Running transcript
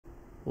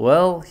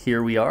Well,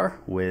 here we are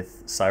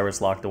with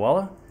Cyrus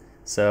Lakdawala.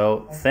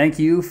 So, thank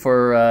you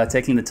for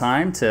taking the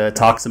time to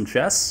talk some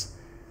chess.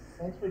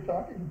 Thanks for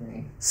talking to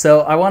me. So,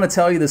 I want to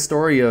tell you the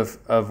story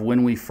of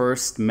when we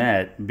first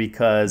met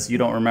because you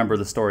don't remember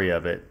the story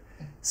of it.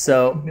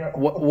 So, No.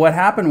 what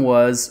happened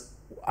was,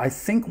 I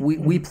think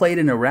we played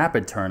in a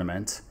rapid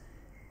tournament.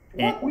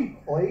 And, What, we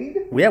played?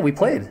 yeah, we I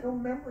played. have no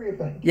memory of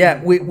that.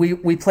 Yeah,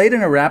 we played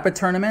in a rapid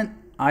tournament.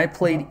 I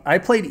played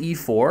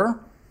e4,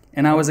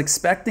 and I was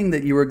expecting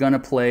that you were going to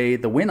play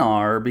the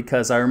win-r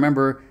because I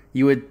remember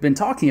you had been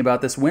talking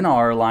about this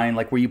win-r line,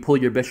 like where you pull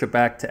your bishop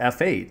back to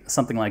f8,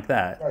 something like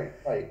that.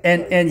 Right.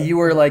 And you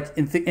were like,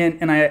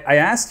 and I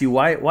asked you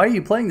why are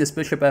you playing this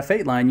bishop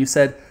f8 line? You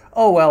said,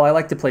 oh well, I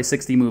like to play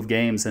 60 move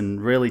games and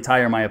really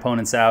tire my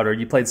opponents out, or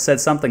you said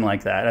something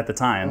like that at the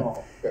time.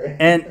 Oh, okay.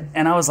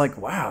 And I was like,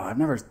 wow, I've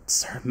never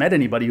met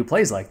anybody who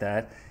plays like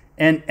that.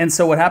 And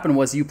so what happened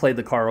was you played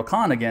the Caro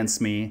Kann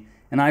against me,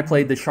 and I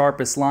played the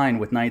sharpest line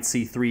with knight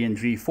c3 and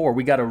g4.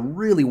 We got a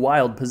really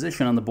wild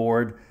position on the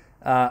board.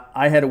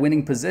 I had a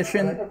winning I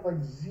position. have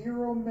like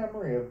zero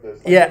memory of this.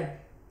 Yeah.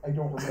 I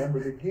don't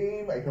remember the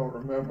game. I don't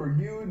remember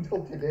you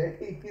until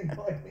today. You know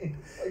what I mean?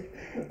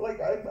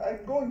 Like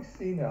I'm going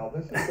senile.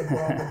 This is the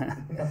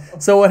problem. You know?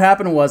 So what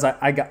happened was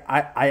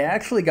I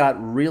actually got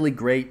really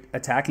great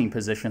attacking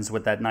positions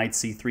with that knight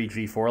c3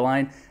 g4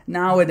 line.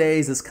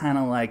 Nowadays it's kind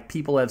of like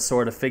people have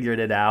sort of figured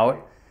it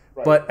out.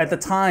 Right. But at the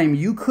time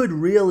you could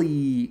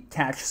really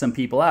catch some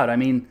people out. I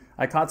mean,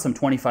 I caught some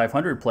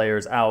 2,500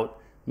 players out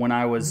when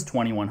I was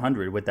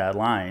 2,100 with that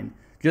line,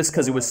 just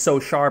because it was so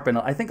sharp. And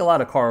I think a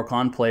lot of Caro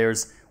Kann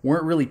players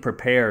weren't really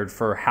prepared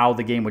for how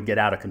the game would get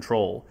out of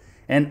control.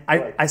 And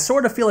I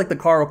sort of feel like the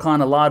Caro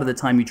Kann, a lot of the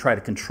time you try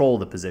to control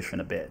the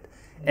position a bit.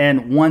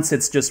 And once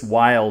it's just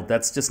wild,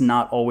 that's just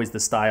not always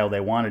the style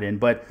they wanted in.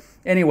 But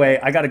anyway,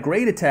 I got a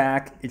great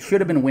attack. It should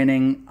have been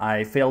winning.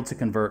 I failed to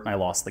convert and I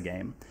lost the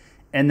game.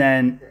 And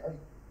then,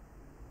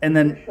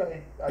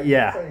 I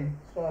yeah. wish I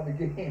saw the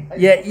game.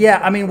 Yeah.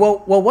 I mean,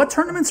 well, what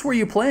tournaments were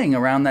you playing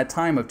around that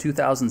time of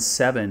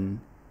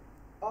 2007?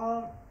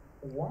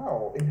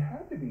 Wow, it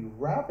had to be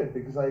rapid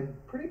because I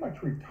pretty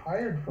much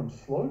retired from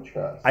slow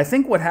chess. I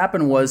think what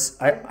happened was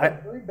I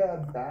had very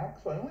bad back,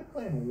 so I only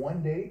play in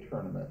one-day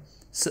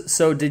tournaments.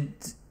 So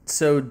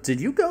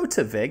did you go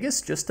to Vegas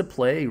just to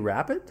play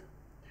rapid?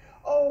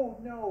 Oh,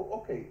 no.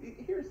 Okay,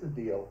 here's the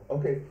deal.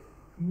 Okay,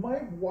 my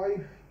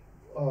wife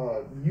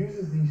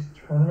uses these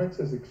tournaments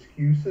as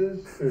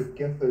excuses to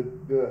get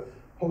the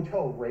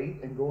hotel rate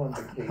and go on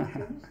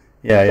vacations.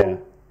 Yeah.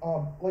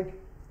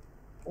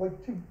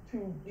 Like to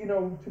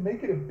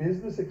make it a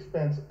business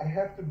expense, I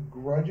have to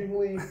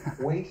grudgingly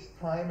waste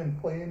time and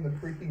play in the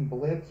freaking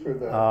Blitz or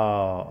the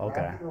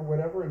Raptor or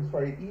whatever, and so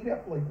I eat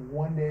up like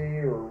one day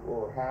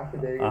or half a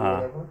day or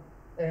whatever,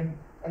 and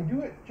I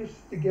do it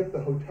just to get the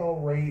hotel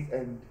rate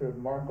and to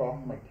mark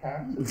off my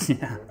taxes.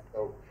 Yeah.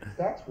 So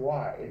that's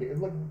why.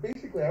 Like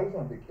basically, I was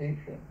on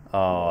vacation.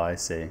 Oh, I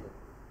see.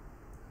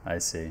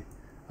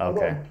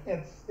 Although Okay. I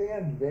can't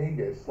stand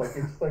Vegas.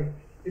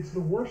 It's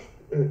the worst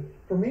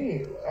for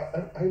me.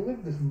 I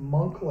live this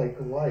monk-like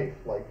life.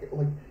 Like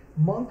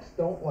monks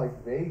don't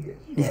like Vegas.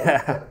 Right?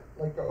 Yeah.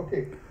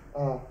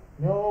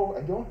 No,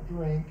 I don't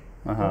drink.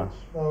 Don't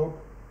smoke.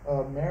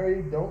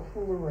 Married. Don't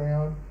fool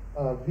around.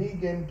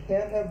 Vegan.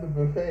 Can't have the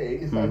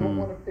buffets. I don't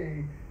want to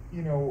pay.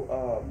 I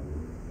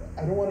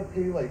don't want to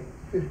pay like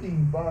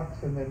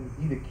 $15 and then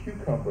eat a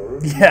cucumber.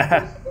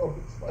 Yeah. So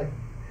it's like.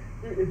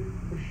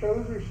 The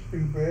shows are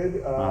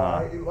stupid.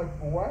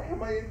 Why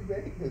am I in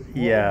Vegas?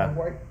 Yeah. My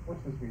wife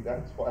forces me.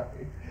 That's why.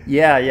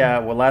 Yeah.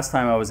 Well, last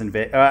time I was in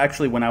Vegas,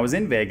 actually, when I was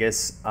in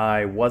Vegas,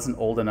 I wasn't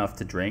old enough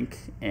to drink,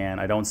 and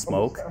I don't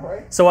smoke. Is that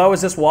right? So I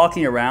was just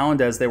walking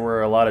around as there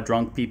were a lot of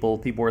drunk people.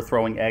 People were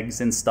throwing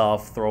eggs and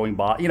stuff, just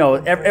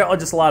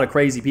a lot of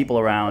crazy people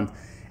around.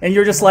 And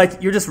you're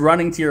just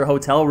running to your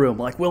hotel room,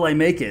 like, will I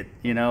make it?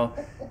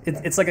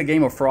 It's like a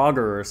game of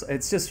Frogger.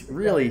 It's just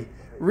really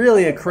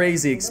a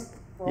crazy experience.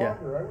 Yeah.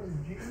 I was a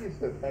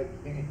genius at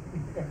that game.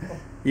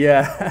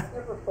 Yeah. I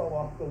never fell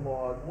off the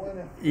log.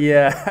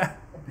 Yeah.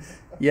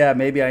 Yeah,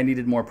 maybe I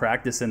needed more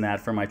practice in that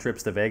for my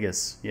trips to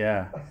Vegas.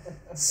 Yeah.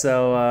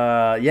 So,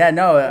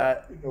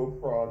 No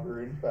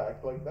Frogger, in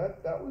fact. Like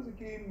that was a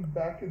game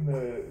back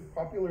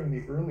popular in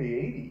the early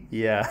 80s.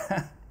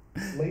 Yeah.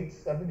 Late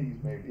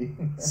 70s, maybe.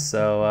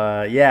 So,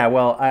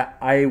 well,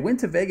 I went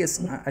to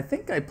Vegas. I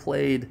think I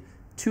played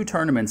 2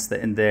 tournaments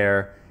in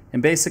there.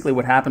 And basically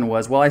what happened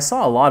was, well, I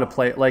saw a lot of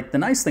play. Like, the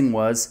nice thing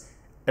was,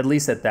 at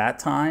least at that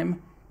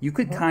time, you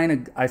could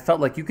I felt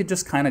like you could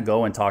just kind of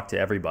go and talk to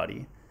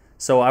everybody.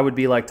 So I would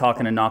be like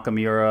talking to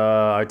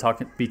Nakamura,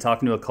 I'd be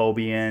talking to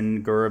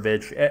Akobian,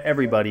 Gurevich,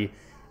 everybody.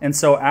 And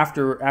so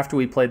after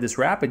we played this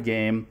rapid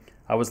game,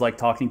 I was like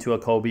talking to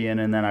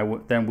Akobian, and then I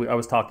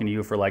was talking to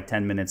you for like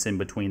 10 minutes in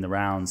between the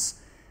rounds.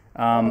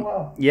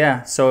 Wow.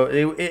 Yeah, so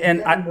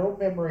no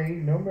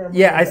memory.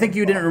 Yeah, I think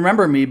you didn't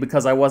remember me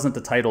because I wasn't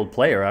a titled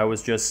player. I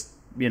was just,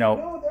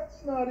 No,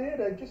 that's not it.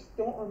 I just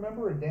don't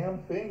remember a damn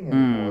thing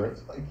anymore.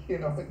 It's like,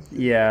 it's just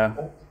Yeah.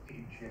 old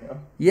age.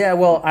 Yeah,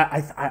 well,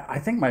 I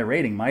think my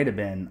rating might have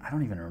been, I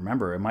don't even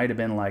remember. It might have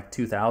been like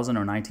 2000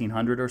 or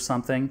 1900 or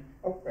something.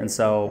 Okay. And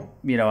so,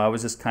 I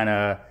was just kind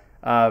of,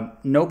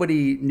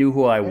 nobody knew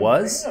who I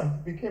was.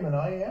 Became an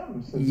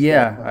IM.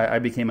 Yeah, I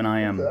became an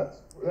IM.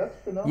 That's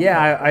phenomenal.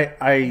 Yeah,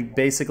 I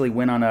basically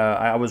went on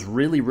I was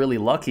really, really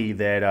lucky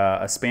that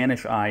a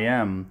Spanish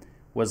IM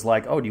was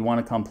like, oh, do you want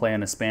to come play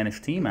on a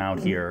Spanish team out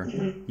here?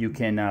 You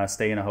can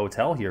stay in a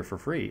hotel here for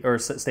free, or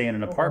stay in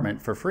an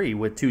apartment for free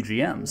with 2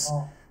 GMs.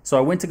 So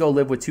I went to go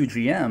live with 2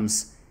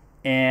 GMs,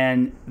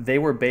 and they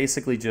were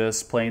basically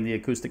just playing the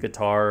acoustic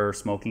guitar,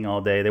 smoking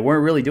all day. They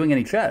weren't really doing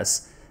any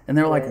chess. And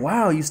they were like,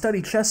 wow, you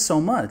study chess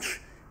so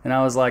much. And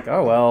I was like,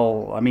 oh,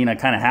 well, I mean, I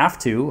kind of have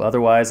to,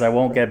 otherwise I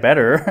won't get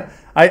better.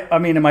 I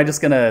mean, am I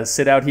just going to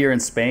sit out here in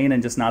Spain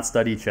and just not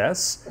study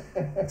chess?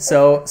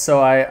 So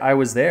I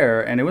was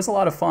there, and it was a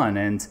lot of fun.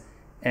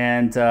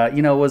 And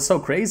what's so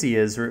crazy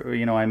is,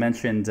 I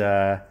mentioned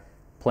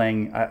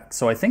playing,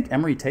 so I think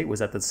Emery Tate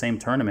was at the same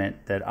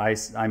tournament that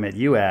I met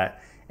you at.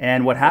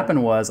 And what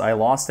happened was I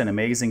lost an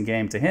amazing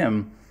game to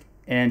him,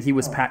 and he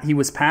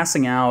was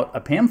passing out a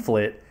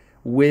pamphlet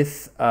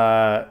with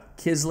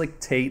Kislik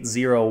Tate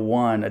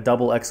 01, a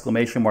double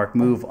exclamation mark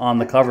move on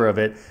the cover of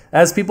it.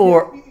 As people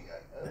were...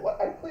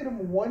 I played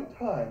him one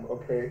time,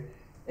 okay,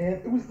 and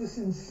it was this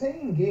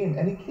insane game,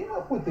 and he came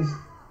up with this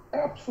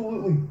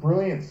absolutely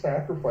brilliant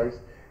sacrifice.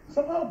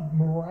 Somehow,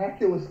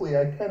 miraculously,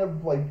 I kind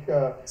of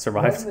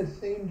survived. won the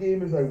same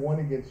game as I won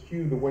against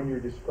you, the one you're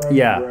describing.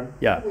 Yeah, where I'm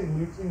yeah. Probably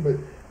losing, but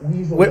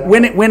weaseled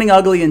out. Winning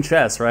ugly in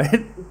chess,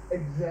 right?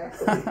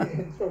 Exactly.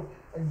 And so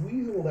I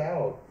weaseled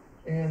out,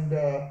 and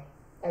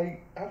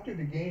after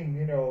the game,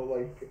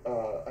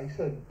 I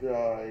said,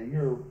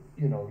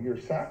 your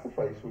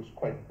sacrifice was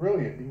quite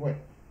brilliant. And he went,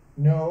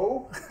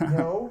 no,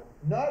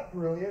 not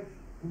brilliant.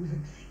 It was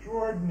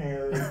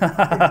extraordinary.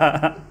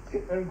 And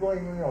I'm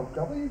going,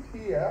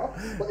 WTF?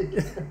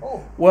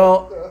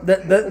 Well,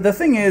 the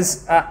thing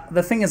is,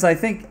 I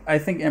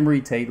think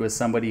Emery Tate was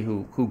somebody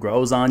who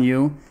grows on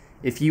you.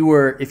 If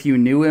you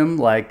knew him,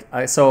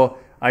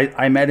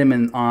 I met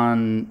him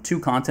on 2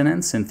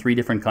 continents in 3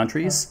 different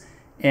countries.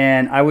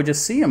 And I would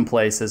just see him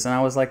places, and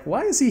I was like,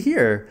 why is he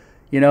here?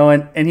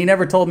 And he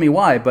never told me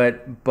why,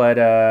 but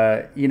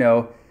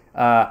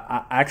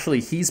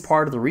actually he's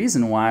part of the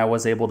reason why I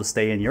was able to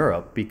stay in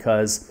Europe,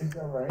 because Is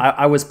that right?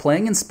 I was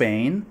playing in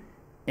Spain,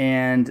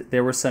 and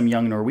there were some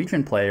young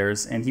Norwegian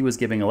players, and he was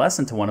giving a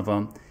lesson to one of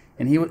them,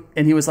 and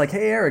he was like,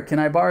 hey, Eric, can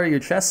I borrow your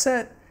chess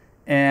set?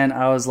 And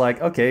I was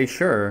like, okay,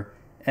 sure.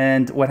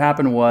 And what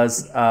happened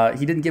was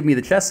he didn't give me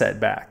the chess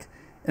set back.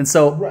 And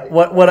so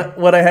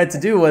what I had to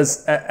do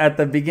was at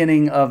the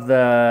beginning of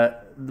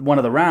one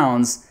of the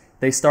rounds,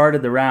 they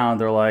started the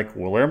round. They're like,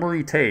 "Will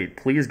Emery Tate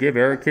please give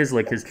Eric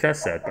Kislik his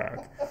chess set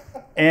back?"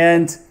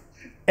 And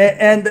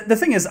the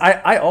thing is,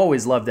 I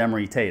always loved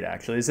Emery Tate.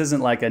 Actually, this isn't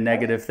like a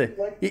negative thing.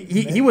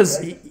 He was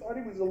I just thought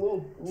he was a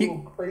little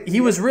crazy. He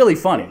was really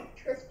funny.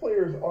 Chess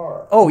players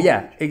are. Oh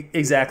yeah,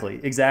 exactly.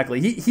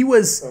 He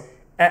was,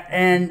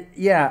 and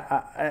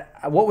yeah.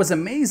 What was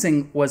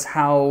amazing was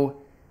how.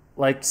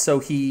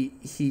 He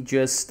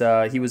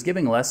was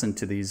giving a lesson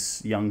to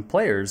these young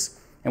players,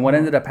 and what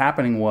ended up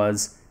happening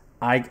was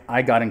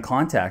I got in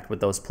contact with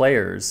those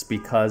players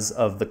because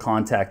of the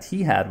contact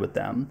he had with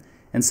them,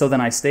 and so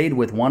then I stayed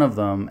with one of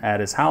them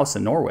at his house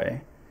in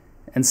Norway,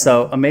 and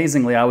so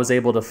amazingly I was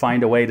able to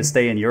find a way to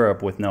stay in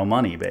Europe with no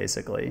money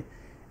basically,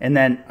 and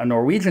then a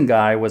Norwegian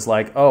guy was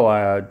like,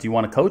 oh, do you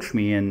want to coach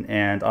me,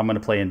 and I'm going to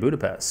play in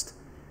Budapest.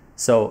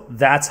 So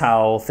that's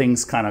how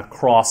things kind of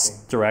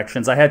crossed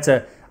directions.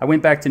 I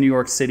went back to New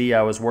York City.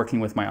 I was working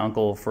with my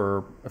uncle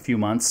for a few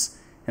months,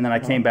 and then I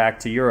came back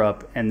to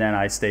Europe, and then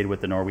I stayed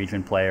with the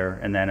Norwegian player,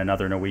 and then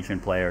another Norwegian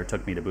player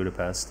took me to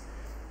Budapest.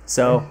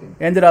 So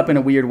ended up in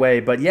a weird way.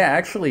 But yeah,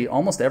 actually,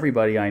 almost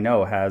everybody I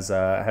know has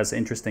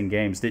interesting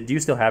games. Do you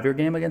still have your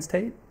game against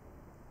Tate?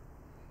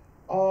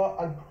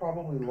 I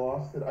probably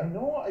lost it. I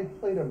know I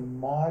played a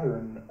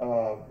modern.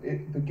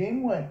 The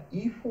game went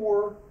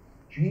E4,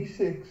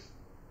 G6,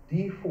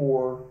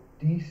 D4,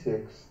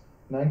 D6,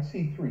 Knight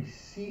C3,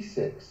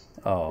 C6.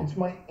 Oh. It's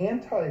my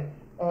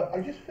I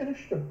just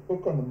finished a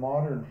book on the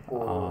modern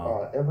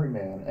for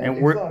Everyman, and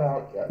it's not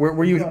out yet.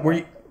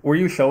 Were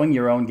you showing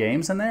your own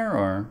games in there,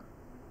 or?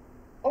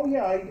 Oh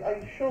yeah,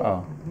 I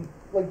showed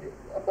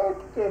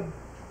about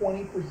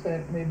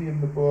 20% maybe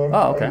of the book.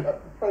 Oh, okay. I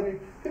try to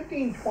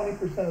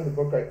 15-20% of the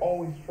book. I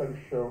always try to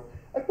show.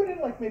 I put in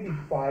maybe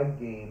 5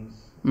 games.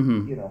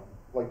 Mm-hmm.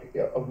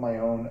 Of my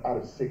own out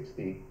of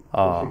 60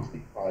 or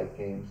 65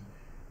 games.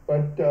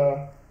 But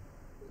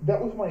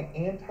that was my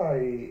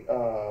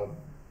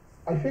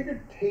I figured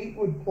Tate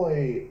would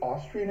play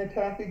Austrian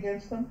attack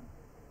against him.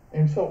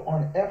 And so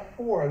on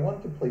F4, I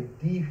wanted to play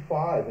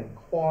D5 and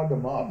clog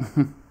him up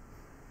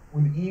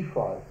with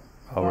E5.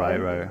 Oh, right.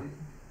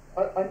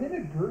 I'm in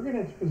a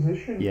Gurgenitz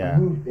position Yeah. to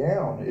move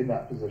down in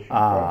that position.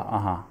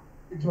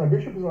 Because my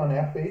bishop is on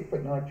F8,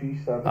 but not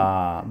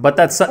G7. But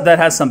that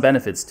has some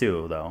benefits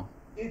too, though.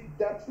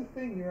 That's the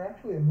thing. You're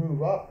actually a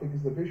move up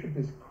because the bishop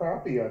is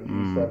crappy on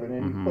G7,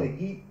 and you play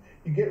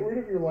You get rid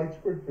of your light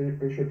squared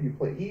bishop, you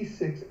play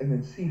e6 and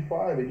then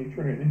c5, and you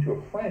turn it into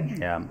a French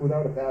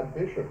without a bad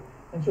bishop.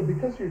 And so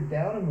because you're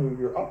down a move,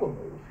 you're up a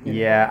move.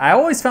 Yeah, I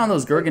always found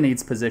those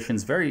Gurgenidze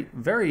positions very,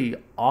 very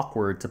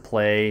awkward to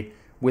play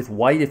with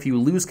white if you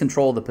lose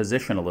control of the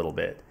position a little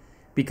bit.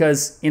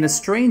 Because in a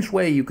strange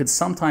way, you could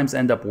sometimes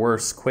end up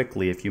worse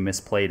quickly if you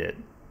misplayed it.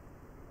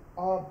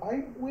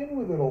 I win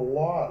with it a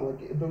lot. Like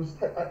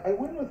I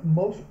win with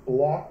most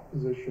block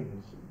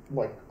positions,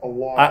 like a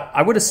lot.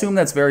 I would assume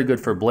that's very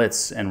good for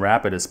blitz and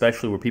rapid,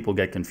 especially where people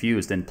get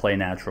confused and play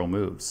natural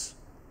moves.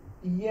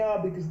 Yeah,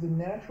 because the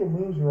natural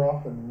moves are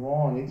often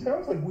wrong. It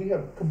sounds like we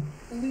have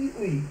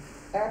completely,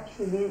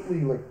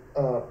 absolutely like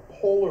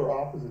polar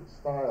opposite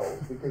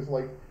styles. Because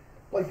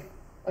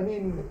I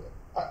mean,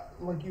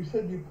 like you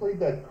said, you played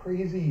that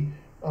crazy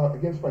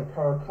against my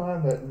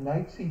Caracan, that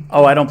knight c2.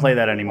 Oh, I don't play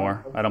that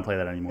anymore. I don't play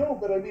that anymore. No,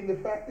 but I mean the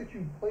fact that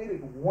you played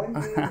it one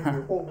game in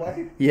your whole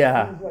life.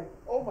 Yeah. It was like,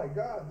 oh my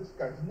God, this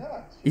guy's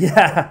nuts.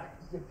 Yeah.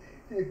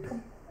 He's a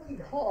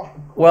complete hog.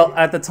 Well,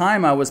 at the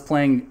time I was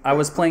playing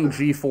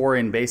g4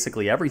 in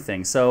basically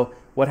everything. So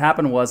what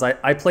happened was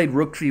I played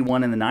rook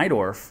g1 in the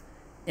Najdorf,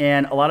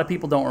 and a lot of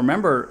people don't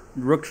remember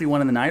rook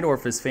g1 in the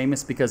Najdorf is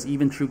famous because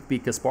Ivanchuk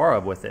beat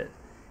Kasparov with it.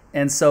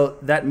 And so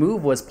that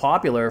move was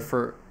popular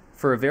for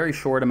a very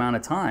short amount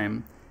of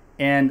time,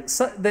 and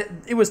so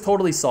it was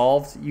totally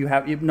solved.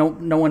 No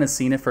one has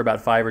seen it for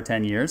about 5 or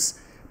 10 years,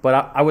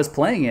 but I was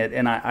playing it,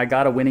 and I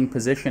got a winning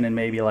position in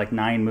maybe like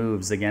 9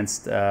 moves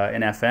against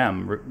an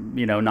FM,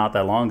 not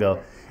that long ago.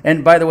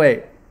 And by the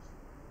way,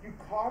 you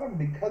caught him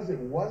because it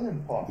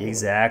wasn't popular.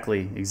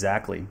 Exactly.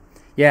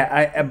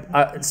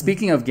 Yeah.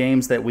 Speaking of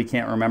games that we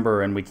can't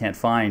remember and we can't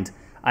find,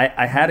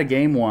 I had a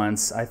game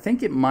once. I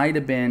think it might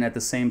have been at the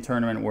same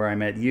tournament where I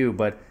met you,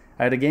 but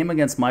I had a game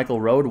against Michael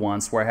Rode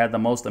once where I had the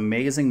most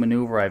amazing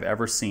maneuver I've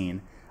ever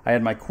seen. I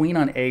had my queen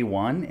on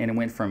a1, and it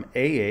went from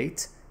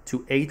a8 to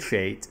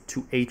h8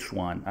 to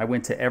h1. I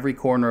went to every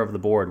corner of the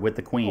board with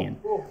the queen.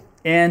 Oh, cool.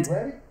 And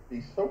Ready?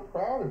 Be so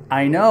proud of you.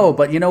 I know,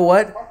 but you know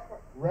what?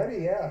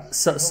 Ready, yes.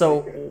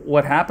 So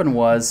what happened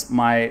was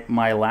my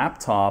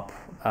laptop,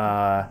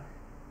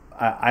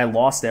 I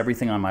lost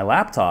everything on my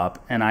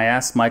laptop, and I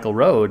asked Michael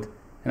Rode,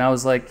 and I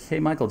was like, hey,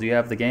 Michael, do you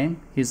have the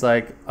game? He's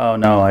like, oh,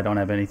 no, I don't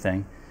have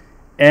anything.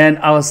 And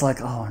I was like,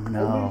 oh,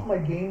 no. I lose my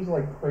games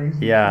like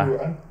crazy, yeah. too.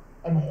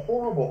 I'm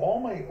horrible. All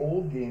my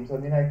old games, I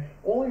mean, I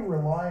only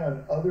rely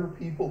on other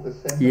people to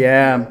send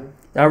them.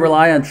 I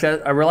rely on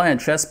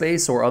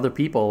ChessBase or other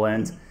people,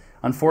 and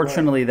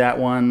unfortunately that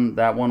one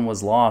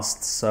was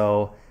lost.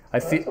 So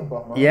I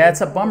feel,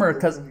 it's a bummer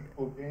because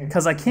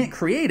I can't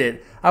create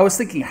it. I was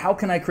thinking, how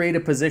can I create a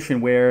position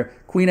where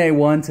queen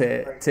a1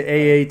 to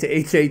a8 to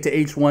h8 to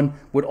h1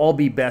 would all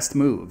be best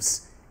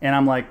moves? And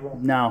I'm like,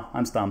 no,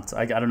 I'm stumped.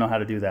 I don't know how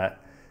to do that.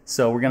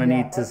 So we're gonna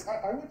need to.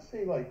 I would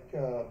say like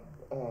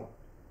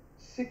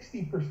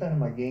 60% of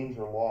my games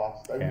are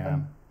lost. I've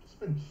just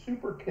been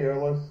super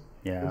careless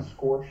with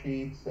score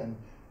sheets, and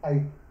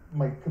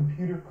my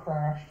computer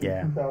crashed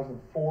in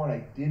 2004, and I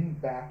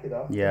didn't back it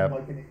up.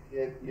 Like an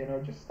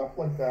idiot, just stuff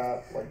like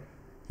that.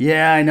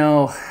 Yeah, I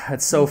know.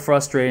 It's so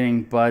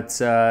frustrating, but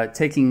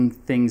taking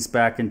things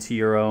back into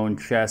your own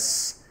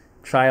chess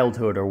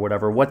childhood or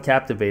whatever, what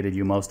captivated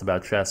you most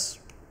about chess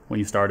when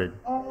you started?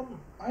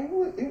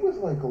 It was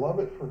like love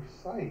at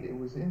first sight. It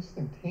was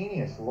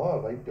instantaneous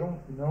love. I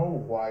don't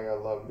know why I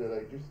loved it.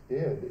 I just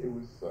did. It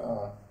was,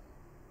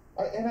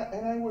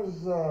 I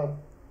was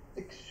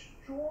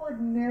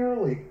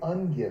extraordinarily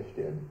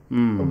ungifted.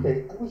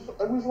 Okay, I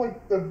was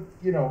like the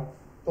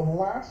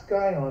last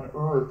guy on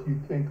earth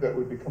you'd think that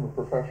would become a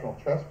professional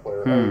chess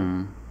player.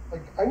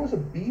 I was a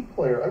B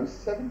player. I was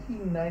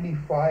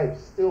 1795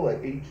 still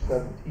at age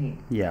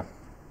 17. Yeah.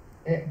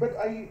 But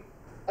I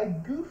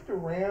goofed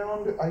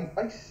around.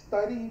 I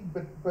studied,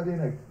 but in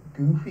a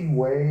goofy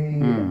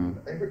way.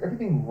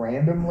 Everything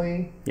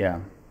randomly. Yeah.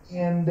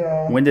 And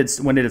when did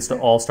it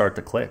all start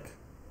to click?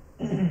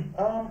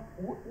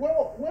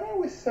 Well, when I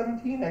was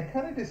 17, I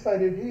kind of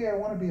decided, hey, I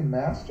want to be a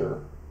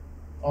master.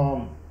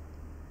 And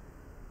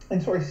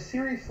so I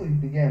seriously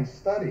began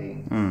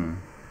studying.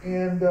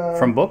 And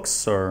from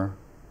books or?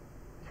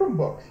 From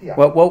books, yeah.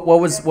 What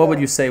would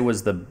you say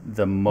was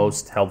the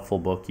most helpful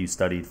book you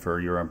studied for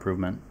your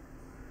improvement?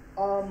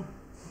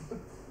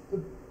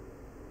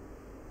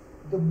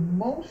 The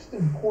most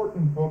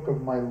important book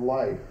of my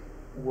life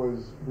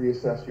was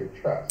Reassess Your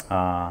Chess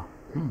by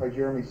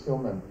Jeremy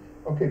Silman.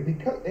 Okay,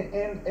 because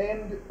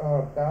and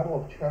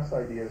Battle of Chess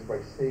Ideas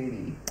by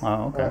Sadie.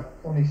 Oh, okay.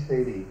 Tony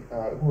Sadie,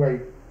 who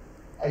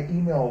I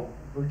email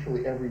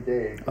virtually every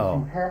day.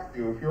 You have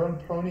to. If you're on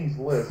Tony's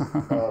list,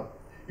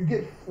 you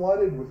get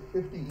flooded with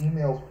 50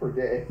 emails per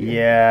day.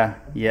 Yeah.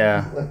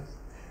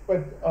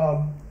 But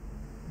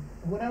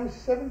when I was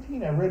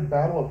 17, I read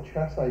Battle of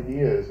Chess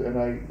Ideas, and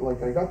I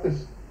got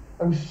this.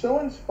 I was so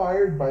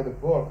inspired by the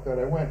book that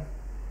I went,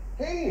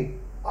 hey,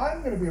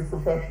 I'm going to be a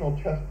professional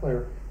chess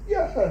player.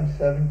 Yes, I'm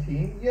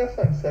 17. Yes,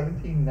 I'm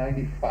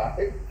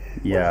 1795.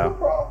 Yeah. What's the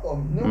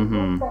problem? No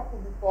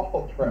problem at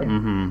all, right?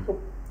 So,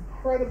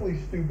 incredibly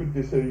stupid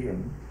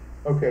decision.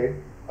 Okay.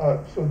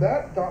 So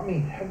that got me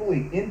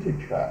heavily into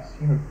chess,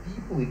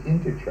 deeply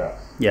into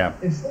chess. Yeah.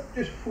 Instead of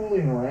just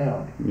fooling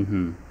around.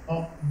 Mm-hmm.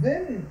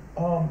 Then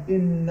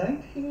in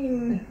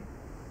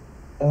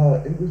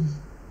it was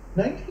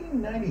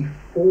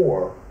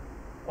 1994.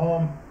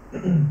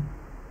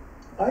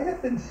 I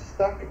had been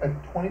stuck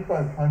at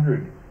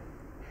 2,500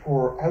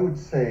 for, I would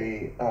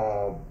say,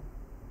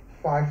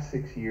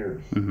 5-6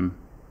 years. Mm-hmm.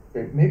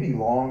 Okay, maybe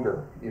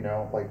longer.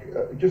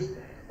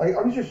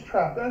 I was just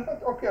trapped. And I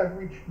thought, okay, I've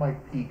reached my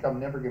peak. I'm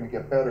never going to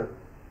get better.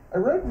 I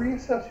read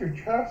Reassess Your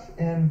Chess,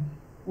 and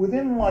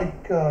within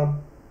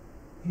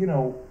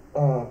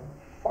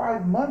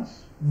 5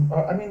 months,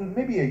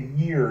 maybe a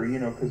year,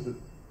 because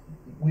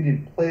we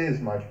didn't play as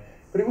much,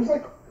 but it was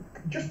like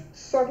just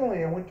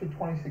suddenly I went to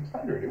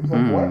 2,600. It was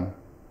like, what?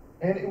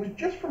 And it was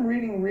just from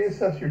reading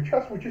Reassess Your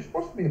Chess, which is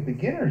supposed to be a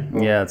beginner's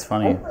book. Yeah, it's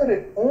funny. I read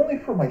it only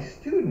for my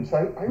students.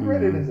 I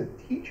read it as a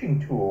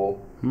teaching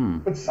tool,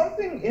 but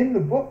something in the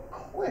book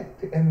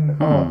clicked, and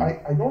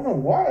I don't know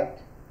what.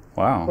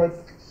 Wow. But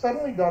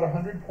suddenly got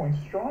 100 points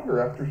stronger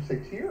after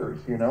 6 years,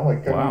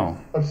 Wow.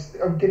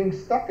 of getting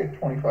stuck at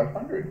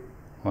 2,500.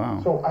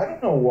 Wow. So I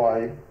don't know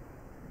why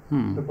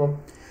the book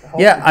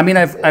helped. Yeah, I mean,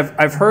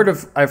 I've heard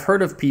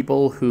of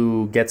people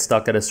who get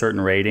stuck at a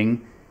certain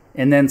rating,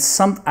 and then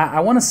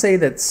I want to say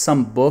that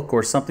some book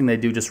or something they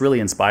do just really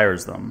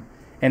inspires them,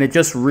 and it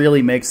just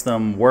really makes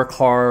them work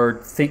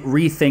hard,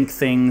 rethink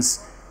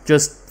things,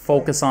 just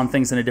focus on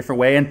things in a different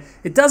way. And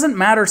it doesn't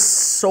matter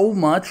so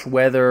much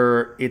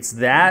whether it's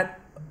that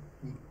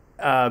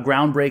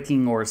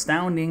groundbreaking or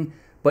astounding,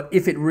 but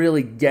if it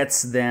really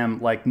gets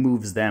them,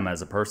 moves them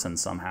as a person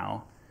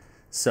somehow.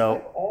 So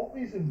I've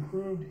always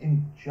improved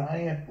in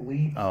giant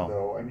leaps,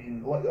 though. I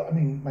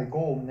mean, my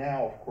goal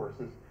now, of course,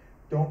 is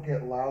don't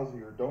get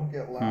lousier. Don't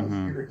get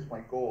lousier is my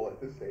goal at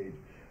this age.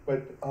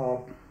 But I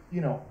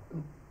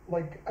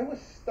was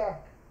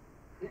stuck.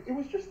 It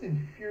was just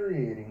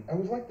infuriating. I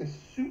was like this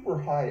super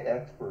high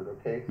expert.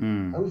 Okay,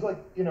 I was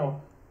like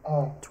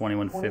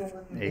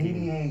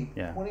 2188,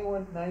 yeah.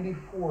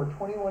 2194,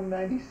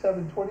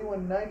 2197,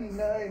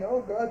 2199.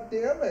 Oh, god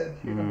damn it.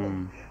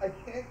 I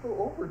can't go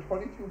over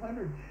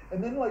 2200.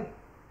 And then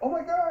oh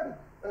my god,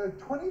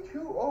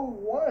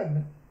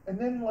 2201. And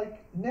then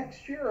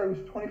next year I was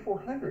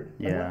 2400.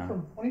 Yeah. I went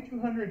from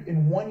 2200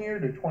 in 1 year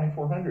to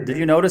 2400. Did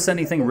you notice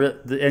anything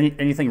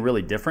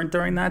really different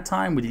during that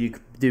time?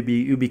 Did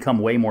you become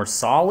way more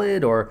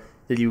solid, or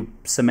did you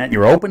cement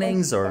your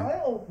openings? My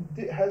style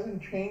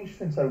hasn't changed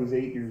since I was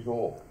 8 years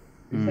old.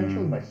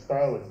 Essentially, my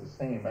style is the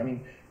same. I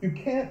mean, you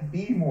can't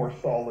be more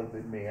solid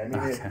than me. I mean,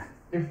 okay.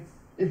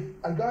 if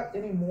I got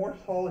any more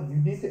solid, you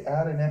need to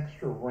add an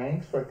extra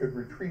rank so I could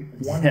retreat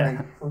one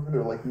rank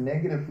further, like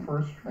negative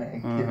first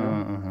rank.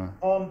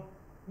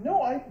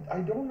 No, I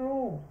don't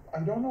know. I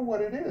don't know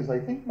what it is. I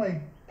think my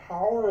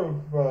power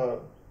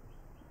of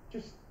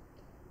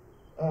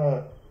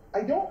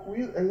I don't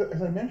really,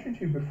 as I mentioned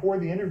to you before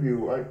the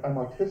interview, I'm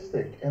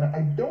autistic, and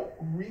I don't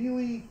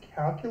really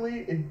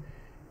calculate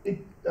it.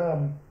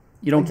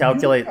 You don't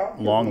calculate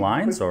long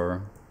lines,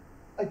 or?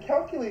 I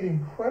calculate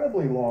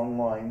incredibly long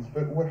lines,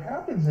 but what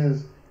happens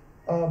is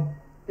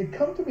they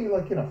come to me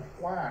like in a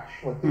flash.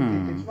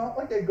 It's not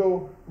like I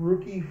go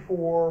rook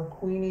e4,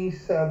 queen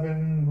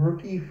e7,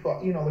 rook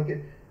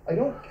e5. I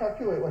don't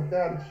calculate like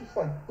that. It's just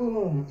like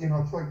boom.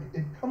 It's like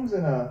it comes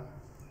in a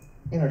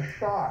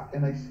shot,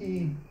 and I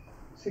see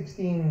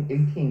 16,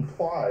 18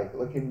 ply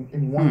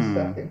in 1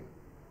 second.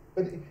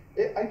 But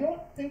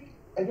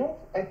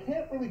I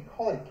can't really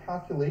call it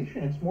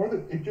calculation. It's more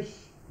that it just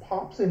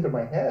pops into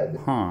my head.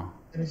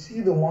 And I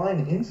see the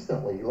line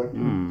instantly,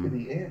 to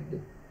the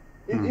end.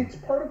 It's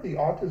part of the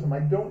autism. I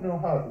don't know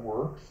how it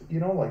works.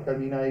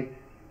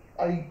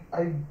 I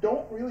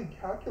don't really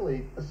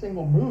calculate a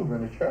single move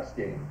in a chess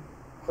game.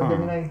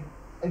 I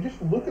just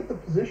look at the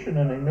position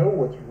and I know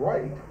what's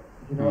right.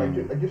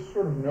 I just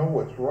sort of know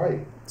what's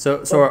right.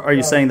 So are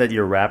you saying that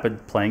your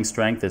rapid playing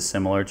strength is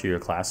similar to your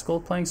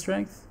classical playing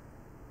strength?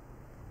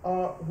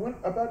 When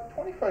about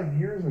 25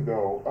 years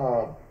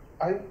ago,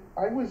 I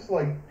was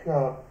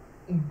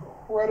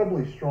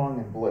incredibly strong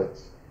in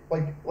blitz,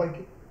 like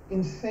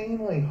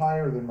insanely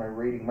higher than my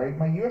rating.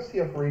 My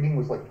USCF rating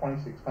was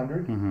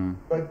 2,600,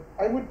 but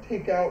I would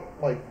take out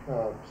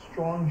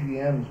strong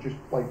GMs just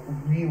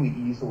really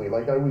easily.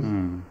 I was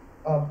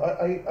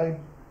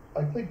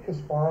I played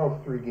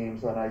Kasparov 3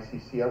 games on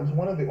ICC. I was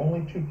one of the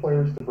only 2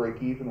 players to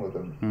break even with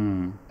him,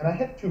 and I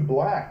had 2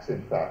 blacks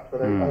in fact,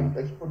 but I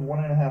scored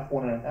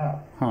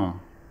 1.5.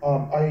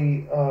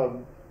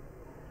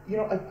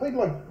 I played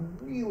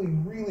really,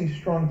 really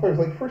strong players.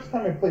 First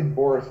time I played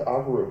Boris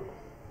Avaruk,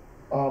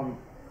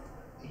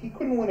 he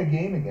couldn't win a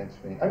game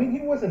against me. I mean, he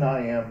was an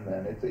IM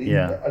then.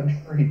 I'm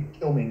sure he'd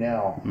kill me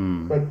now.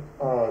 But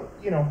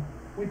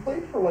we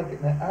played for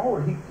an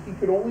hour. He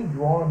could only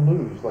draw and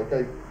lose.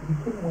 He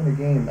couldn't win a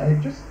game.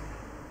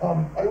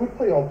 I would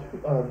play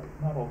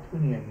not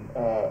Altunian,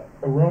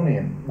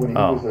 Aronian when he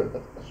was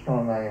a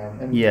strong IM.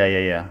 And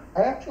Yeah.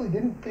 I actually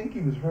didn't think he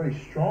was very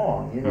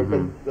strong,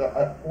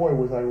 but boy,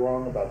 was I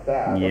wrong about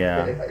that.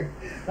 Yeah. Okay?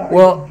 Not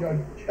Well, judge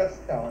chess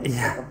talent.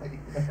 Yeah.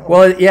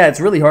 Well, yeah, it's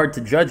really hard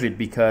to judge it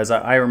because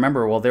I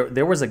remember. Well,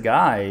 there was a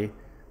guy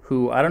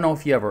who I don't know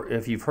if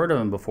you've heard of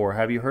him before.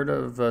 Have you heard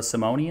of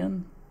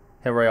Simonian?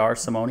 Herayar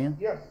Simonian?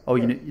 Yes. Oh,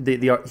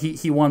 yes.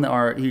 he won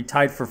he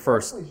tied for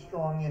first. Incredibly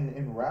strong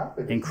in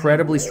rapid.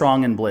 Incredibly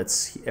strong in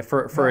blitz.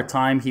 For a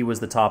time, he was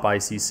the top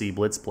ICC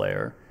blitz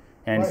player,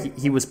 and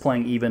he was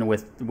playing even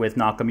with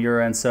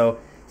Nakamura, and so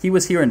he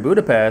was here in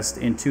Budapest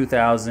in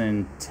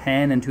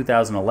 2010 and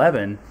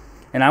 2011,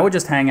 and I would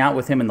just hang out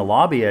with him in the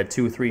lobby at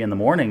 2 or 3 in the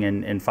morning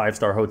in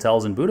 5-star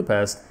hotels in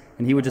Budapest,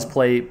 and he would just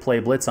play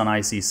blitz on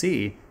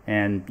ICC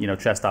and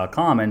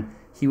chess.com, and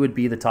he would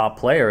be the top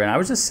player, and I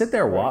would just sit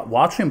there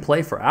watch him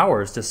play for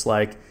hours, just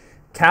like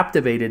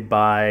captivated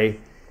by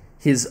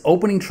his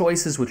opening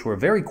choices, which were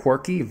very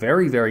quirky,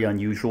 very, very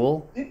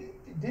unusual. Did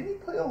he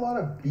play a lot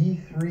of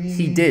B3?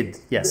 He did,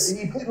 yes.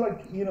 He played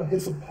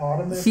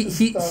hippopotamus.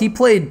 He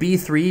played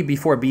B3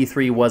 before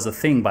B3 was a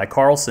thing by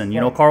Carlsen.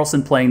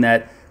 Carlsen playing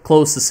that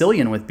closed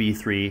Sicilian with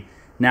B3.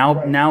 Now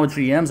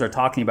GMs are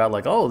talking about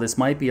like, oh, this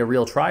might be a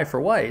real try for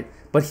White,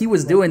 but he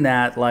was doing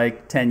that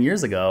like 10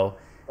 years ago.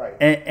 Right.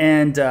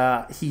 And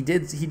he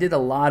did a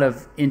lot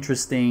of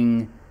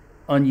interesting,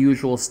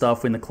 unusual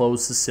stuff in the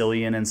closed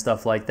Sicilian and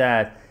stuff like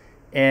that.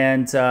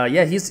 And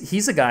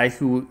he's a guy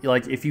who,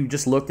 like, if you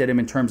just looked at him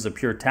in terms of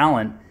pure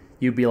talent,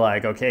 you'd be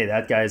like, okay,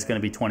 that guy is going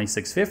to be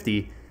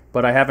 2650.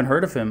 But I haven't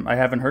heard of him. I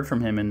haven't heard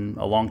from him in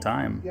a long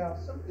time. Yeah,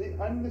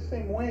 I'm the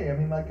same way. I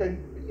mean, like I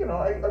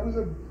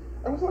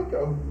was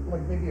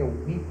like maybe a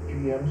weak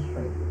GM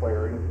strength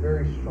player and a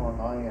very strong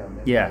IM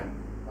in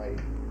my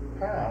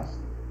past.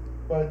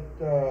 But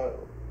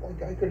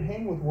like I could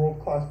hang with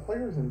world-class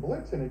players in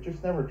blitz, and it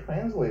just never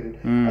translated.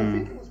 I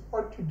think it was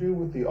part to do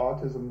with the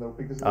autism, though,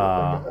 because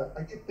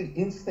I get the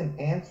instant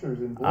answers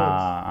in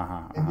blitz,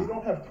 and they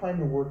don't have time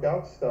to work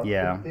out stuff.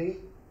 Yeah.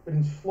 But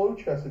in slow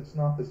chess, it's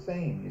not the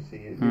same. You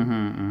see.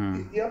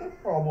 The other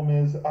problem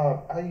is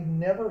I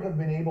never have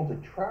been able to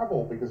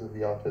travel because of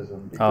the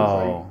autism.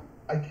 Because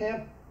I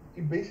can't.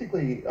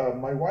 Basically,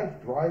 my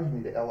wife drives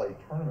me to LA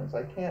tournaments.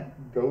 I can't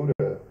go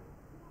to.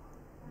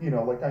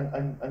 Like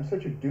I'm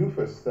such a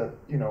doofus that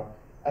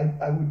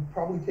I would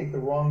probably take the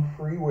wrong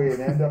freeway and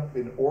end up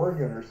in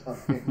Oregon or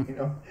something.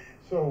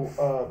 So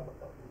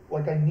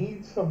like I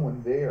need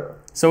someone there.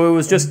 So it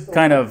was just so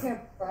kind I of.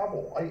 can't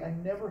travel. I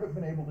never have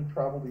been able to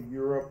travel to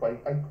Europe.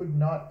 I could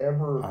not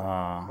ever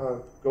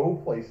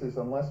go places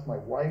unless my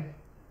wife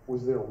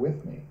was there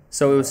with me.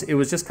 So it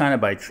was just kind of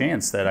by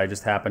chance that I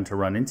just happened to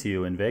run into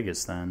you in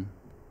Vegas then.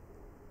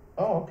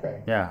 Oh,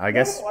 okay. Yeah, I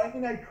guess. I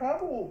mean, I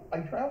travel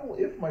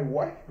if my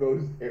wife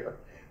goes there,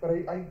 but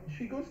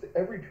she goes to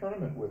every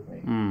tournament with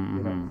me.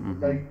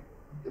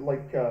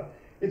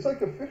 It's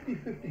like a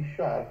 50-50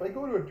 shot. If I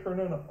go to a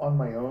tournament on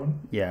my own,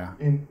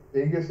 in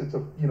Vegas, it's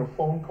a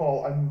phone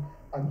call.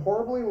 I'm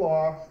horribly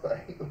lost.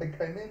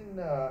 I'm in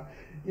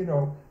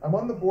I'm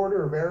on the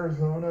border of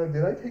Arizona.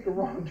 Did I take a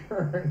wrong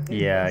turn?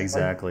 Yeah,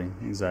 exactly.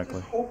 It's just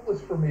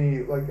hopeless for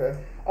me.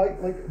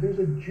 There's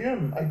a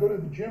gym. I go to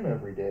the gym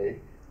every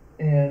day.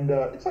 And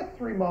it's like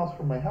 3 miles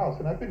from my house,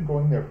 and I've been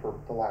going there for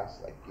the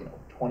last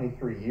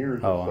 23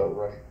 years or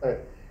so, right?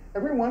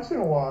 Every once in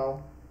a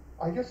while,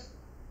 I just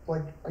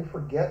I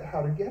forget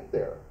how to get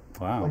there.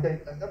 Wow. Like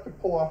I have to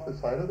pull off the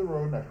side of the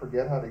road, and I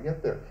forget how to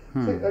get there.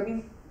 So I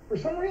mean, for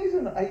some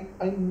reason, I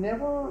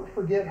never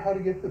forget how to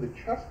get to the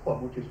chess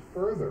club, which is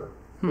further.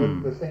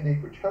 The St.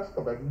 Aigre Chess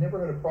Club. I've never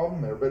had a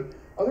problem there, but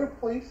other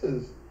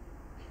places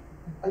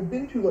I've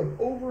been to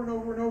over and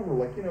over and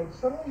over.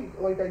 Suddenly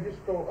I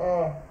just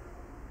go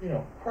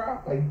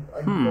crap, I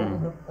don't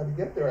know how to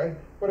get there.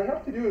 What I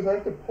have to do is I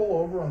have to pull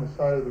over on the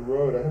side of the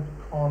road. I have to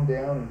calm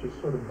down and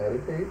just sort of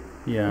meditate.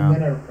 Yeah. And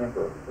then I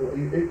remember.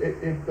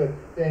 If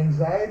the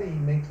anxiety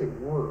makes it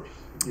worse,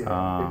 it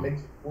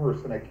makes it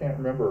worse, and I can't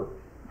remember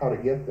how to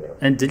get there.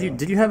 And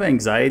did you have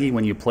anxiety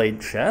when you played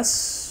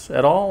chess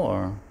at all,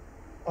 or?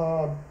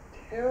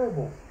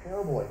 Terrible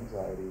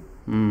anxiety.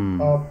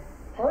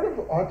 Part of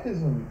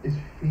autism is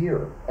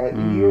fear.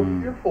 You're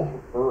fearful for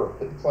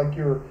birth. It's like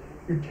you're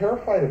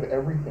terrified of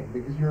everything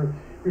because you're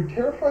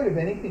terrified of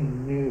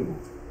anything new.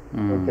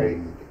 Okay,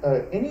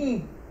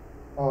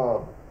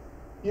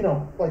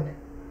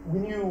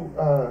 when you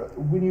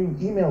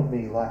emailed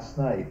me last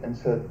night and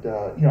said,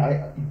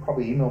 you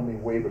probably emailed me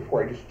way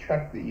before. I just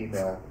checked the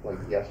email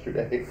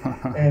yesterday,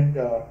 and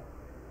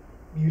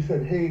you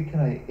said, "Hey, can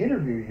I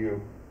interview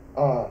you?"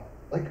 Oh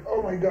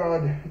my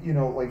God,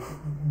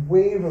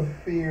 wave of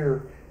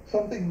fear.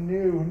 Something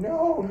new,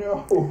 no,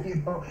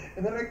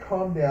 and then I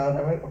calmed down.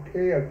 I went,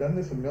 okay, I've done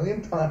this a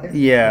million times.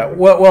 Yeah,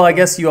 well, I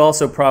guess you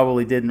also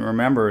probably didn't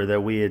remember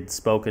that we had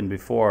spoken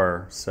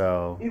before,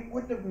 so it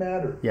wouldn't have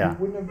mattered. Yeah, it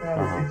wouldn't have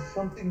mattered. It's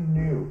something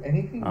new.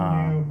 Anything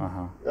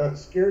new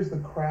scares the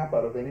crap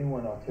out of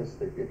anyone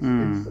autistic.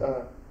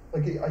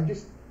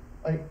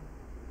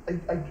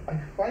 I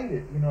fight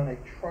it, and I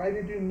try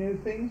to do new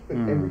things, but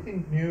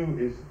everything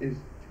new is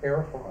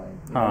terrifying.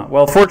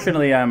 Well,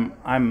 fortunately,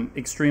 I'm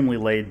extremely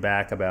laid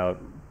back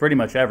about pretty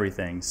much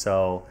everything.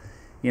 So,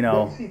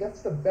 Well, see,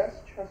 that's the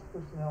best chess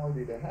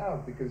personality to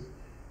have, because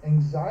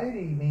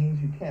anxiety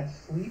means you can't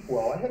sleep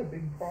well. I had a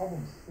big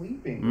problem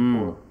sleeping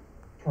before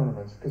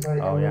tournaments because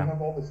I would have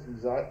all this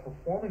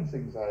performance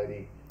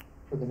anxiety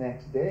for the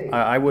next day.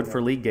 I would for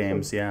league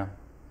games, so,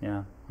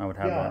 yeah, I would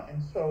have that. Yeah,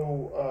 and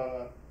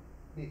so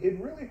it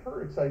really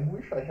hurts. I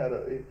wish I had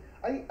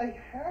I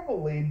have a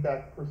laid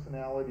back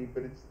personality,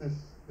 but it's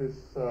this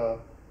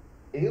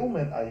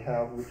ailment I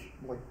have,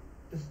 which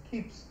just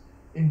keeps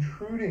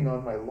intruding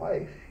on my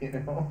life,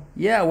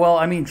 Yeah, well,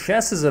 I mean,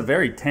 chess is a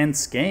very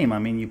tense game. I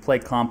mean, you play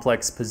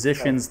complex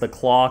positions. The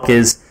clock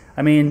is,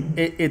 I mean,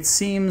 it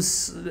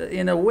seems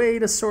in a way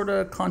to sort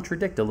of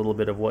contradict a little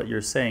bit of what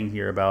you're saying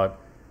here about.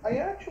 I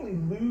actually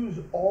lose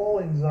all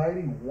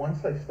anxiety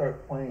once I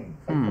start playing.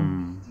 I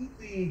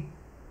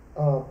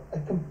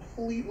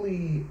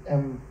completely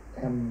am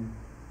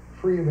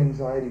free of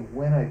anxiety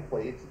when I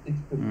play. It's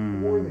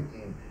before the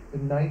game, the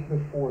night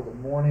before, the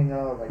morning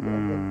of.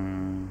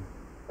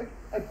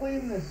 I play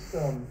in this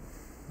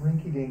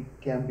rinky-dink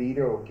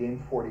Gambito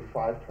Game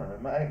 45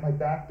 tournament. My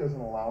back doesn't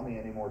allow me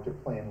anymore to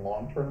play in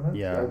long tournaments.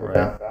 Yeah, I have a right.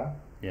 bad back.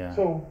 Yeah.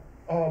 So,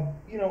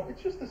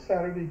 it's just a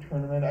Saturday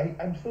tournament.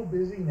 I'm so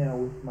busy now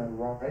with my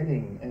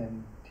writing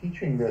and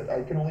teaching that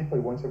I can only play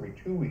once every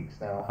 2 weeks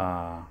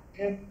now.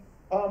 And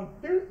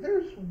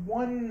there's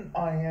one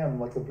IM,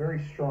 like a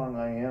very strong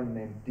IM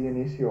named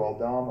Dionisio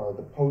Aldama,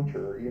 the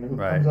poacher, who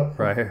comes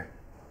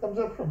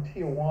up from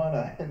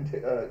Tijuana and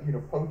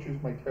poaches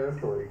my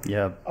territory.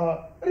 Yeah.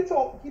 But it's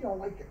all I'm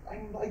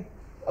like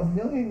a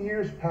million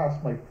years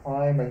past my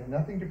prime. I have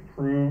nothing to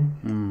prove.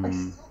 I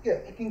still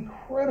get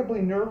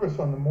incredibly nervous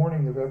on the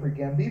morning of every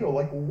Gambito.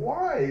 Like,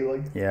 why?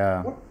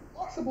 What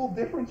possible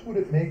difference would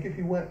it make if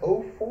you went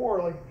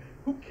 0-4? Like,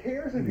 who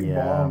cares if you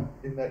bombed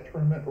in that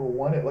tournament or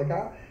won it? Like,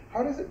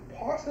 how does it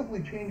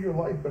possibly change your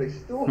life? But I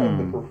still have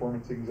the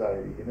performance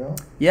anxiety,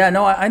 Yeah,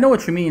 no, I know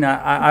what you mean.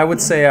 I would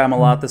say I'm a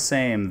lot the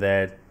same.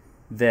 That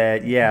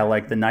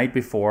like the night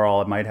before,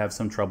 I might have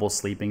some trouble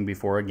sleeping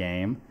before a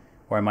game,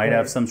 or I might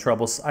have some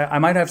trouble. I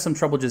might have some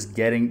trouble just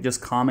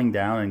calming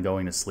down and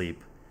going to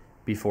sleep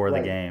before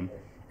the game.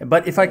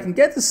 But if I can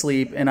get to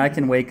sleep and I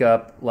can wake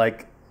up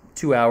like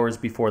 2 hours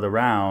before the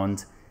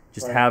round,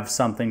 just have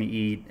something to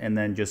eat, and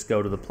then just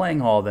go to the playing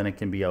hall, then it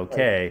can be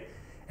okay.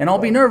 And I'll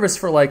be nervous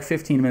for like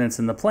 15 minutes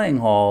in the playing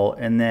hall,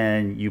 and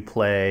then you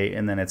play,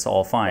 and then it's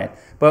all fine.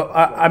 But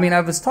I mean,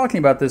 I was talking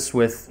about this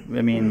with,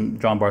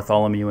 John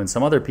Bartholomew and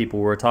some other people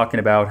who were talking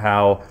about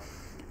how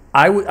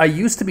I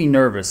used to be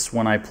nervous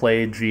when I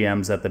played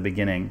GMs at the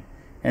beginning.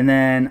 And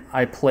then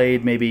I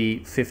played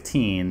maybe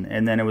 15,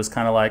 and then it was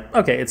kind of like,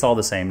 okay, it's all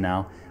the same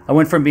now. I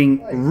went from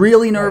being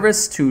really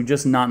nervous to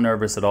just not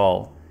nervous at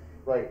all.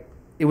 Right.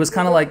 It was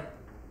kind of like...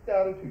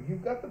 attitude.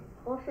 You've got the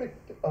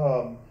perfect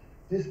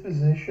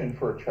disposition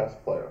for a chess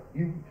player.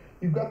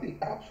 You've got the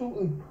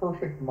absolutely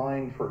perfect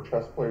mind for a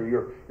chess player.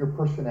 Your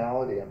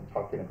personality, I'm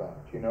talking about,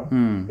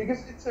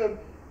 because it's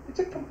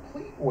a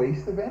complete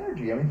waste of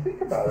energy. I mean,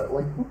 think about it.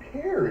 Like, who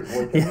cares?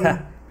 Like,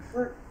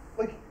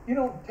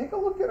 take a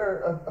look at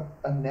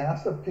a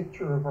NASA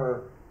picture of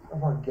our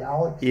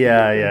galaxy.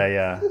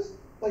 Yeah. Just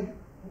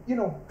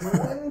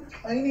one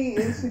tiny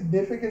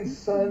insignificant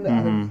sun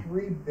out of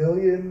 3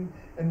 billion,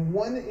 and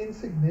one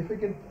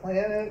insignificant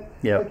planet.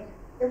 Yep.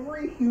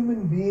 Every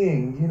human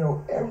being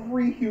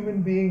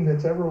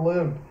that's ever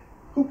lived,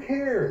 who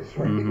cares,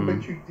 right?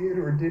 What you did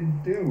or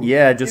didn't do.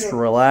 Yeah, just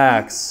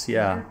relax.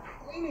 Yeah.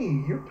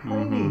 You're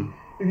tiny.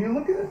 If you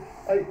look at it,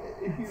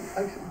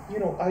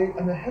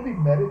 I'm a heavy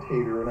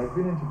meditator, and I've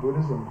been into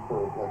Buddhism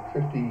for like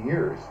 50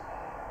 years.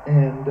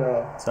 And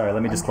sorry,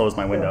 let me just close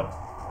my window.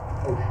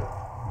 Oh, sure.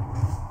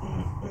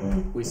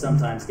 We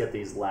sometimes get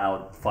these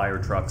loud fire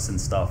trucks and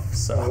stuff,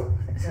 so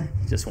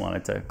just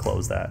wanted to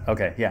close that.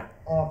 Okay, yeah.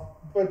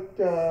 But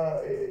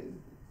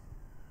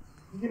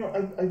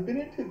I've been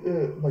into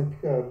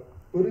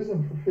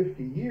Buddhism for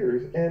 50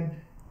 years, and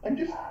I'm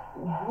just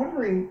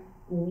wondering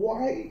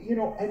why.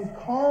 I'm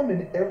calm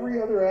in every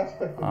other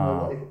aspect of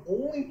my life.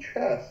 Only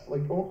chess. I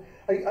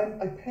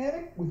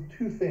panic with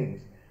two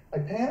things. I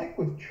panic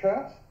with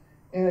chess,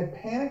 and I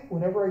panic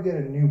whenever I get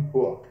a new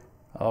book.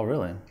 Oh,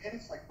 really? And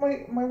it's like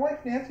my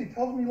wife Nancy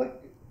tells me,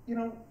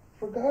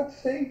 for God's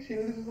sakes,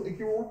 this is like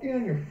you're working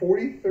on your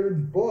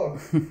 43rd book,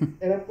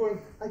 and I'm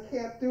going, I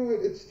can't do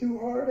it. It's too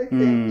hard. I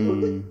can't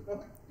do it. What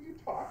are you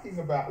talking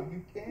about?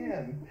 You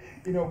can,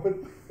 But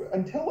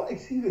until I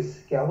see the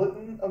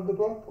skeleton of the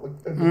book,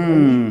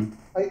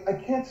 I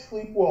can't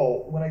sleep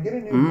well when I get a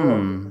new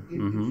book.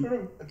 It sort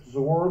of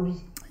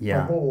absorbs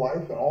my whole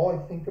life, and all I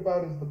think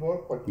about is the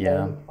book, all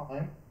the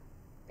time.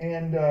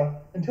 And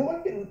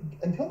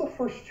until the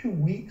first 2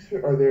 weeks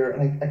are there,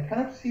 and I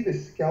kind of see the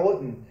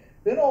skeleton,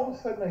 then all of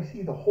a sudden I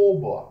see the whole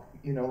book.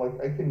 I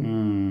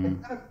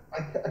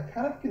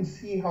kind of can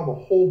see how the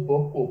whole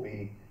book will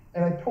be,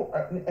 and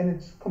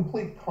it's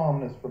complete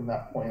calmness from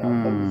that point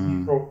on,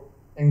 like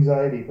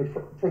anxiety, but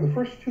for the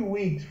first 2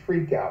 weeks,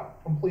 freak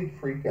out, complete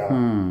freak out.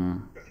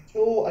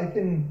 Until I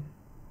can,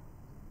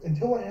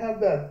 until I have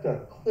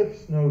that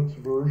Cliff's Notes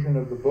version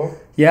of the book,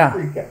 Yeah.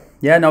 freak out.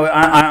 Yeah, no,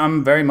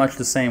 I'm very much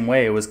the same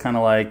way. It was kind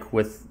of like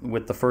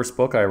with the first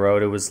book I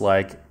wrote. It was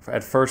like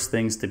at first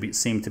things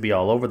seemed to be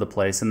all over the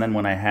place, and then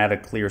when I had a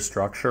clear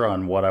structure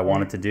on what I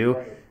wanted to do,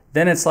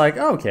 then it's like,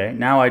 oh, okay,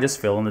 now I just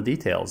fill in the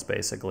details.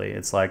 Basically,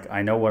 it's like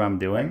I know what I'm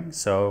doing,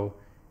 so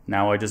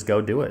now I just go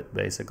do it.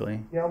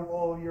 Basically. Yeah,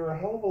 well, you're a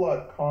hell of a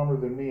lot calmer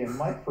than me. In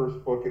my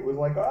first book, it was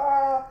like,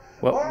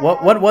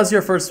 What was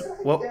your first?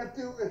 I can't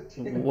do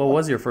it. What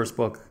was your first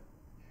book?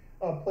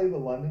 Play the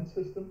London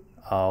System.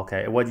 Oh,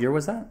 okay. What year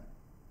was that?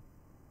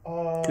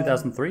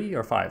 2003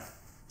 or 5,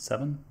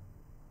 7?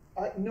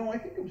 No, I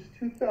think it was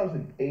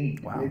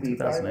 2008. Wow, maybe.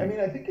 2008. I mean,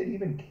 I think it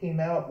even came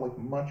out like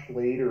much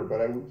later,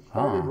 but I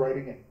started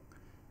writing it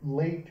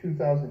late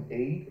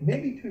 2008,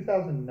 maybe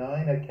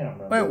 2009. I can't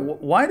remember.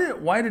 Wait,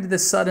 why did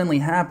this suddenly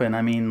happen?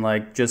 I mean,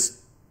 like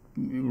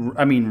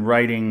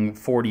writing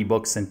 40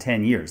 books in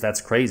 10 years.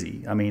 That's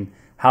crazy. I mean,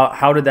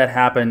 how did that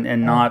happen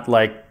and not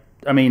like?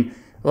 I mean,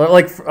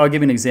 like I'll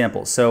give you an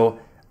example. So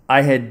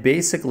I had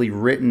basically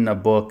written a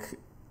book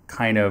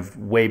kind of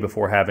way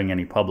before having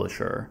any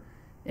publisher.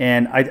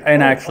 And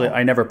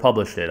I never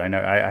published it.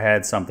 I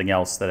had something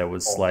else that it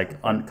was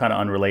like kind of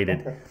unrelated.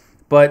 Okay.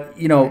 But,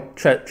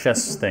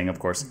 chess thing, of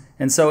course.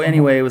 And so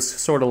anyway, it was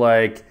sort of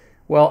like,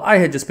 well, I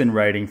had just been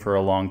writing for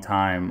a long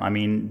time. I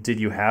mean, did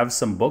you have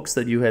some books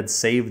that you had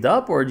saved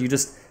up, or did you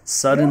just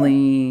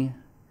suddenly...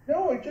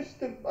 No,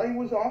 I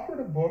was offered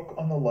a book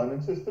on the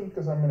London System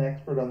because I'm an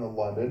expert on the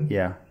London.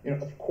 Yeah.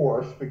 Of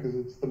course, because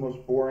it's the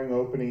most boring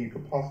opening you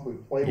could possibly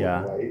play with,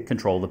 right?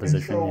 Control the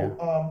position, and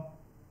so,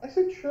 I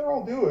said, sure,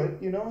 I'll do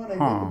it, and I did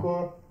the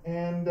book,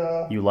 and...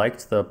 You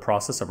liked the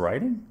process of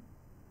writing?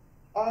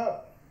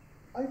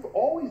 I've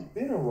always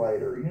been a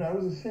writer. I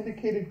was a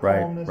syndicated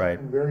columnist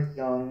from very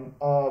young.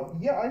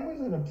 I was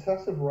an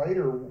obsessive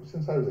writer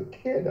since I was a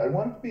kid. I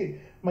wanted to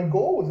be... My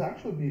goal was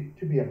actually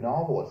to be a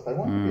novelist. I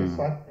wanted to be a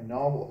sci-fi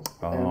novelist.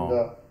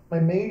 And my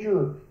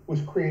major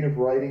was creative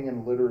writing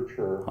and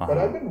literature. But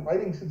I've been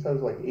writing since I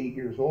was like 8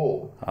 years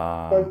old.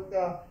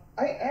 But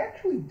I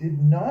actually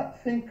did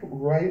not think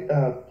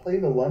Play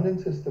the London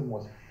System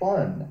was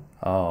fun.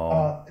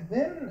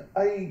 Then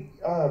I...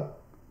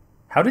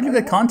 How did you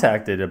get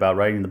contacted about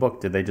writing the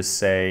book? Did they just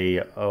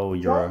say, "Oh,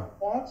 you're"? John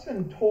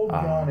Watson told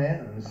John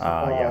Ems,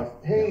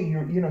 "Hey,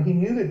 he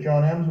knew that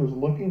John Ems was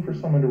looking for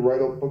someone to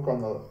write a book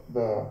on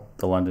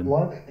the London.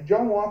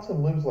 John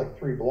Watson lives like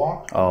 3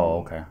 blocks.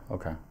 Oh,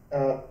 okay.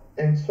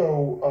 And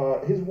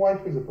so his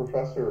wife is a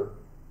professor.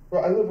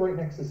 Well, I live right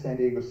next to San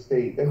Diego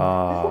State. And his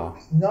wife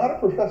is not a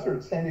professor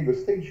at San Diego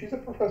State. She's a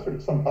professor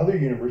at some other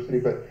university,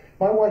 but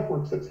my wife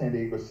works at San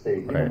Diego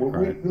State. We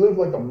live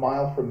like a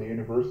mile from the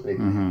university.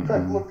 In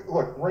fact, look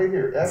right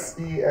here,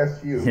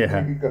 SDSU. Yeah.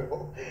 There you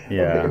go.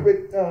 Yeah.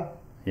 Okay,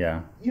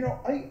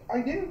 but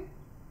I didn't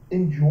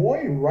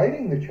enjoy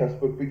writing the chess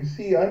book because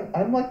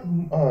I'm like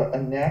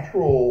a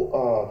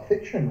natural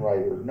fiction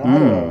writer,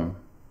 not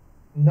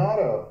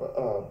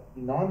a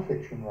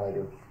nonfiction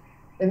writer.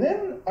 And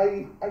then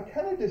I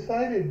kind of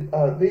decided,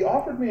 they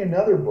offered me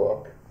another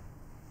book,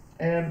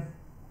 and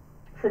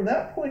from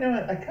that point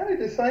on, I kind of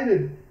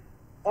decided,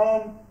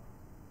 I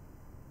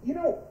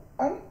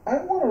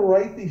want to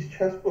write these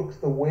chess books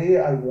the way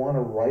I want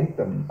to write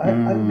them.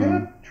 I'm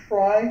going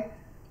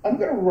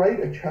to write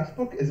a chess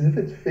book as if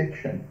it's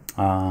fiction,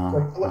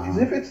 as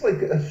if it's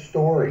like a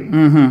story.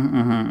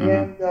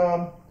 And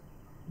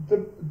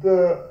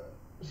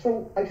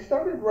so I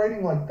started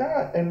writing like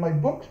that, and my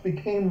books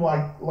became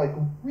like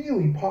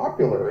really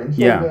popular, and so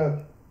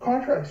the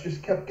contracts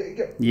just kept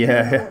getting.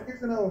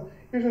 Here's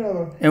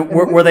another. And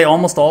were they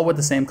almost all with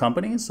the same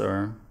companies,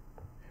 or?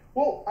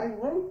 Well, I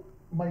wrote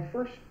my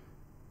first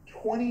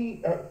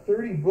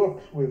 30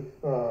 books with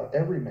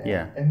Everyman,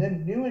 and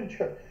then New and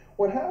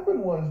what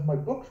happened was my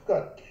books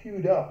got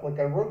queued up. Like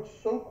I wrote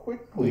so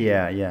quickly.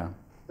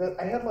 That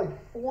I had like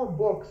 4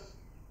 books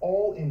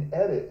all in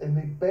edit, and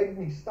they begged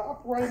me,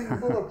 stop writing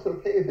books,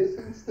 okay, this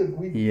instant.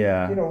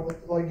 I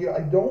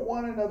don't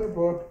want another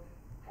book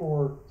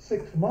for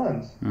 6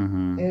 months.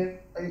 And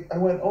I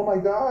went, oh my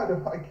God,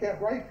 if I can't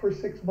write for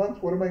 6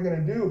 months, what am I going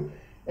to do?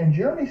 And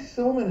Jeremy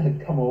Silman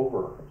had come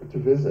over to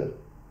visit,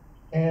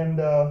 and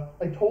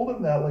I told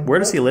him that. Where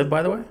does he live,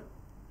 by the way?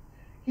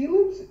 He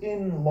lives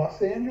in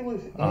Los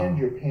Angeles and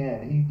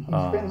Japan. He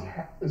spends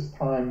half his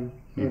time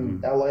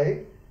in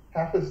LA,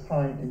 half his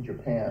time in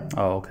Japan.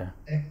 Oh, okay.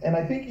 And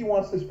I think he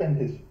wants to spend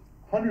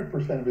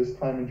 100% of his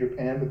time in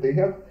Japan, but they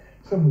have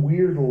some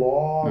weird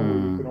law where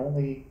you can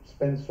only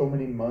spend so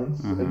many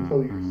months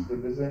until you're a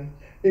citizen.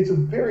 It's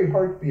very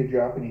hard to be a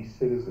Japanese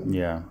citizen.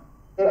 Yeah.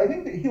 But I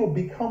think that he'll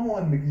become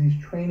one because he's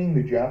training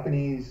the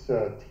Japanese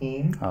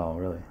team. Oh,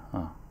 really?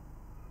 Huh.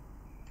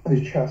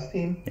 The chess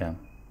team. Yeah.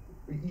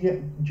 Yeah,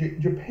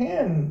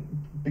 Japan,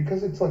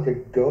 because it's like a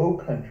Go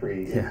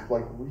country, it's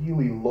like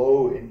really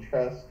low in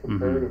chess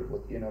comparatively,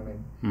 you know what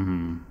I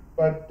mean?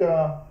 But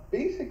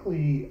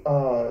basically,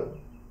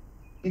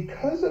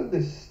 because of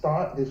this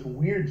style, this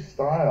weird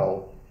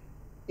style,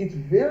 it's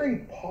very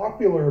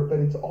popular, but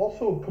it's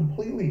also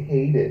completely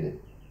hated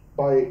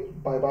by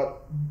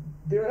about,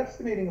 they're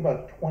estimating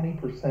about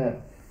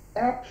 20%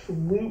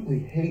 absolutely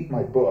hate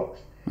my books.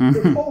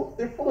 They're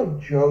full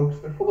of jokes,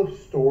 they're full of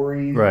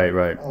stories,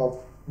 right,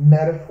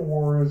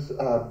 metaphors,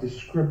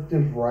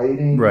 descriptive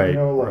writing, right,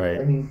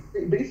 I mean,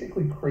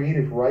 basically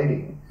creative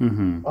writing.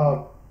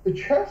 The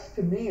chess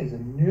to me is a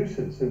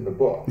nuisance in the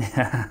book.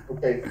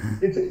 Okay,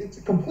 it's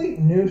a complete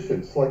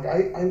nuisance. Like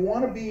I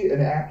want to be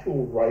an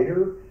actual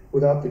writer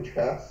without the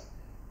chess,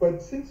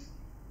 but since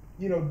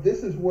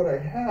this is what I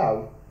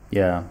have.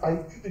 Yeah. I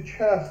do the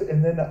chess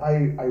and then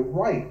I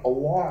write a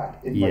lot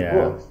in my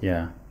books.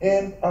 Yeah.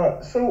 And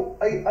so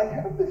I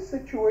have this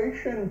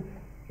situation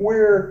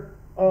where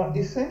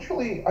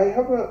essentially I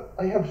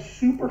have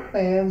super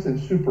fans and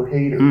super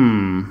haters.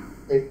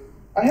 Okay?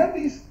 I have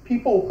these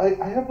people.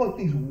 I have like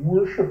these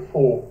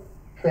worshipful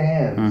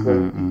fans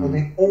that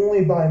they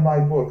only buy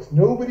my books.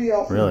 Nobody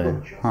else's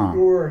book, just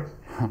yours.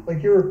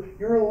 Like you're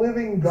a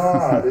living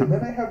god. And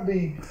then I have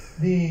the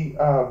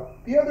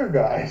other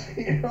guys.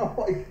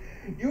 Like.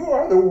 You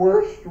are the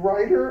worst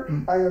writer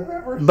I have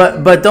ever seen.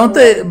 But don't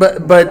they?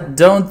 But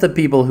don't the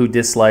people who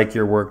dislike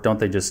your work, don't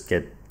they just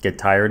get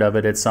tired of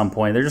it at some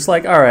point? They're just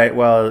like, all right,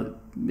 well,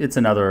 it's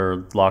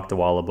another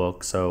Lakdawala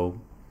book, so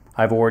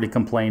I've already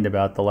complained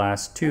about the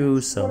last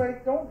two. So what I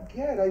don't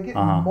get, I get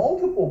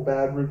multiple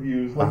bad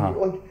reviews.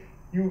 Like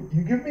you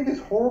give me this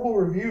horrible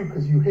review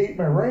because you hate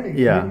my writing.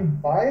 Yeah. And then you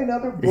buy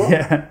another book.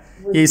 Yeah.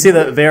 You see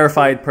the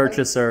verified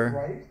purchaser.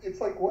 Right? It's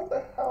like, what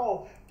the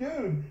hell,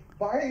 dude?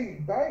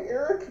 Buy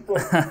Eric's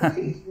book,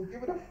 please. We'll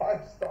give it a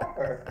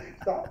 5-star.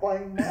 Stop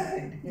buying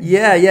mine.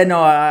 Yeah,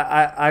 no,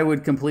 I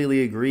would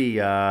completely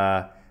agree.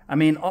 I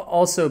mean,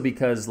 also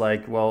because,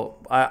 like, well,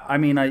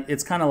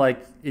 it's kind of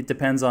like it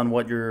depends on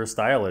what your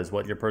style is,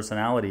 what your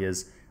personality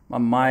is.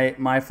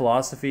 My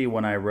philosophy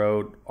when I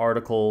wrote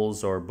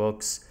articles or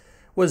books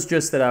was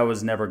just that I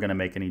was never going to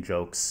make any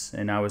jokes,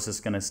 and I was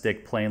just going to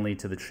stick plainly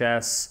to the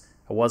chess.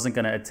 I wasn't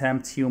going to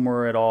attempt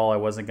humor at all. I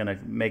wasn't going to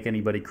make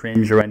anybody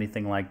cringe or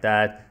anything like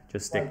that.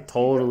 Just stick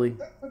totally.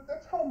 But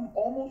that's how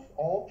almost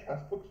all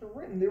chess books are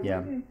written. They're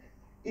written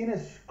in a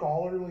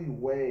scholarly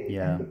way.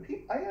 Yeah. And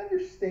I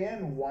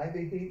understand why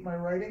they hate my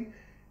writing,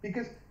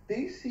 because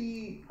they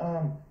see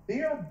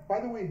they are.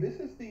 By the way,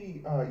 this is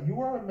the you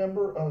are a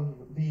member of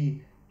the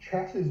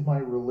Chess is My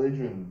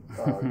Religion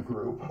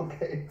group.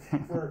 Okay,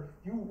 where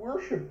you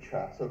worship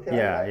chess. Okay.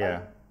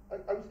 Yeah.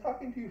 I was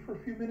talking to you for a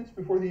few minutes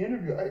before the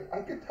interview.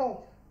 I could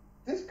tell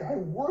this guy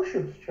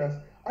worships chess.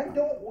 I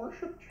don't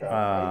worship chess.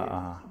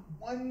 It's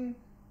one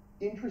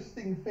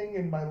interesting thing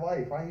in my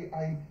life.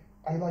 I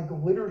like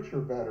literature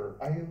better.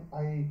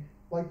 I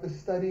like the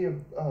study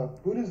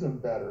of Buddhism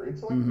better.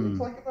 It's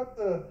like about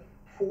the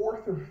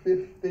fourth or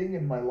fifth thing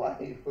in my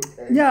life.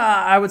 Okay. Yeah,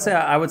 I would say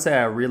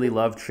I really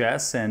love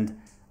chess, and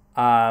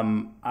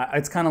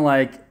it's kind of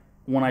like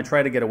when I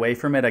try to get away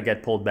from it, I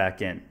get pulled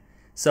back in.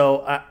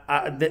 So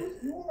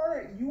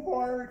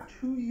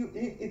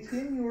it's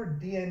in your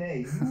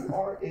DNA. You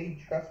are a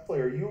chess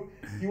player.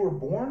 You were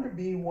born to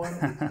be one.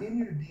 It's in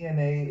your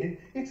DNA.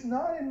 It's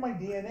not in my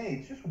DNA.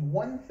 It's just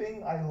one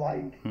thing I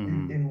like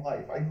in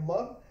life. I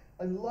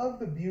love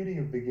the beauty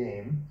of the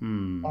game.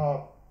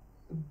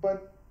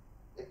 But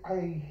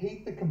I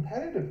hate the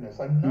competitiveness.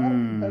 I'm not a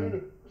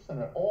competitive person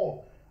at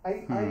all.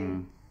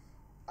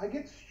 I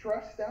get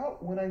stressed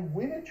out when I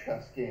win a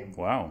chess game.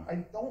 Wow.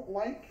 I don't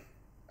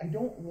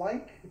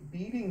like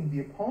beating the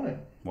opponent.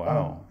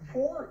 Wow.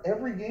 Before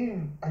every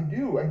game I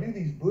do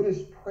these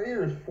Buddhist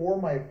prayers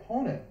for my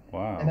opponent.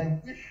 Wow. And I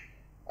wish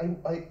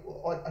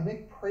I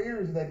make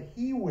prayers that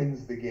he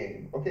wins the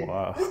game. Okay.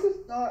 Wow. This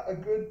is not a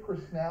good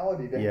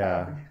personality to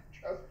have as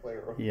a chess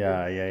player. Okay?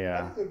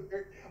 Yeah.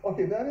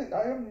 Okay, that is.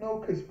 I am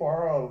no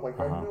Kasparov. Like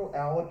I'm no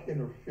Alekin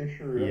or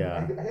Fischer.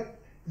 Yeah. I have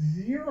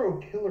zero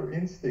killer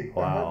instinct.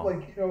 Wow. I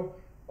have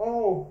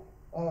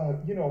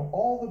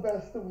all the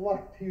best of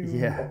luck to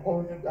you,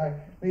 opponent.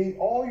 May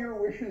all your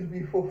wishes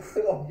be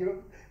fulfilled.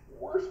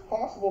 Worst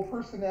possible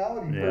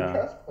personality for a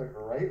chess player,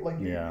 right? Like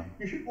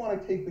you should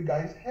want to take the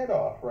guy's head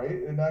off,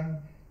 right? And I'm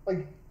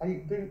like,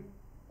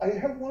 I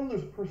have one of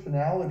those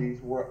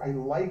personalities where I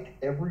like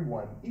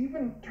everyone,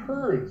 even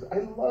turds. I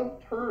love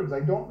turds.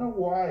 I don't know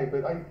why,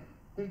 but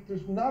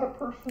there's not a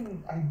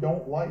person I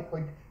don't like.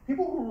 Like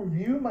people who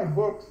review my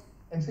books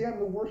and say I'm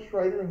the worst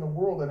writer in the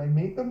world, and I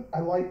make them, I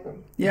like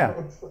them. Yeah.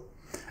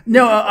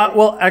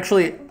 Well,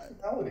 actually,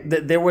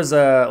 there was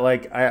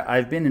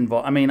I've been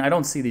involved. I mean, I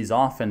don't see these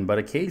often, but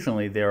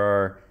occasionally there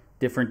are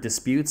different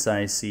disputes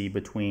I see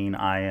between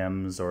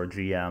IMs or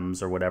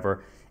GMs or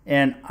whatever,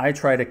 and I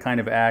try to kind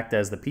of act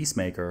as the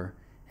peacemaker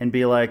and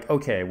be like,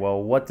 okay,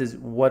 well, what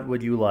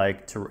would you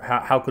like to?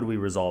 How could we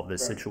resolve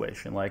this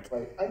situation? Like,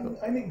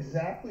 I'm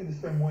exactly the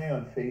same way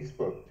on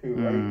Facebook too,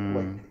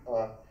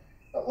 right?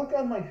 Look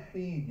on my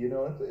feed.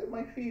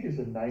 My feed is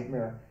a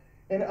nightmare.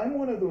 And I'm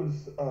one of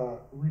those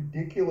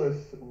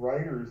ridiculous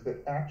writers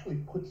that actually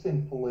puts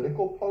in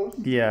political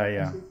posts. Yeah, And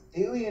yeah. so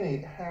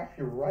alienate half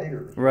your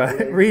writers.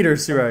 Right,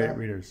 readers, right,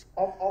 readers.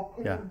 I'll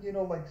put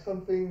in, like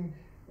something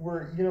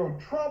where,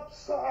 Trump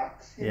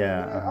sucks. You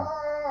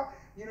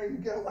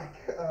get like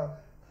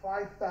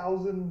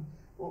 5,000,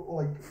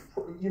 like,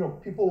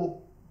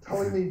 people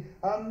telling me,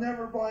 I'm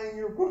never buying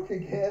your book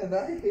again.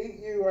 I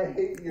hate you. I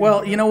hate you.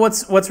 Well,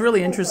 what's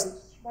really interesting.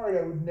 Smart,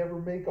 I would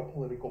never make a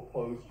political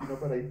post,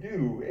 but I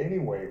do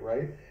anyway,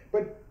 right?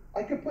 But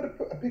I could put a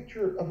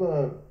picture of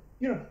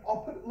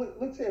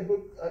let's say I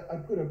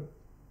put a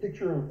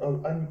picture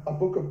of a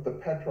book of the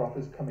Petrov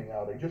is coming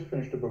out. I just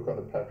finished a book on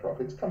the Petrov.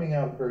 It's coming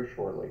out very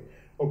shortly.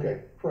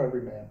 Okay, for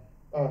every man.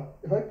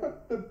 If I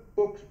put the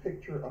book's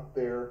picture up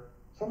there,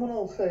 someone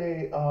will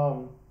say, I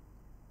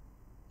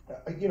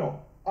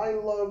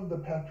love the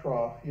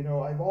Petrov.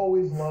 I've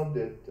always loved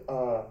it.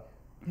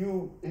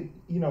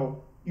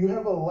 You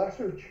have a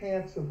lesser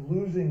chance of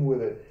losing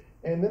with it.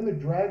 And then the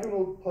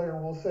Dragon player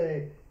will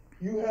say,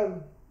 you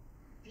have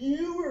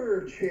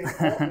fewer chances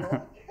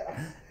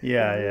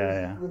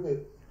Yeah. with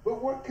it.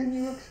 But what can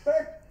you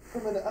expect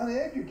from an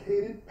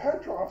uneducated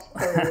Petrov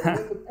player? And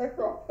then the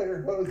Petrov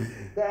player goes,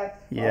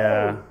 you're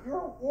a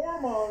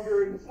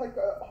warmonger. And it's like,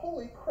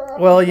 holy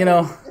crap. Well,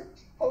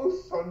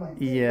 posts on my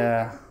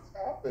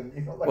happen.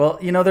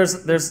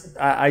 there's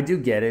I do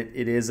get it.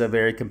 It is a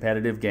very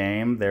competitive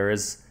game. There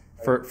is...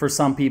 For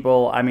some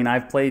people, I mean,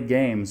 I've played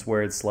games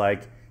where it's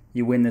like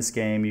you win this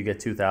game, you get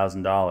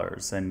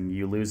 $2,000, and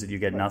you lose it, you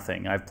get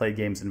nothing. I've played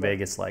games in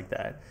Vegas like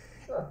that.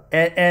 Sure.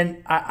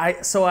 And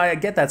so I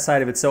get that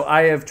side of it. So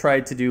I have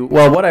tried to do,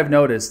 well, what I've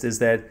noticed is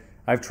that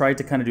I've tried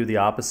to kind of do the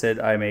opposite.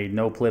 I made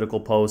no political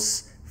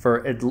posts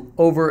for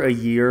over a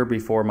year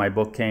before my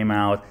book came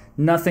out.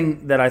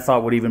 Nothing that I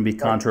thought would even be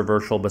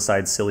controversial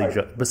besides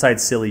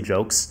silly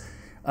jokes.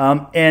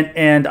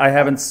 And I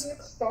haven't...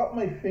 stop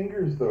my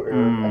fingers though,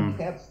 Eric. I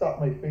can't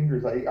stop my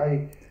fingers. Don't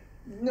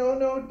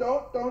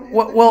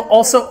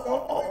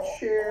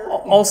hit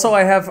also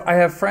I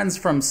have friends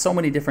from so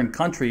many different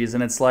countries,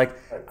 and it's like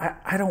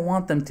I don't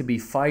want them to be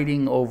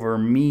fighting over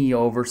me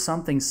over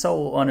something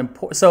so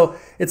unimportant. So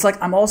it's like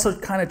I'm also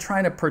kind of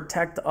trying to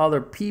protect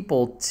other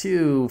people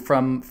too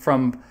from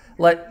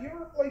like...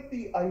 You're like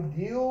the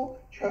ideal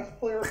chess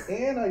player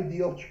and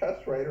ideal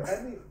chess writer.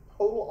 I'm the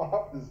total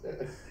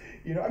opposite.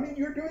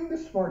 You're doing the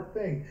smart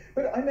thing,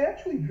 but I'm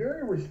actually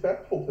very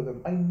respectful to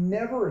them. I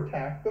never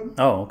attack them.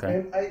 Oh, okay.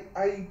 And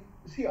I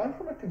see, I'm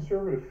from a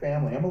conservative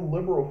family. I'm a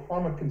liberal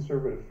from a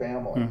conservative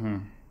family. Mm-hmm.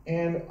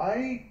 And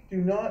I do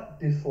not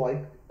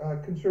dislike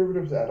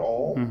conservatives at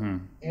all. Mm-hmm.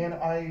 And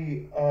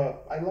I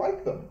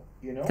like them,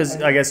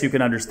 Because I guess you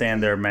can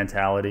understand their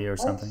mentality or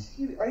something.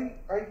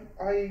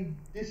 I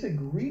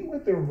disagree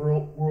with their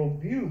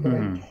worldview, but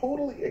I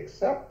totally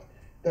accept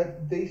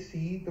that they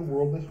see the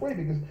world this way,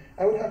 because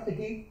I would have to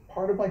hate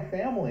part of my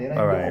family, and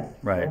I don't.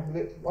 Right.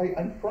 Like,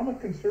 I'm from a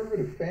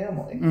conservative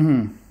family,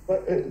 mm-hmm.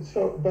 but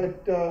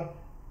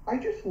I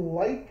just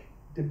like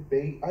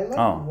debate. I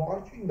like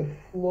watching the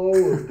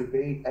flow of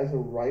debate as a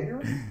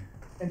writer,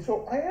 and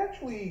so I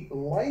actually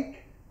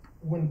like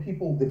when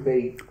people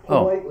debate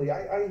politely.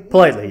 I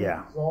politely,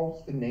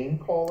 resolves the name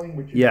calling,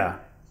 which is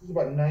This is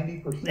about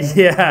 90%.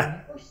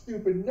 Yeah. You're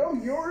stupid. No,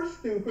 you're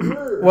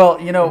stupider. Well,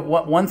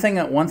 one thing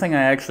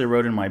I actually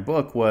wrote in my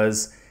book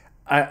was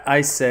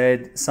I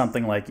said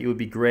something like it would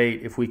be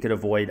great if we could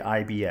avoid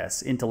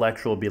IBS,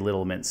 intellectual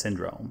belittlement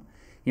syndrome.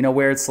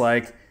 Where it's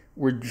like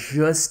we're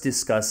just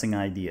discussing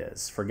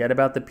ideas. Forget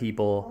about the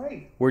people.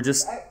 Right. We're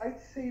just... I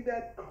say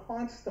that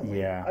constantly.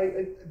 Yeah.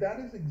 That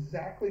is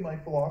exactly my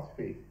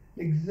philosophy.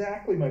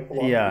 Exactly my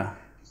philosophy. Yeah.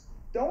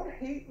 Don't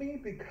hate me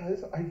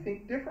because I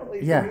think differently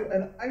from Yeah. you,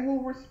 and I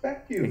will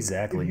respect you.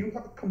 Exactly. If you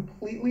have a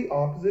completely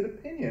opposite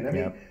opinion. I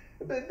mean,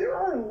 there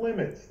are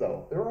limits,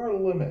 though. There are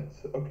limits,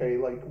 okay?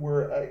 Like,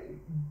 where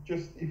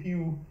if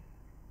you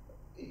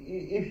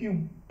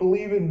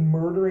believe in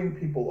murdering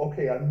people,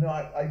 okay, I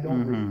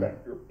don't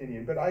respect your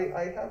opinion, but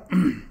I have...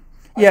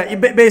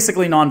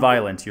 basically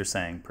nonviolent, you're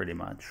saying, pretty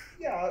much.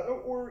 Yeah,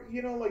 or,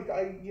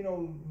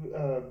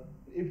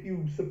 if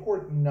you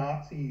support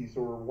Nazis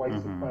or white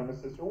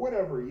supremacists or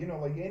whatever,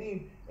 like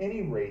any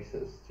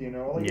racist,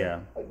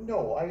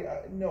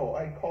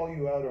 I call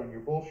you out on your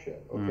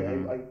bullshit.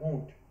 Okay,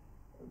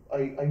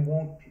 I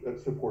won't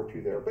support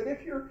you there. But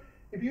if you're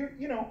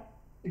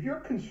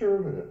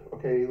conservative,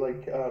 okay,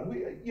 like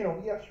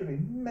yesterday,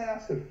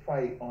 massive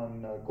fight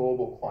on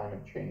global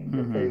climate change.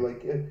 Okay,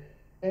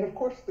 and of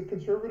course the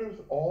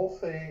conservatives all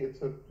say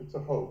it's a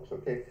hoax.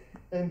 Okay,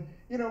 and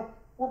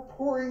we're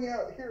pouring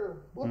out here.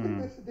 Look at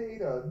this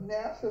data.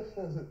 NASA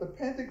says it. The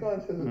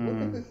Pentagon says it.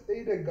 Look at this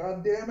data.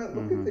 God damn it.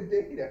 Look at the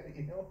data.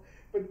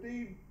 But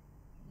they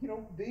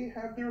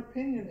have their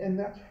opinion, and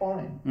that's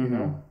fine.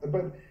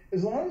 But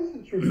as long as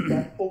it's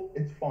respectful,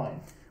 it's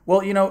fine. Well,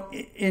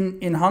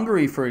 in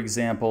Hungary, for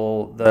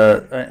example,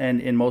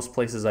 and in most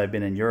places I've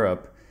been in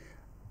Europe,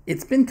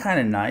 it's been kind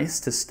of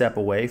nice to step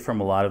away from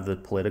a lot of the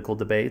political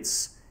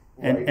debates,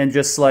 and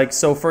just like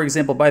so. For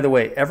example, by the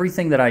way,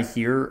 everything that I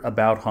hear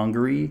about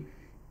Hungary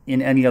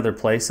in any other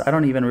place. I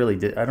don't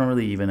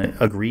really even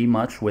agree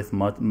much with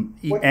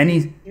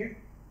any.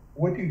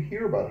 What do you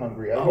hear about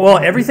Hungary? Well,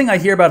 everything I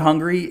hear about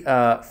Hungary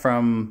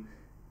from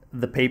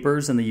the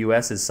papers in the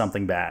U.S. is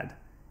something bad.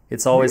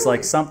 It's always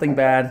like something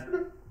bad,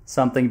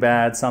 something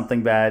bad,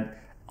 something bad.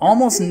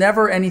 Almost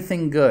never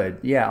anything good.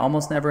 Yeah,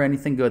 almost never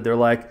anything good. They're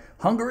like,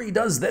 Hungary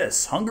does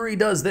this. Hungary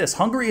does this.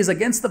 Hungary is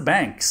against the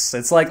banks.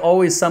 It's like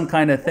always some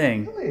kind of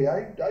thing. Really?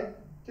 I've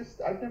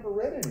never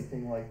read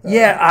anything like that.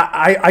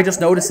 Yeah, I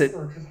just noticed it.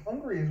 Because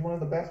Hungary is one of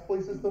the best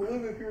places to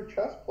live if you're a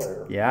chess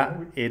player. Yeah,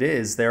 it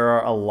is. There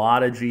are a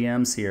lot of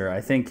GMs here.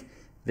 I think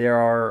there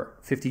are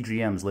 50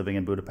 GMs living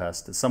in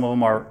Budapest. Some of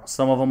them are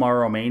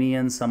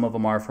Romanian. Some of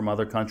them are from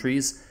other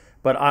countries.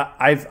 But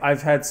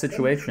I've had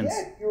situations.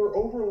 And yet you're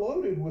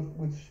overloaded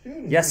with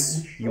students.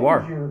 Yes, you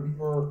are.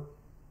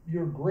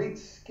 Your great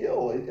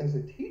skill as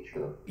a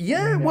teacher.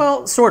 Yeah,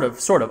 well, sort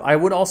of. I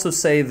would also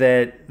say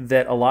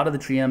that a lot of the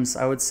GMs,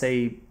 I would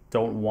say,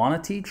 don't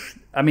want to teach.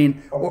 I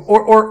mean,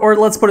 or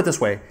let's put it this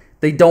way: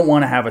 they don't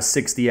want to have a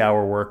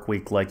 60-hour work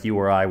week like you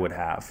or I would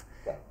have,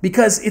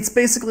 because it's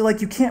basically like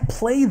you can't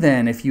play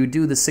then if you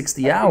do the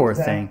 60-hour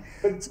thing.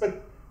 But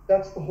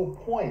that's the whole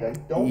point. I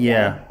don't want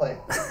to play.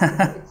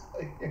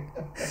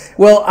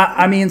 Well,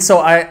 I mean, so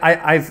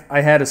I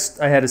had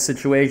a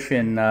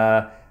situation.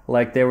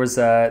 Like there was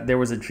a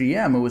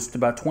GM who was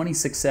about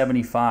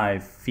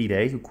 2675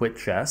 FIDE who quit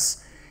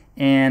chess,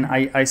 and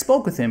I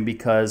spoke with him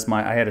because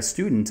I had a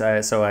student.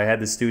 So I had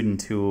the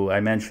student who I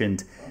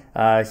mentioned.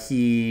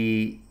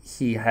 His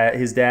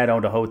dad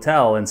owned a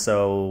hotel, and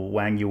so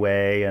Wang Yue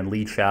and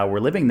Li Chao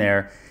were living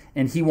there,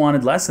 and he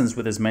wanted lessons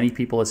with as many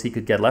people as he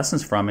could get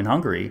lessons from in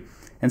Hungary.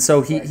 And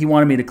so he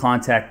wanted me to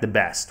contact the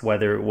best,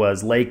 whether it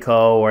was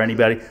Leiko or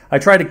anybody. I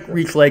tried to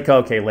reach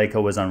Leiko. Okay,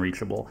 Leiko was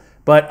unreachable.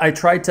 But I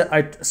tried to.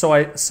 I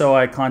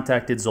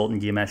contacted Zoltan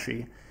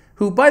Giameshi,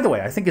 who, by the way,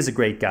 I think is a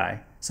great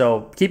guy.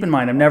 So keep in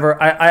mind,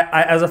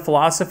 I as a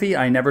philosophy,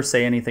 I never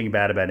say anything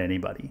bad about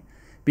anybody,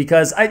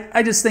 because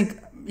I just think,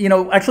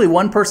 actually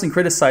one person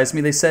criticized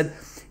me. They said,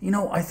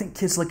 I think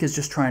Kislik is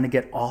just trying to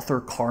get author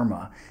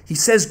karma. He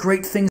says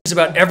great things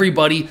about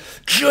everybody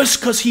just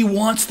because he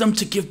wants them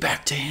to give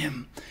back to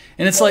him.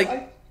 And it's like,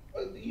 how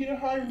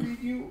I read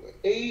you.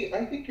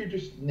 I think you're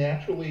just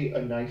naturally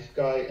a nice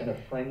guy and a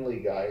friendly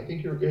guy. I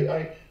think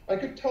I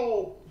could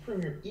tell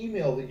from your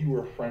email that you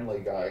were a friendly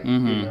guy.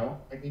 Mm-hmm.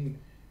 I mean,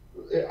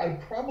 I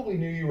probably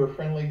knew you were a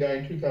friendly guy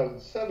in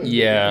 2007.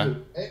 Yeah.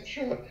 I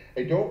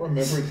don't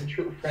remember that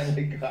you're a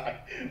friendly guy.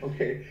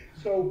 Okay.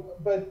 So,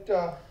 but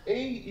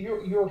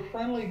you're a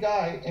friendly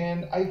guy,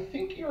 and I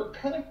think you're a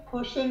kind of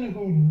person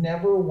who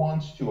never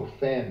wants to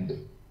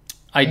offend.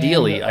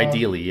 Ideally,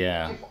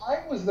 yeah. If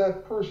I was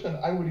that person,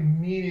 I would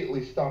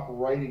immediately stop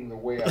writing the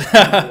way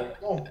I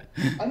don't.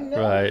 I'm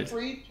not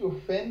afraid to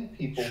offend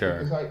people,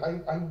 because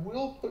I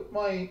will put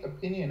my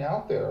opinion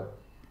out there,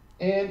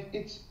 and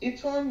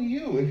it's on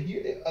you. If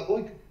you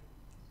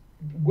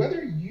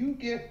whether you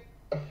get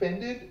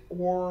offended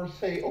or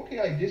say, okay,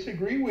 I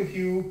disagree with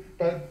you,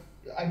 but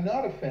I'm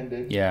not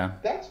offended. Yeah.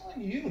 That's on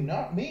you,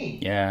 not me.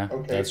 Yeah.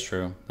 Okay. That's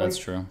true. That's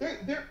true.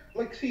 They're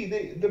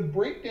the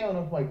breakdown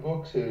of my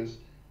books is.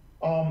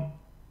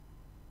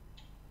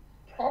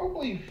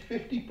 Probably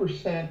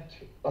 50%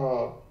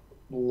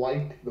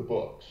 like the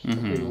books.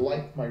 Mm-hmm. They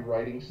like my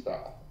writing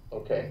style.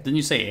 Okay. Didn't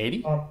you say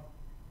 80?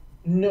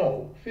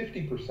 No,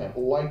 50%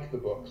 like the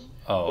books.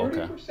 Oh, okay.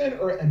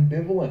 30% are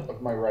ambivalent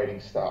of my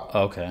writing style.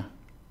 Okay.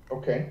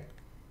 Okay.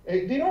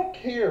 They don't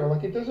care.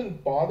 Like, it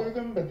doesn't bother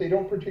them, but they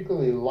don't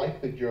particularly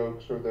like the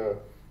jokes or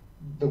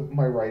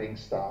my writing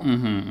style.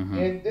 Mm-hmm, mm-hmm.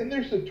 And then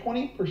there's the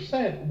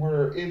 20%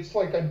 where it's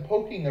like I'm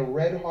poking a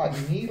red hot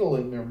needle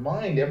in their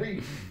mind.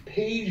 Every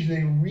page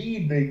they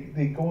read,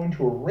 they go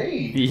into a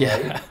rage.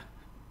 Yeah. Right?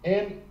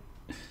 And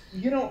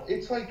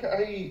it's like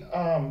I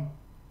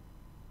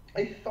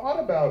thought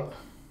about.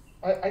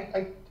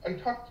 I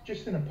talked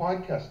just in a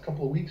podcast a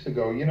couple of weeks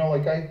ago.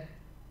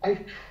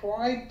 I've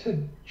tried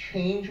to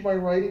change my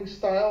writing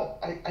style.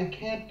 I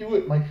can't do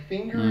it. My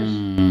fingers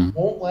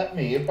won't let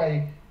me.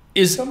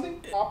 If something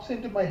pops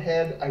into my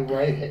head, I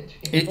write it.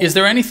 Is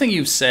there anything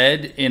you've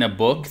said in a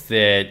book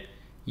that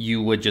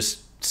you would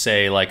just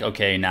say, like,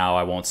 okay, now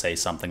I won't say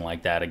something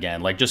like that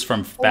again? Like, just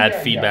from bad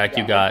feedback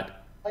you got?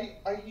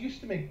 I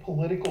used to make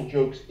political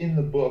jokes in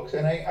the books,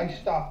 and I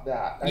stopped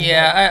that.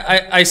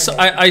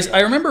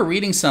 I remember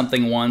reading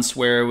something once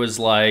where it was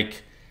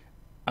like,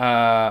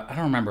 I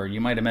don't remember. You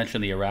might have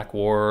mentioned the Iraq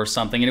War or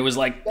something, and it was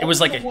like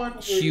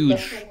a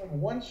huge.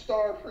 One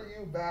star for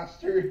you,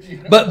 bastard.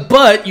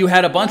 But you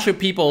had a bunch of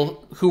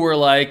people who were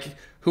like,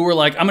 I'm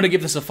going to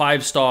give this a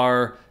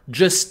 5-star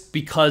just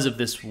because of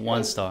this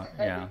 1 star.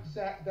 Yeah.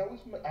 That was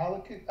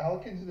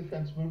Alekind's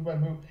defense move by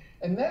move,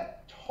 and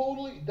that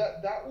totally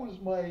that was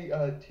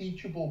my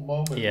teachable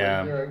moment. Yeah.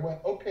 Right there. I went,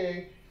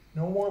 okay,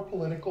 no more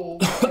political.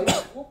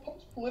 We'll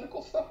post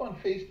political stuff on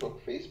Facebook.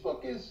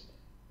 Facebook is,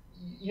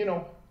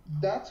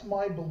 that's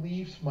my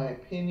beliefs, my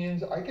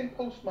opinions. I can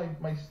post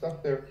my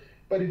stuff there.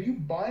 But if you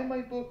buy my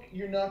book,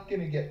 you're not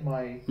going to get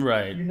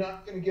Right. you're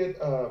not going to get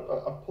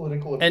a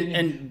political opinion.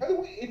 And by the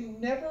way, it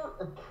never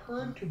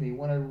occurred to me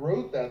when I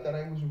wrote that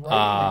I was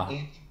writing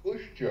an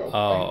anti-Bush joke.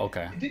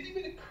 Okay. It didn't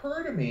even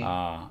occur to me.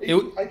 I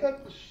thought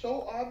it was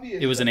so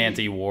obvious. It was an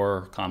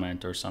anti-war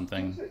comment or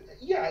something.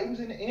 It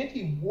was an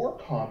anti-war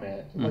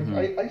comment.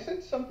 Like I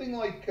said something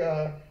like,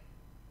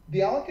 the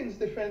Alikins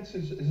defense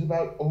is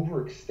about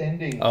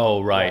overextending.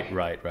 Oh, right.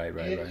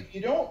 If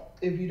you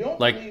don't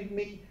believe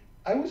me,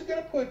 I was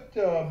going to put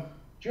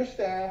just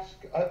ask.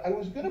 I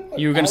was going to put.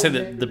 You were going to say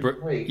the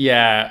Great.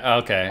 Yeah.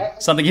 Okay.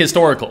 Something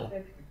historical.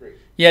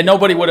 Yeah.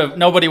 Nobody would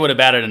have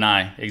batted an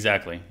eye.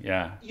 Exactly.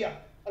 Yeah. Yeah.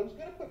 I was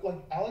going to put like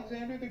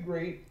Alexander the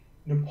Great,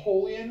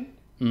 Napoleon,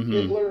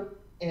 Hitler,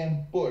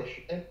 and Bush.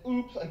 And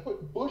oops, I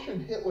put Bush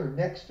and Hitler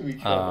next to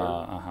each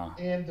other.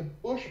 And the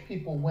Bush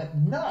people went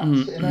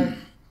nuts. And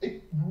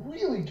it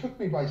really took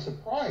me by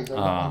surprise. I was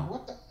like,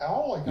 what the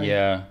hell?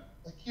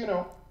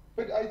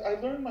 But I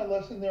learned my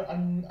lesson there.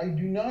 I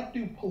do not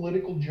do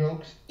political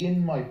jokes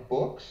in my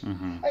books.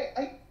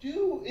 I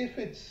do if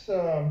it's...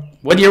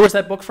 what year was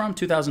that book from?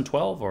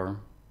 2012 or...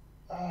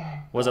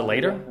 was it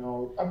later?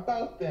 No,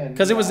 about then.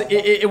 Because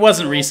it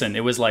wasn't recent.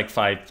 It was like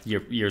 5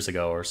 years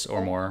ago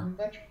or more.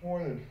 Much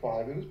more than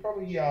 5. It was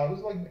probably it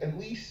was like at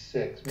least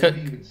 6,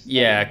 maybe even 7.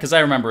 Yeah, because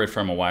I remember it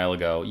from a while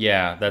ago.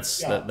 Yeah,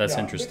 that's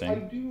interesting. But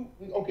I do.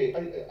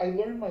 Okay, I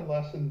learned my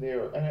lesson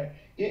there, and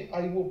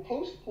I will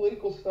post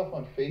political stuff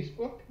on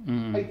Facebook.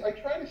 I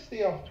try to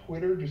stay off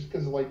Twitter just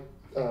because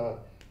I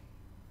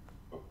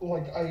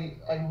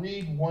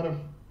read one of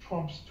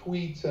Trump's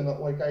tweets and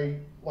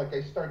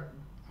I start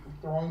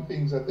throwing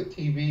things at the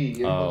TV.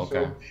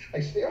 So I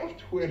stay off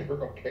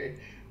Twitter, okay?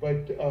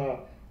 But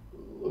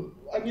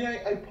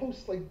I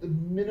post like the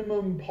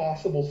minimum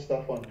possible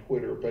stuff on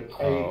Twitter, but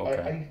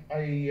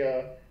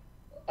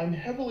I'm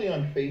heavily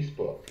on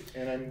Facebook,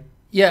 and I'm...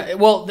 Yeah,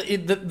 well,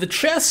 the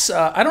chess,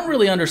 I don't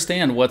really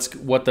understand what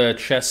the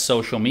chess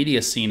social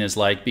media scene is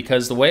like,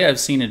 because the way I've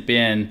seen it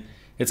been,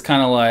 it's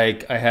kind of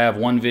like I have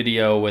one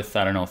video with,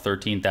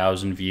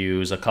 13,000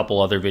 views, a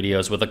couple other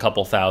videos with a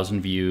couple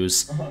thousand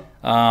views.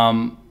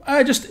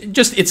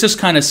 It's just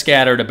kind of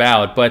scattered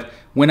about. But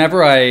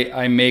whenever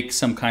I make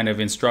some kind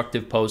of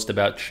instructive post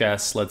about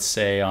chess, let's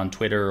say on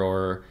Twitter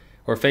or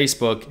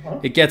Facebook,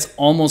 it gets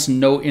almost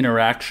no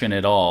interaction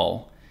at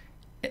all.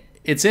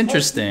 It's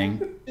interesting.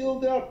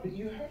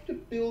 You have to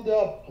build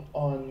up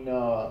on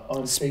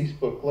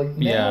Facebook. Like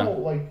now,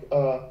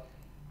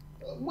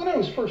 when I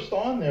was first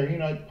on there,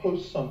 I'd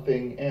post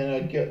something and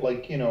I'd get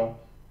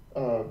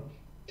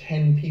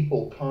 10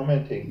 people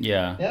commenting.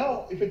 Yeah.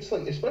 Now, if it's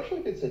especially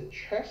if it's a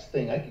chess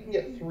thing, I can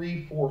get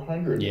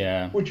 300-400.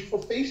 Yeah. Which for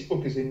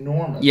Facebook is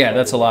enormous. Yeah,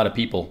 that's a lot of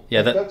people.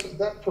 Yeah.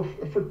 That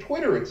for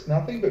Twitter it's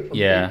nothing, but for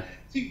Facebook,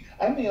 see,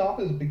 I'm the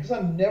opposite because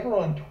I'm never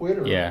on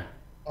Twitter. Yeah.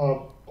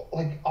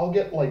 I'll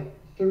get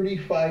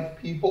 35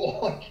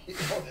 people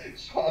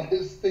saw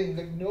this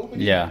thing.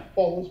 Nobody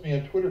follows me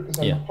on Twitter because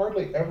I'm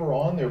hardly ever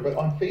on there. But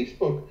on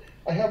Facebook,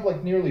 I have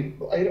nearly,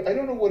 I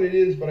don't know what it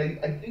is, but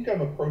I think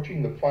I'm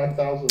approaching the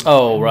 5,000.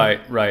 Oh, right.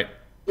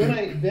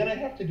 Then I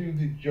have to do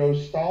the Joe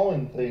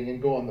Stalin thing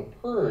and go on the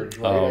purge.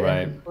 Right? Oh, right. I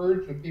have to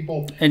purge the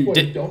people who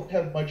I don't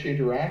have much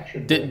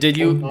interaction with. Did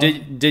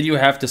you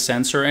have to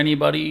censor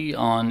anybody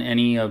on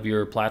any of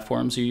your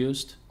platforms you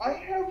used?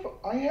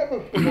 I have a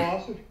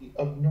philosophy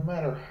of no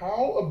matter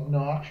how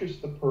obnoxious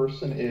the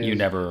person is,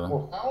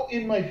 or how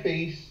in my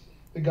face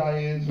the guy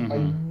is, I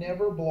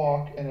never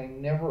block and I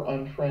never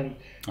unfriend.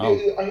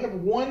 I have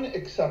one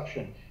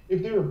exception.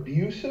 If they're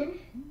abusive,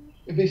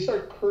 if they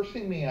start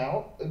cursing me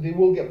out, they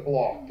will get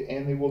blocked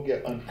and they will get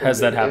unfriended. Has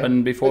that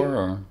happened before?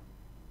 Or?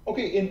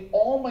 Okay, in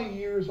all my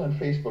years on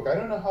Facebook, I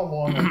don't know how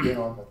long I've been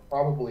on,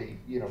 probably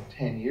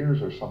 10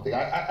 years or something.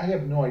 I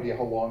have no idea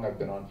how long I've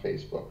been on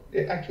Facebook.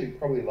 Actually,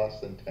 probably less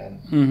than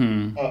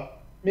 10.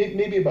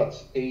 Maybe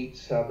about 8,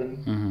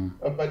 7.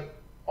 But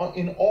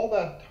in all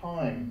that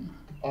time,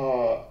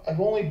 I've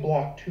only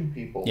blocked 2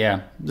 people.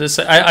 Yeah,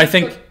 I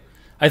think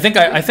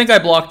I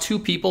blocked 2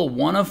 people.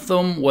 One of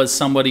them was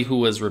somebody who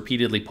was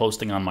repeatedly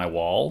posting on my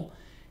wall,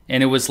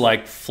 and it was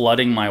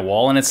flooding my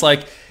wall. And it's I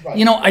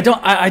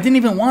didn't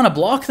even want to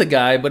block the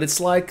guy, but it's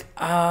those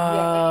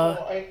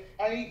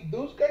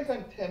guys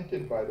I'm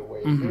tempted, by the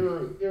way.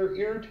 They're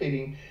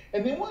irritating,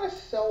 and they want to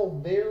sell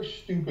their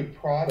stupid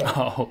product.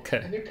 Oh,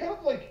 okay. And they're kind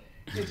of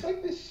it's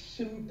like this.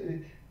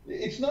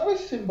 It's not a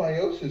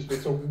symbiosis, but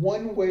it's a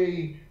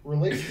one-way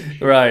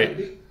relationship. Right.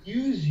 They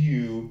use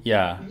you.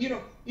 Yeah.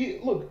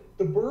 Look,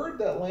 the bird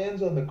that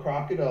lands on the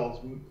crocodile's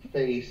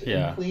face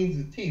and cleans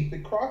the teeth, the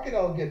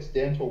crocodile gets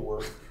dental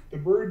work. The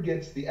bird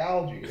gets the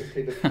algae,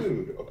 the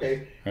food,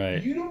 okay?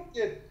 Right. You don't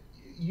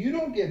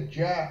get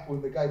jacked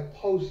when the guy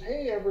posts,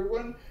 "Hey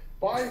everyone,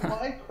 buy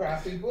my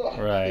crappy book."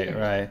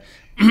 Right.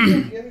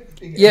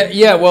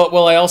 Yeah.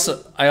 Well, I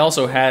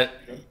also had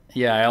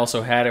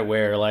it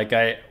where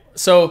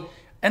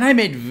and I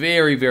made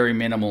very, very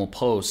minimal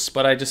posts,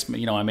 but I just,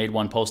 I made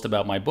one post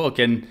about my book,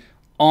 and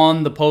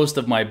on the post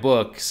of my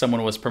book,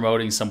 someone was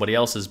promoting somebody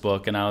else's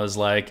book, and I was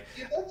like,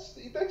 yeah,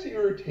 that's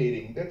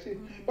irritating. That's it.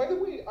 By the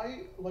way,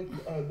 I like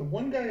the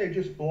one guy I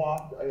just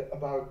blocked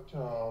about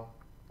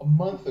a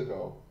month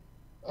ago.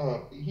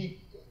 He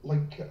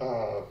like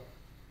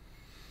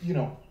you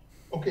know,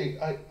 okay,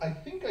 I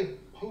think I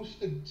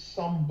posted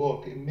some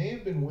book. It may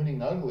have been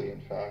Winning Ugly,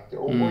 in fact,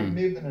 or it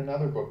may have been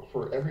another book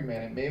for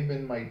Everyman. It may have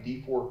been my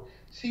D4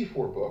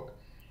 C4 book.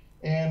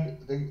 And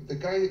the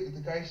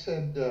guy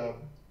said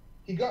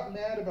he got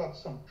mad about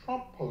some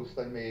Trump post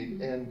I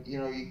made, and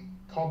he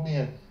called me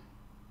an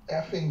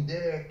effing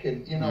dick,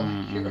 and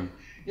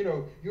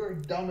you're a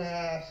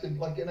dumbass,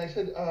 and I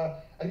said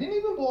I didn't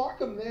even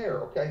block him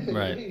there. Okay, I said,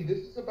 right. Hey, this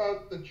is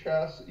about the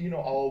chess.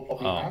 I'll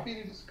be happy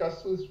to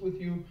discuss this with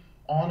you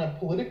on a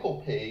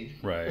political page.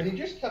 Right. But he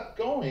just kept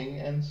going,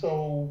 and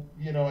so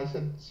I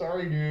said,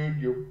 sorry, dude,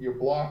 you're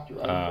blocked, you're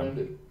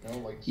unfriended.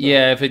 So.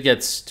 Yeah, if it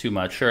gets too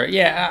much, sure.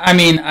 Yeah, I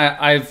mean,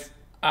 I've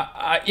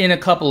in a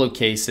couple of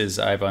cases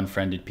I've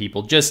unfriended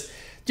people just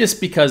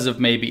because of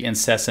maybe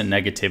incessant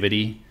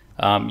negativity.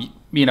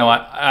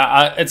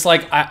 It's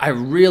like I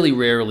really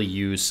rarely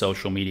use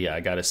social media, I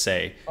gotta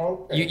say.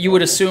 Okay. You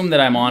would assume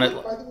that I'm on it.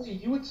 By the way,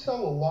 you would sell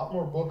a lot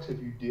more books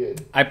if you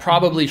did. I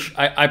probably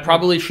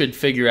should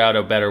figure out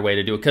a better way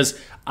to do it,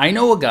 because I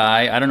know a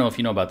guy, I don't know if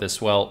you know about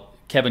this, well,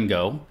 Kevin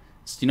Go.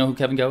 Do you know who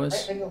Kevin Go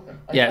is? I know him.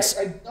 Yes.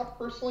 I not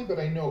personally, but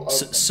I know of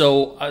him.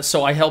 So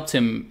I helped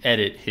him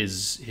edit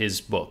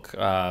his book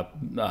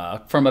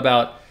from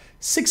about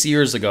 6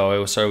 years ago.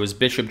 It was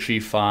Bishop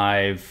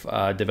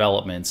G5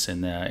 developments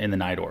in the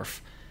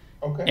Najdorf.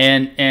 Okay.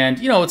 And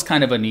it's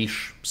kind of a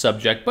niche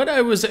subject, but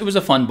it was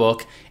a fun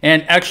book.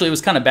 And actually, it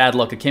was kind of bad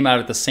luck. It came out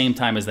at the same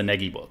time as the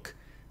Nagy book.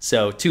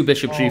 So 2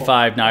 Bishop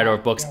G5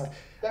 Najdorf books. Yeah.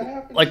 That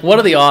happens. Like, what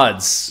are the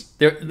odds?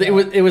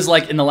 It was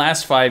like in the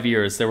last 5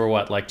 years, there were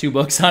like 2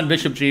 books on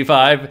Bishop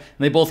G5, and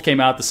they both came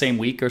out the same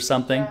week or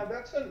something. Yeah,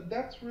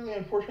 that's really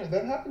unfortunate.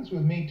 That happens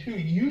with me too.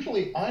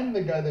 Usually, I'm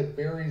the guy that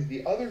buries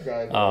the other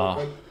guy,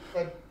 though,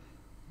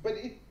 but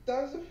it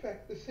does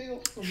affect the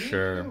sales for me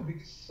too,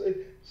 because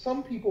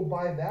some people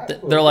buy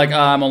that. They're like,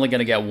 I'm only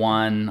gonna get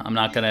one. I'm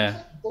not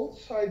gonna.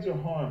 Both sides are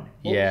harmed.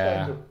 Both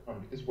sides are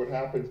harmed is what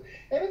happens,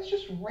 and it's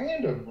just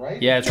random,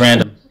 right? Yeah, it's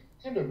random.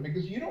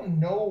 Because you don't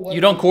know what.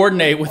 You don't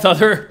coordinate with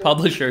other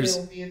publishers.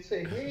 Email me and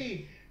say,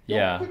 hey,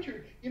 don't put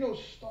your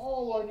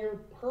stall on your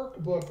perk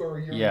book or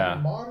your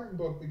modern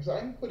book, because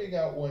I'm putting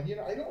out one.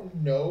 I don't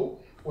know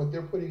what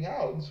they're putting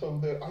out, and so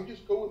I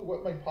just go with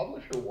what my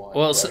publisher wants.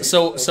 Well,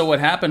 right? so what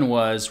happened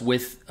was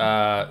with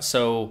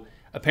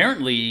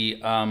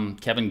apparently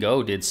Kevin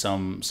Go did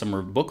some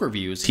book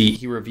reviews.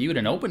 He reviewed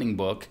an opening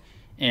book,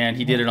 and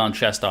he did it on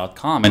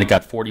chess.com, and it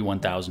got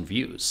 41,000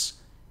 views.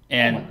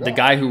 And the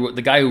guy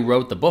who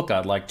wrote the book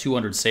got like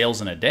 200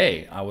 sales in a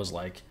day. I was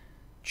like,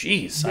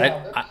 geez,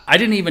 I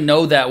didn't even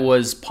know that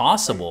was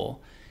possible.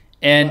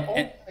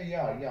 And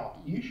yeah,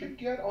 you should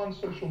get on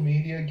social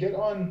media. Get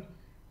on,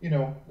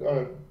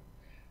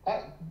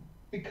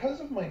 because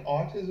of my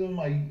autism,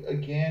 I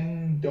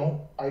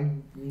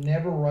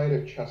never write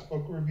a chess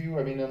book review.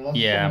 I mean, unless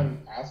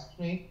someone asks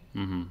me.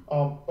 Mm-hmm.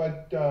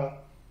 But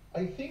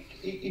I think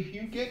if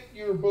you get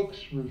your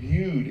books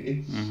reviewed,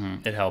 it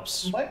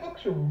helps. My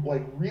books are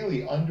like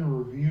really under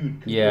reviewed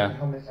compared to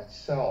how many I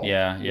sell.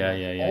 Yeah.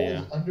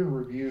 Always under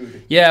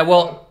reviewed. Yeah,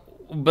 well,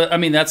 but I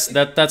mean that's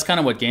kind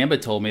of what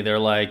Gambit told me. They're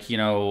like,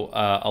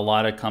 a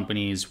lot of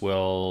companies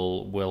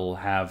will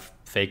have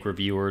fake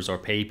reviewers or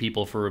pay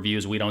people for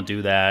reviews. We don't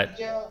do that.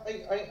 Yeah,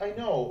 I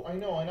know,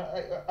 and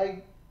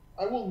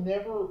I will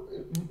never.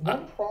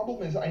 One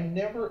problem is I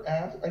never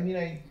ask. I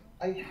mean,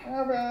 I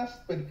have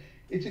asked, but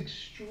it's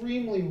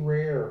extremely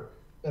rare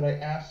that I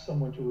ask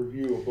someone to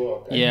review a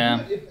book.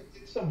 Yeah. If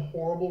it's some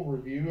horrible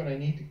review and I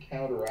need to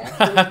counteract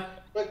it.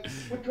 But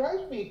what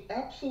drives me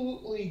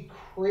absolutely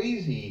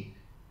crazy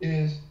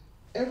is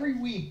every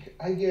week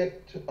I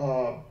get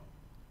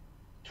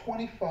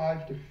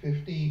 25 to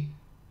 50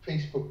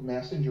 Facebook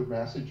Messenger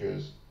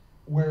messages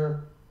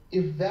where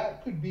if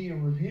that could be a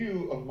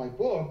review of my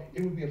book,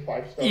 it would be a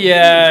 5-star.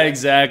 Yeah, review.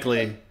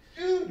 exactly.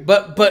 Dude,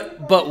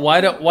 but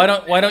why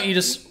don't you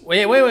just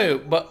wait?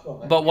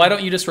 But why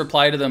don't you just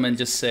reply to them and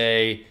just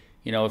say,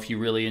 if you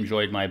really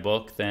enjoyed my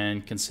book,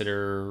 then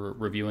consider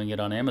reviewing it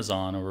on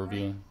Amazon or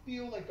reviewing. I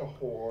feel like a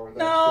whore.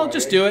 No,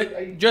 just do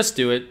it. Just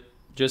do it.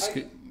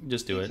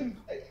 Just do it.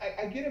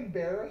 I get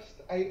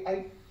embarrassed.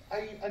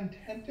 I'm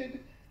tempted.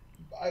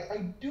 I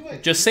do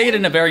it. Just say it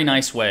in a very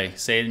nice way.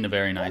 Say it in a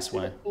very nice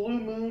way. Blue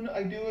moon,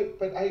 I do it,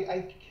 but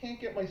I can't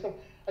get myself.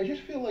 I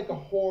just feel like a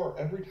whore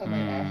every time I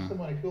ask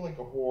someone. I feel like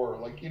a whore.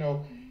 Like,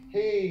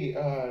 hey,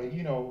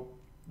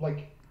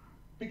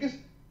 because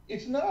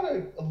it's not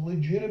a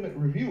legitimate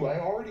review. I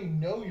already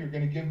know you're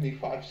going to give me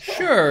 5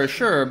 stars.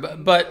 Sure,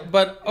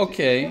 but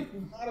okay.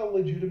 It's not a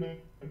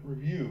legitimate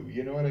review.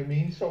 You know what I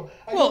mean? So.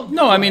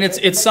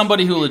 It's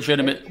somebody who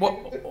legitimate.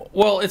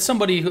 Well, it's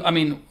somebody who. I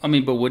mean,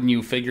 but wouldn't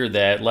you figure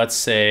that? Let's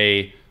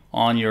say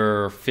on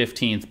your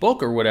 15th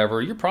book or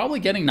whatever, you're probably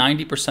getting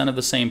 90% of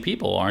the same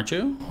people, aren't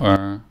you?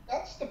 Or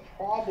that's the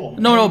problem.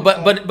 problem. No,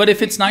 but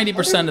if it's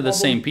 90% of the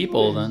same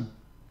people, then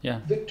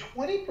yeah. The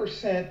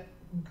 20%,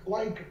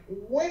 like,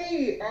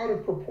 way out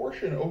of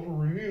proportion over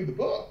review the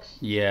books.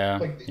 Yeah.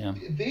 Like yeah.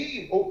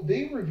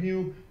 they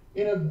review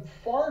in a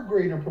far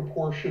greater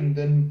proportion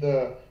than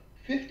the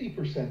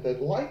 50%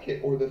 that like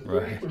it, or the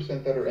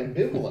 30% that are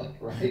ambivalent,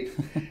 right?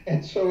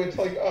 And so it's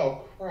like,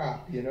 oh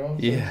crap, you know?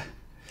 So yeah.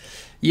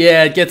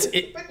 Yeah, it gets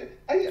it. But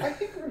I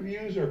think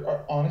reviews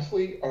are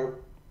honestly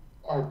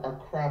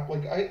crap.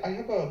 Like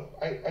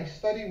I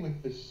study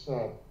with this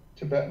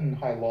Tibetan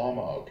High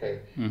Lama.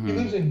 Okay, he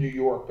lives in New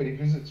York, but he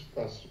visits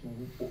us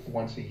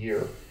once a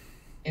year,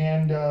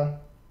 and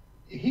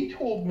he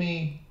told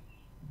me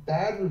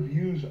bad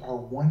reviews are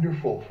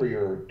wonderful for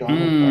your Dharma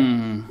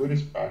practice,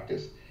 Buddhist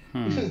practice.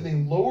 He says they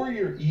lower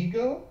your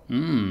ego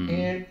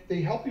and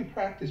they help you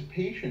practice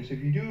patience.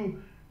 If you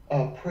do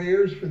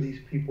prayers for these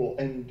people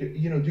and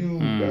do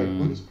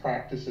Buddhist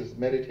practices,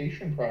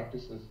 meditation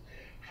practices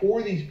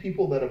for these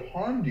people that have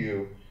harmed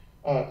you,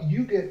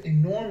 you get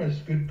enormous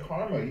good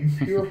karma. You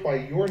purify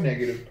your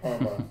negative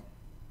karma.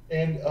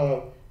 And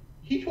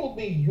he told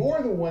me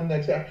you're the one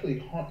that's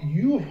actually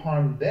you've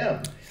harmed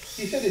them.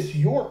 He said it's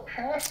your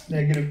past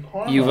negative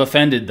karma. You've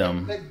offended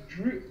them.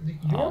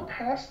 Your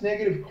past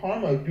negative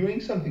karma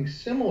doing something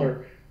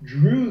similar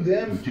drew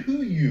them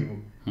to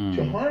you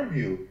to harm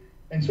you.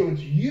 And so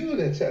it's you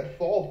that's at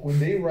fault when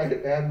they write a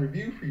bad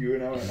review for you.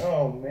 And I went,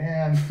 oh,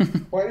 man,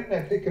 why didn't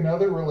I pick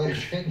another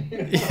religion? You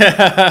know?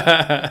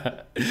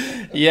 Yeah.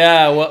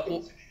 Yeah.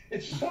 Well,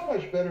 it's so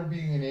much better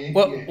being an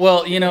atheist.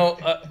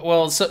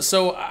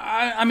 So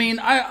I mean,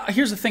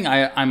 here's the thing.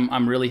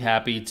 I'm really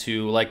happy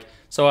to, like,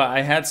 so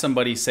I had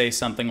somebody say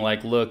something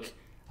like, look,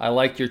 I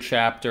like your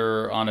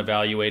chapter on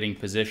evaluating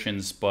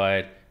positions,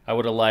 but I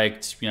would have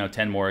liked,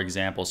 10 more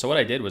examples. So what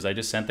I did was I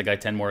just sent the guy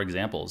 10 more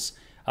examples.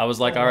 I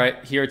was like, all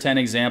right, here are 10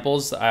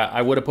 examples.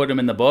 I would have put them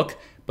in the book,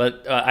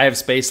 but I have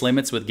space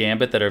limits with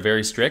Gambit that are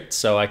very strict,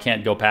 so I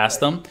can't go past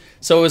them.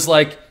 So it was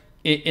like,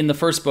 in the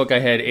first book, I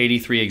had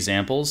 83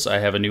 examples. I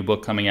have a new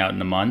book coming out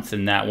in a month,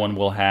 and that one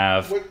will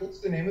have...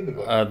 What's the name of the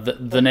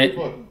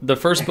book? The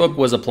first book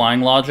was Applying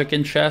Logic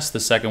in Chess.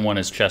 The second one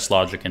is Chess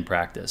Logic in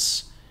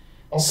Practice.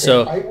 Okay,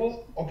 so,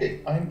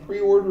 I'm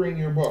pre-ordering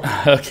your book.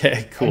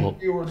 Okay, cool. I'm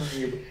pre-ordering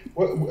your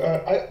book.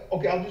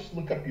 I'll just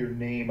look up your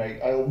name.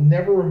 I'll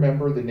never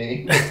remember the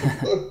name of the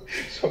book.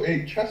 So,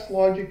 Chess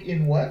Logic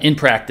in what? In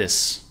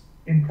Practice.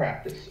 In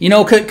Practice.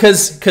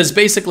 Because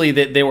basically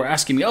they were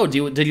asking me,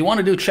 did you want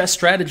to do chess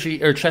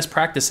strategy or chess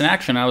practice in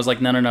action? I was like,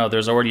 no.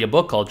 There's already a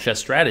book called Chess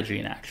Strategy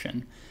in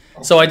Action.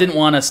 Okay. So I didn't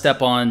want to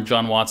step on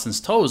John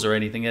Watson's toes or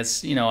anything.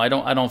 It's I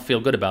don't feel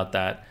good about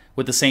that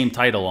with the same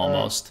title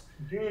almost.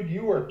 Dude,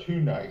 you are too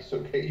nice,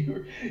 okay?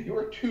 You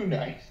are too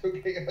nice,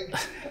 okay? Like,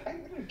 I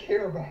wouldn't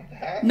care about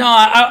that. No,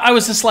 I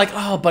was just like,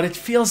 but it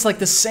feels like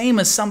the same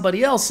as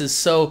somebody else's.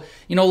 So,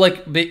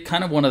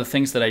 kind of one of the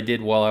things that I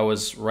did while I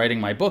was writing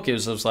my book I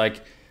was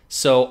like,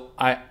 so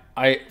I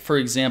for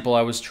example,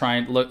 I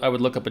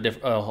would look up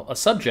a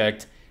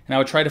subject, and I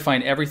would try to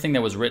find everything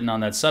that was written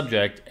on that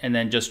subject, and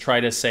then just try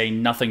to say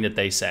nothing that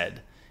they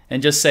said,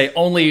 and just say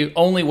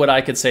only what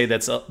I could say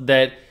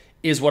that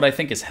is what I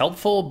think is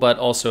helpful, but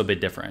also a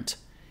bit different.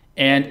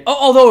 And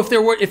although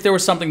if there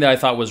was something that I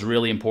thought was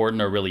really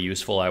important or really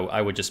useful, I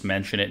would just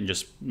mention it and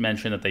just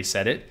mention that they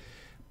said it.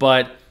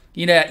 But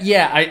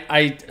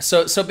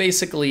so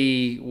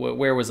basically,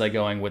 where was I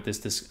going with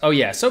this? Oh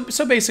yeah,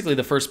 so basically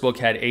the first book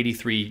had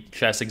 83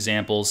 chess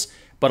examples,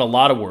 but a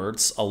lot of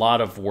words.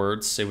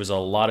 It was a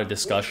lot of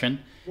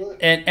discussion,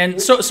 and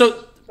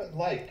so.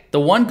 The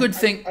one good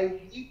thing I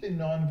hate the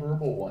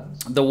nonverbal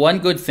ones. The one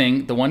good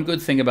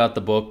thing about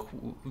the book,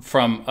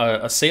 from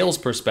a sales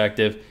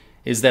perspective,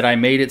 is that I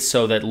made it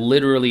so that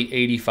literally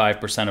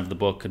 85% of the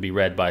book could be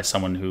read by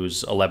someone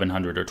who's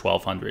 1100 or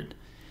 1200.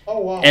 Oh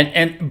wow!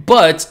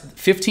 But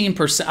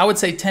 15%, I would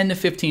say 10 to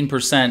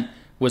 15%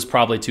 was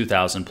probably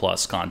 2000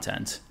 plus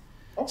content.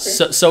 Okay.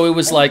 So it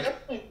was like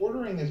definitely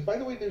ordering this. By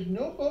the way, there's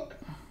no book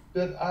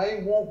that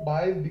I won't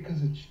buy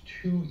because it's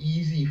too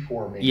easy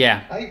for me.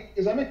 Yeah.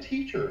 Because I'm a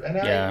teacher, and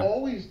I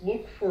always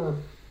look for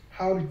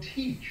how to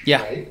teach.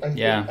 Yeah.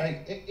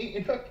 Right?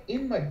 In fact,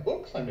 in my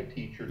books, I'm a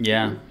teacher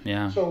too.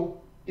 Yeah. So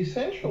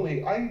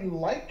essentially, I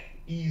like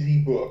easy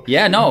books.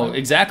 Yeah. No.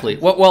 Exactly.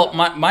 Well,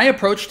 my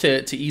approach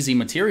to easy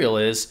material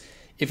is,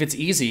 if it's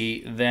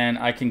easy, then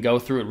I can go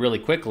through it really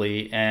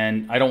quickly,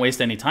 and I don't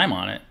waste any time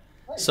on it.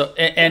 Right. So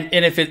and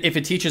if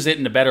it teaches it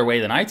in a better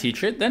way than I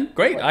teach it, then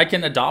great. Right. I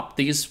can adopt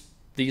these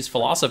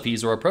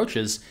philosophies or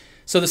approaches.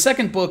 So the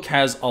second book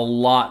has a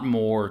lot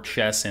more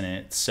chess in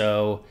it.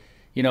 So,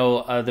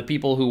 the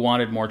people who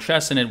wanted more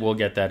chess in it will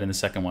get that in the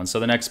second one. So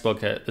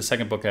the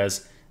second book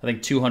has, I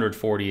think,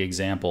 240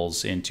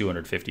 examples in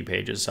 250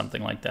 pages,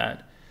 something like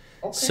that.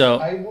 Okay, so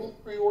I will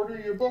pre-order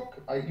your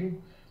book.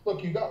 You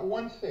got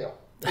one sale.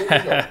 There you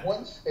go,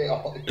 one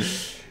sale.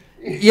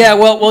 Yeah,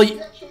 well,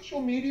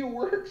 social media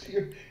works.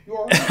 You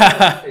are.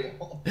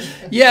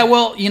 Yeah,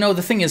 well,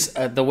 the thing is,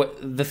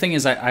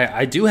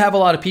 I do have a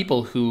lot of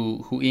people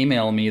who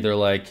email me. They're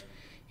like,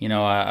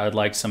 I'd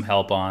like some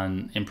help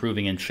on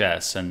improving in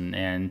chess,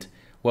 and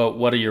well,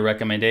 what are your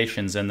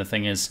recommendations? And the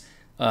thing is,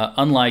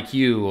 unlike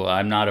you,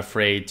 I'm not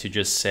afraid to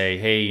just say,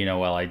 hey, you know,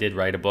 well, I did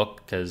write a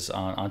book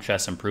on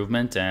chess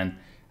improvement, and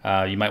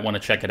you might want to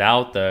check it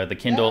out. The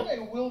Kindle. That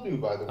I will do,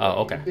 by the way.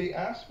 Oh, okay. If they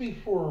ask me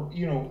for,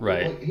 you know,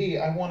 right. like, hey,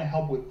 I want to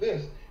help with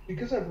this,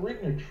 because I've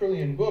written a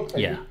trillion books,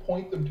 I just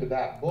point them to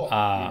that book.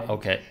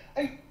 Okay.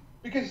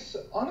 Because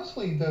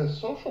honestly, the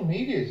social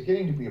media is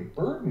getting to be a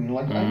burden.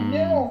 Like I'm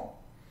now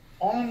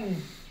on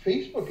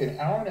Facebook an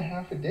hour and a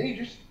half a day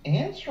just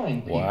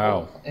answering people.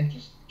 Wow. And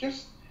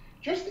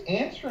just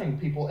answering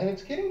people, and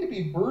it's getting to be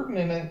a burden,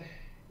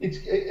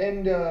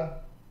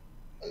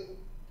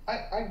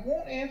 I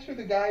won't answer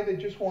the guy that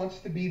just wants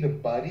to be the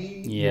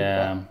buddy.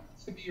 Yeah.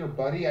 Wants to be your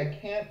buddy. I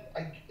can't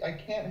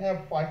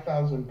have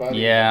 5,000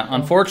 buddies. Yeah.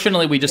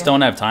 Unfortunately, we just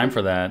don't have time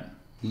for that.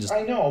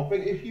 I know,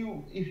 but if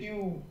you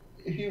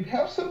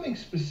have something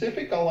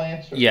specific, I'll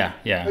answer. Yeah.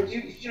 But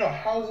you know,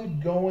 how's it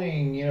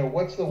going? You know,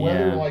 what's the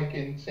weather like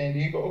in San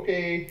Diego?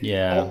 Okay.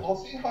 Yeah. I'll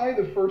say hi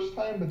the first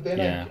time, but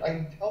then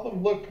I tell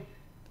them, look,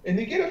 and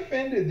they get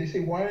offended. They say,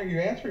 why aren't you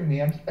answering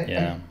me? I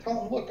tell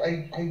them, look,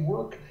 I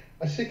work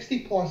a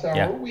 60-plus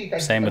hour week.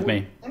 Same with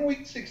me. 1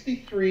 week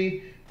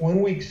 63,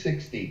 1 week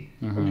 60.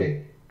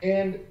 Okay,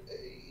 and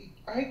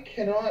I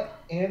cannot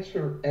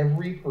answer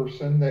every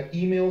person that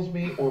emails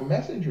me or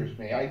messengers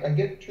me. I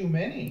get too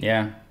many.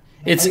 Yeah.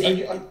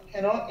 I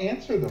cannot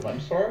answer them. I'm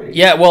sorry.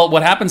 Yeah, well,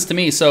 what happens to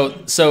me, so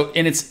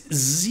and it's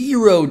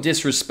zero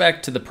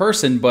disrespect to the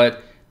person,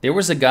 but there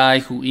was a guy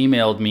who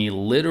emailed me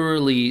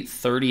literally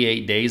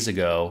 38 days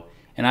ago,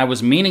 and I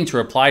was meaning to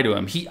reply to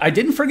him. I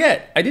didn't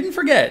forget,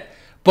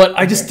 but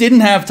I just didn't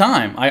have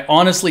time. I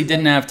honestly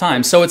didn't have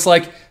time. So it's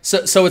like,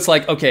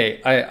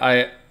 okay,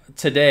 I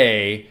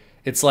today,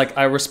 it's like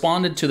I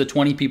responded to the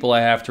 20 people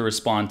I have to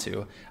respond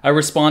to. I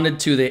responded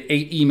to the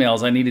 8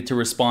 emails I needed to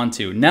respond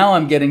to. Now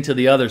I'm getting to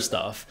the other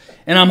stuff.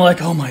 And I'm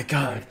like, oh my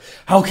God,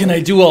 how can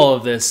I do all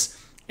of this?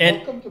 And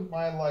welcome to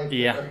my life.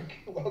 Yeah. Eric.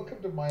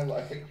 Welcome to my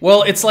life.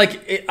 Well, it's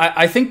like,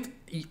 I think,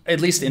 at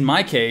least in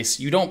my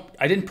case,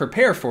 I didn't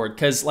prepare for it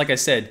because, like I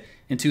said,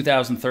 in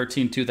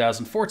 2013,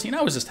 2014,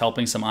 I was just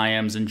helping some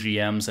IMs and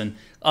GMs and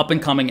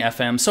up-and-coming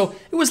FM. So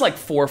it was like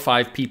 4 or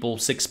 5 people,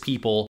 6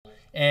 people.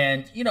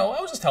 And, you know,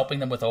 I was just helping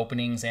them with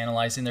openings,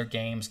 analyzing their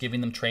games,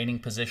 giving them training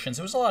positions.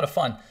 It was a lot of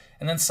fun.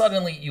 And then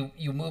suddenly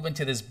you move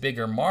into this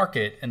bigger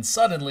market, and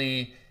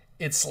suddenly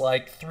it's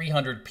like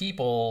 300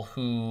 people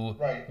who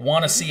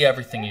want to see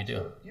everything you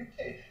do.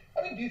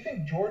 I mean, do you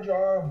think George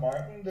R.R.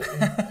 Martin,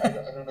 I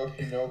don't know if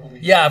you know who he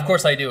is. Yeah, of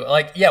course I do.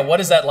 Like, yeah, what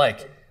is that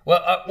like?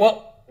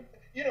 Well,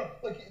 you know,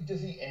 like,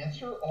 does he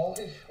answer all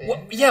his fans?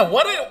 Well, yeah,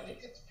 He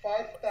gets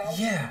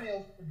 5,000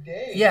 emails per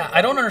day. Yeah,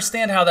 I don't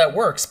understand how that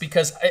works,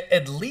 because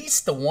at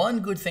least the one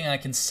good thing I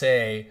can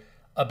say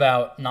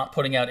about not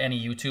putting out any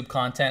YouTube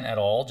content at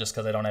all, just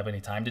because I don't have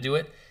any time to do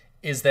it,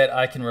 is that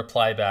I can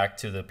reply back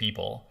to the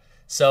people.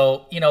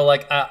 So, you know,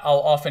 like I'll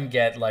often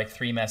get like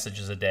 3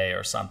 messages a day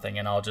or something,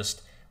 and I'll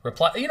just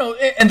reply, you know,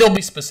 and there'll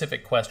be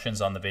specific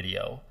questions on the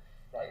video.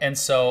 And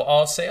so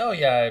I'll say, oh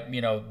yeah,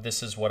 you know,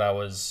 this is what I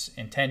was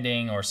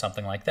intending or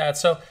something like that.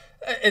 So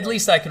at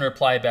least I can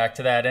reply back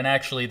to that. And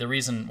actually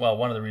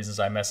one of the reasons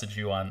I messaged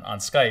you on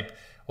Skype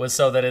was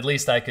so that at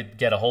least I could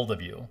get a hold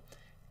of you.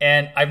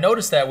 And I've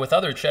noticed that with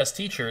other chess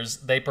teachers,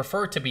 they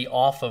prefer to be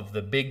off of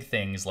the big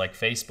things like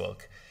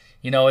Facebook.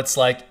 You know, it's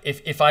like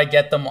if I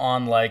get them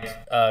on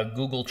like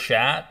Google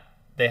Chat,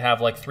 they have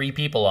like 3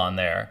 people on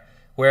there.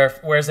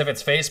 Whereas if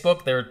it's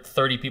Facebook, there are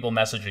 30 people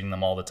messaging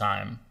them all the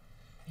time.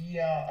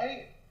 Yeah,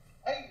 I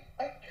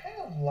kind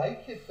of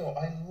like it though.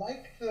 I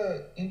like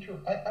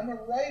I'm a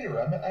writer.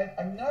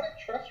 I'm not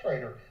a chess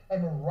writer.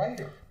 I'm a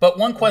writer. But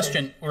one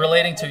question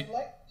relating to... I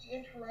like the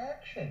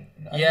interaction.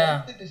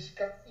 Yeah. I like the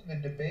discussion, the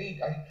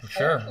debate. I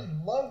Sure. actually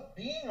love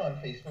being on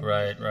Facebook.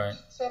 Right.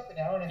 It's up an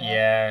hour and a half.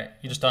 Yeah,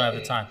 you just don't have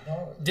the time. You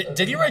know,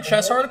 Did you write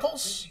chess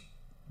articles?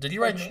 Did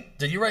you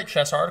write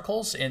chess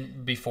articles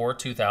before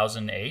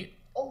 2008?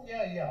 Oh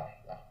yeah.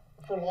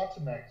 For lots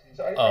of magazines.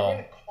 I wrote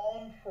a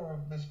column for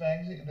this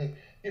magazine,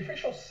 the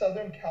official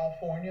Southern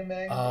California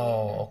magazine.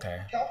 Oh,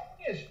 okay.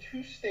 California has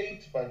 2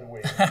 states, by the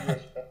way, in the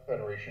U.S.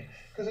 Federation,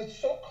 because it's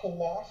so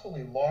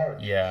colossally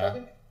large. Yeah.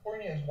 Southern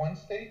California is one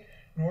state,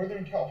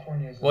 Northern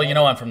California is another. Well, you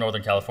know I'm from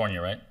Northern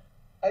California, right?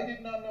 I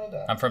did not know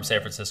that. I'm from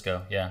San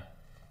Francisco, yeah.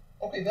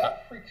 Okay,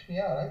 that freaks me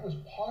out. I was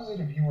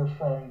positive you were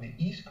from the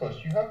East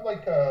Coast. You have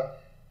like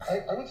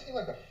I would say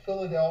like a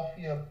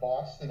Philadelphia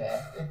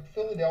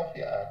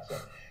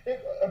accent.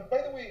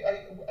 By the way,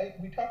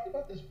 we talked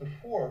about this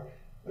before.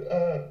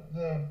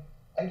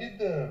 I did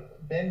the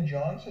Ben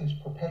Johnson's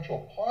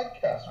Perpetual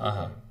podcast with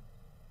him.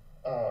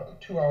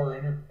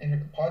 2-hour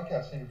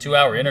podcast interview.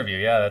 2-hour interview,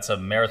 yeah, that's a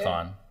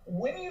marathon. And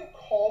when you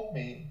called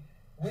me,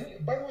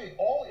 by the way,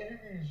 all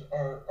interviews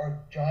are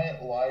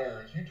giant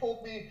liars. You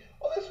told me,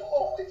 oh, this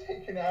will only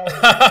take an hour,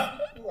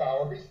 2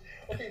 hours.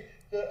 Okay,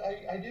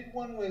 I did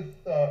one with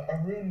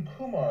Arun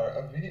Kumar,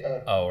 a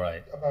video.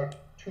 About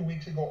 2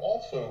 weeks ago,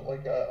 also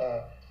like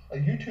a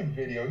YouTube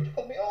video. He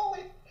told me,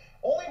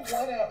 only 1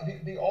 hour.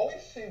 They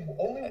always say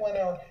only 1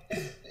 hour.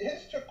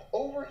 His took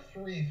over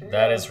three.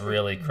 That is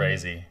really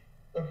crazy.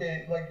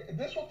 Okay, like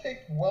this will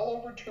take well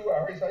over 2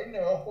 hours. I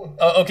know.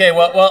 Oh, okay.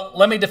 Well,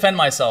 let me defend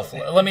myself.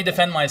 Let me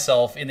defend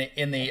myself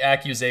in the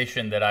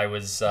accusation that I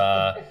was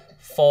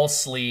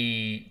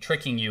falsely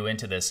tricking you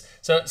into this.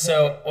 So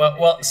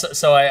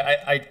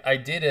I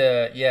did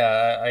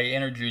I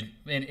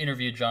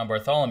interviewed John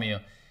Bartholomew.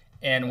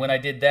 And when I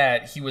did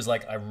that, he was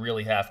like, I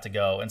really have to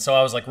go. And so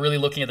I was like really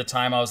looking at the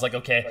time. I was like,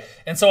 okay. Right.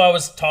 And so I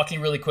was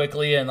talking really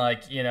quickly and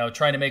like,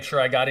 trying to make sure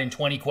I got in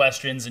 20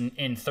 questions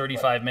in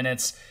 35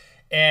 minutes.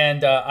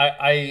 And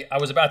I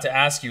was about to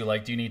ask you,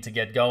 like, do you need to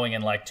get going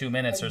in like 2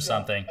 minutes or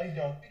something? I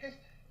don't, because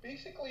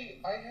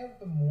basically I have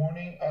the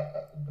morning.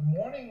 The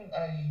morning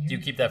I use. Do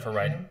you keep that for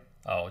writing?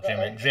 Oh, gym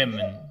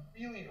and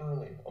really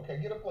early. Okay, I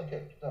get up like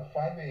at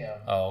 5 a.m.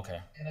 Oh, okay.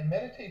 And I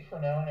meditate for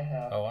an hour and a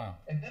half. Oh, wow.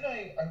 And then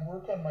I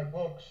work on my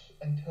books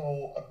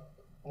until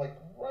like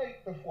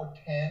right before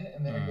 10,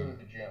 and then I go to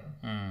the gym.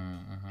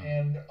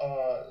 And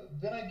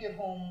then I get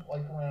home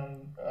like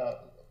around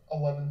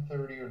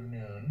 11:30 or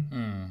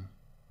noon.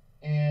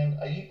 And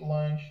I eat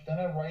lunch, then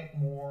I write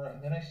more,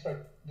 and then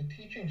the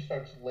teaching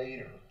starts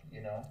later,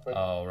 But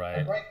right.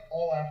 I write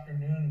all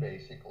afternoon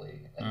basically,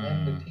 and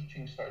then the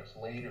teaching starts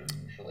later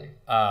usually.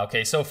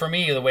 Okay, so for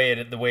me, the way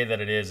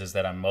that it is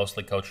that I'm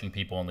mostly coaching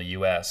people in the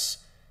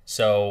U.S.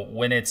 So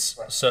when it's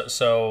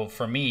so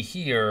for me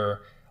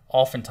here,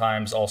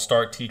 oftentimes I'll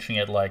start teaching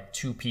at like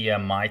 2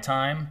 p.m. my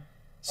time.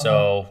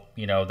 So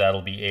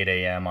that'll be 8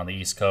 a.m. on the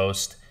East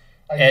Coast.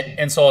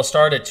 And so I'll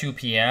start at 2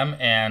 p.m.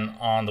 and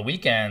on the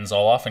weekends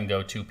I'll often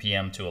go 2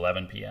 p.m. to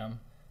 11 p.m.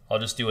 I'll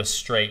just do a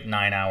straight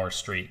 9-hour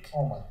streak.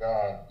 Oh my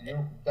God,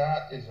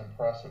 that is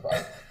impressive.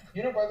 By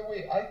the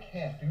way, I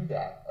can't do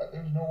that.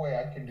 There's no way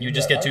I can do that. You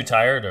just get too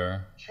tired,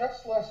 or?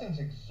 Chess lessons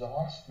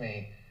exhaust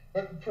me,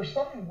 but for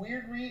some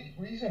weird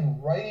reason,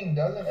 writing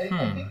doesn't. I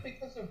think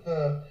because of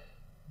the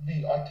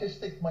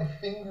autistic, my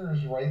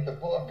fingers write the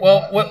book.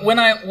 Well,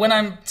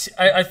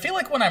 I feel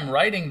like when I'm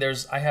writing,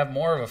 I have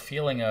more of a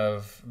feeling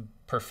of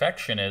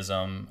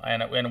perfectionism,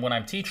 and when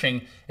I'm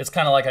teaching, it's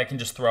kind of like I can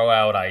just throw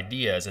out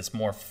ideas. It's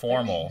more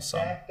formal. I'm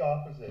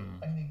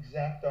the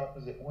exact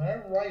opposite. When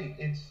I write,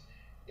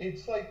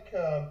 it's like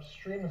a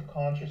stream of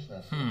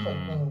consciousness. It's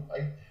like boom.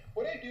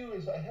 What I do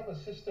is I have a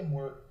system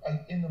where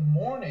in the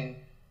morning,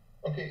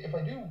 okay, if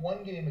I do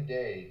one game a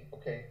day,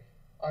 okay,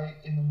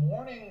 in the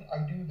morning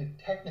I do the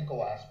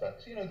technical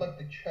aspects, like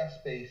the chess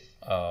base,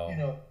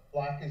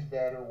 black is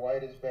better,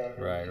 white is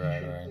better,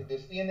 right.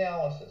 The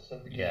analysis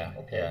of the game,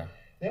 okay. Yeah.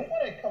 Then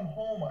when I come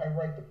home, I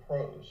write the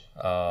prose.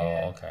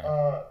 Okay.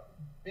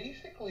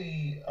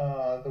 Basically,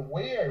 the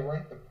way I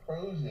write the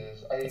prose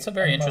is it's a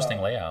very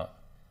interesting layout.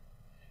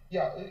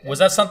 Yeah. Was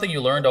that something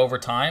you learned over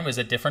time? Is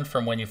it different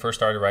from when you first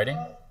started writing?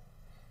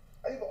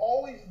 I've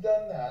always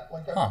done that.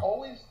 Like I've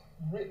always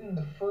written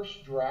the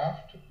first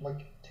draft,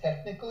 like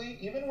technically,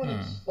 even when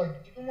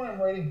I'm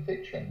writing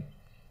fiction,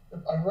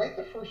 I write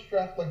the first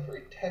draft like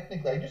very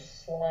technically. I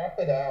just slap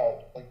it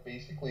out, like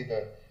basically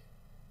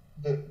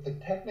the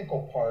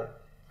technical part,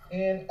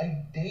 and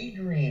I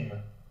daydream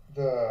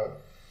the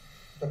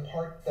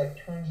part that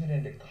turns it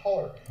into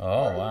color.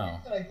 Oh, wow.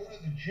 The reason I go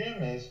to the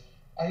gym is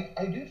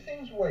I do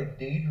things where I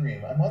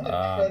daydream. I'm on the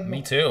treadmill.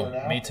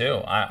 Me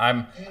too.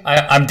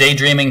 I'm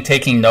daydreaming,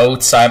 taking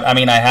notes. I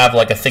have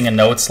like a thing of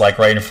notes like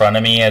right in front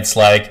of me. It's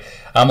like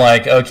I'm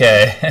like,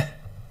 okay.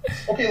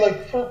 Okay,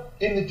 like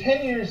in the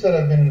 10 years that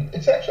I've been,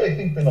 it's actually I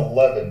think been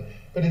 11,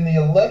 but in the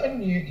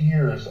 11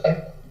 years,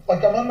 I'm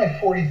on my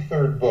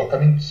 43rd book. I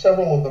mean,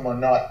 several of them are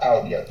not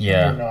out yet.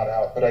 They're not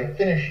out, but I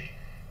finished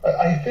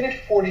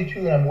 42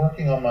 and I'm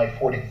working on my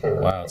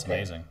 43rd. Wow, that's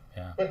amazing.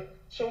 Yeah. But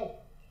so,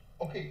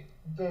 okay,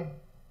 the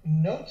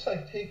notes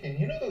I've taken,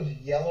 those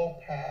yellow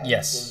pads?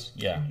 Yes.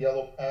 Yeah.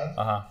 Yellow pads?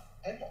 Uh-huh.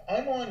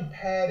 I'm on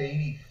pad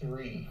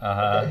 83.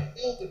 Uh-huh. I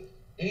filled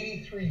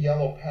 83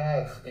 yellow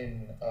pads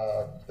in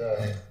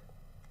the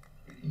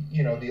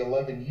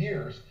 11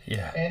 years.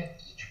 Yeah. And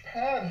each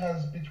pad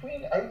has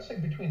between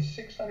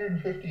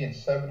 650 and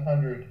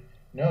 700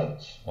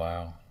 notes.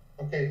 Wow.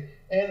 Okay.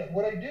 And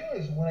what I do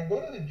is when I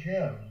go to the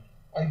gym,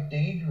 I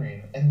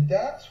daydream, and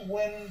that's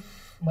when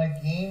my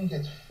game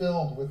gets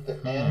filled with the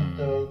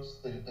anecdotes,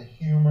 the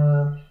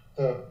humor,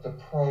 the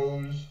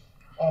prose.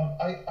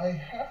 I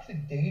have to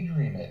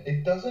daydream it.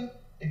 It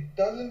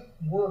doesn't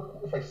work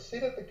if I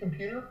sit at the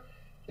computer.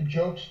 The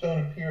jokes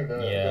don't appear.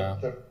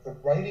 The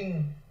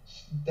writing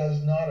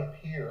does not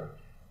appear.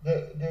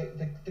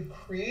 The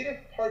creative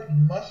part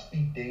must be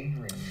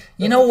daydreaming.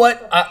 You know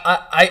what?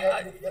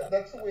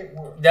 That's the way it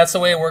works. That's the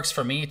way it works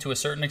for me to a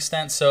certain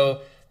extent.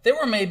 So there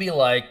were maybe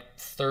like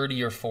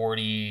 30 or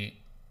 40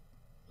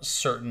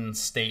 certain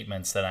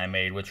statements that I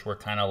made, which were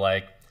kind of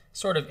like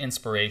sort of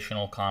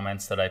inspirational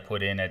comments that I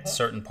put in at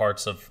certain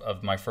parts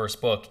of my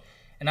first book.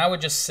 And I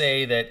would just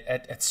say that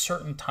at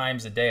certain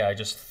times a day, I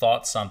just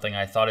thought something.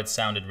 I thought it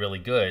sounded really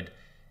good.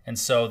 And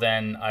so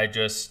then I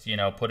just,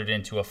 put it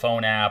into a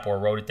phone app or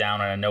wrote it down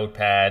on a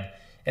notepad.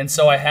 And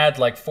so I had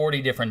like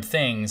 40 different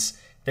things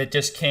that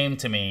just came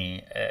to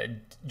me,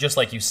 just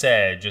like you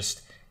said,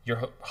 just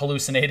you're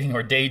hallucinating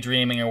or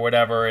daydreaming or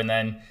whatever, and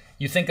then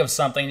you think of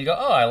something and you go,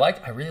 oh,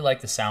 I really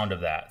like the sound of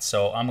that,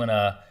 so I'm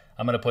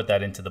gonna put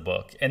that into the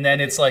book, and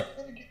then it's like,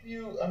 I'm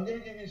gonna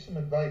give you some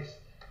advice.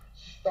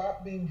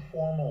 Stop being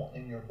formal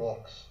in your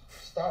books.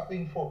 Stop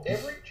being formal.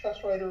 Every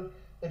chess writer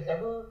that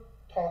ever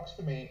talks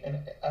to me and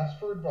asks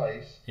for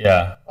advice,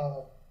 yeah,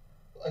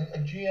 a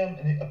GM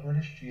and a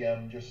British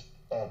GM just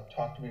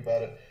talked to me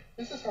about it.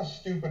 This is how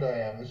stupid I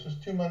am. This was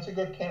 2 months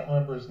ago. Can't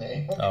remember his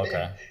name.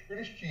 Okay.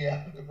 British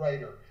GM, the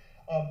writer.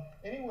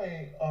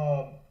 Anyway,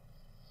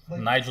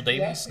 Nigel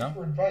Davies, no?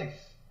 For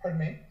advice. Pardon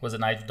me? Was it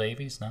Nigel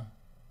Davies? No.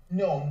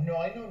 No,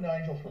 I know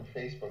Nigel from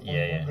Facebook.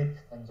 We're good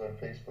friends on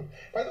Facebook.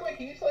 By the way,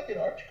 he's like an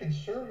arch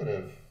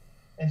conservative,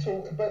 and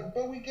so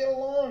but we get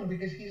along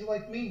because he's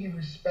like me. He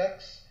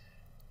respects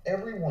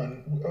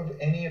everyone of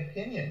any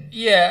opinion.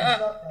 Yeah.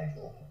 He's not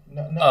Nigel.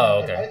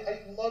 Okay.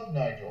 I love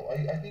Nigel.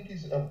 I think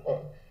he's a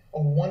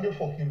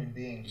wonderful human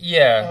being.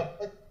 Yeah.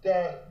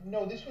 But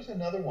no, this was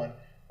another one.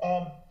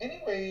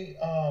 Anyway,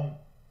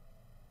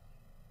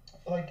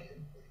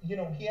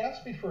 he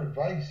asked me for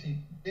advice. He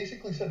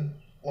basically said,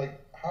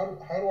 like, how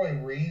do I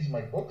raise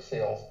my book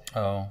sales?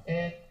 Oh.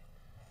 And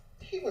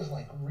he was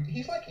like,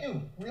 he's like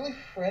you, really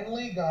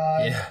friendly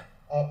guy.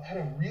 Yeah. Had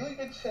a really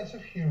good sense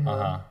of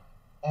humor.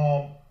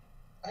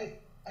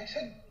 I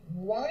said,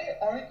 why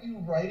aren't you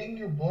writing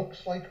your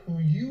books like who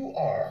you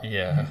are?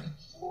 Yeah.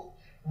 You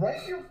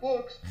write your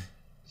books.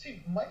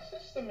 See, my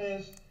system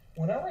is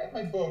when I write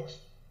my books,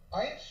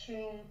 I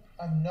assume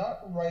I'm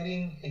not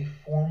writing a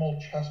formal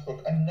chess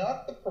book. I'm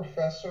not the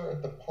professor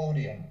at the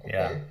podium. Okay.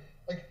 Yeah.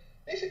 Like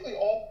basically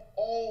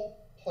all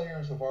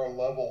players of our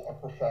level are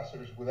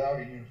professors without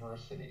a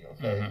university.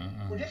 Okay.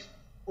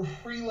 We're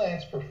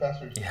freelance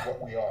professors is what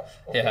we are.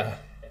 Okay? Yeah.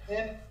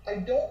 And I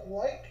don't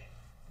like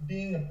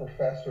being a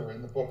professor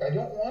in the book. I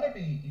don't want to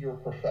be your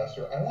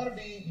professor. I want to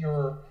be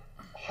your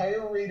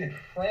higher rated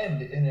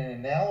friend in an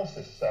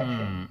analysis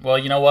section. Well,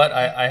 you know what?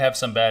 I have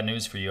some bad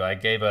news for you. I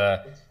gave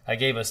a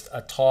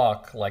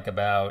talk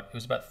it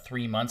was about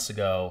 3 months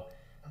ago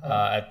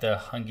at the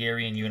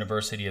Hungarian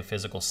University of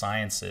Physical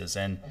Sciences,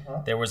 and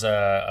there was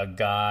a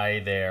guy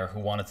there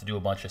who wanted to do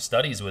a bunch of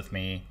studies with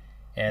me,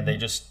 and they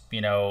just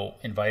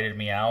invited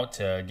me out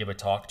to give a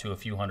talk to a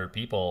few hundred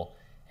people.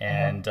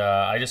 And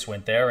I just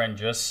went there and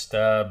just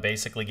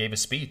basically gave a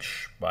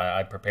speech.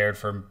 I prepared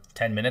for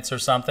 10 minutes or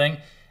something,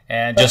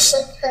 and I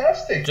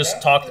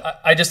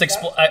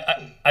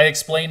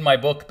explained my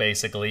book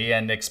basically,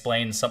 and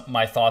explained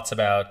my thoughts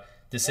about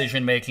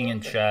decision making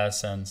in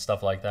chess and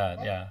stuff like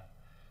that. Yeah.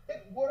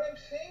 But what I'm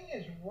saying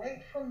is,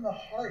 write from the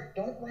heart.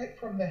 Don't write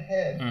from the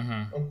head.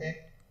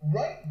 Okay.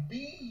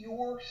 Be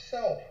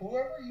yourself,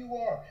 whoever you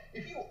are.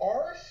 If you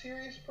are a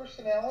serious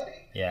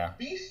personality,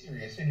 be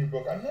serious in your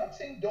book. I'm not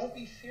saying don't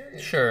be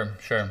serious. Sure.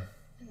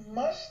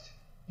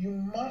 You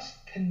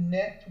must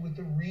connect with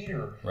the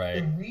reader. Right.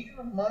 The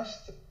reader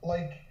must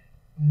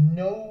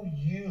know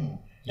you.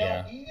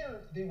 Now,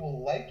 either they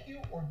will like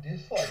you or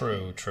dislike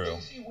you. True.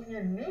 See, when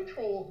you're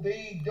neutral,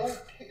 they're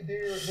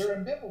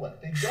ambivalent.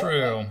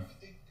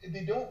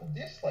 They don't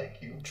dislike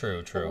you.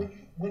 True. But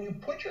when you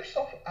put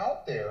yourself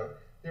out there,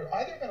 they're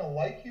either going to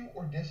like you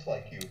or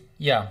dislike you.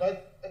 Yeah.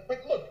 But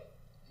look,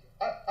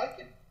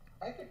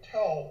 I could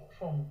tell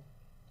from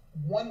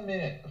 1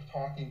 minute of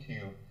talking to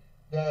you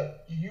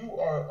that you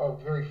are a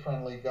very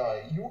friendly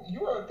guy.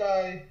 You are a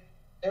guy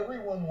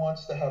everyone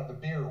wants to have the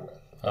beer with.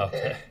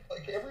 Okay.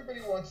 Like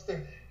everybody wants to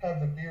have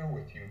the beer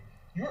with you.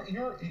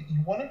 You're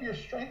one of your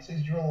strengths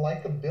is your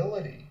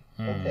likability.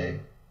 Okay.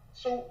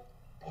 So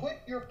put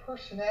your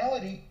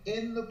personality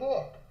in the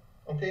book.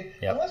 Okay.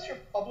 Yep. Unless your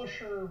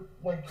publisher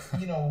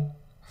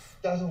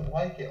doesn't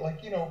like it.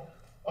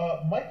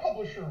 My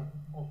publisher,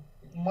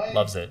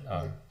 loves it.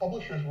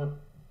 Publishers were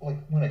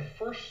when I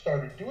first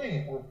started doing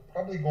it, were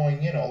probably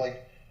going,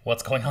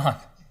 what's going on?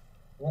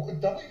 Well,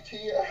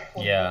 WTF?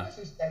 What is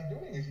this guy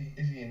doing? Is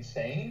he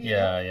insane?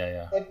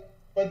 Yeah.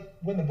 But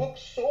when the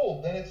book's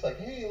sold, then it's like,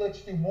 hey,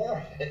 let's do more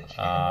of it.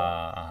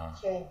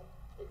 So,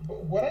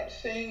 what I'm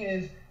saying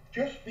is,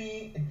 just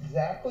be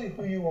exactly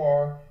who you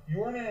are.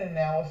 You're in an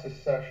analysis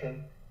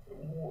session.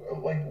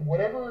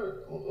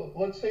 Whatever,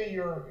 let's say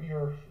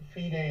your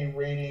FIDE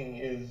rating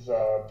is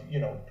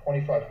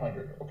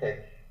 2500,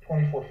 okay,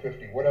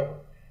 2450, whatever.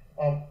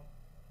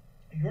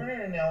 You're in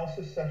an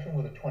analysis session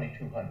with a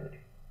 2200,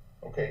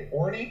 okay,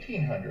 or an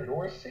 1800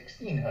 or a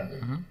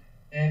 1600,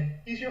 and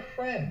he's your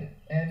friend,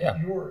 and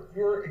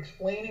you're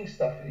explaining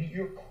stuff.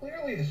 You're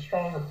clearly the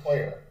stronger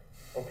player,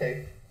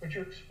 okay, but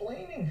you're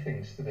explaining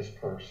things to this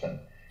person.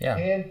 Yeah.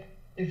 And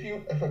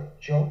if a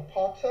joke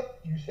pops up,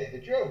 you say the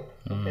joke.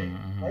 Okay,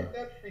 write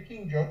that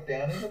freaking joke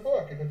down in the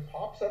book. If it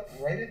pops up,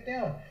 write it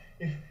down.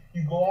 If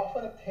you go off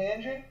on a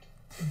tangent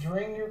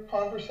during your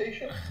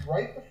conversation,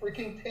 write the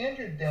freaking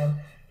tangent down,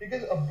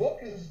 because a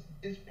book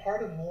is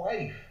part of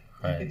life.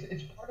 Right.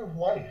 It's part of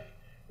life,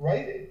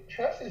 right?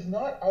 Chess is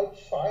not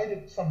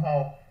outside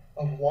somehow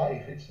of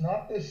life. It's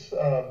not this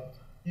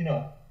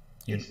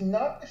it's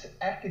not this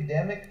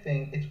academic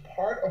thing. It's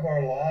part of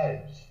our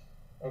lives.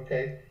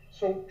 Okay,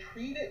 so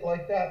treat it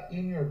like that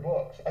in your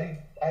books. I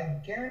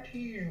guarantee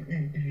you,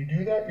 if you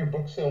do that, your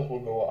book sales will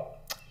go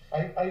up.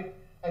 I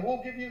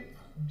will give you,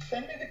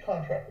 send me the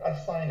contract. I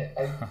sign it.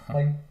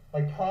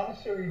 My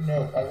promissory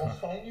note. I will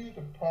sign you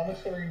the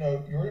promissory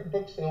note. Your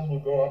book sales will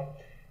go up.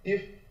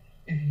 If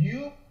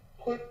you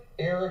put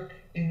Eric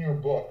in your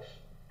books,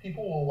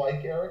 people will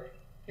like Eric.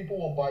 People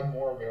will buy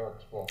more of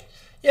Eric's books.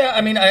 Yeah,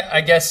 I mean,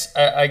 I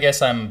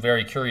guess I'm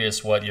very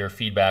curious what your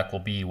feedback will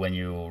be when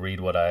you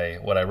read what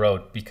I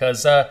wrote,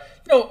 because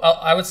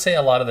I would say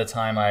a lot of the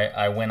time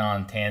I went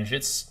on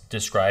tangents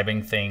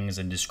describing things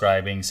and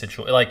describing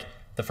situations. Like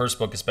the first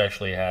book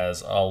especially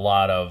has a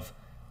lot of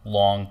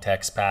long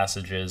text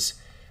passages,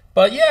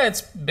 but yeah,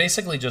 it's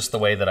basically just the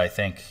way that I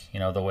think,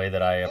 the way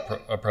that I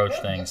approach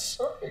things.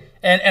 Perfect.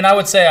 And I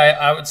would say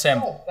that's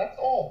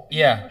all.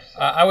 Yeah,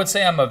 I would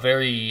say I'm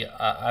very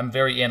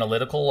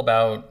analytical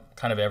about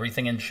kind of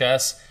everything in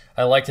chess.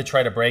 I like to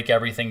try to break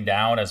everything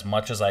down as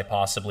much as I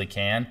possibly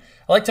can.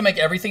 I like to make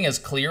everything as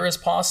clear as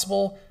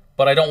possible,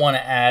 but I don't want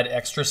to add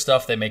extra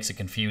stuff that makes it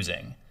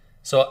confusing.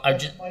 So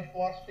that's my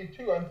philosophy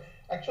too. I'm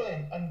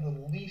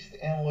the least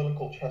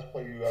analytical chess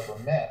player you ever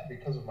met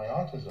because of my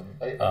autism.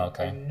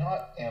 I'm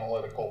not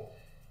analytical,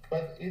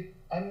 but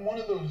I'm one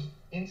of those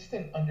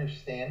instant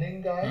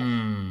understanding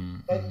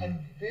guys. But I'm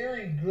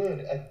very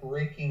good at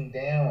breaking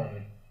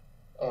down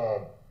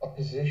a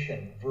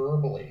position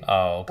verbally.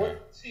 Oh, okay.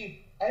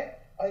 See,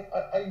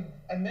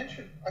 I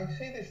mentioned, I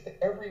say this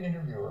to every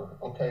interviewer.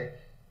 Okay,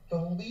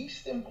 the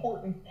least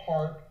important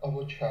part of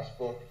a chess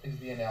book is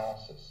the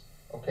analysis.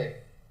 Okay,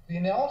 the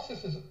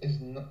analysis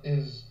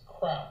is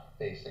crap,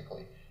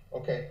 basically.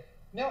 Okay,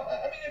 now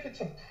I mean, if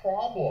it's a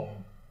problem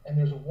and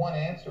there's one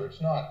answer,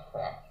 it's not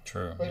crap.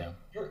 True. But yeah.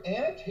 your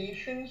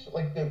annotations,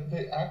 like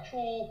the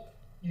actual,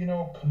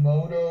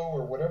 Komodo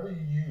or whatever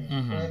you use,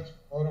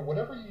 Komodo,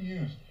 whatever you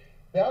use,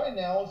 that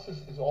analysis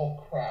is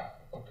all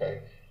crap.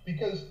 Okay,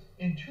 because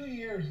in 2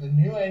 years the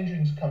new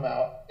engines come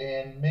out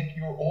and make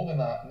your old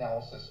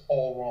analysis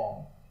all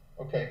wrong.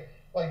 Okay,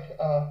 like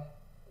I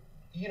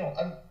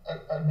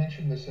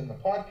mentioned this in the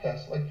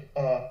podcast. Like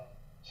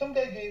some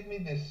guy gave me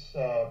this.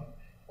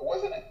 It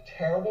wasn't a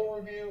terrible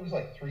review. It was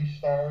like 3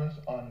 stars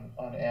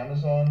on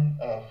Amazon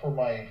for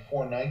my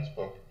 4 Nights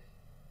book,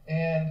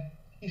 and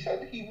he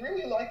said that he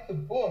really liked the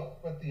book,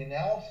 but the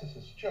analysis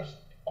is just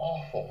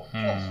awful,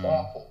 just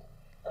awful.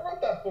 I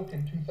wrote that book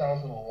in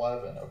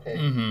 2011, okay?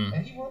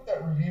 And he wrote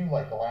that review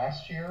like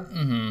last year.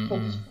 So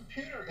this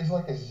computer is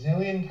like a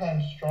zillion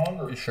times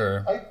stronger.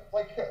 Sure.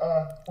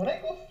 When I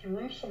go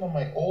through some of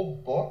my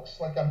old books,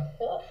 like I'm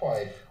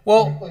horrified.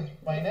 Well, when I play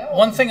through my analysis,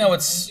 one thing I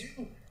would... The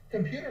new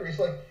computer is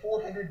like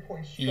 400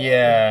 points stronger.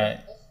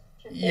 Yeah.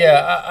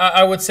 Yeah,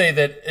 I would say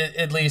that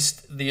at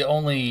least the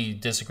only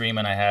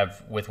disagreement I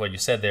have with what you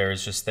said there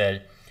is just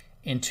that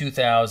in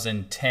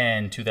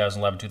 2010,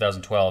 2011,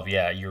 2012,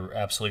 yeah, you're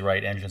absolutely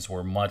right. Engines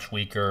were much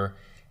weaker.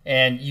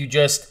 And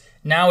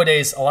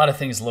nowadays, a lot of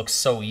things look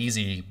so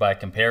easy by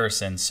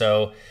comparison.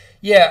 So,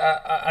 yeah,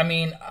 I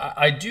mean,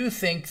 I do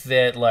think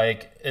that,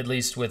 like, at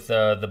least with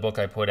the book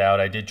I put out,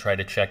 I did try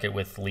to check it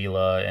with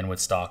Leela and with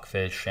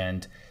Stockfish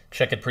and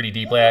check it pretty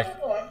deeply.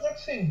 No, I'm not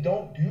saying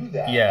don't do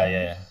that.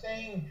 I'm just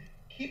saying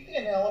keep the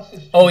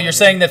analysis. Oh, you're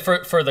saying that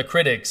for the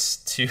critics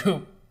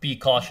to be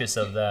cautious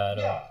of that.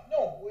 Yeah,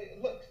 no,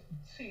 look,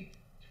 see,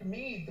 to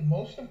me, the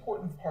most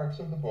important parts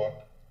of the book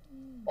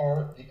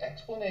are the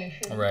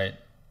explanation, right?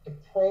 The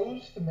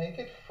prose to make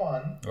it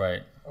fun,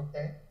 right?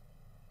 Okay,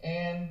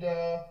 and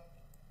the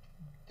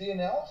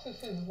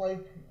analysis is like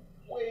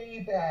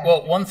way back.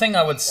 Well, one thing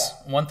I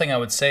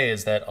would say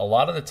is that a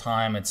lot of the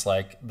time it's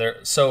like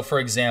there. So, for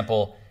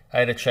example, I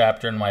had a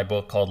chapter in my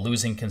book called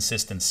 "Losing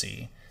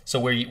Consistency." So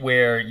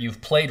where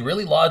you've played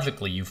really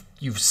logically,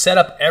 you've set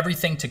up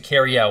everything to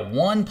carry out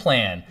one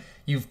plan.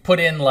 You've put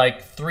in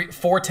like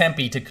 4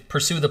 tempi to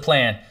pursue the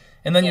plan,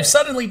 and then you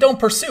suddenly don't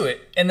pursue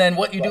it, and then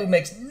what you do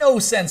makes no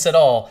sense at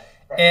all,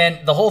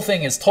 and the whole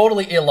thing is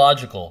totally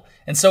illogical.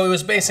 And so it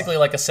was basically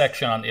like a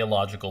section on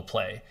illogical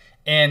play,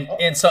 and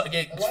so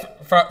it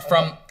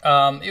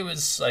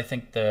was, I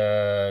think,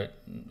 the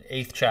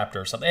 8th chapter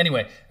or something.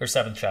 Anyway, or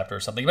 7th chapter or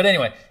something. But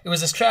anyway, it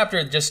was this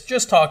chapter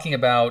just talking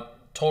about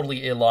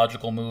totally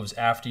illogical moves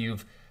after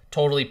you've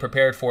totally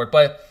prepared for it.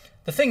 But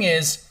the thing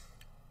is,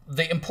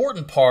 the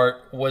important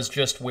part was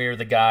just where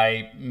the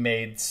guy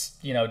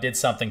did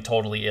something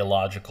totally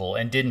illogical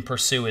and didn't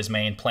pursue his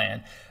main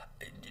plan.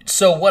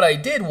 So what I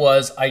did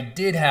was I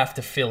did have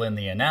to fill in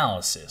the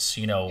analysis,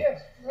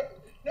 Yes.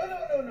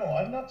 No.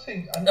 I'm not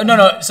saying.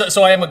 No.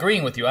 So I am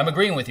agreeing with you.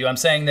 I'm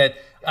saying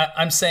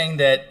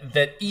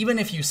that even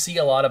if you see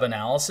a lot of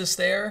analysis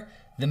there,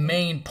 the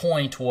main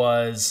point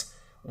was,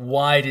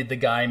 why did the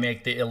guy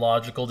make the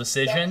illogical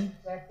decision,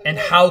 and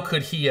how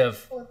could he have?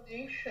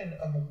 Explanation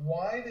of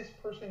why this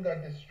person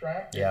got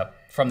distracted. Yeah,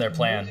 from their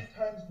plan. 1,000,000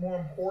 times more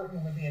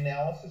important with the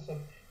analysis of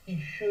he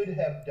should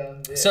have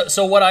done this.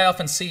 So what I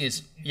often see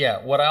is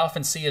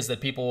that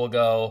people will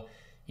go,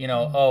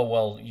 oh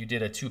well, you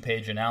did a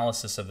 2-page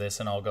analysis of this,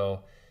 and I'll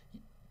go,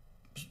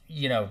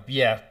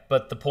 yeah,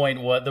 but the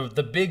point was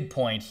the big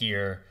point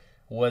here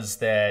was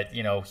that,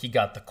 you know, he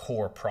got the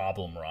core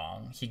problem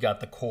wrong. He got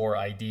the core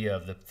idea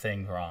of the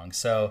thing wrong.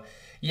 So,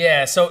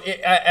 yeah, so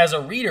as a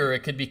reader,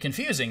 it could be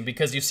confusing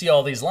because you see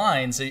all these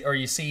lines, or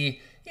you see,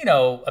 you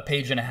know, a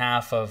page and a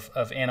half of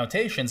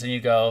annotations, and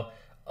you go,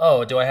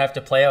 oh, do I have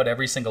to play out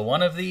every single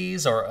one of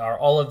these, or are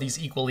all of these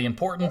equally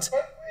important? By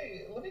the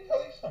way, let me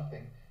tell you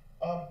something.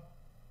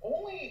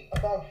 Only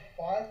about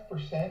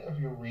 5% of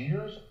your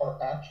readers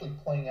are actually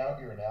playing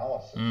out your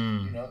analysis.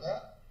 You know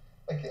that?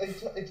 Like,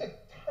 it's a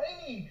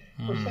tiny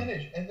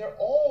percentage, and they're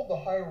all the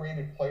higher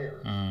rated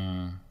players.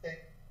 Okay?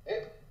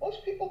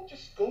 Most people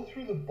just go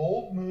through the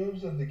bold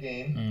moves of the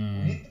game,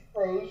 read the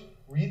pros,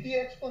 read the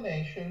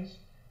explanations,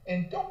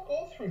 and don't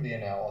go through the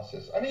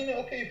analysis. I mean,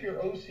 okay, if you're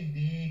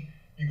OCD,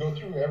 you go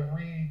through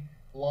every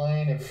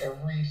line of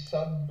every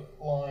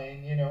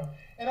sub-line, you know.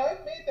 And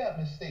I've made that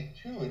mistake,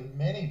 too, in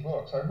many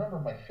books. I remember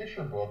my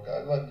Fisher book.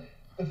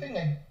 The thing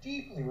I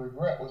deeply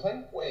regret was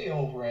I way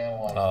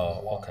overanalyzed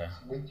those lines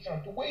with, you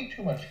know, way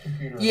too much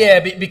computer.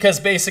 Yeah, because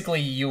basically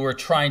you were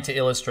trying to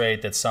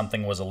illustrate that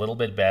something was a little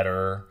bit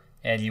better,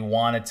 and you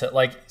wanted to,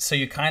 like, so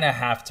you kind of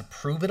have to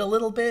prove it a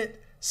little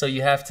bit. So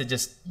you have to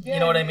just, you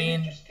know what I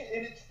mean?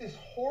 And it's this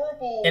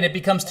horrible... And it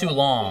becomes too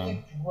long.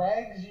 It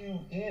drags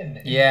you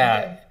in.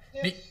 Yeah.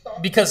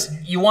 Because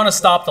you want to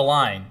stop the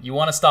line. You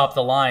want to stop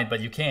the line, but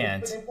you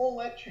can't. But it won't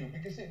let you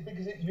because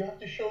you have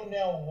to show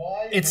now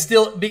why. It's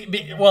still...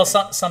 well,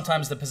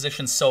 sometimes the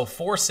position's so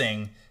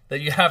forcing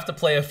that you have to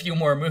play a few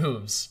more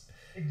moves.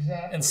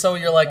 Exactly. And so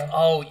you're like,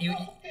 oh, you...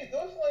 Okay,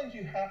 those lines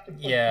you have to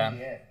put to the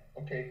end.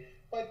 Okay,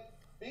 but...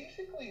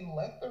 basically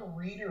let the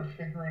reader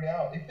figure it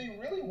out. If they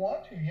really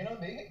want to, you know,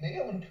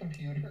 they own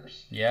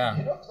computers. Yeah.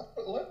 You know,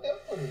 let them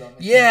put it on the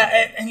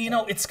computer. And you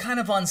know, it's kind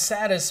of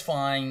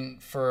unsatisfying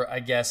for, I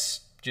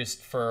guess,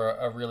 just for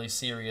a really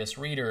serious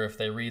reader if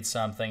they read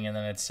something and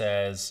then it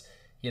says,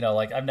 you know,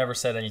 like I've never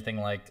said anything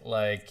like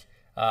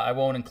I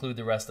won't include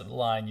the rest of the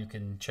line. You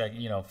can check,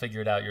 you know, figure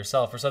it out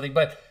yourself or something.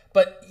 But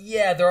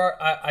yeah, there are.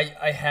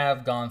 I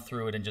have gone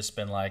through it and just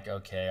been like,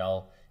 okay,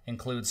 I'll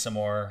include some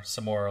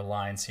more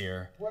lines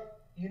here.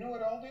 You know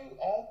what I'll do?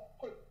 I'll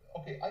put,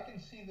 okay, I can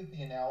see that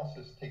the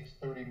analysis takes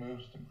 30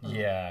 moves to prove.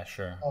 Yeah,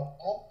 sure.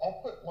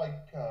 I'll put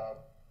like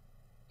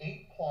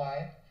 8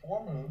 ply,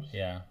 4 moves.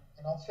 Yeah.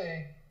 And I'll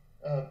say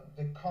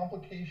the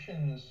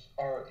complications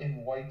are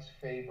in white's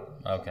favor.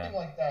 Okay. Something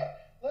like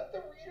that. Let the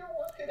reader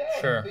work it out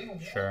Sure, if they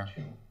want sure.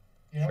 to.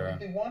 You know, if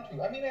they want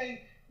to. I mean,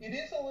 it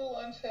is a little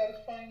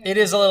unsatisfying. It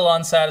is a little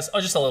unsatisfying.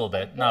 Oh, just a little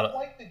bit. I don't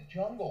like the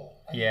jungle.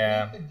 I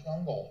hate the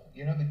jungle.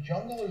 You know, the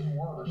jungle is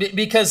worse.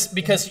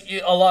 Because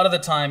a lot of the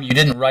time you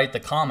didn't write the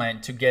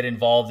comment to get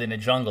involved in a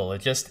jungle.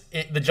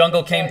 The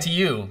jungle came to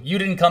you. You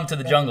didn't come to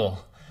the jungle.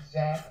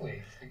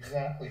 Exactly.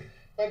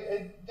 But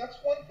that's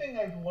one thing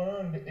I've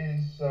learned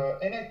is,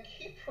 and I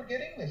keep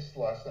forgetting this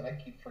lesson. I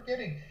keep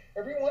forgetting.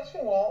 Every once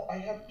in a while, I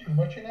have too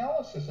much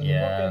analysis in the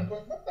book, and I'm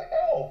going, what the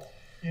hell?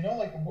 You know,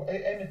 like,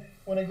 and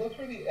when I go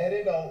through the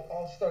edit,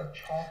 I'll start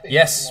chopping.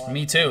 Yes,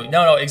 me too.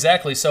 No,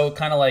 exactly. So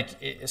kind of like,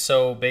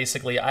 so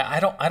basically, I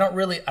don't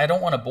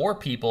want to bore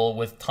people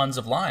with tons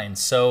of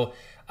lines. So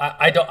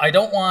I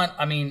don't want.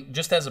 I mean,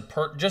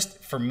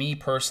 just for me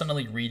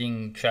personally,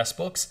 reading chess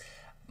books,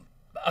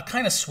 a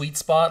kind of sweet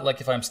spot.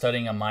 Like if I'm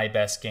studying a My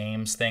Best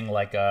Games thing,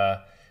 like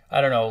I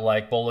don't know,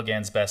 like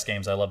Bologan's Best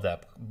Games. I love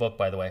that book,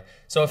 by the way.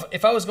 So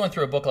if I was going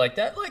through a book like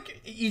that,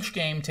 like each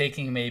game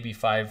taking maybe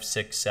 5,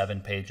 6,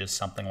 7 pages,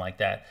 something like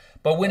that.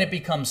 But when it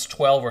becomes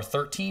 12 or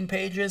 13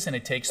 pages and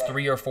it takes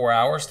 3 or 4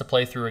 hours to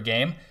play through a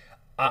game,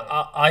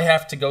 I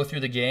have to go through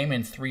the game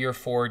in 3 or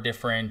 4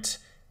 different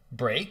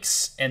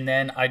breaks, and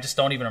then I just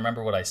don't even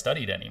remember what I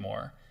studied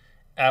anymore.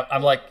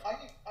 I'm like...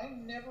 I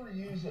never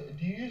use do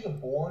you use a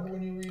board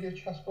when you read a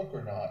chess book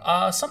or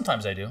not?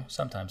 Sometimes I do.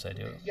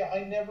 Yeah,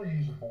 I never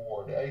use a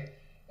board.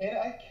 And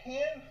I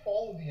can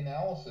follow the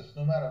analysis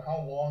no matter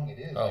how long it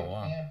is. I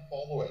can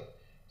follow it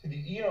to the,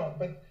 you know,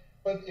 but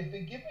if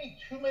they give me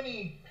too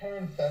many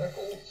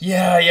parentheticals,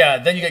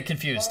 then you get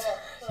confused.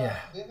 Then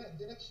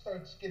it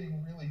starts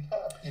getting really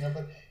tough, you know.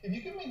 But if you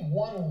give me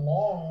one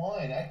long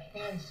line, I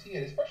can see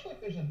it, especially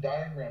if there's a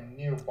diagram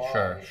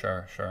nearby.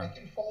 Sure. I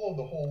can follow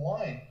the whole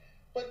line.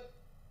 But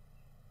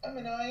I'm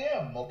an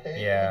IM,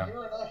 okay? Yeah.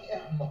 You're an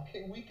IM,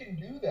 okay? We can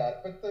do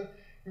that. But the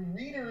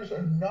readers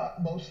are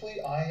not mostly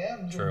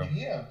IMs or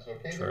GMs,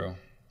 okay? True.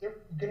 They're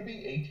going to be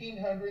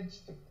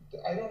 1800s.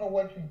 I don't know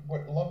what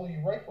level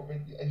you write for, but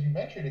as you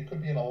mentioned, it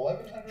could be an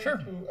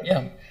 1100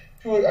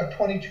 to a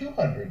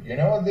 2200, you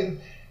know?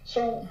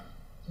 So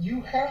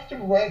you have to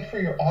write for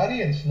your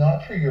audience,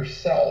 not for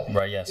yourself.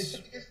 Right, yes.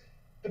 Because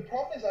the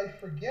problem is I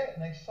forget,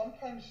 and I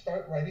sometimes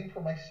start writing for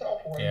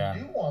myself where I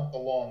do want the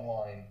long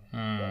line.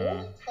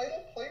 Only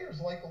title players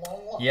like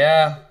long lines.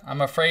 Yeah,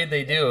 I'm afraid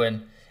they do.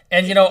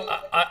 And you know,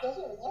 I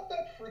doesn't want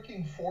that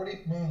freaking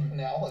 40-move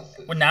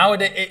analysis. Well,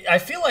 nowadays, I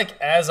feel like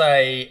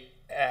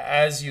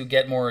as you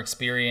get more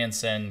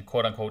experience and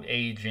quote-unquote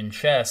age in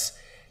chess,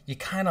 you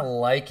kind of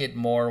like it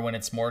more when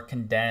it's more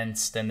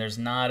condensed and there's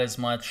not as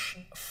much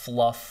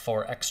fluff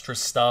or extra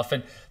stuff.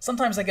 And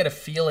sometimes I get a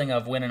feeling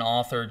of when an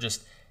author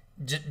just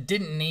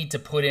didn't need to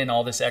put in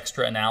all this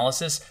extra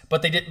analysis,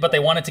 but they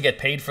wanted to get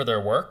paid for their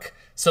work.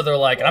 So they're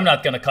like, I'm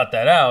not going to cut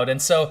that out.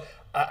 And so,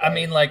 I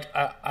mean, like,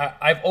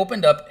 I've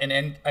opened up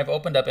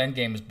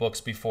Endgame's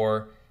books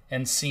before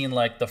and seen,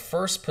 like, the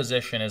first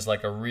position is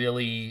like a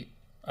really,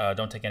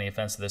 don't take any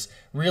offense to this,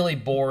 really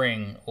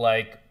boring,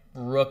 like,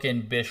 rook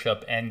and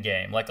bishop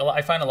endgame. Like,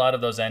 I find a lot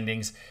of those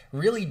endings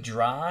really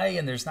dry,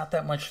 and there's not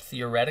that much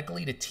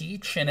theoretically to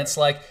teach. And it's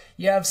like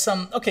you have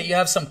some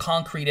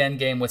concrete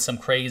endgame with some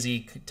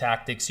crazy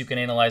tactics. You can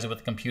analyze it with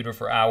a computer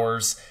for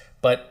hours,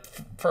 but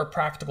for a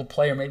practical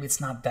player, maybe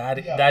it's not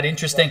that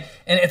interesting. Right.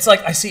 And it's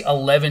like I see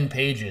 11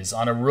 pages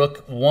on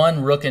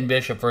one rook and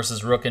bishop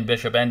versus rook and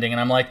bishop ending, and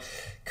I'm like,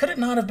 could it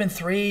not have been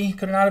 3?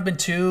 Could it not have been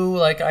 2?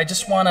 Like, I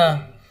just want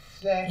to,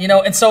 exactly. you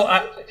know. And so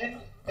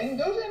And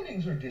those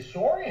endings are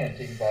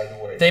disorienting, by the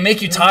way. They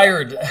make you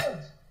tired.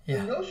 There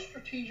are no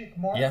strategic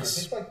markers.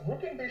 Yes. It's like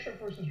rook and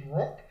bishop versus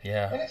rook.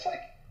 Yeah. And it's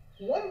like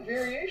one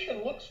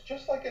variation looks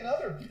just like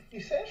another.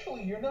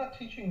 Essentially, you're not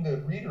teaching the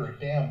reader a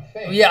damn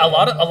thing. Yeah, a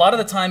lot of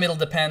the time it'll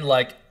depend.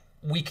 Like,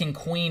 we can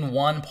queen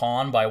one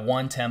pawn by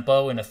one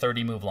tempo in a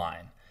 30-move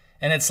line.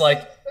 And it's like,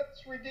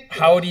 that's ridiculous.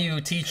 How do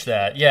you teach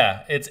that?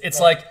 Yeah, it's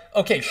like,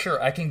 okay,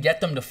 sure, I can get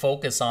them to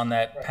focus on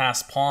that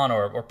passed pawn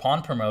or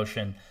pawn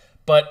promotion.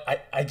 But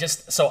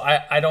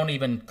I don't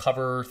even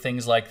cover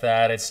things like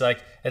that. It's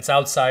like, it's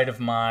outside of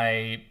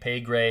my pay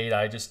grade.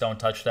 I just don't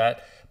touch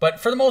that. But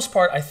for the most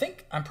part,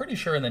 I'm pretty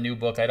sure in the new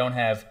book I don't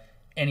have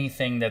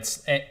anything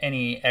that's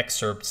any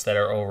excerpts that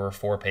are over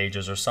 4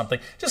 pages or something,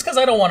 just because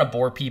I don't want to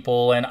bore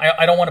people, and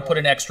I don't want to put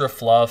in extra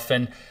fluff,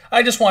 and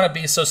I just want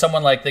to be so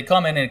someone, like, they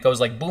come in and it goes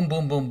like boom,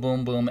 boom, boom,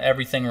 boom, boom,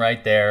 everything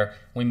right there.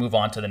 We move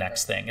on to the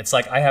next thing. It's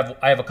like I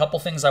have a couple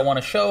things I want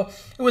to show.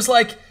 It was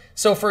like,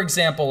 so for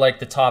example, like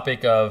the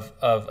topic of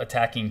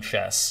attacking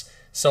chess.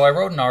 So I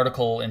wrote an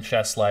article in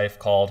Chess Life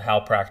called How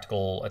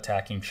Practical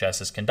Attacking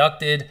Chess is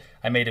Conducted.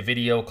 I made a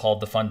video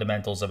called The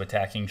Fundamentals of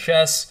Attacking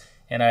Chess,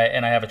 and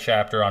I have a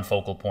chapter on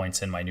focal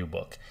points in my new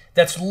book.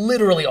 That's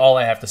literally all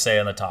I have to say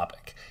on the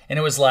topic. And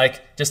it was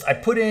like, I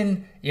put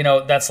in,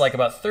 that's like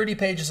about 30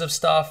 pages of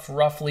stuff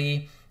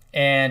roughly,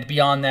 and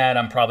beyond that,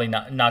 I'm probably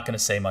not going to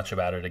say much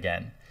about it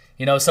again.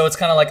 So it's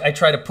kind of like I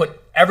try to put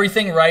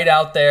everything right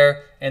out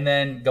there and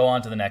then go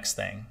on to the next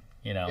thing,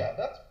 Yeah,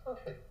 that's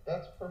perfect.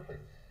 That's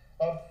perfect.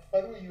 By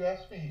the way, you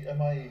asked me,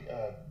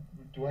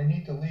 do I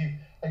need to leave?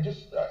 I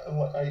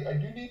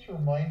do need to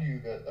remind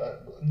you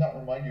that, not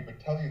remind you, but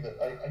tell you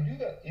that I do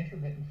that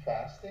intermittent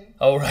fasting.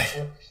 Oh, right.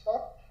 Where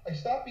I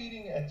stop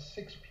eating at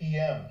 6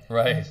 p.m.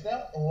 Right. And it's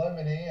now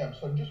 11 a.m.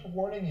 So I'm just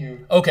warning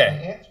you.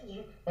 Okay.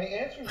 My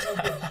answers will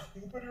get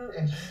stupider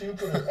and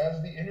stupider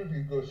as the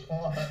interview goes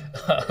on.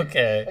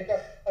 Okay. Like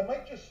I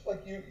might just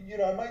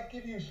I might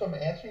give you some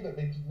answer that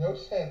makes no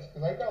sense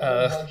because I've got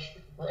a little much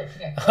right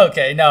now.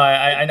 Okay. No,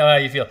 I know how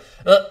you feel.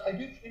 I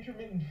do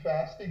intermittent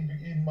fasting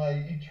in my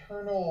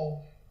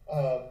eternal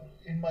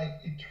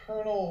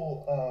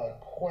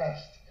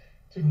quest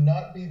to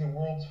not be the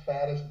world's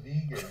fattest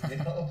vegan,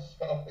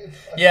 So it's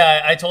like,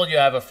 yeah, I told you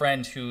I have a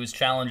friend who's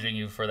challenging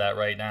you for that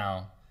right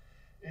now.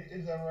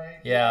 Is that right?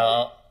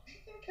 Yeah.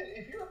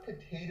 If you're a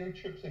potato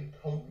chips and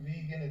Coke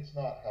vegan, it's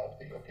not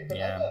healthy. Okay, but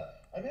yeah.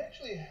 I'm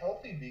actually a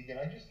healthy vegan.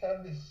 I just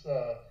have this.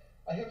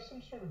 I have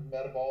some sort of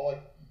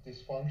metabolic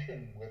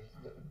dysfunction with.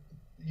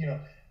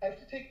 I have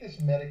to take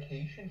this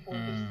medication for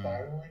this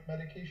thyroid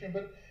medication,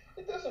 but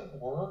it doesn't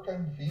work.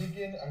 I'm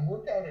vegan. I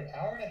work out an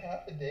hour and a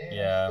half a day,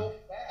 and I'm still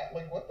fat.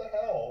 Like, what the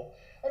hell?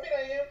 I mean,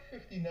 I am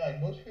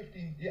 59.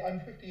 I'm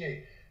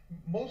 58.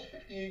 Most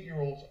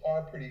 58-year-olds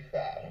are pretty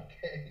fat.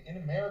 Okay, in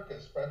America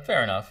especially.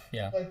 Fair enough.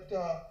 Yeah. But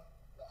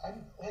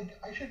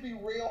I should be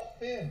rail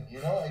thin.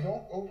 I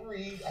don't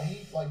overeat. I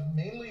eat like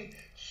mainly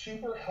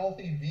super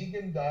healthy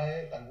vegan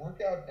diet. I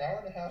work out an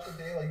hour and a half a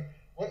day. Like.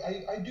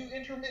 I do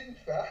intermittent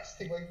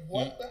fasting. Like,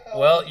 what the hell?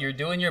 Well, you're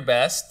doing your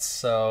best,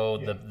 so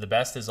the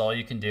best is all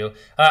you can do.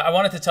 I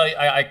wanted to tell you,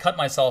 I cut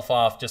myself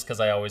off just because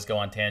I always go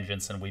on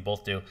tangents, and we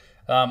both do.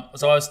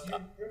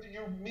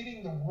 You're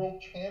meeting the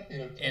world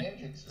champion of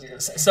tangents here.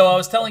 So I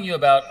was telling you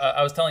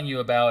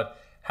about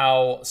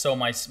how. So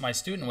my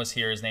student was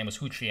here. His name was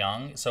Hu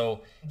Chiang. So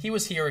he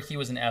was here. He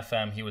was an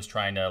FM. He was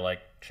trying to like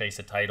chase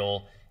a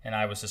title, and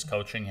I was just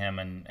coaching him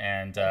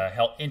and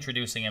help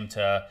introducing him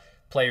to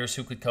players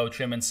who could coach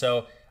him. And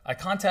so I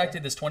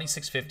contacted this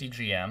 2650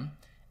 GM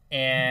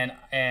and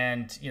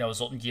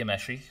Zoltan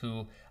Giameshi,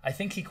 who I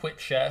think he quit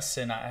chess,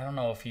 and I don't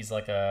know if he's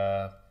like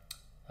a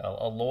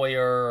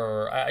lawyer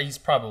or he's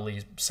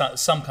probably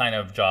some kind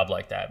of job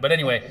like that. But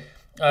anyway,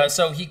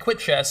 so he quit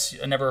chess.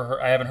 I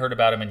haven't heard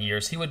about him in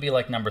years. He would be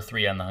like number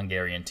 3 on the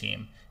Hungarian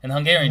team, and the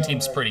Hungarian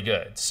team's pretty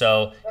good.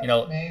 So that's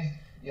amazing.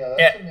 Yeah,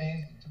 that's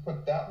amazing.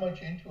 Put that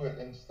much into it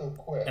and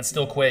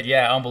still quit.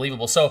 Yeah,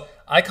 unbelievable. So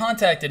I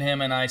contacted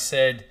him and I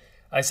said,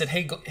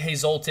 hey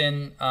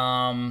Zoltan,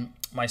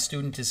 my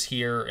student is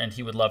here and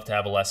he would love to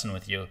have a lesson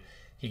with you.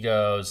 He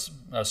goes,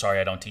 oh,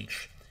 sorry, I don't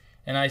teach.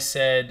 And I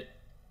said,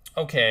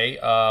 okay,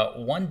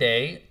 one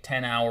day,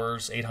 10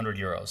 hours, 800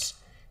 euros.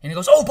 And he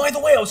goes, oh, by the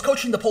way, I was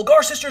coaching the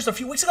Polgar sisters a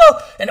few weeks ago.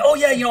 And oh,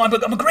 yeah, I'm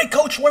a great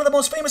coach, one of the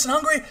most famous in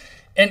Hungary.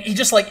 And he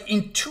just like,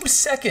 in 2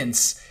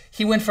 seconds,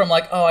 he went from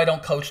like, oh, I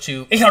don't coach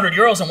to 800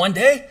 euros in one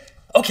day.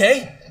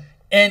 Okay.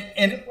 And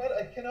you know what?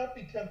 I cannot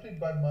be tempted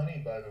by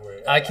money, by the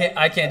way. I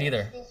can't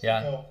either.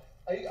 Yeah. No,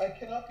 I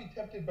cannot be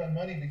tempted by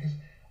money because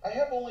I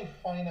have only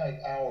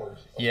finite hours.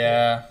 Okay?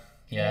 Yeah.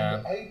 Yeah.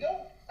 And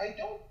I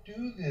don't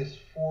do this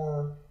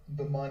for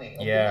the money.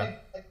 Okay? Yeah.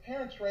 My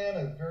parents ran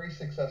a very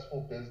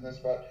successful business,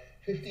 about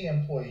 50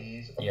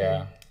 employees. Okay?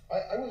 Yeah.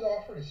 I was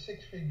offered a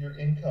 6-figure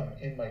income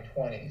in my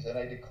 20s, and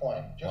I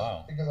declined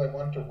just because I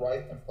wanted to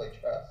write and play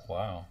chess.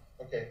 Wow.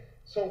 Okay,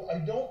 so I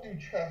don't do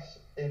chess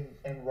and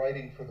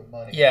writing for the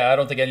money. Yeah, I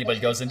don't think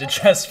anybody goes into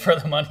chess for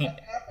the money.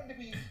 I happen to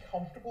be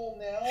comfortable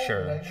now.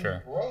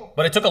 Sure. Broke.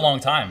 But it took a long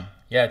time.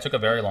 Yeah, it took a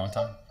very long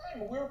time.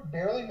 We were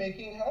barely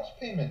making house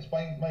payments.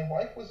 My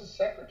wife was a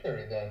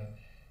secretary then,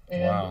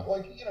 and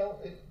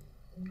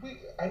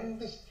I'm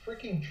this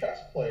freaking chess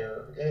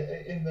player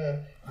in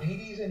the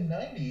 80s and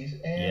 90s,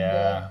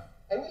 and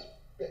I was,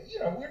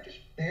 we're just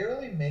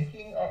barely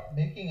making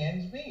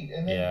ends meet,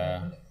 and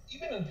then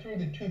even through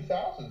the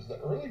 2000s, the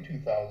early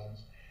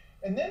 2000s,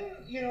 and then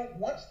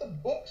once the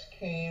books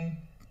came,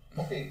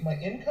 okay, my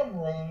income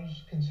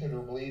rose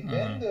considerably.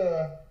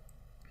 Mm-hmm.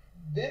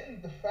 Then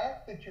the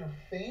fact that you're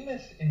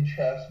famous in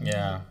chess means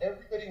that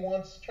everybody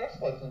wants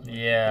chess lessons.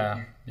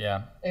 Yeah.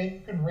 And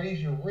you can raise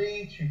your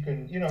rates. You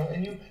can,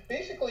 and you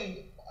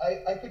basically,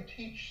 I could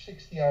teach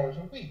 60 hours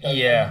a week. I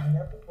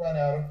never run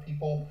out of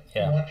people who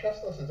want chess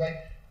lessons.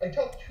 I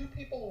tell 2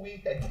 people a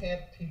week, I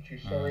can't teach you.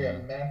 Sorry,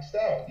 I'm maxed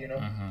out.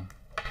 Mm-hmm.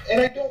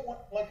 And I don't want,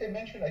 like I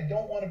mentioned, I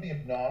don't want to be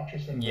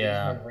obnoxious and raise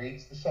my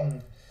rates to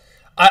some.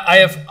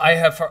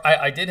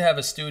 I did have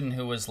a student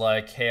who was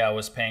like, hey, I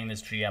was paying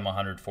this GM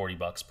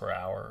 $140 per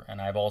hour,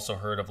 and I've also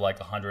heard of like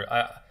 100.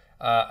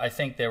 I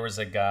think there was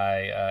a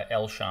guy,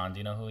 Elshan. Do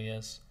you know who he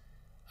is?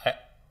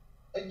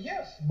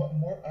 Yes,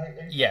 more.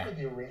 The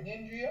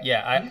Iranian GM.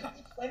 Yeah, he's a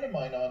good friend of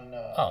mine on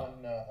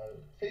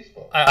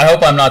Facebook. I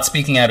hope I'm not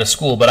speaking out of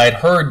school, but I'd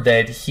heard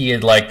that he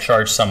had like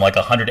charged some like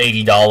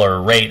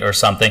 $180 rate or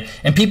something,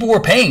 and people were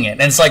paying it.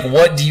 And it's like,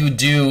 what do you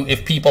do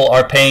if people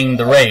are paying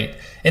the rate?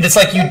 And it's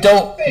like That's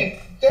the thing.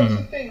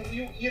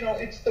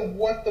 It's the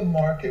what the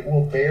market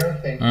will bear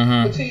thing.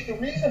 Mm-hmm. But see, the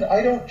reason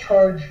I don't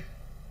charge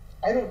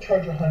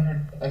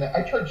 100, and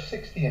I charge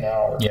 60 an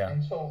hour. Yeah.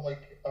 And so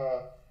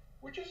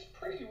which is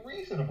pretty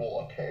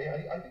reasonable.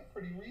 Okay, I think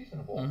pretty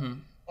reasonable. Mm-hmm.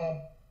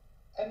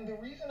 And the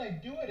reason I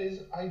do it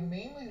is I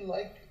mainly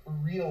like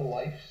real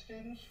life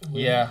students who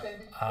live in San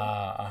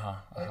Diego.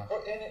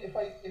 And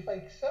if I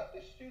accept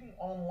a student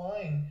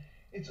online,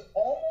 it's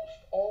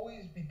almost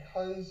always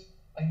because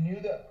I knew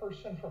that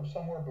person from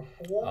somewhere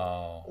before,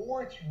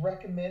 or it's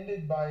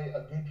recommended by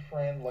a good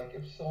friend. Like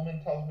if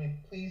Silman tells me,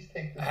 please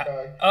take this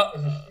guy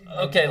as a student.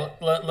 Okay,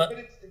 but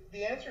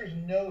the answer is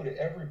no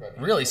to everybody.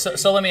 Really?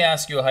 So let me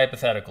ask you a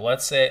hypothetical.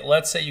 Let's say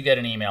you get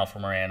an email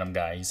from a random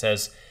guy. He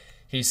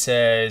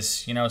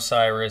says,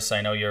 Cyrus,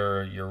 I know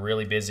you're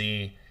really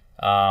busy.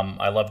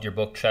 I loved your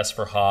book, Chess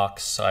for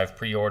Hawks. I've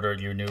pre-ordered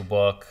your new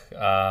book.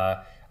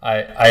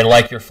 I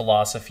like your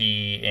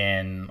philosophy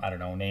in, I don't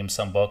know, name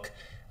some book.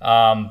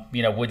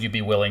 Would you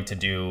be willing to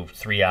do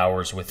 3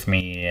 hours with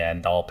me,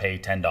 and I'll pay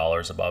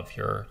 $10 above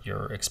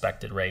your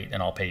expected rate,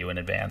 and I'll pay you in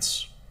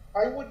advance?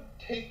 I would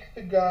take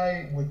the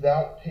guy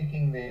without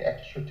taking the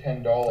extra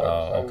 $10.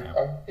 Oh, okay.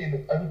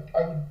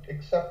 I would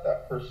accept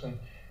that person.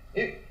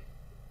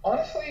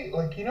 Honestly,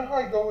 like, how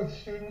I go with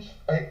students,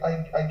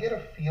 I get a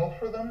feel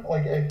for them.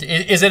 Like,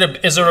 is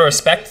it a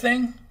respect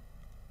thing?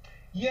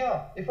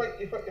 Yeah. If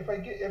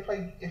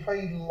I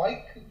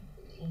like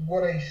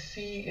what I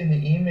see in the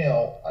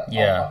email,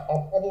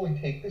 I'll probably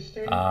take the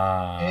student.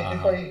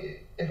 And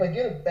if I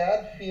get a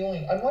bad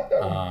feeling, I'm like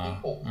that with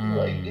people too.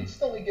 I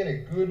instantly get a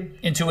good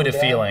intuitive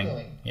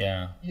feeling.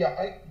 Yeah.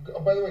 Yeah.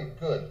 By the way,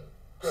 good,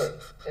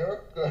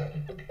 Eric, good.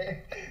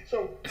 Okay.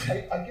 So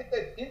I get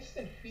that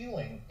instant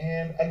feeling,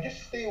 and I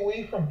just stay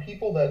away from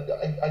people that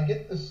I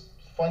get this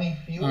funny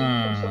feeling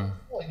from some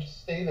people. I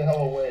just stay the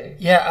hell away.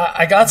 Yeah,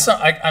 I got some.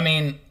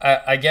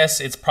 I guess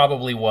it's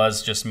probably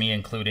was just me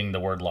including the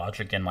word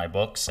logic in my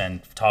books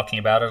and talking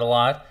about it a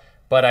lot.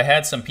 But I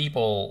had some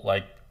people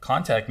like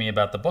contact me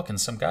about the book,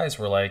 and some guys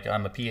were like,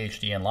 I'm a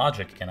PhD in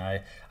logic, and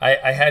I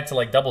had to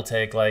like double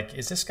take, like,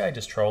 is this guy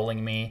just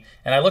trolling me?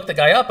 And I looked the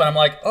guy up, and I'm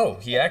like, oh,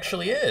 he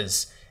actually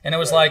is. And it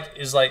was like,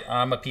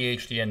 I'm a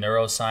PhD in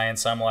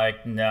neuroscience. I'm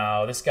like,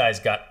 no, this guy's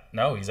he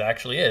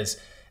actually is.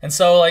 And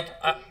so like,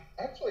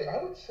 actually,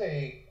 I would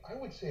say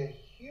a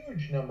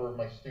huge number of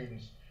my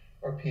students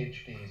are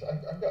PhDs.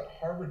 I've got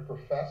Harvard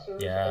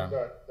professors. Yeah. I've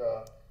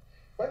got.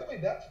 By the way,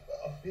 that's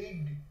a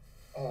big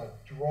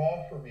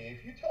draw for me.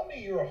 If you tell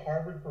me you're a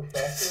Harvard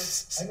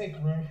professor, I make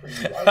room for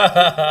you.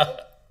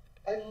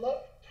 I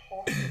love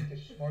talking to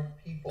smart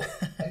people.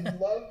 I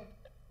love,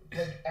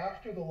 like,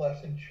 after the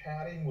lesson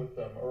chatting with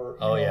them, or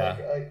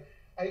I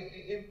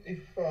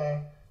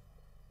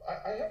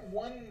have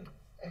one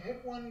I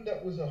have one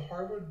that was a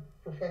Harvard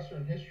professor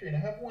in history, and I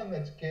have one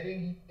that's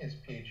getting his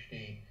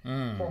PhD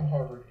from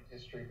Harvard in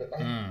history. But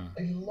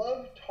I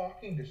love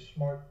talking to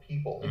smart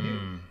people.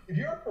 If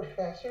you're a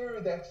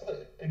professor, that's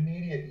an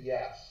immediate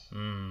yes.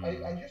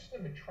 I just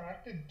am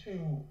attracted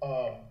to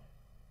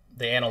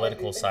the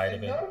analytical side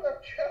of it. Not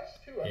about chess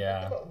too. I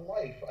think about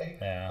life.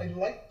 I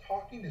like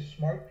talking to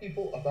smart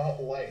people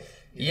about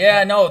life.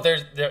 Yeah, no,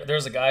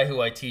 there's a guy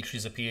who I teach.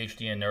 He's a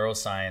PhD in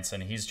neuroscience,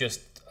 and he's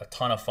just a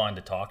ton of fun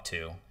to talk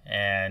to.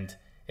 And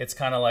it's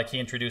kind of like he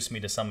introduced me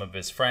to some of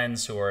his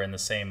friends who are in the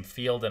same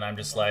field, and I'm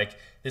just like,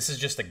 this is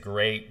just a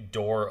great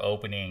door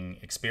opening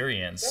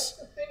experience. That's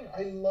the thing.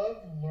 I love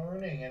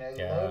learning, and I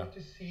love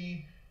to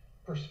see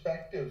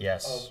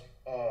perspectives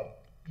of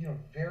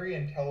very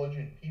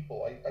intelligent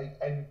people.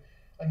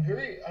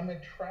 I'm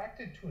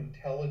attracted to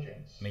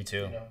intelligence. Me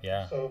too.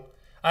 Yeah. So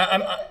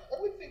I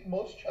would think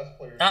most chess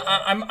players.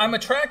 I'm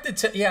attracted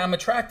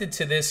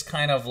to this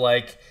kind of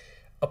like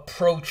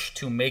approach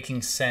to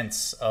making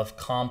sense of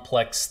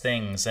complex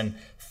things and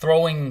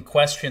throwing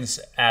questions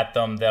at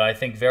them that I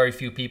think very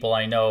few people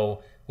I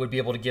know would be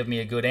able to give me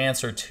a good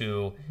answer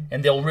to,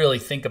 and they'll really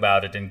think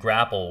about it and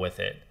grapple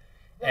with it.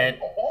 And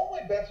all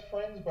my best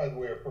friends, by the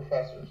way, are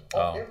professors.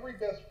 Every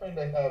best friend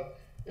I have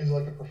is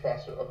like a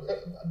professor of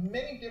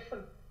many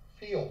different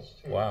fields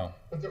too. Wow.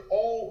 But they're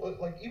all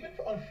like, even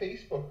on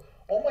Facebook,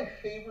 all my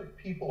favorite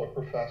people are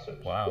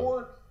professors. Wow.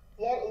 Or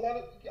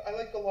I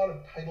like a lot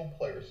of title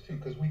players too,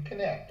 because we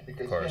connect.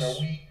 Because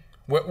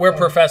we're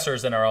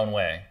professors in our own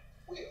way.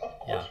 Of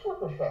course we're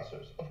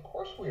professors. Of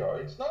course we are.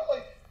 It's not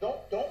like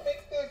don't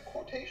make the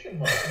quotation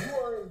mark. You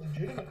are a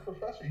legitimate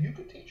professor. You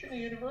could teach in a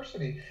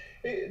university.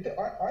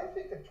 I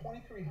think that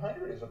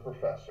 2300 is a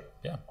professor.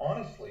 Yeah.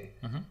 Honestly,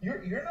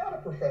 you're not a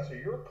professor.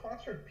 You're a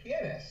concert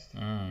pianist.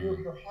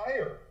 You're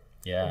higher.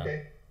 Yeah.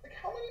 Okay. Like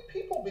how many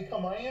people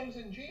become IMs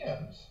and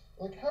GMs?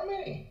 Like how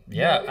many?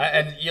 Yeah.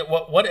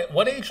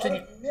 What age did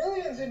you?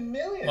 Millions and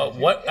millions.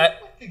 What?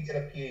 Anyone could get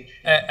a PhD.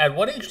 At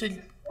what age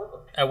did?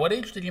 At what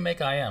age did you make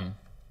IM?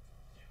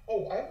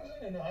 Oh, I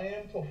wasn't an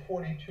IM till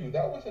 42.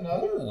 That was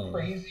another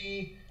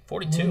crazy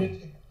 42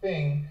 lunatic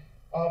thing.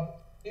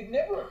 It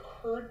never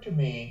occurred to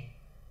me.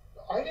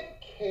 I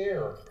didn't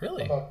care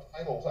about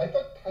titles. I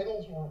thought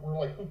titles were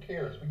like, who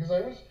cares? Because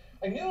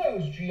I knew I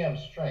was GM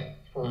strength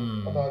for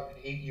about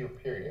an 8-year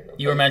period. Okay?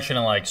 You were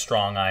mentioning like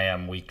strong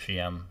IM, weak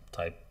GM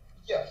type.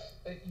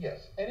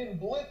 Yes, and in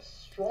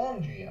Blitz,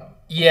 strong GM.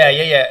 Yeah.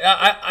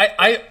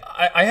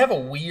 I have a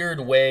weird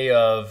way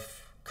of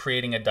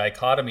creating a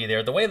dichotomy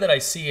there. The way that I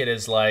see it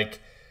is like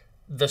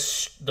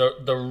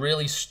the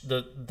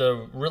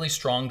really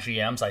strong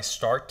GMs I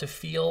start to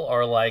feel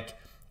are like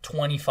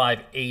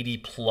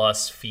 25-80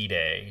 plus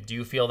FIDE. Do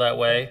you feel that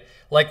way?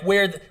 Like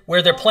where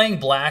they're playing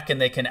black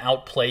and they can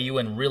outplay you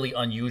in really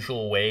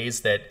unusual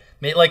ways that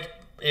may, like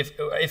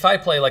if I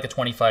play like a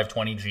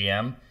 25-20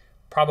 GM,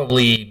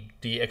 probably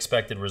the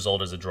expected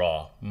result is a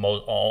draw,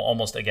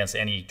 almost against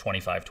any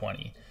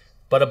 25-20.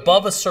 But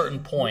above a certain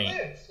point,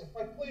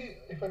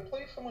 if I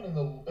play someone in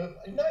the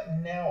not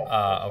now,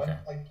 okay.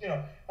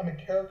 I'm a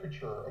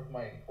caricature of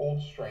my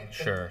old strength.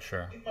 Sure.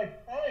 In my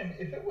prime,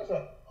 if it was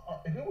a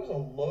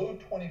low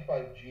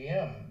 25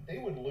 GM, they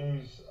would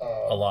lose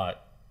a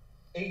lot.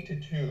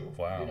 8-2.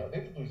 Wow. They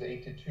would lose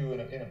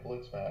 8-2 in a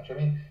blitz match. I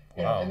mean,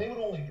 and they would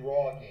only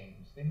draw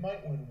games. They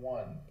might win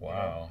one.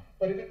 Wow.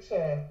 But if it's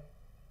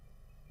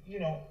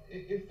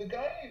if the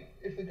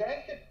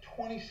guy hit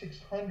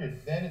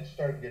 2600, then it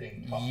started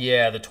getting tough.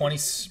 Yeah, the 20.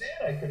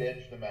 Then I could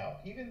edge them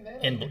out. Even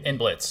then. In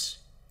blitz.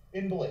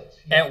 In blitz.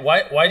 Yeah. And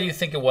why do you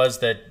think it was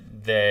that?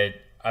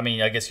 I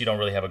mean, I guess you don't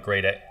really have a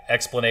great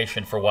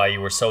explanation for why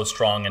you were so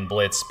strong in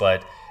blitz,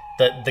 but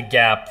the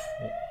gap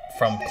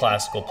from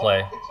classical play.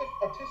 It's an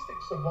autistic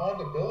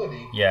savant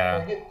ability.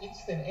 Yeah. I get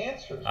instant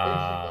answers. Basically,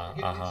 I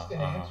get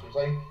instant answers.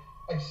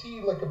 I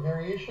see like a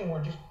variation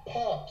where it just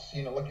pops,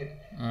 like it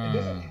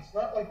doesn't, it's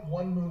not like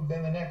one move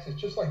then the next, it's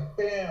just like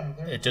bam,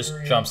 it just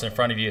jumps in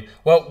front of you.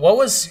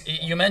 Well,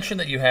 you mentioned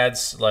that you had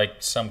like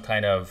some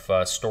kind of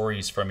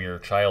stories from your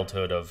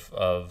childhood of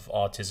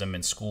autism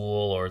in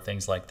school or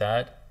things like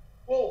that?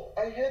 Well,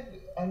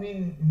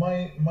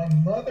 my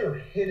mother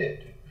hid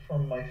it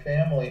from my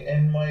family,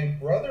 and my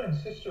brother and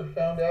sister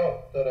found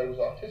out that I was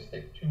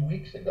autistic 2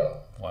 weeks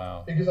ago.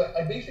 Wow. Because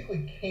I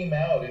basically came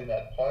out in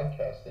that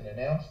podcast and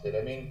announced it.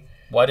 I mean,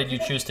 why did you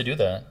choose to do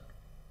that?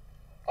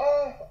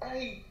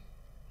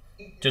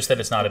 Just that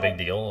it's not a big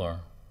deal,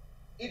 or?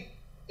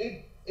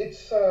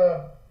 It's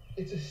a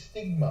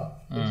stigma.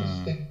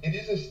 It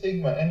is a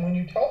stigma, and when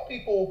you tell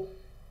people,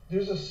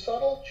 there's a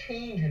subtle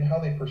change in how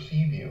they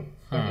perceive you.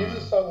 There is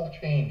a subtle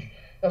change.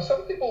 Now,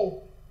 some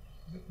people,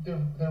 they're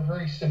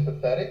very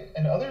sympathetic,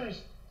 and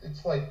others,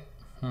 it's like,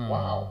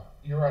 wow,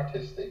 you're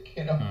autistic,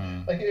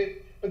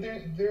 But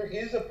there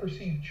is a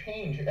perceived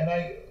change, and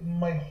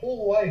my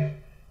whole life,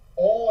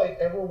 all I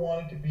ever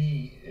wanted to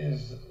be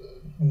is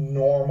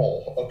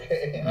normal,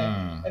 okay?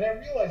 And I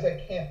realize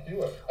I can't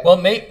do it. Well,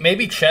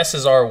 maybe chess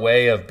is our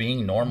way of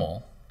being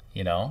normal,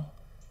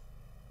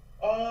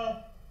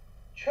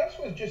 chess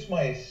was just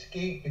my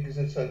escape because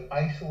it's an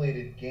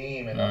isolated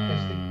game, and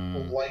autistic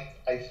people like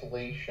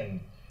isolation.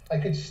 I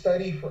could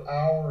study for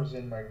hours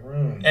in my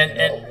room, And,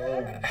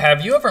 alone.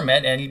 Have you ever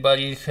met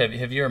anybody? Have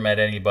you ever met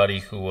anybody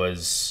who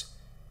was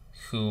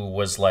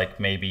like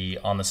maybe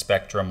on the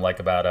spectrum, like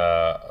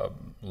about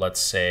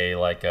let's say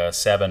like a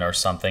 7 or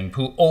something,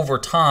 who over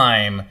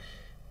time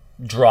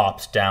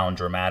dropped down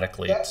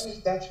dramatically? That's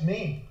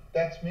me.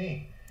 That's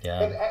me. Yeah.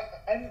 But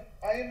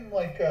I'm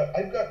like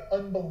I've got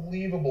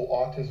unbelievable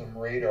autism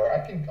radar. I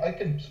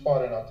can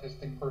spot an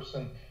autistic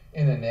person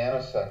in a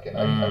nanosecond.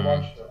 I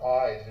watch their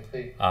eyes. If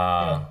they,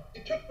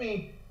 it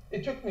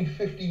took me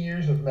 50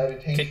 years of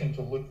meditation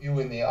to look you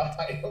in the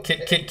eye.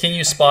 Okay? Can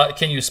you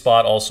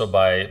spot also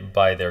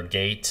by their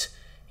gait?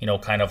 You know,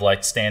 kind of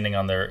like standing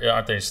on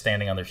aren't they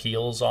standing on their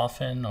heels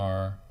often,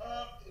 or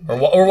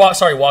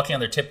walking on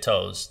their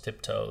tiptoes? They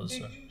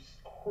do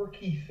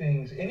quirky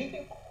things.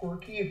 Anything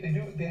quirky, if they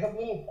do, they have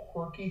little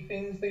quirky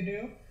things they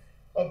do.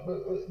 But,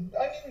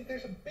 I mean,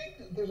 there's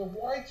a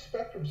wide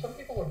spectrum. Some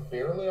people are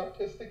barely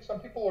autistic. Some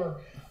people are.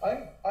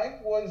 I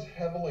was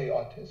heavily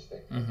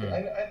autistic,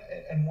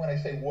 and when I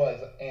say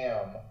was,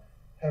 am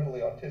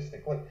heavily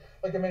autistic.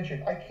 Like I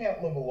mentioned, I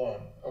can't live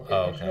alone. Okay,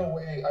 there's no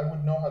way I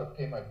would know how to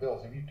pay my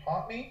bills. If you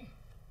taught me,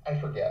 I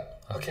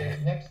forget. Okay,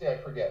 next day I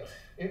forget.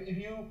 If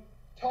you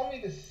tell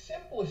me the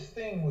simplest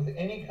thing with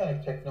any kind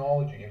of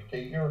technology,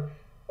 okay, you're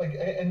like,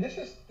 and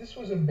this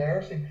was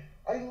embarrassing.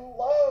 I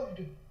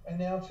loved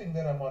announcing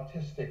that I'm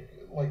autistic,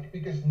 like,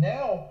 because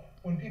now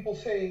when people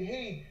say,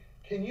 hey,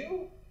 can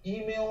you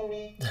email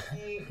me,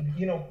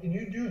 can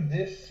you do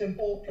this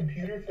simple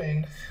computer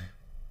thing?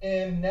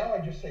 And now I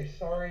just say,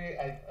 sorry,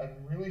 I'm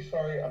really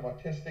sorry, I'm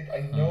autistic.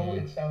 I know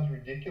it sounds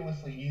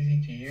ridiculously easy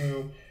to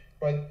you,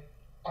 but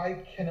I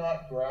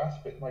cannot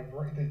grasp it. My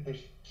brain,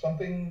 there's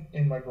something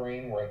in my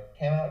brain where I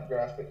cannot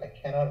grasp it. I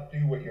cannot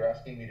do what you're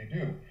asking me to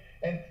do.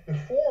 And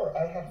before,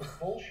 I have to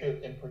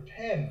bullshit and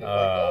pretend that,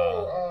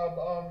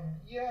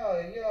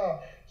 yeah,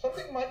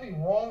 something might be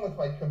wrong with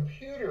my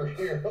computer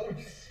here. Let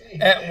me see.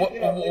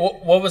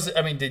 What was it?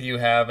 I mean, did you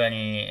have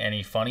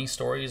any funny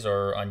stories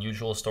or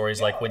unusual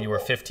stories, like when you were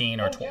 15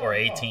 or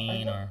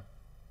 18 or?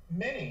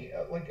 Many.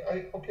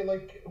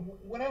 Like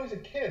when I was a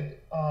kid.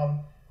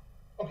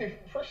 Okay,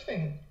 first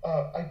thing,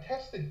 I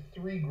tested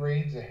 3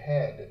 grades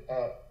ahead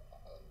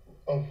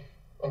of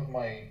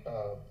my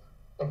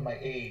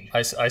age.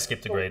 I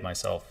skipped a grade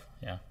myself.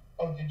 Yeah.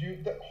 Oh, did you?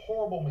 That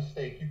horrible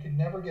mistake. You could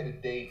never get a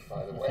date,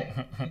 by the way.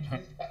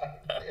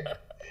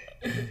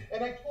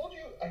 And I told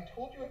you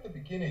at the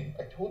beginning.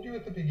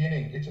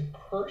 It's a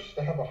curse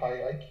to have a high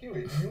IQ.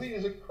 It really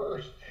is a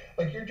curse.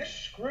 Like, you're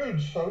just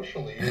screwed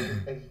socially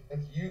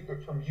as you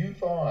from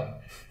youth on,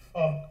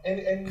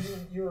 and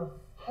you're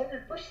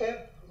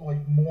 100%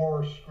 like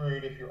more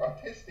screwed if you're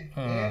autistic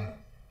and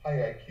high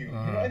IQ. You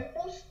know, and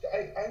most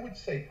I would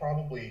say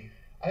probably.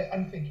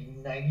 I'm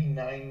thinking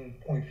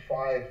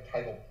 99.5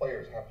 title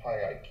players have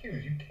high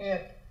IQs. You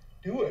can't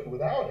do it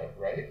without it,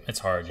 right? It's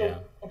hard, yeah.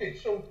 Okay,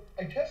 so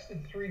I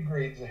tested 3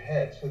 grades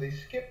ahead, so they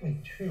skipped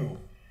me 2.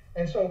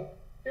 And so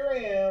here I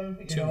am,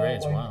 2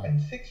 grades, wow. I'm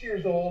 6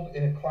 years old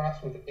in a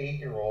class with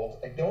 8-year-olds.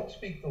 I don't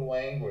speak the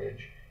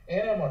language,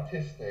 and I'm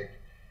autistic.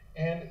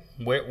 And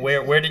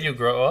where did you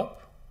grow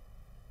up?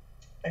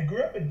 I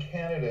grew up in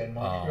Canada, in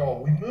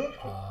Montreal. We moved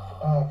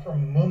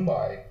from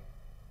Mumbai,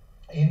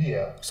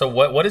 India. So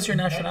what is your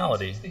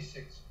nationality?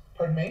 1966.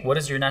 Pardon me? What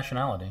is your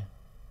nationality?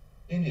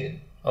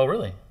 Indian. Oh,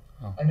 really?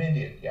 Oh. I'm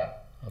Indian, yeah.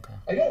 Okay.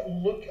 I don't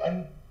look,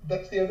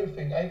 that's the other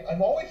thing.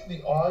 I'm always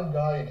the odd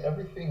guy in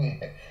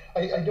everything.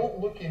 I don't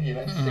look Indian.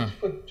 I'm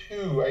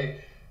 6'2".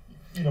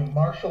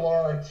 Martial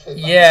arts.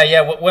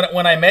 Yeah.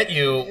 When I met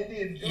you,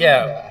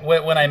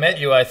 when I met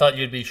you, I thought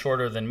you'd be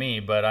shorter than me,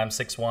 but I'm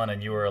 6'1"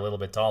 and you were a little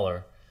bit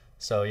taller.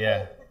 So yeah.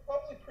 Well, we're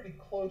probably pretty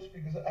close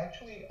because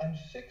actually I'm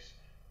 6'1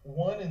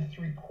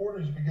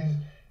 3/4" because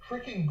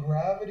freaking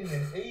gravity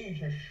and age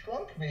has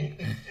shrunk me.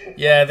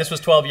 Yeah, this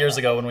was 12 years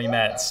ago when we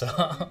met. So.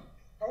 How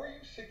are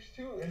you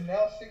 6'2" and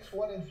now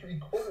 6'1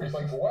 3/4"?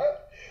 Like,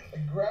 what?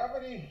 Like,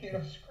 gravity?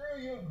 Screw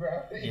you,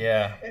 gravity.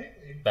 Yeah.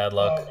 Anyway, bad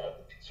luck.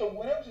 So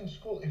when I was in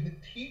school, if the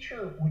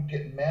teacher would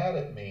get mad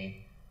at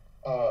me,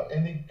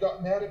 and they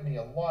got mad at me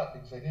a lot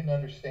because I didn't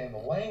understand the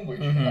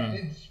language. I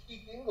didn't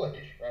speak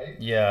English, right?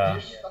 Yeah. They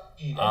just stuck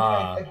me.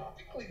 I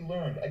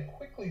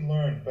quickly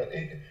learned, but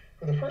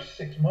for the first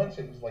 6 months,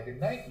 it was like a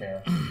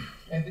nightmare.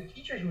 And the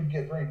teachers would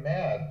get very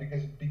mad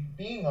because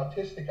being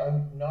autistic, I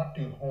would not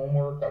do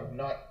homework. I would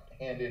not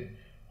hand in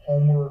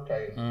homework.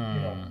 I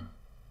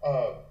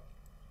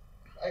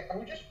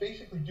would just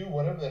basically do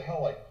whatever the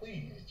hell I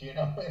pleased,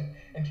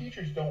 And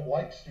teachers don't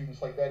like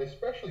students like that,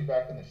 especially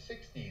back in the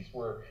 60s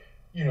where,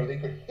 they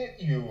could hit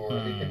you or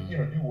they could,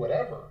 do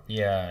whatever.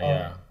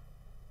 Yeah.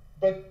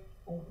 But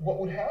what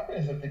would happen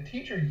is if the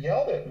teacher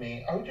yelled at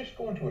me, I would just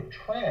go into a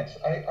trance.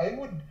 I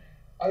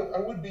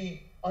would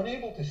be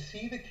unable to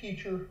see the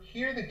teacher,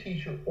 hear the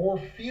teacher, or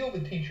feel the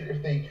teacher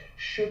if they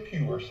shook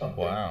you or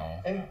something.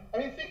 Wow. And I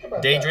mean, think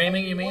about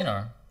daydreaming, that. you mean,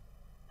 or?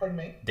 Pardon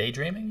me?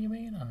 Daydreaming, you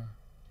mean, or?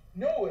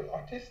 No,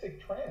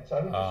 autistic trance.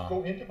 I would just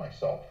go into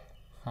myself.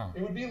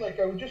 It would be like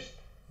I would just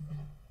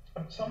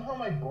somehow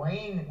my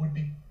brain would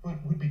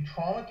be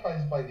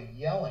traumatized by the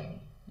yelling,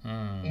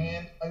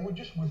 and I would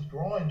just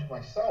withdraw into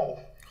myself,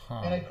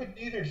 and I couldn't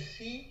either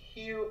see,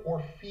 hear,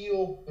 or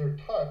feel their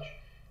touch.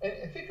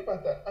 And think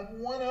about that. I'm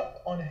one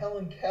up on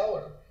Helen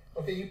Keller.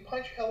 Okay, you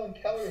punch Helen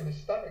Keller in the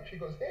stomach. She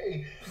goes,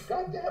 "Hey,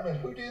 God damn it,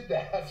 who did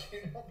that?"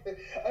 But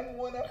I'm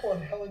one up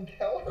on Helen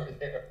Keller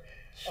there.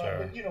 Sure.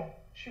 But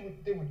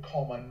they would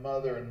call my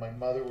mother, and my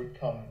mother would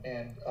come,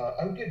 and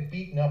I would get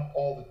beaten up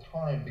all the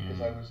time because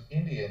I was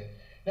Indian.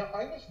 Now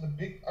I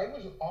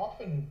was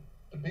often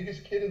the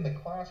biggest kid in the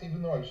class,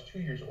 even though I was 2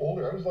 years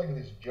older. I was like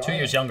this giant. 2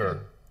 years younger,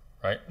 kid.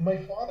 Right? My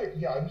father,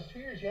 I was 2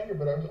 years younger,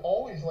 but I was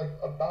always like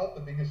about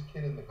the biggest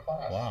kid in the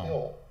class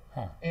still.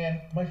 And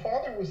my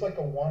father was like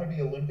a wannabe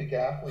Olympic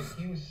athlete.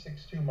 He was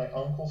 6'2", my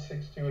uncle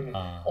 6'2", and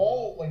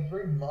all like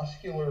very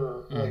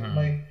muscular. Like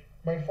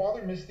my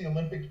father missed the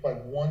Olympics by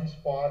one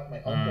spot.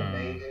 My uncle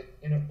made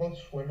it. Both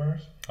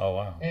swimmers. Oh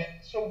wow. And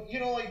so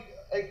like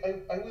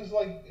I was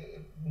like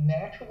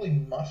naturally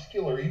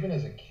muscular even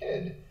as a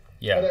kid.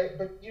 Yeah.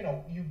 But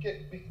you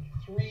get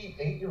 3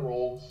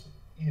 8-year-olds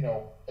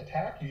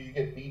attack you, you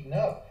get beaten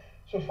up.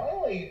 So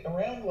finally,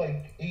 around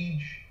like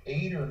age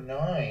 8 or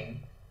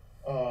 9.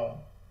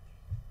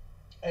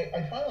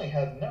 I finally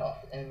had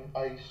enough, and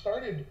I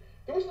started.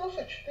 There was no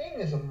such thing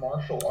as a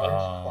martial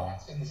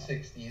arts class in the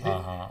 60s.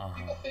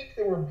 People think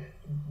there were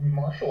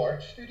martial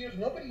arts studios.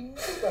 Nobody knew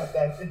about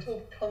that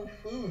until Kung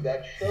Fu,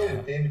 that show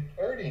with David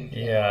Carradine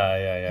came out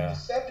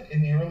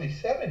in the early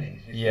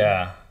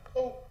 70s.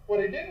 So what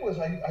I did was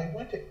I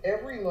went to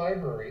every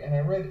library and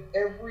I read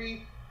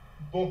every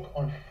book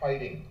on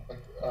fighting,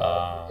 like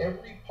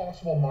every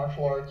possible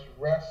martial arts,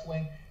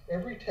 wrestling,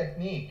 every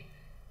technique.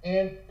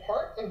 And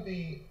part of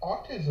the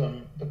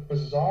autism, the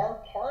bizarre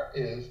part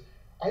is,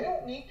 I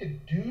don't need to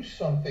do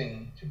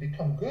something to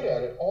become good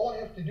at it. All I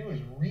have to do is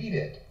read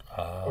it.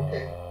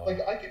 Okay?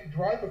 Like I could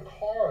drive a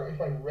car if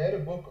I read a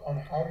book on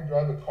how to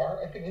drive a car.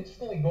 I could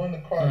instantly go in the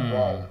car and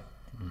drive.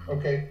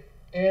 Okay?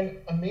 And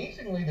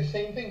amazingly, the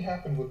same thing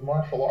happened with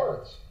martial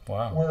arts.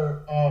 Wow.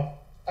 Where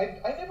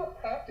I never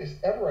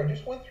practiced ever. I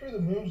just went through the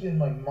moves in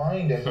my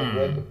mind as I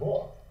read the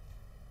book.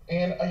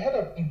 And I had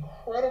an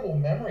incredible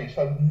memory,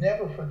 so I would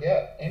never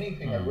forget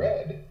anything I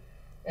read.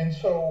 And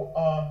so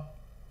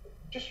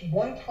just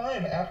one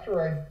time after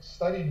I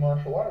studied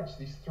martial arts,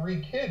 these 3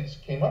 kids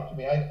came up to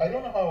me. I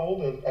don't know how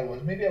old I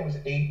was. Maybe I was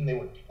 8 and they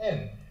were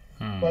 10.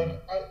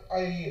 But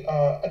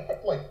I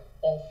put like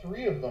all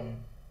 3 of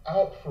them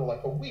out for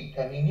like a week.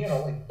 I mean,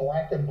 like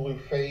black and blue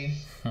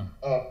face,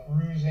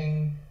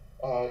 bruising,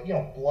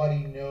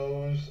 bloody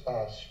nose,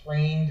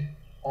 sprained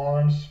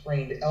arms,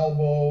 sprained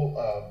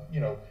elbow,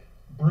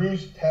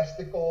 bruised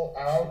testicle,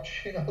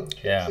 ouch,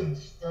 kicks in the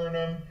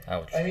sternum.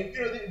 Ouch. I mean,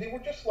 they were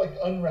just like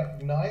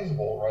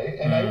unrecognizable, right?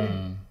 And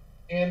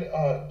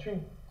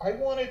I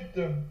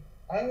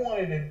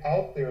wanted it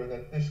out there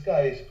that this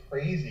guy is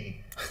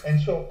crazy,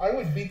 and so I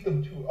would beat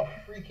them to a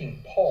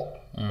freaking pulp.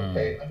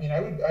 Okay, I mean, I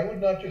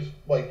would not just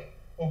like,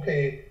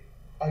 okay,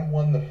 I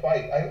won the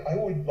fight. I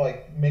would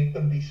like make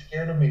them be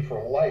scared of me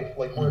for life.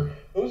 Like where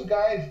those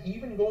guys,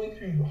 even going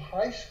through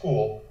high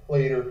school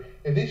later,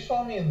 if they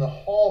saw me in the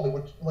hall, they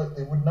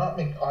would not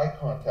make eye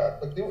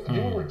contact. Like they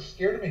were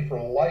scared of me for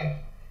life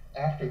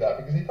after that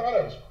because they thought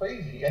I was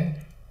crazy. And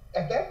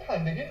at that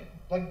time, they didn't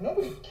like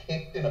nobody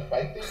kicked in a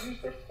fight. They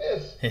used their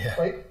fists,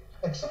 right?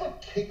 Like someone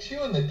kicks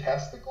you in the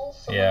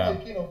testicles. Someone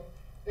like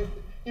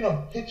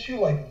hits you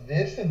like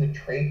this in the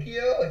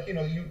trachea. Like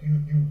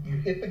you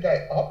hit the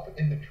guy up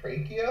in the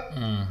trachea.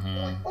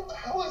 Like what the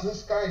hell is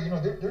this guy?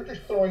 They're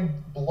just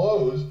throwing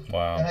blows.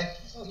 Wow. And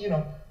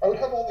I would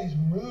have all these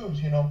moves.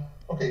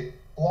 Okay,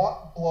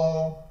 block,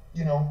 blow.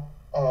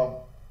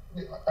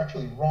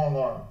 Actually wrong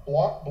arm.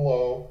 Block,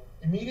 blow.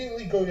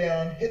 Immediately go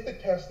down, hit the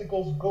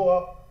testicles, go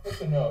up, hit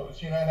the nose.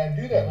 And I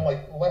do that in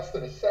like less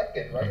than a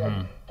second, right?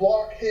 Like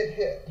block, hit.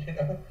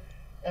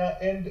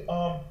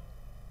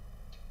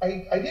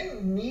 I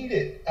didn't need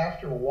it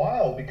after a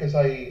while because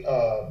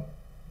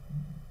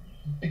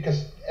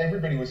because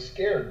everybody was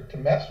scared to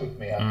mess with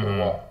me after a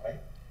while, right?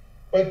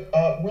 But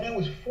when I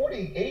was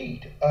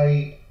 48,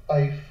 I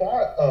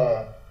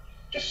fought,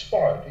 just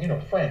sparred,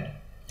 friend.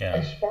 Yeah.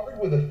 I sparred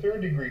with a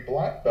 3rd-degree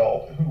black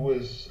belt who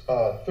was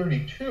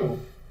 32,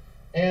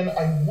 and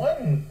I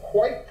won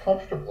quite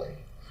comfortably.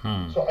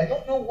 So I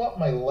don't know what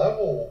my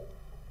level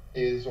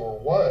is or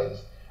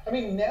was. I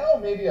mean, now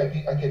maybe I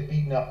get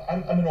beaten up.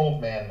 I'm an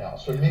old man now,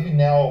 so maybe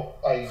now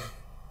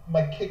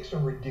my kicks are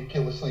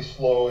ridiculously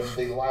slow and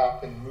they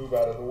laugh and move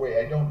out of the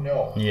way. I don't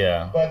know.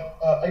 Yeah. But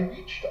I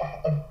reached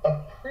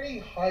a pretty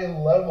high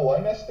level.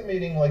 I'm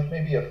estimating like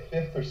maybe a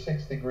 5th or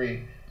 6th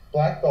degree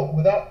black belt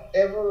without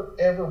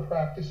ever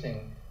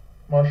practicing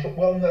martial.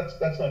 Well,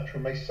 that's not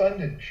true. My son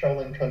did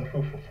Shaolin Kung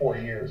Fu for 4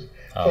 years,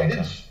 so I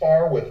did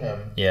spar with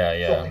him. Yeah.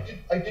 So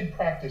I did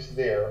practice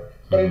there,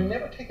 but I've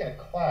never taken a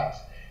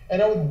class.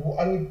 And I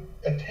would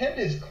attend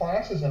his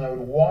classes and I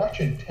would watch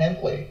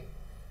intently.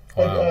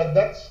 But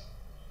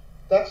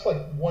that's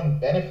like one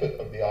benefit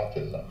of the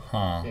autism.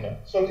 You know,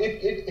 so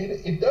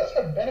it does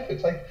have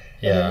benefits. Like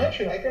as I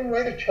mentioned, I can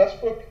write a chess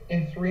book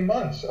in 3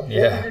 months, a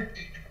 400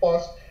 page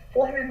plus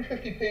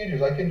 450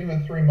 pages. I can do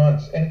in 3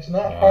 months, and it's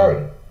not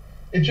hard.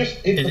 It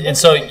just and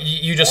so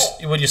you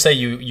just would you say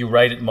you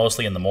write it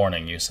mostly in the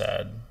morning? You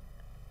said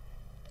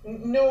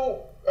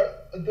no.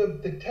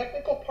 The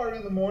technical part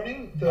in the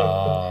morning, the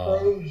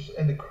prose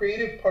and the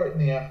creative part in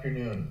the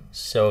afternoon.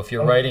 So if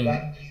you're writing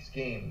these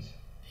games,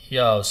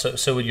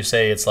 so would you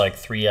say it's like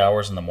 3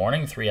 hours in the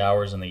morning, 3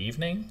 hours in the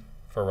evening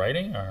for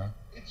writing, or?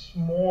 It's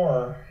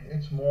more.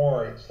 It's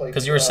like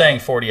because you were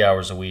saying 40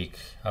 hours a week.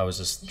 I was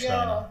just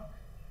trying to.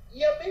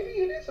 Yeah, maybe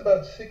it is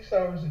about 6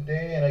 hours a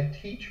day, and I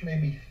teach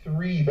maybe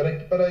 3, but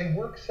I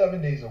work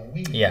 7 days a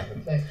week. Yeah. Is the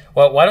thing.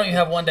 Well, why don't you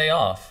have one day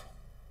off?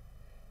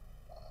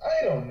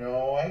 I don't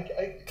know.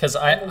 Because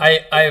I've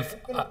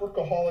been a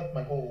workaholic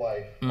my whole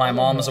life. My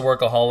mom's a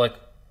workaholic.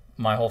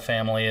 My whole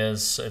family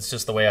is. It's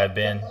just the way I've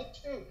been. Mine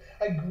too.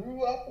 I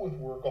grew up with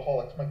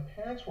workaholics. My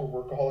parents were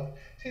workaholics.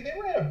 See, they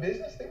ran a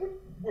business.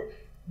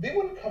 They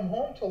wouldn't come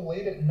home till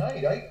late at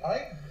night.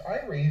 I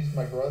raised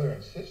my brother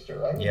and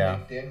sister. I would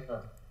make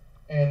dinner,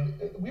 and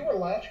we were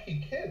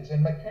latchkey kids.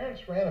 And my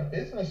parents ran a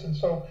business, and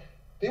so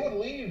they would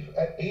leave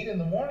at 8 in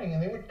the morning,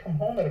 and they would come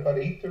home at about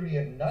 8:30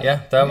 at night.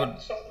 Yeah, we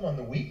saw them on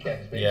the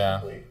weekends, basically. Yeah.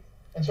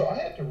 And so I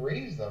had to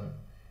raise them,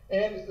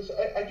 and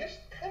I just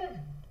kind of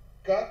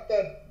got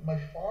that. My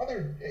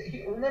father,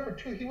 remember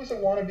too, he was a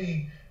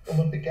wannabe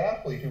Olympic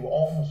athlete who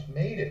almost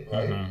made it,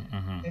 right?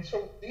 And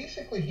so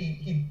basically,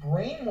 he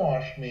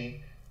brainwashed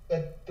me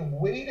that the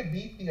way to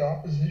beat the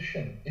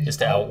opposition is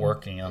to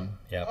outwork them.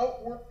 Yeah.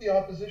 Outwork the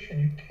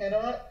opposition.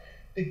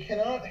 They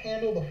cannot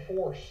handle the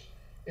force.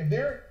 If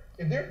they're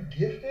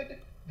gifted,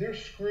 they're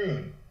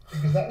screwed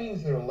because that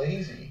means they're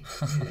lazy.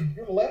 If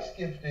you're less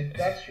gifted,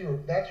 that's your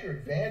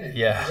advantage.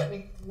 Yeah. That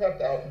means you have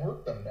to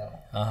outwork them now.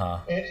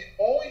 And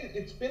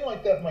it's been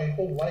like that my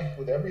whole life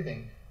with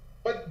everything.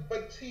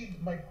 But see,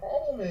 my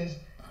problem is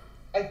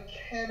I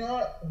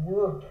cannot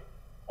work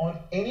on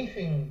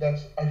anything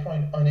that's I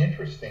find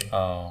uninteresting.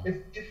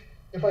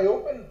 If I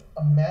open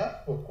a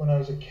math book when I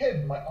was a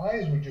kid, my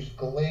eyes would just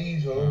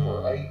glaze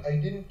over. I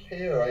didn't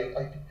care.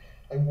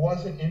 I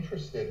wasn't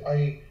interested.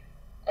 I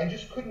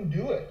just couldn't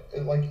do it.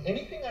 Like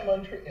anything I'm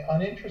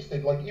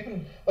uninterested, like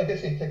even, like I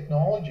say,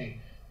 technology,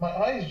 my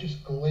eyes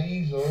just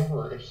glaze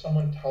over if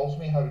someone tells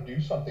me how to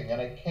do something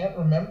and I can't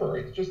remember.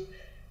 It's just,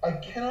 I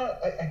cannot,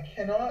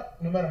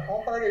 no matter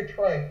how hard I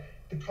try,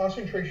 the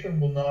concentration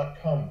will not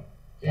come.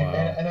 Wow.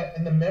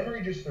 And the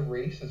memory just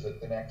erases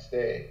it the next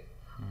day.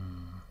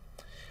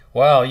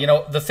 Wow. You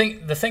know, the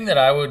thing that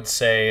I would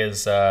say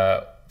is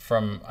I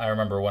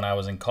remember when I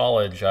was in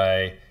college,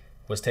 I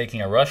was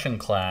taking a Russian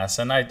class,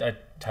 and I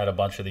had a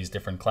bunch of these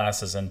different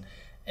classes, and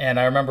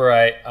I remember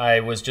I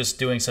was just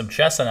doing some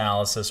chess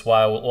analysis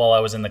while I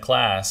was in the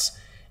class,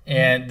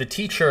 and the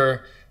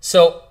teacher,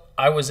 so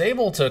I was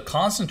able to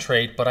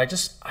concentrate, but I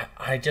just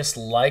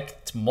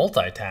liked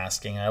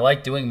multitasking. I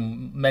liked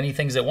doing many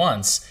things at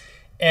once.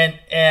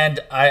 And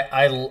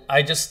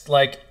I just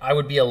like, I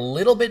would be a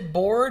little bit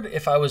bored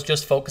if I was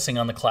just focusing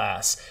on the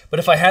class. But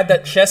if I had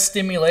that chess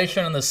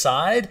stimulation on the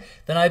side,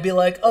 then I'd be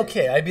like,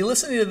 okay, I'd be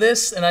listening to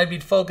this and I'd be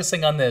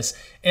focusing on this.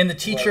 And the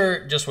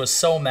teacher just was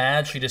so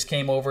mad. She just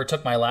came over,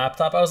 took my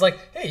laptop. I was like,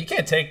 hey, you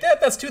can't take that.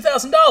 That's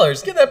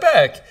 $2,000. Give that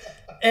back.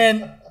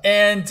 I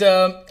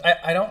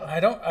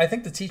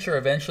think the teacher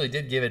eventually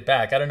did give it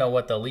back. I don't know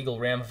what the legal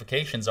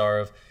ramifications are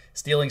of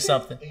stealing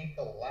something. Take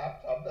a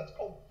laptop. That's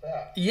called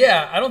theft.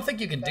 Yeah, I don't think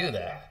you can do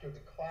that. After the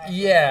class.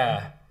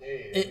 Yeah,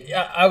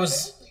 I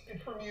was. Taken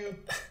from you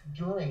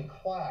during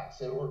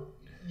class, or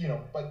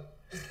but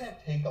you can't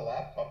take a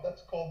laptop.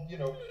 That's called,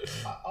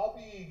 I'll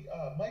be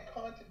my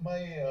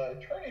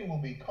attorney will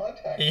be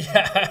contacting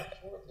Yeah. you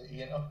shortly.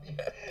 You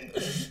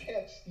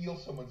can't steal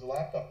someone's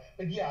laptop.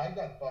 But yeah, I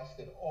got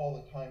busted all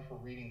the time for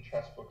reading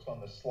chess books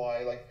on the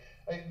sly. Like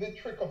the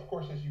trick, of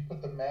course, is you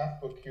put the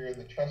math book here, and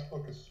the chess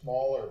book is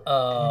smaller.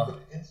 And you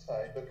put it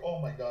inside. But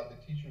oh my God, the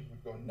teachers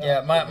would go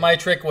nuts. Yeah, my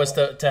trick was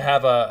to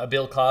have a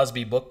Bill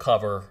Cosby book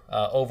cover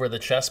over the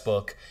chess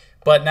book.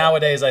 But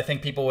nowadays, I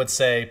think people would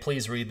say,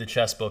 please read the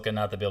chess book and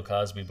not the Bill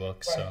Cosby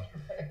book. So,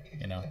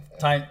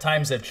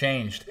 times have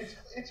changed.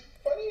 It's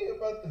funny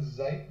about the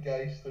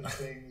zeitgeist of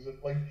things.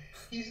 Like,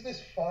 he's this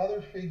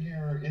father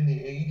figure in the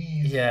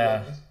 80s. Yeah.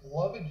 Like this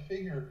beloved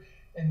figure.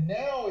 And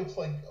now it's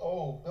like,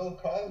 oh, Bill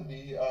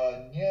Cosby,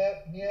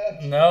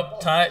 yeah.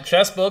 Nope,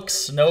 chess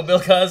books, no Bill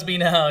Cosby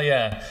now,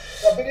 yeah.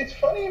 But it's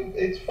funny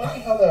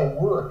how that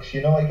works,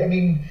 Like, I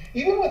mean,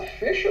 even with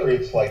Fisher,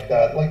 it's like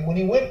that. Like, when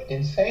he went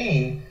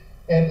insane...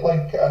 And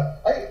like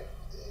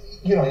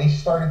and he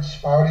started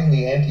spouting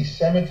the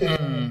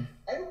anti-Semitism.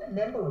 I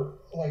remember,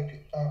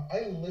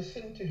 I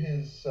listened to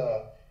his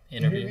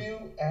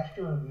interview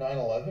after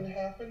 9/11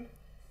 happened,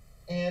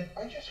 and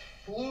I just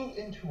flew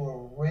into a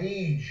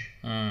rage.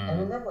 I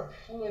remember I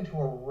flew into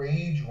a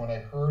rage when I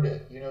heard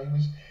it.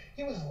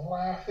 He was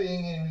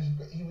laughing, and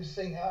he was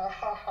saying, ha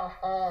ha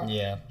ha.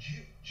 Yeah.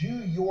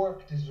 Jew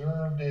York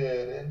deserved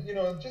it, and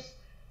just.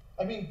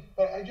 I mean,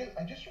 but I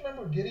just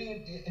remember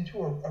getting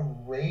into a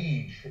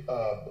rage,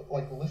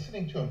 like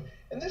listening to him.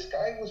 And this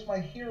guy was my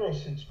hero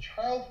since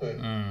childhood.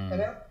 And I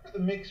remember the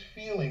mixed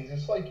feelings.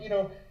 It's like,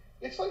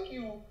 it's like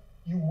you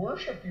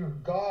worship your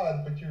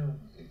God, but your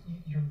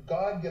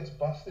God gets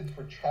busted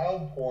for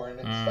child porn,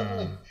 and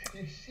suddenly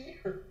you see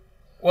her.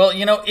 Well,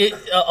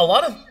 a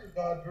lot of your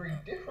God very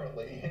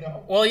differently,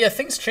 Well, yeah,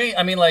 things change.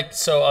 I mean, like,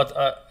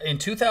 so in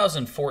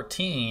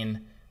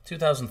 2013,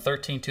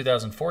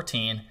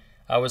 2014,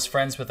 I was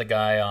friends with a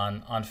guy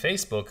on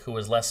Facebook who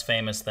was less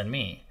famous than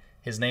me.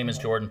 His name is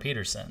Jordan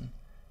Peterson.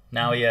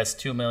 Now he has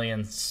 2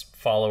 million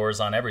followers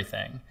on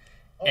everything.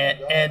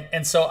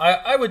 And so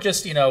I would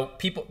just,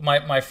 people,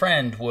 my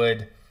friend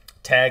would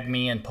tag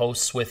me in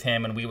posts with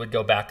him, and we would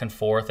go back and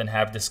forth and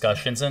have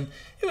discussions. And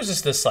it was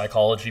just this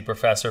psychology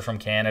professor from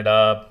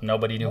Canada.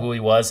 Nobody knew who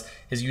he was.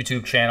 His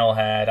YouTube channel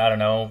had, I don't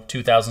know,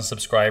 2,000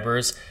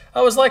 subscribers.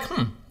 I was like,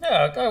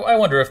 yeah, I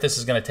wonder if this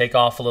is going to take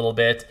off a little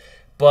bit.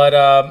 But,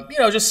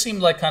 it just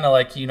seemed like kind of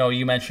like,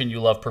 you mentioned you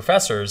love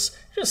professors.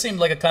 It just seemed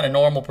like a kind of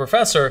normal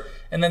professor.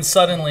 And then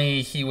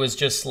suddenly he was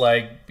just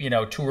like,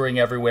 touring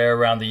everywhere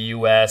around the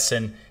U.S.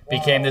 and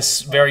became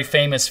this very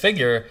famous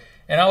figure.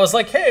 And I was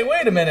like, hey,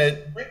 wait a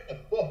minute. He written a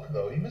book,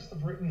 though. He must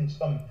have written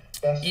some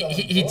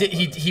best-selling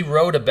book. He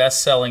wrote a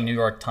best-selling New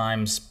York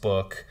Times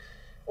book.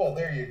 Well,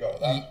 there you go.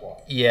 That's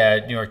why.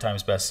 Yeah, New York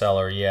Times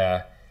bestseller,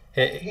 yeah.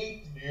 I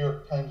hate the New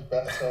York Times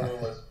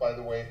bestseller list, by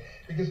the way,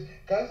 because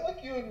guys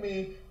like you and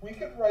me, we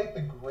could write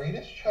the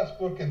greatest chess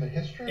book in the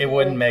history of the world. It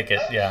wouldn't make it,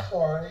 yeah.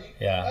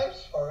 I'm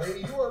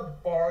sorry. You are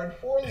barred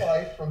for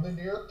life from the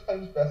New York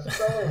Times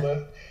bestseller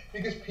list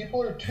because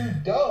people are too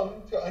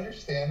dumb to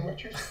understand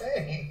what you're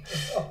saying.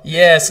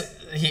 Yes.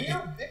 We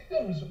are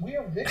victims of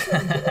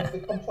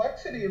the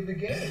complexity of the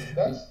game.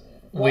 That's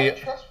why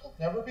chess will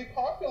never be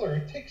popular.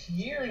 It takes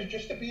years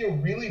just to be a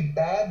really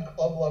bad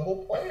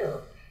club-level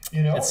player.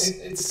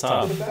 It's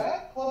tough. The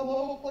bad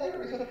club-level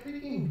player is a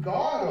freaking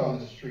god on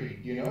the street,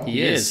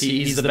 He is.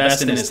 He's the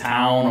best in his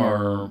town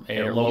or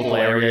a local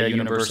area,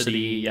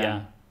 university,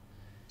 yeah.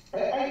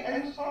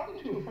 I was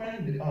talking to a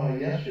friend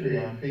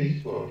yesterday on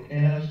Facebook,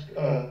 and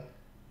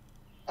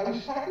I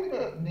was talking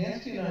about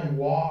Nancy and I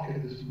walk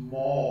at this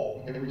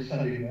mall every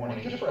Sunday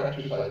morning just for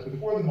exercise.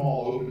 Before the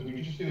mall opens,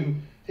 we just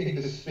take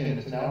this spin.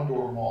 It's an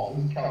outdoor mall.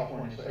 This is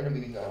California, so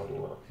everything's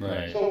outdoor.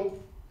 Right. So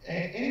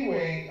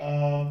anyway,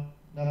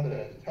 not that I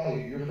have to tell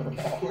you, you're from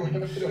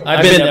California.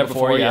 I've been there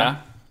before,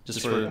 yeah.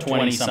 Just for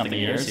 20-something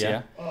years,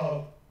 yeah.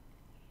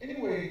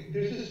 Anyway,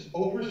 there's this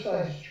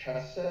oversized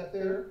chess set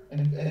there,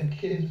 and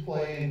kids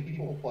play and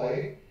people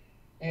play.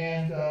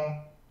 And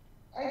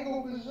I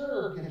go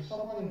berserk if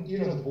someone,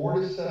 the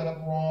board is set up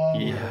wrong,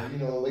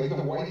 or, like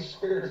the white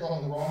square is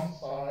on the wrong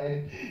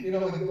side,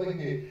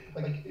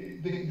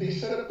 they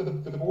set up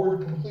the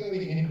board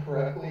completely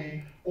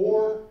incorrectly,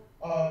 or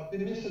they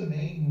miss a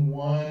mate in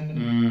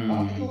one.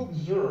 I go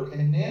berserk,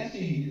 and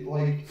Nancy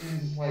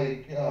is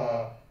like,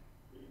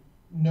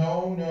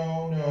 no,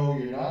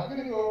 you're not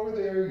going to go over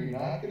there. You're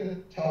not going to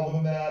tell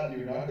them that.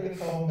 You're not going to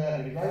tell them that.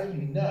 And it drives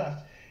me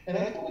nuts. And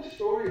I told a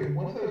story of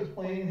once I was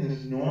playing in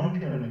this norm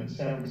tournament in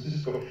San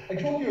Francisco. I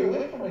told you I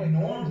went for my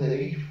norms at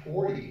age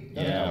 40.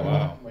 Yeah, wow. I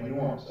went for my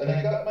norms. And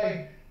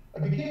I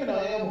became an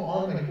IM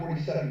on my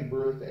 42nd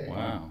birthday.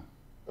 Wow.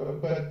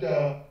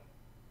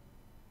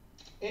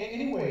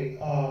 Anyway,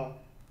 I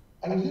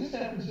was in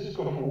San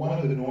Francisco for one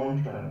of the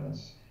norm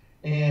tournaments.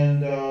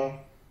 And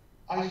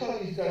I saw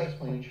these guys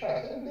playing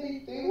chess, and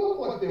they looked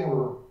like they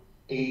were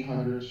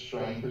 800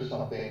 strength or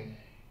something.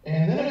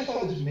 And then I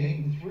saw this mate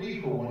in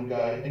 3 for one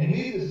guy, and he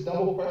made this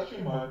double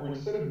question mark where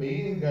instead of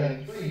mating the guy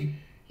in 3,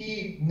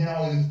 he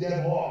now is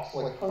dead lost,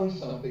 like hung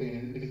something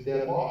and is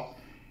dead lost.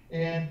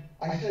 And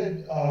I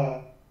said,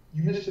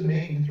 you missed the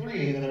mate in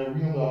 3, and then I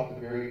reeled off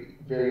the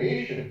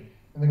variation.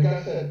 And the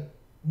guy said,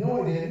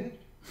 no, I didn't.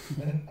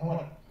 And I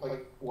went,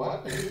 like,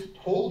 what? I just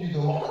told you the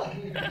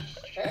line.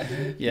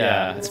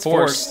 Yeah, it's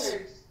forced.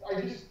 I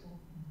just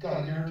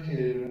got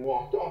irritated and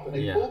walked off, and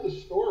I told the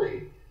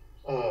story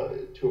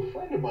to a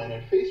friend of mine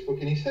on Facebook,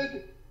 and he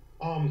said,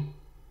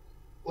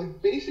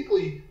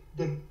 basically,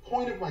 the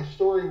point of my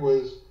story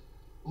was,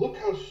 look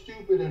how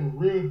stupid and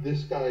rude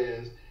this guy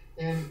is,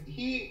 and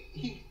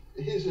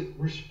his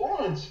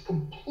response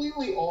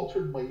completely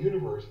altered my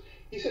universe.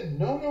 He said,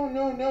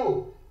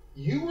 no,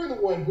 you were the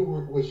one who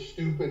was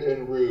stupid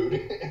and rude.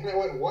 And I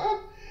went,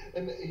 what?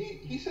 And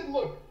he said,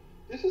 look,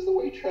 this is the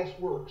way chess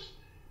works.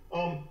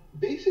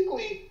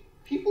 Basically,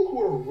 people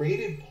who are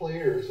rated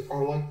players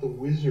are like the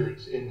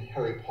wizards in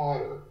Harry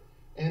Potter.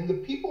 And the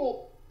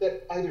people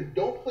that either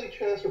don't play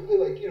chess or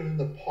play in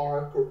the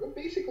park, or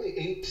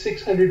basically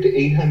 600 to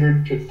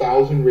 800 to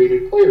 1,000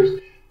 rated players,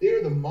 they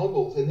are the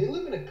muggles, and they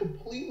live in a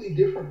completely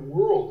different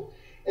world.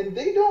 And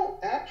they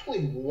don't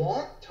actually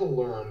want to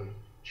learn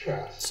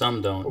chess.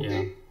 Some don't,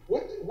 okay?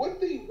 What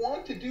they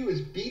want to do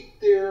is beat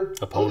their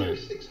opponent, other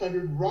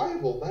 600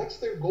 rival. That's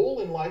their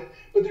goal in life,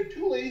 but they're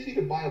too lazy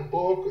to buy a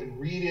book and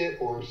read it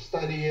or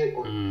study it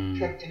or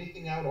check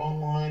anything out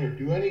online or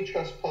do any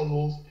chess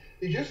puzzles.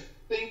 They just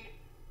think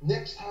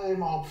next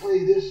time I'll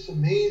play this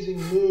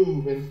amazing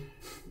move. And,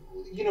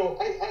 you know,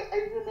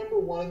 I remember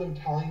one of them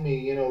telling me,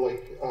 you know,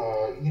 like,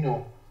 you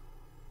know,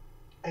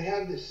 I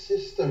have this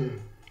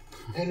system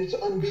and it's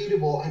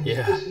unbeatable. I beat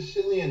the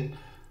Sicilian.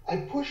 I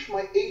push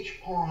my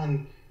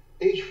H-pawn,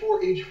 H4,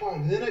 H5,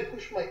 and then I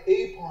push my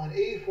A-pawn,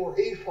 A4,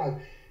 A5.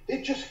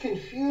 It just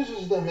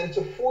confuses them, and it's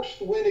a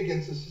forced win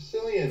against the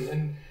Sicilian.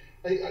 And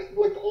like,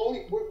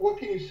 what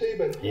can you say?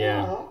 But great,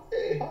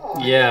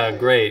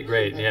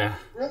 yeah.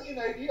 Brilliant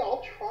idea.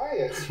 I'll try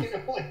it. You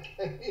know, like,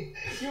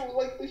 you know,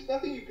 like, there's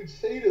nothing you could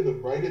say to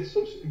them, right? It's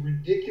so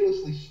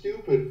ridiculously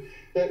stupid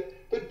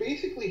but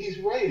basically he's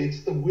right.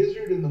 It's the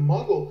wizard and the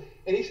muggle,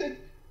 and he said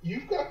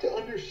you've got to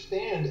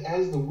understand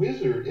as the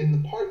wizard in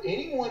the part.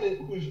 Anyone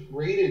who's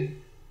rated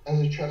as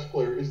a chess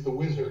player is the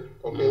wizard.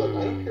 Okay, like,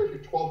 I don't care if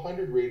you're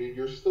 1200 rated,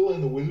 you're still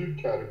in the wizard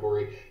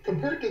category.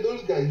 Compared to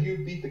those guys, you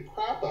beat the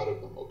crap out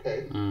of them.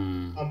 Okay.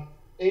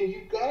 And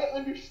you've got to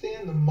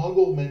understand the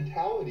muggle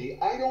mentality.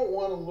 I don't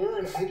want to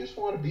learn. I just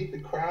want to beat the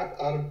crap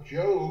out of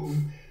Joe,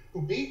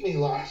 who beat me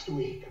last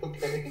week.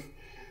 Okay.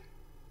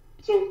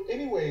 So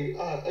anyway,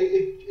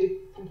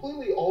 it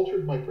completely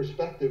altered my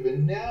perspective.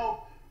 And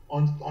now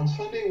on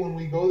Sunday when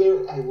we go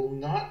there, I will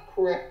not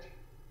correct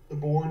the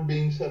board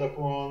being set up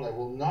wrong. I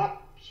will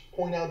not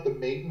point out the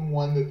maiden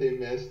one that they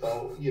missed.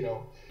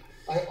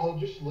 I'll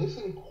just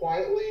listen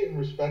quietly and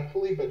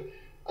respectfully, but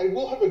I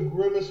will have a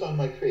grimace on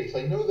my face.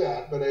 I know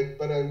that, but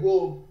I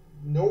will.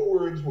 No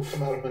words will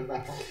come out of my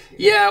mouth.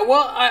 Yeah,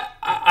 well,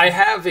 I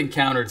have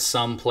encountered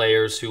some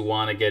players who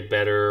want to get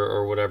better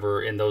or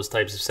whatever in those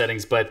types of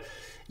settings, but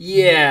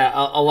yeah,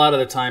 a lot of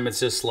the time it's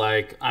just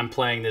like, I'm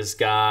playing this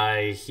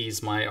guy,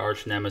 he's my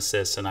arch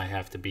nemesis, and I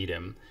have to beat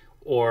him.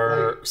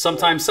 Or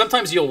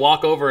sometimes you'll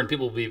walk over and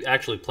people will be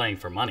actually playing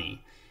for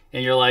money,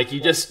 and you're like, you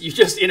just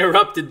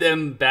interrupted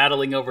them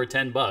battling over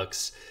 $10.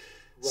 Right.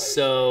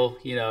 So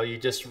you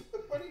just. The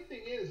funny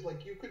thing is,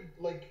 like, you could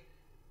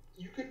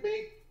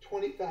make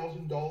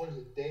 $20,000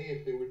 a day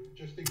if they would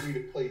just agree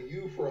to play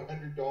you for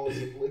 $100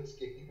 a blitz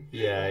game.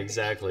 Yeah,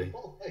 exactly.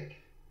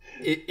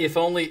 If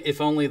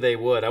only they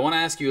would. I want to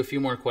ask you a few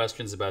more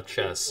questions about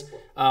chess.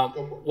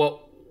 Go for it.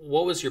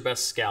 What was your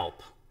best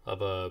scalp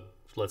of a,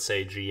 let's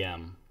say,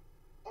 GM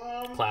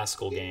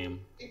classical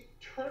game? A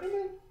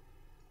tournament,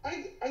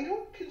 I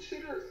don't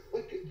consider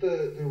like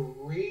the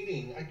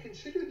rating. I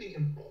consider the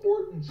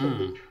importance of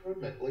the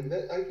tournament. Like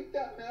that, I think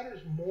that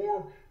matters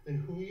more than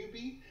who you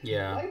beat.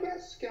 Yeah. My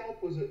best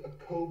scalp was a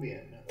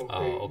Kobian. Okay.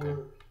 Oh, okay.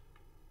 Where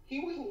he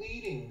was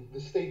leading the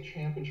state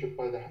championship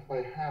by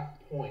half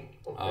point.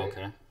 Okay. Oh,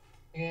 okay.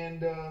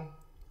 And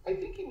I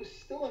think he was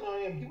still an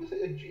IM. He was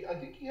I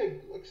think he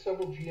had like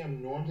several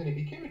GM norms, and he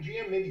became a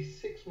GM maybe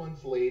 6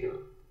 months later.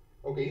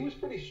 Okay, he was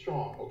pretty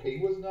strong. Okay,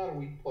 he was not a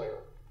weak player.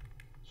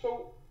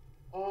 So,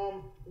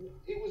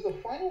 it was the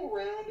final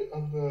round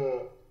of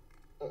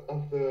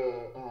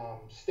the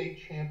state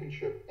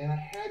championship, and I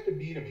had to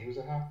beat him. He was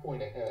a half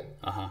point ahead.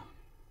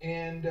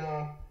 And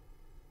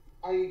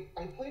I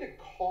played a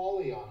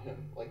collie on him.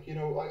 Like,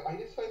 I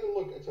decided,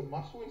 look, it's a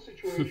must-win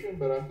situation,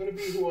 but I'm going to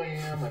be who I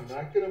am. I'm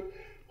not going to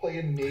play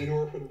a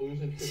Nadorf and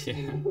lose in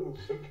 15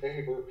 moves,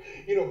 okay? Or,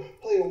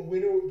 play a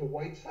winner, the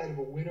white side of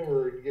a winner,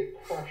 or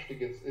get crushed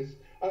against his,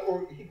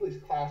 or he plays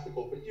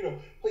classical, but,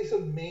 play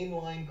some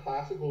mainline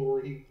classical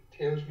where he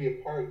tears me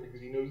apart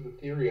because he knows the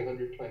theory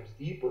 100 times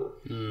deeper.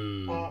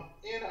 And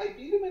I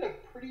beat him in a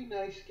pretty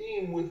nice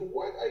game with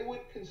what I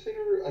would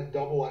consider a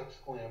double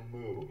exclam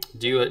move.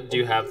 Do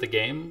you have the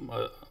game?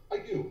 I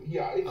do,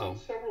 yeah. It's in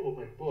several of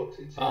my books.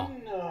 It's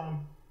in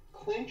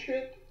Clinch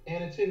It,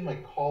 and it's in my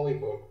Collie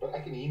book, but I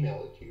can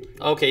email it to you.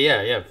 Okay,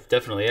 yeah,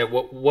 definitely. Yeah,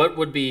 what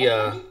would be...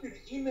 I think you could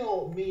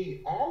email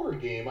me our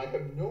game. I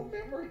have no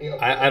memory of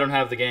it. I don't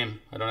have the game.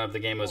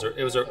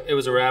 It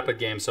was a rapid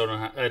game, so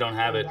I don't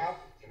have it.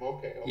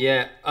 Okay.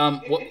 Yeah.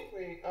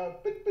 Anyway,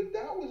 but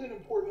that was an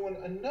important one.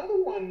 Another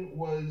one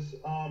was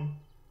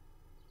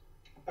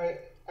I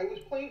was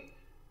playing.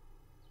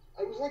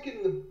 I was like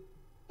in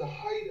the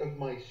height of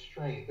my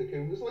strength. Okay,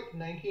 it was like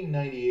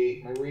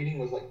 1998. My rating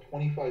was like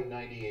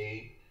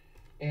 2598,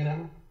 and I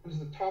was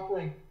the top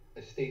ranked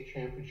in the state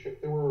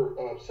championship. There were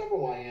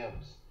several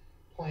IMs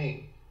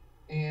playing,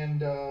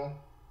 and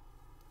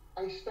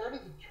I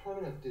started the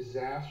tournament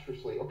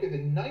disastrously. Okay, the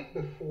night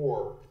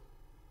before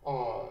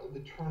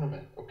the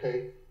tournament,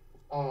 okay,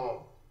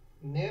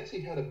 Nancy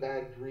had a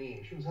bad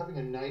dream. She was having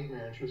a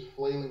nightmare and she was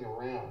flailing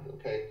around,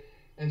 okay?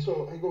 And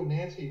so I go,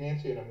 Nancy,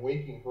 and I'm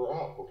waking her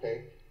up,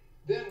 okay?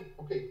 Then,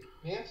 okay,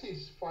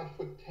 Nancy's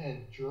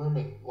 5'10",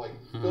 German, like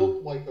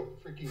built like a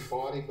freaking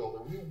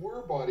bodybuilder. We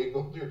were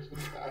bodybuilders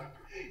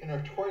in our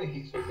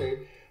 20s, okay?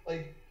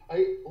 Like,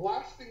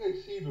 last thing I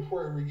see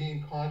before I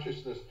regain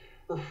consciousness,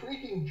 her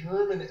freaking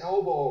German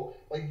elbow,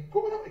 like,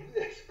 going up like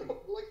this,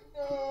 like,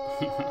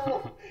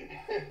 no,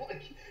 and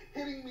like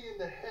hitting me in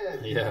the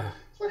head. Yeah.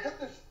 So I had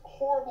this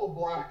horrible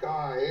black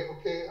eye.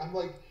 Okay, I'm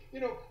like,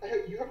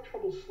 you have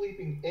trouble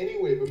sleeping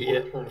anyway before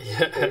a tournament.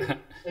 Yeah. Okay?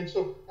 And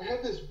so I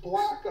had this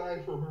black eye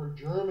from her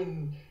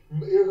German,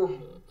 her,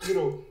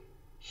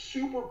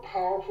 super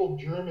powerful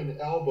German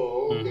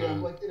elbow. Okay,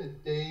 I'm like in a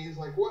daze.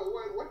 Like,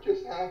 what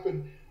just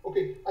happened?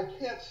 Okay, I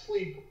can't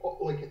sleep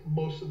like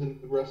most of the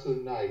rest of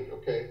the night.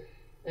 Okay,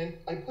 and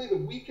I play the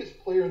weakest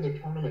player in the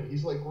tournament.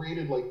 He's like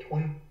rated like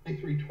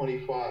 23,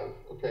 25.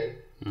 Okay,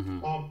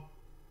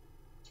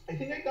 I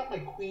think I got my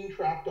queen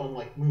trapped on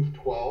like move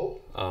 12.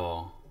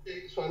 Oh.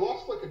 Okay, so I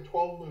lost like a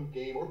 12 move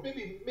game, or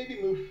maybe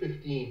move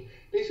 15.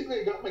 Basically,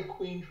 I got my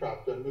queen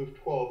trapped on move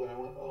 12, and I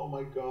went, oh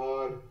my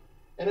god.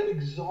 And I'm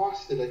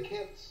exhausted. I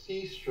can't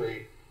see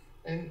straight.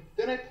 And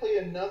then I play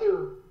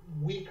another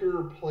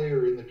weaker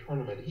player in the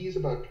tournament. He's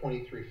about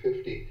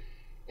 2350.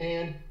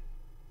 And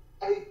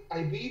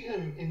I beat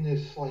him in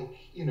this, like,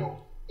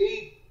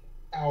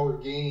 8-hour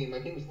game. I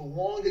think it was the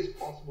longest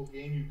possible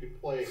game you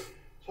could play.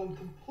 So I'm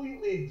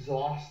completely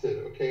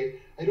exhausted, okay?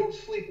 I don't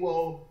sleep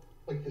well,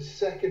 like, the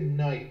second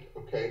night,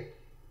 okay?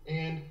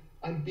 And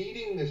I'm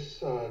beating this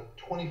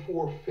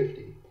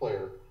 2450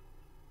 player.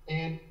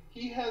 And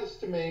he has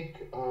to make,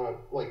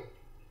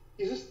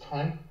 he's this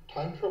time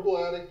trouble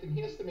addict, and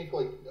he has to make,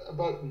 like,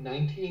 about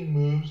 19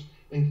 moves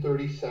in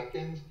 30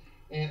 seconds.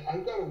 And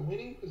I've got a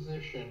winning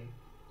position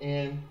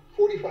and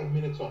 45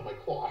 minutes on my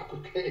clock,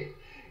 okay?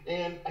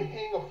 And I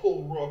hang a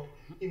full rook.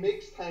 He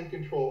makes time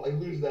control. I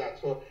lose that.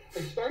 So I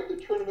start the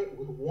tournament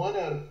with 1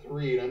 out of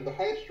 3, and I'm the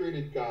highest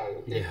rated guy,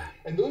 okay? Yeah.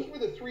 And those were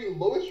the 3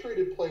 lowest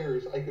rated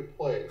players I could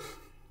play.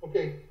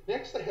 Okay,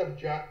 next I have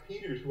Jack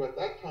Peters, who at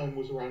that time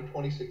was around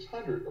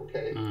 2,600,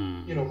 okay?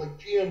 Like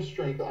GM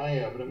strength I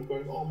am, and I'm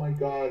going, oh my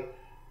God.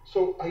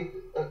 So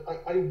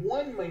I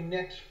won my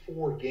next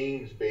 4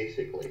 games,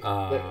 basically,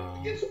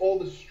 against all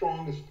the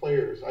strongest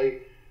players.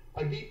 I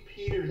beat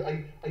Peters.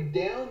 I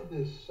downed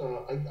this,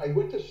 I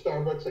went to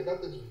Starbucks, I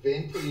got this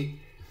venti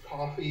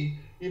coffee.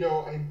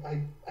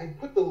 I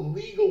put the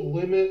legal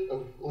limit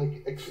of,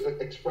 like,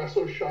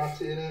 espresso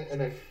shots in it,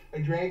 and I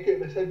drank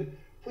it, and I said,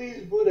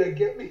 please, Buddha,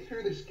 get me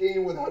through this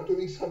game without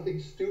doing something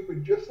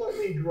stupid. Just let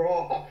me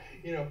draw,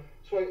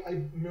 So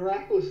I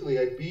miraculously,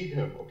 I beat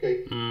him,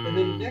 okay? And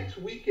then next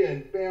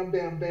weekend, bam,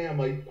 bam,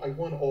 bam, I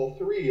won all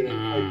 3, and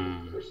I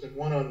tied first and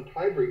won on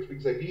tie breaks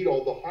because I beat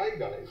all the high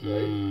guys,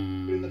 right?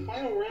 But in the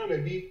final round, I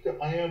beat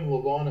I am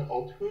Levon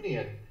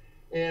Altunian.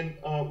 And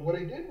what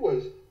I did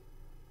was,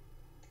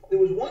 there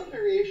was one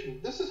variation.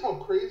 This is how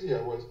crazy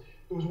I was.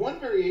 There was one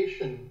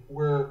variation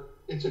where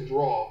it's a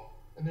draw,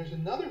 and there's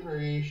another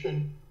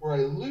variation where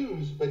I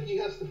lose, but he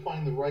has to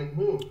find the right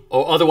move.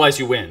 Oh, otherwise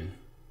you win,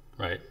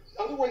 right?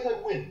 Otherwise I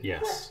win.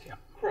 Yes. Correct. Yeah.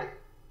 Correct.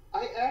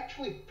 I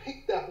actually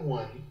picked that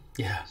one,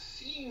 Yeah.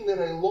 seeing that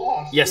I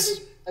lost.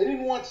 Yes. I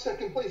didn't want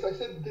second place. I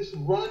said this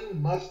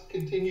run must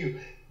continue.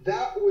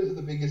 That was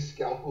the biggest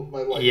scalp of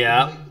my life.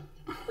 Yeah.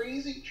 The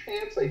crazy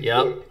chance I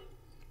took,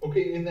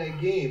 okay, in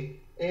that game.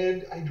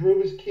 And I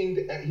drove his king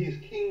his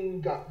king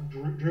got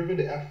driven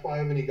to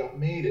F5, and he got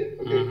mated.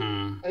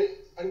 Okay,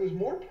 I was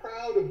more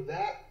proud of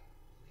that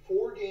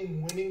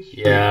 4-game winning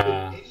streak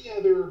than any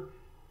other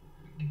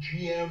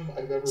GM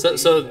I've ever seen.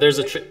 So there's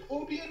a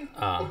Jacobian,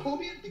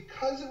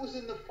 because it was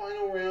in the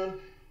final round,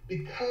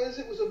 because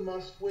it was a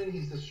must-win.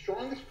 He's the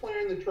strongest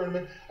player in the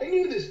tournament. I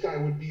knew this guy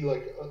would be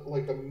like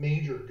a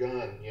major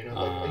gun.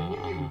 I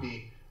knew he would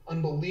be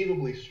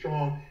unbelievably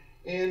strong.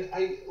 And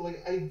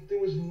there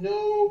was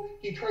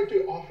he tried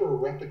to offer a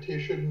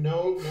repetition.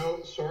 No,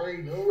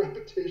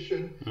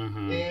 repetition.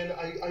 And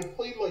I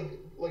played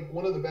like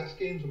one of the best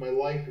games of my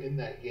life in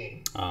that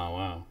game. Oh,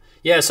 wow.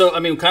 Yeah, so, I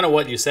mean, kind of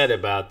what you said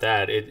about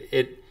that,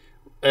 it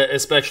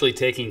especially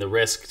taking the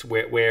risk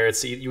where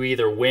it's you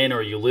either win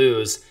or you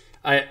lose.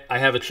 I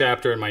have a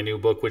chapter in my new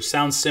book which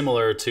sounds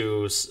similar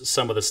to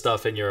some of the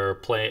stuff in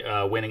your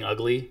Winning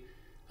Ugly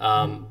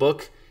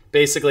book.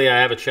 Basically, I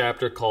have a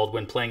chapter called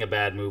 "When Playing a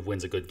Bad Move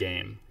Wins a Good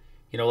Game."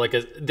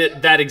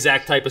 That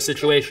exact type of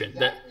situation.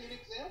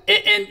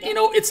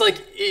 It's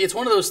like it's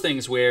one of those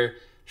things where,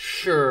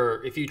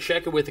 sure, if you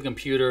check it with a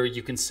computer,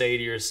 you can say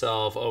to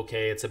yourself,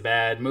 "Okay, it's a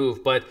bad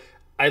move," but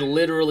I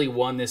literally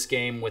won this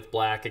game with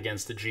black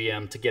against the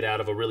GM to get out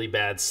of a really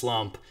bad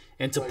slump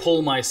and to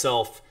pull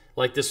myself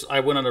like this. I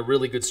went on a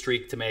really good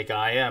streak to make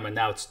IM, and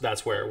now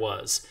that's where it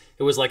was.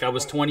 It was like I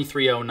was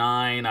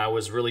 2309. I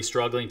was really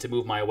struggling to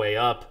move my way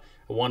up.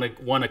 Won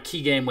a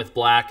key game with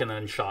black and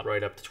then shot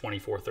right up to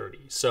 2430.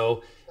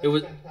 So it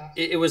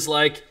was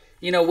like,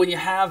 when you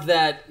have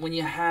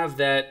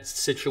that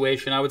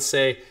situation, I would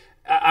say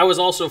I was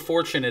also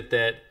fortunate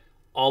that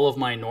all of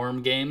my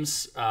norm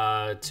games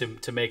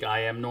to make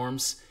IM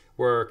norms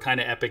were kind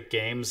of epic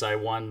games. I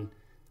won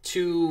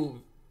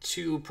two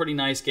pretty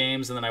nice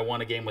games, and then I won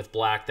a game with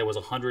black that was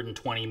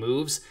 120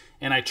 moves,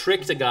 and I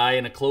tricked a guy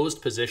in a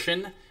closed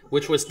position,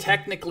 which was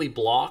technically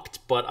blocked,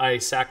 but I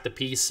sacked the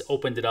piece,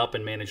 opened it up,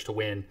 and managed to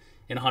win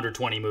in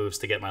 120 moves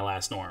to get my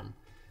last norm.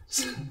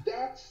 See,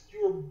 that's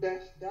your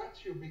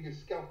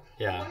biggest scalp.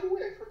 Yeah. Oh, by the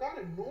way, I forgot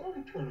a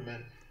norm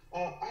tournament.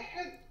 I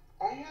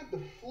had the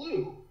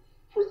flu.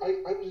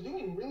 I was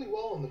doing really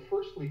well in the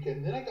first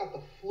weekend, then I got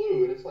the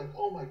flu, and it's like,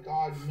 oh my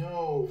God,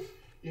 no,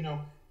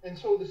 And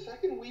so the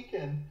second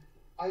weekend,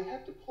 I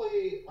had to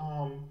play.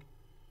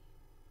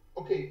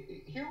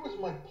 Okay, here was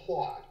my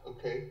plot.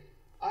 Okay,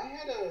 I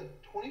had a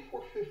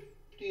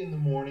 2450 in the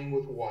morning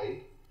with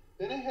white.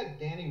 Then I had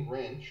Danny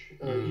Wrench,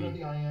 you know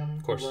the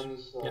IM who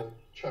runs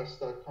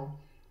chess.com.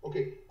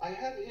 Okay, I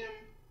had him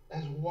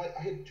as white.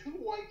 I had 2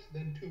 whites,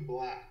 then 2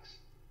 blacks.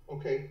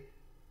 Okay,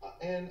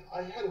 and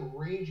I had a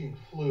raging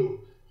flu.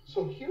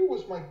 So here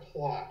was my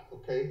plot.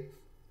 Okay,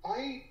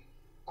 I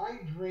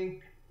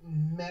drink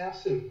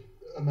massive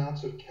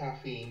amounts of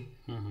caffeine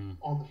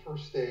on the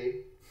first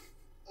day,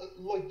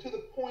 like to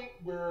the point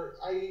where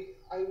I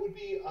would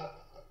be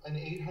an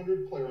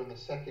 800 player on the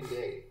second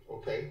day.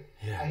 Okay,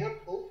 I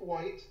have both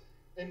whites,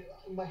 and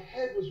my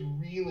head was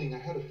reeling. I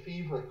had a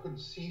fever. I couldn't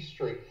see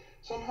straight.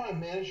 Somehow I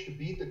managed to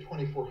beat the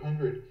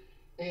 2400,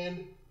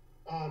 and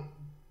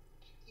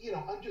you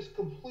know, I'm just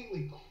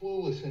completely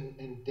clueless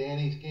in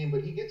Danny's game.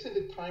 But he gets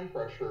into time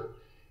pressure.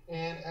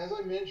 And as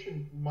I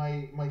mentioned,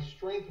 my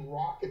strength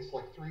rockets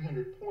like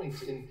 300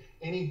 points in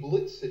any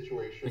blitz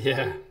situation.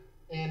 Yeah. Right?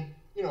 And,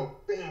 you know,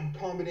 bam,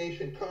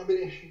 combination.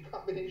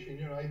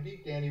 You know, I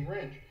beat Danny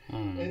Wrench.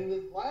 And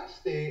the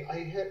last day,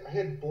 I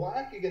had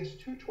black against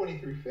 2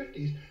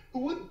 2350s who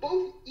would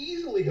both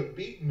easily have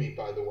beaten me,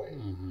 by the way.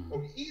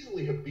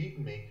 Easily have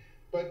beaten me.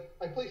 But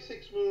I play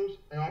 6 moves,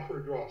 I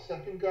offer a draw.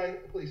 Second guy,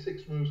 I play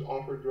 6 moves,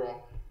 offer a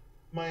draw.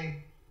 My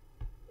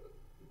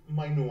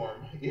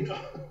norm, you know,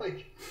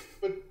 like,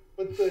 but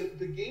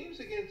the games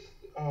against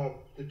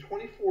the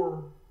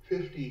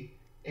 2450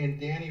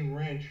 and Danny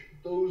Wrench,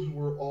 those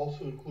were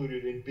also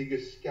included in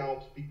biggest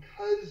scalps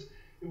because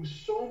it was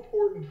so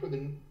important for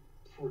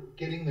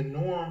getting the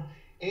norm,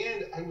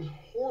 and I was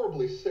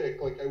horribly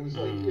sick. Like I was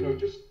like, you know,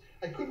 just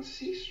I couldn't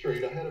see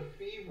straight. I had a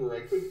fever.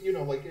 I couldn't, you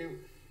know, like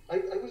I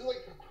was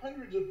like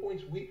hundreds of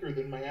points weaker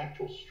than my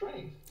actual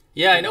strength.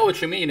 Yeah, I know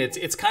what you mean.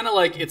 It's kind of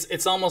like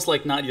it's almost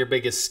like not your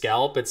biggest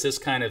scalp. It's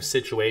just kind of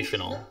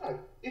situational.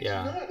 It's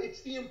not.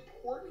 It's the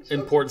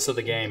importance of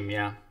the game.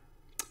 Yeah.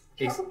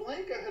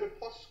 Casablanca had a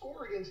plus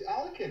score against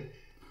Alekin.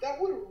 That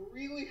would have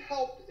really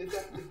helped if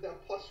that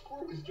plus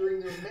score was during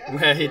their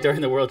match. Right,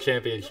 during the World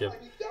Championship. You know,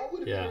 I mean, that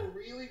would have been a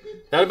really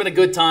good. That would have been a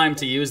good time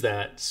to use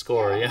that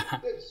score. Yeah.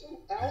 So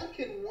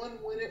Alekin won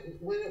when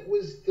it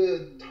was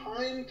the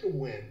time to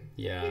win.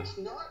 Yeah. It's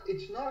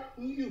not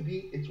who you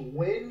beat. It's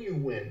when you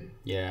win.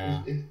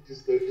 Yeah.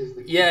 Is the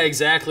key. Yeah,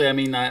 exactly. I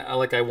mean,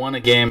 I won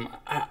a game.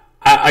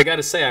 I got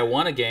to say, I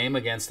won a game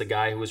against a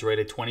guy who was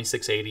rated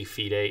 2680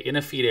 FIDE in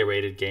a FIDE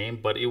rated game,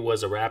 but it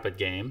was a rapid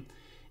game.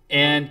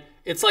 And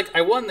it's like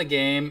I won the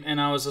game, and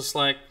I was just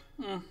like,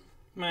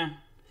 meh.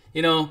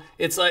 You know,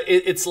 it's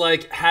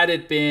like had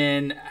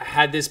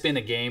this been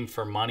a game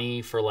for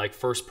money for like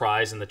first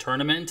prize in the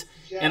tournament,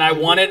 and I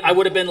won it, I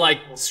would have been like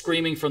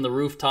screaming from the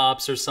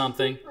rooftops or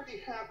something. I'm pretty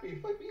happy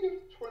if I beat a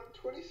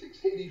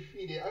 2680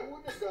 FIDE. I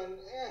wouldn't have gone.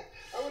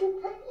 I would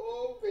have gone.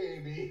 Oh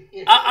baby.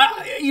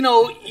 You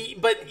know,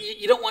 but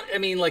you don't want. I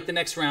mean, like the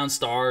next round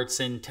starts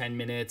in 10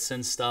 minutes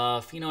and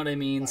stuff. You know what I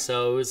mean?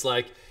 So it's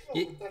like.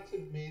 That's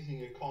an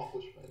amazing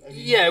accomplishment. I mean,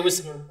 yeah, it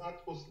was. Are not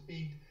supposed to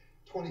beat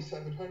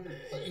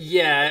 2,700 players.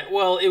 Yeah,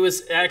 well, it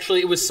was so.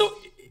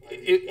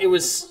 It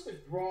was supposed to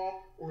draw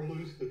or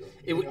lose to them.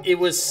 It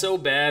was so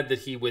bad that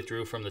he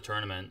withdrew from the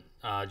tournament.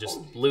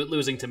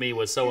 Losing to me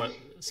was so.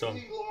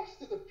 He lost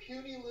to the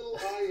puny little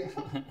IM.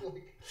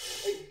 Like,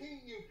 I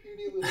hate you,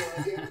 puny little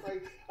IM.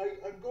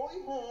 I'm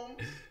going home,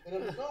 and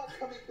I'm not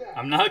coming back.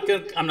 I'm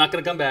not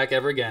gonna come back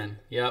ever again.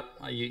 Yep,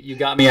 you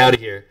got me out of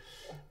here.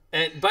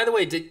 And by the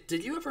way,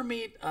 did you ever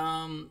meet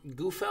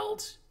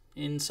Goofeld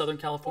in Southern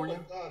California?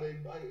 Oh my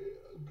God,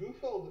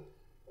 Goofeld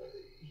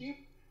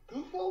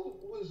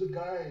was a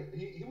guy.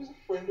 He was a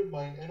friend of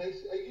mine, and I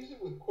use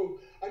it with quote.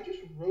 I just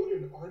wrote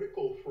an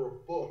article for a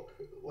book,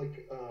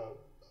 like a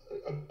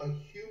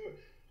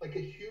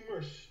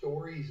humorous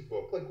stories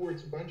book, like where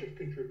it's a bunch of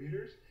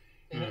contributors.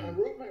 And I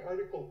wrote my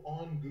article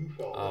on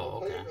Goofeld. I'll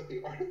tell you about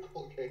the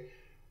article. Okay,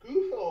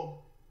 Goofeld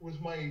was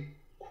my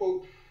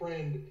quote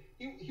friend.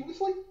 He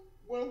was like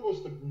one of the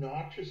most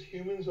obnoxious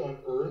humans on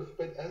earth.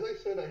 But as I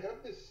said, I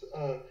have this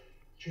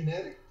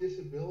genetic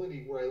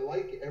disability where I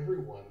like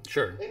everyone.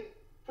 Sure. And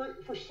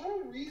for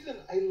some reason,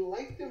 I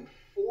liked him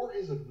for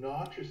his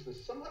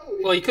obnoxiousness. Somehow.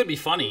 Well, he could be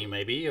funny,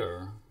 maybe,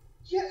 or.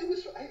 Yeah, it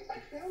was. I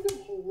found him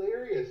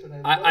hilarious,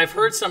 and I've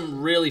heard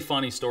some really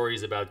funny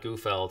stories about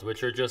Goofeld,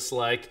 which are just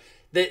like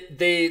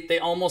they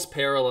almost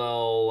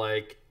parallel,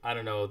 like, I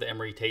don't know, the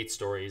Emery Tate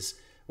stories,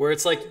 where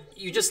it's like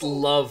you just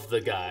love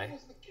the guy. He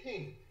was the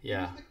king.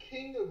 Yeah. He was the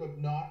king of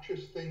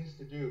obnoxious things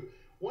to do.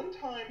 One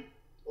time,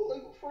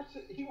 like first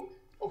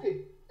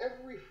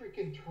every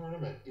freaking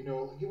tournament, you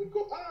know, he would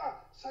go,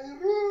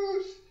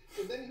 Cyrus,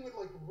 and then he would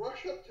like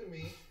rush up to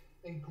me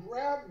and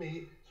grab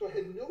me, so I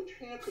had no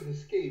chance of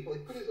escape.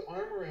 Like put his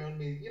arm around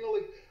me, you know,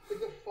 like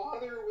the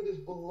father with his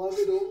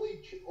beloved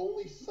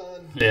only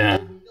son. Yeah.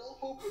 Had no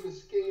hope of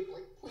escape.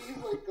 Like please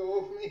let go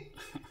of me.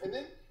 And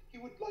then he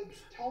would like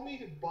tell me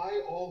to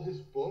buy all his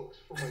books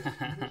for my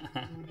students.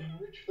 He would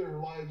enrich their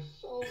lives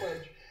so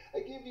much. I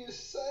give you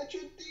such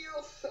a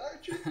deal.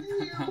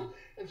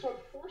 And so I'm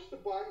forced to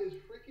buy his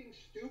freaking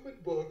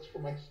stupid books for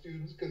my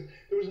students because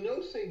there was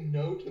no saying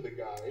no to the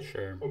guy.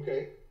 Sure.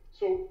 Okay.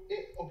 So,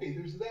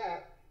 there's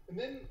that. And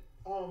then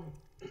I'm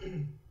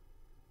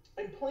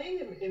playing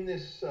him in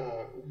this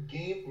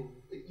game.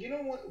 You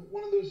know what?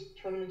 One of those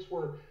tournaments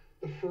where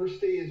the first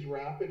day is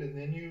rapid and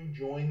then you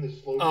join the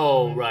slow.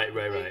 Oh, tournament.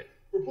 right.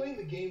 We're playing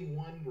the game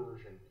 1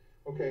 version.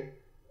 Okay.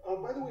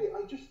 By the way,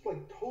 I just like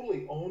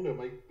totally owned him.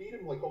 I beat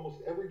him like almost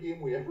every game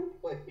we ever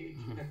played.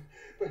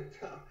 But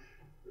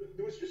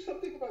there was just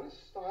something about his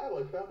style.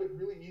 I found it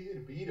really easy to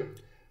beat him.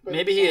 But,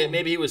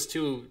 maybe he was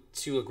too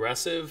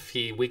aggressive.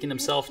 He weakened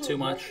himself too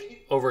much.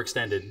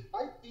 Overextended.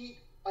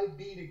 I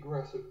beat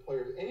aggressive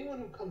players. Anyone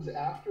who comes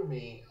after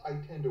me, I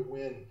tend to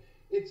win.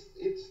 It's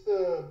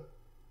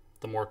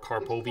the more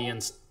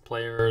Karpovian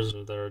players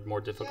that are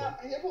more difficult. Yeah,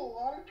 I have a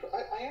lot of.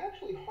 I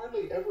actually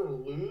hardly ever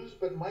lose,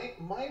 but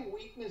my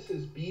weakness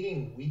is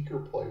beating weaker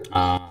players.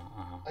 I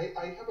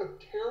have a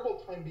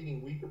terrible time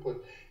beating weaker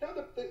players. Now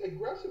the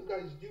aggressive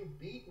guys do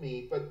beat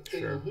me, but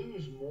they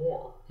lose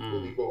more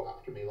when they go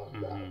after me like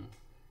that.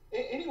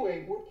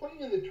 Anyway, we're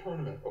playing in the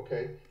tournament,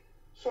 okay?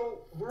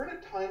 So we're in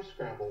a time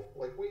scramble.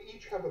 Like we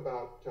each have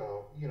about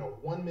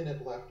 1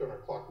 minute left on our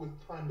clock with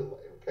time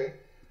delay, okay?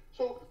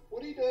 So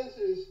what he does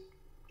is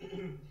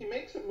he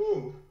makes a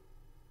move.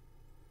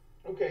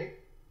 Okay,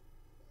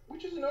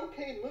 which is an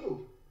okay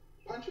move.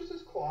 Punches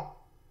his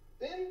clock,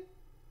 then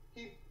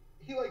he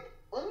like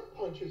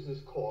unpunches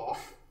his clock,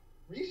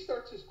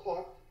 restarts his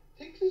clock,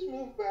 takes his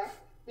move back,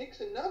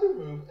 makes another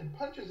move, and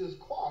punches his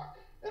clock.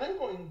 And I'm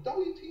going,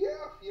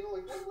 WTF?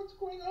 Like what's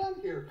going on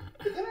here?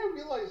 But then I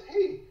realize,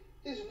 hey,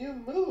 his new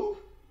move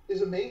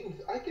is a mate.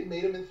 I could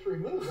mate him in 3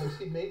 moves. I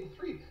see mate in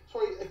 3,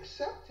 so I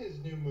accept his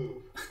new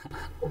move.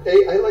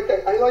 Okay, I let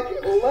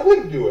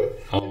him do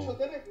it, and so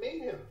then I've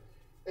made him.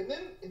 And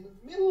then in the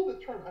middle of the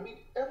tournament, I mean,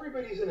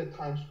 everybody's in a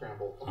time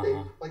scramble,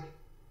 okay? Like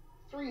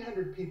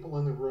 300 people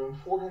in the room,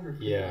 400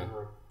 people in the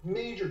room.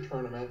 Major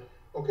tournament,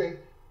 okay?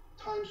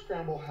 Time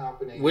scramble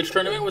happening. Which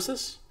tournament was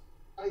this?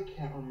 I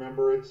can't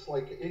remember. It's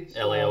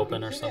LA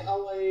Open or something.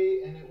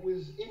 LA, and it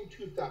was in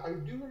 2000. I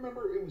do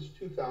remember it was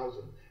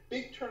 2000.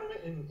 Big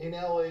tournament in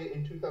LA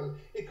in 2000.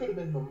 It could have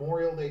been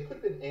Memorial Day. It could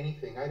have been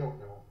anything. I don't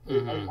know.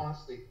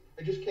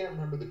 I just can't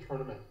remember the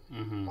tournament.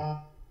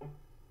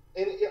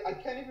 And I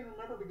can't even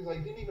remember because I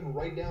didn't even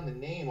write down the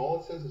name. All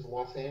it says is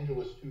Los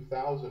Angeles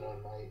 2000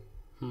 on my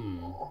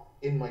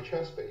in my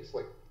chess base,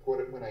 like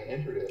when I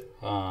entered it.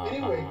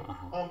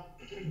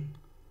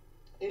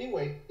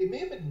 Anyway, it may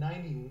have been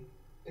 90.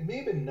 It may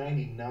have been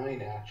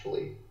 99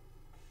 actually.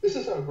 This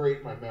is how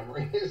great my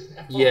memory is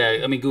now.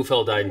 Yeah, I mean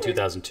Gufel died in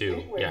 2002.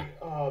 Anyway,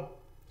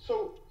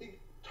 so the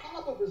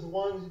top of his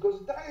lungs, he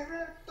goes,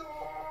 "Director!" The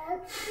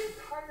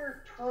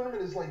entire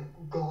tournament is like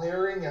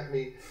glaring at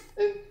me.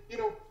 And,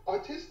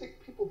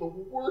 autistic people, the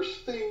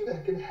worst thing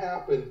that can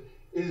happen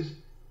is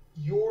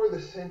you're the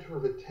center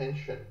of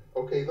attention,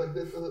 okay? Like,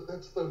 that's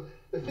the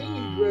thing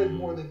you dread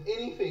more than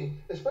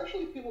anything,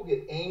 especially if people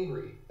get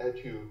angry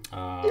at you.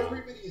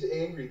 Everybody's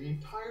angry. The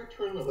entire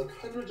tournament, like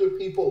hundreds of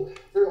people,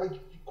 they're like,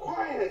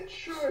 quiet,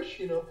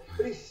 shush,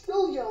 but he's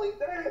still yelling,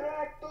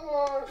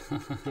 "Director!"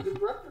 The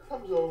director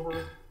comes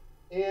over,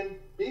 and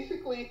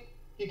basically,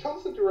 he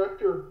tells the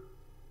director,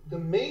 the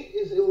mate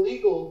is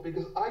illegal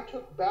because I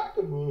took back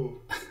a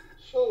move.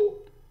 So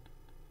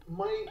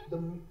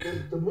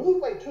the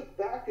move I took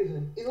back is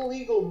an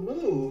illegal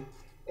move,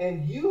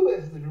 and you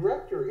as the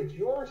director, it's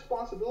your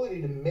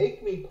responsibility to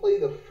make me play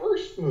the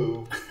first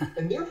move,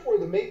 and therefore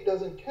the mate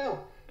doesn't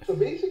count. So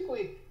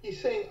basically,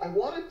 he's saying, I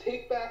want to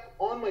take back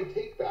on my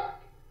take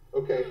back.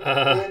 Okay?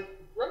 And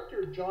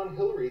director John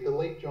Hillary, the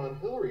late John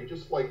Hillary,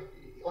 just like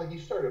he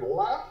started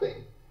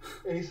laughing,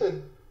 and he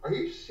said, "Are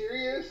you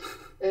serious?"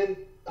 And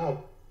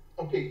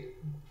okay,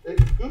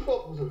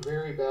 Gufelt was a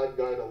very bad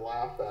guy to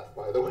laugh at,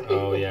 by the way.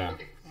 Oh yeah,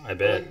 I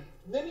bet.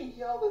 Then he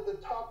yelled at the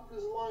top of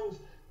his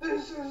lungs,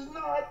 "This is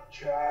not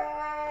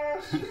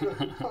chess!" At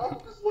the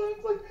top of his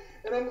lungs,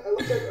 and I'm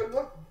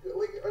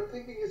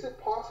thinking, is it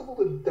possible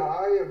to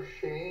die of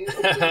shame?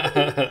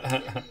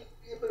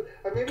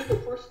 Maybe the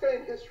first guy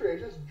in history, I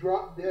just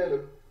dropped dead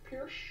of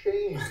pure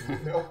shame,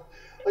 I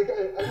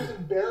was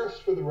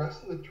embarrassed for the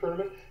rest of the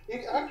tournament.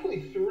 It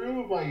actually,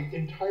 through my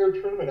entire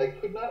tournament, I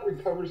could not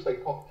recover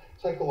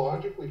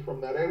psychologically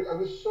from that. I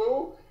was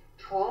so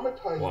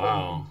traumatized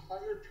by the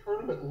entire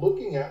tournament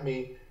looking at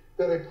me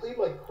that I played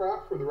like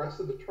crap for the rest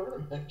of the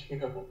tournament,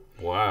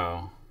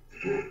 Wow.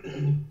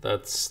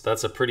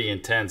 That's a pretty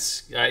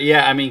intense.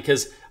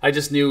 Because I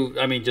just knew,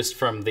 just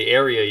from the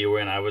area you were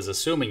in, I was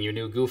assuming you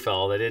knew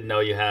Gufel. I didn't know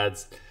you had,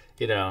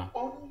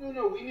 Oh,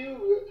 no, we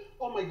knew.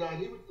 Oh my God,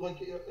 he would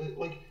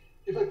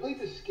if I played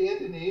the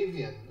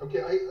Scandinavian,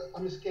 okay,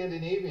 I'm a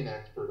Scandinavian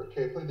expert,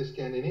 okay, I played the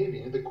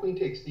Scandinavian, the queen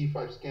takes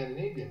d5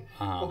 Scandinavian,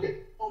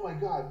 okay, oh my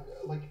God,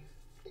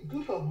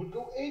 Gufel would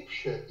go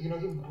apeshit, he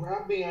would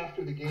grab me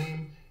after the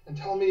game and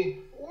tell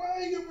me, "Why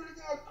are you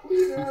bringing out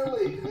queen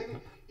early?" And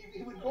then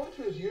he would go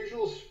into his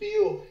usual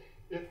spiel.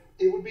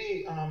 It would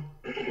be,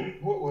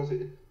 what was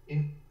it?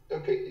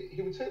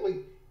 He would say,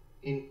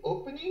 in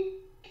opening,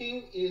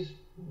 king is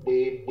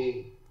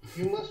way.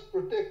 You must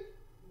protect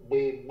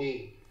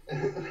way.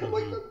 I'm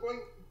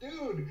going,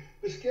 dude,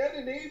 the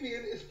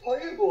Scandinavian is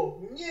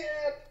playable.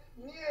 Nyet.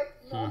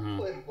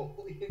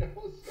 level, you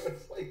know. So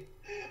it's like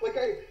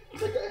I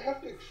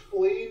have to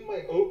explain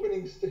my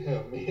openings to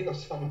him, you know,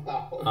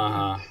 somehow.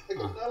 Like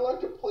I'm not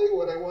allowed to play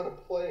what I want to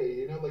play,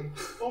 you know. Like,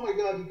 oh my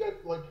God, you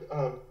got like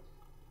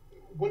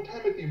one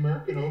time at the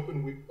American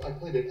Open, I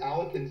played an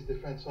Alekins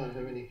defense on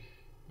him, and he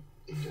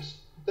just,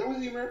 that was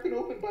the American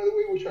Open, by the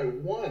way, which I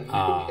won.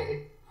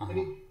 Okay,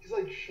 and he's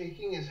like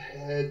shaking his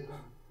head.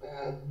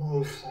 Bad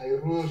move,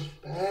 Cyrus,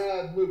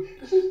 bad move.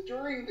 This is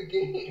during the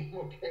game,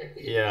 okay?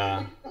 Yeah.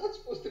 Like, you're not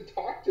supposed to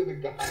talk to the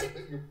guy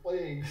that you're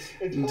playing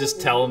and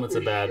just tell him it's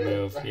a bad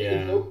move. Right?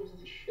 Yeah.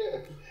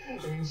 Shit.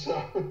 I mean,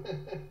 so.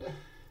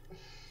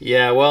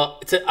 Yeah,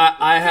 well,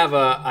 I have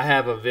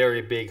a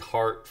very big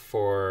heart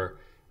for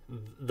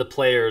the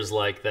players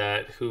like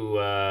that who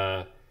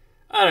I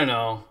don't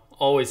know,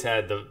 always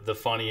had the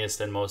funniest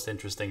and most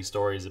interesting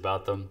stories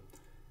about them.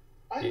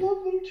 I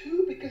love them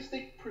too because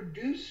they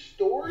produce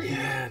stories.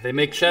 Yeah, they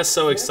make chess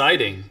so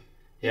exciting.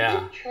 Yeah,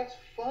 they make chess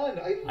fun.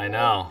 I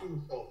know.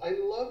 I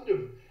loved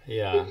him.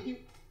 Yeah. But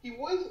he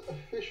was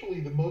officially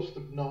the most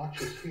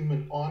obnoxious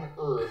human on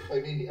earth.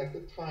 I mean, at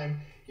the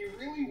time, he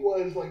really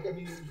was. Like, I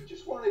mean, he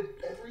just wanted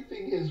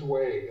everything his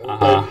way.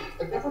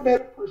 I've never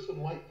met a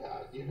person like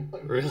that. You know.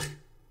 Really?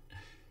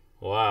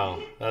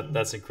 Wow,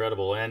 that's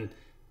incredible. And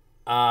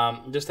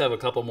just have a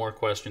couple more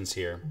questions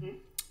here.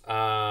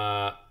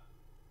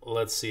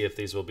 Let's see if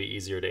these will be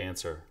easier to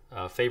answer.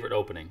 Favorite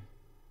opening?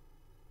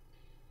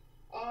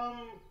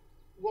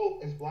 Well,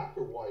 is black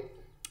or white?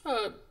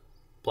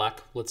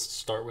 Black. Let's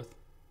start with.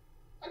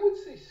 I would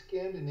say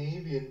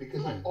Scandinavian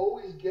because I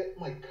always get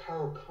my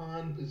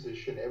Caro-Kann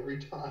position every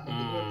time.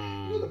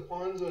 You know, the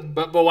pawns on.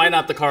 But why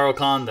not the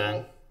Caro-Kann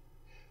then?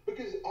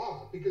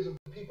 Because of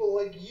people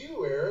like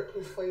you, Eric,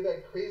 who play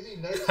that crazy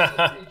knight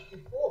c3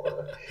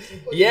 g4.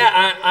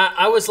 Yeah,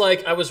 I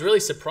was really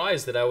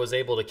surprised that I was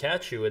able to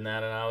catch you in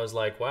that, and I was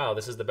like, wow,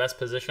 this is the best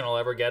position I'll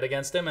ever get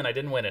against him, and I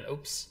didn't win it.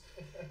 Oops.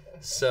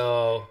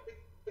 So.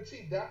 But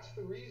see, that's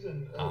the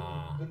reason.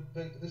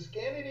 The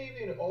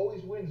Scandinavian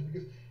always wins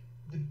because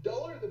the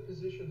duller the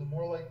position, the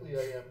more likely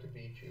I am to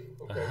beat you.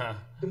 Okay.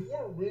 The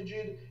more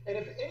rigid, and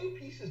if any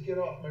pieces get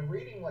off, my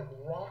rating like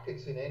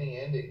rockets in any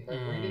ending. My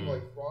rating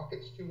like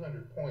rockets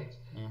 200 points.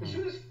 As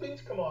soon as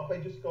queens come off, I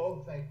just go,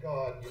 oh, thank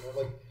God. You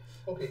know, like,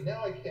 okay,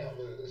 now I can't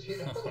lose. You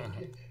know,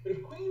 but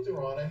if queens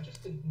are on, I'm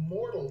just in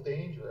mortal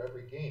danger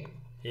every game.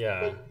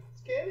 Yeah. But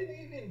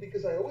Scandinavian,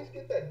 because I always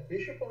get that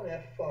bishop on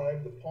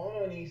f5, the pawn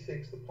on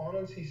e6, the pawn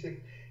on c6.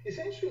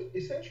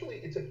 Essentially,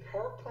 it's a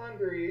Caro-Kann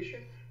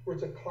variation where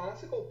it's a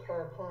classical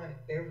Caro-Kann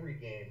every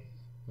game.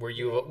 Where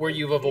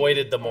you've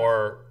avoided the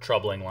more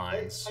troubling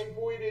lines. I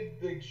avoided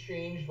the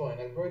exchange line.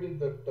 I avoided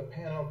the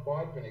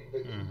Panov-Botvinnik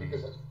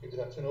because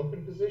that's an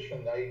open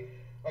position.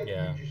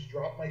 You just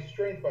drop my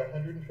strength by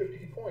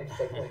 150 points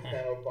by playing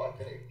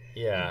Panov-Botvinnik.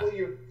 Yeah. You play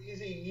your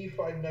easy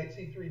e5, knight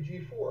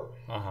c3,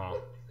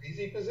 g4.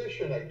 Easy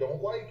position. I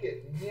don't like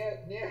it.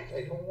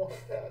 I don't want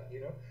that.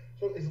 You know.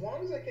 So as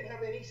long as I can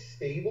have any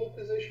stable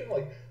position,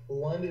 like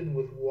London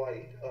with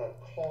white,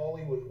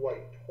 Colley with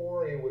white,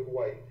 Torre with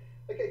white,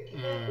 like I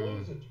can't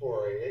lose a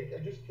Torre. I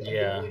can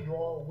only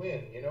draw or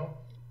win. You know,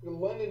 with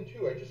London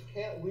too, I just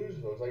can't lose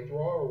those. I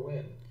draw or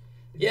win.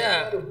 It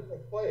doesn't matter who I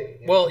play.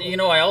 You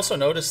know, I also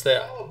noticed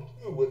that. Slav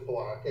too with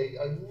black.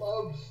 I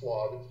love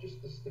Slav. It's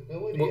just the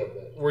stability of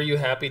it. Were you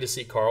happy to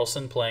see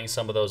Carlsen playing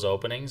some of those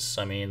openings?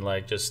 I mean,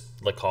 like just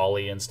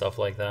Lakali and stuff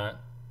like that.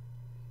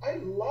 I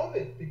love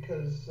it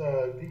because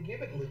they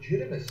give it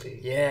legitimacy.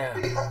 Yeah.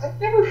 I've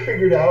never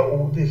figured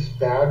out this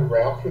bad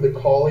rap for the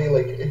Colley.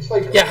 Like, it's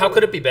like... Yeah, how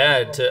could it be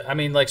bad? I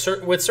mean, like,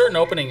 with certain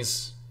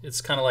openings,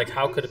 it's kind of like,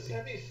 how could it be?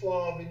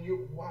 Semi-Slav,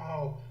 and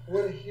wow,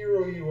 what a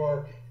hero you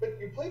are. But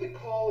you play the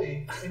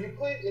Colley, and you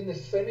play it in the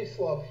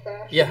semi-Slav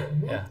fashion. Yeah,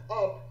 move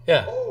up.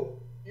 Yeah. Oh,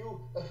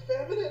 you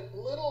effeminate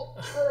little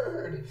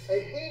turd. I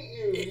hate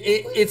you.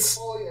 It's...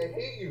 Colley, I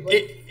hate you.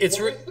 Like, it's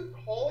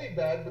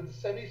bad, but the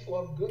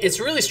semi-Slav good. It's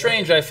really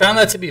strange. I found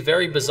that to be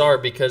very bizarre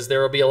because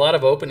there will be a lot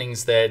of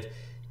openings that,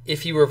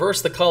 if you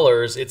reverse the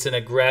colors, it's an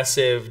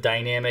aggressive,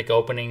 dynamic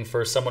opening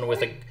for someone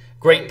with a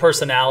great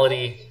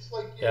personality. It's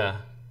like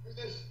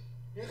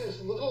you're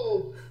this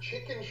little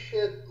chicken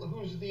shit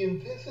who's the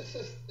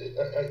antithesis.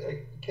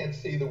 I can't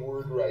say the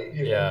word right.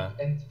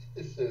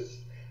 Antithesis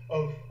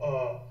of.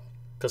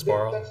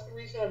 Kasparov. That's the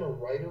reason I'm a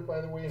writer,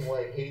 by the way, and why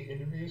I hate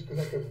interviews, because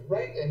I could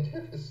write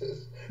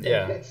antithesis.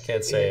 Yeah,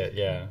 can't say it.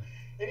 Yeah.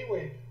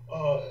 Anyway,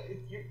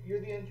 you're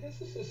the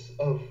antithesis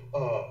of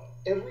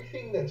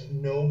everything that's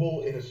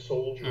noble in a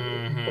soldier.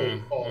 If you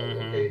play Colley,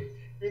 okay?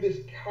 You're this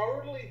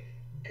cowardly,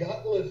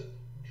 gutless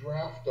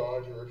draft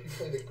dodger if you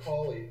play the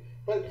Colley,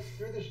 but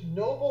you're this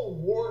noble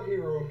war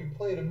hero if you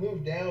play to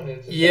move down. And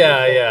it's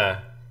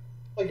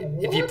Like,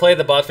 if you play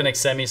the Botvinnik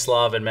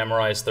semi-Slav and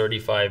memorize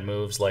 35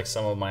 moves like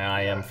some of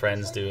my IM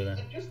friends do, then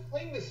I'm just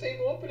playing the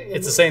same opening.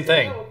 It's the same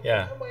thing.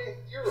 Yeah. You're my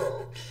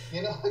hero.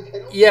 You know, like, I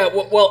don't. Yeah.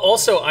 Well,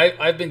 also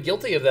I've been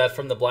guilty of that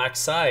from the black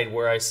side,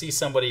 where I see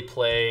somebody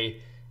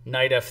play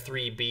knight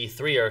f3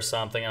 b3 or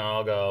something, and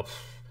I'll go,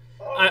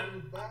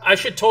 I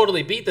should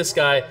totally beat this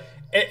guy,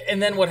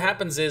 And then what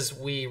happens is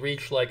we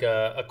reach like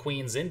a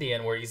Queen's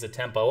Indian where he's a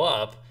tempo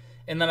up,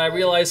 and then I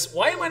realize,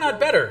 why am I not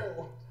better?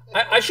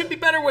 I should be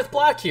better with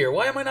black here.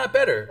 Why am I not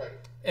better?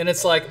 And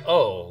it's like,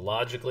 oh,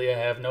 logically I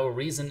have no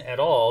reason at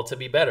all to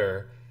be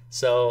better.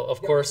 So,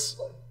 of course,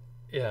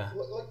 yeah.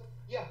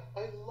 Yeah,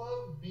 I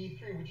love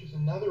B3, which is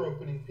another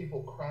opening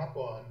people crap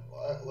on.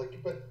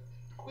 But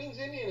Queen's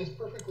Indian is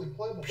perfectly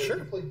playable. But if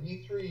you play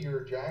B3, you're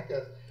a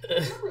jackass.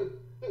 Remember,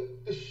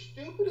 the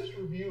stupidest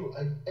review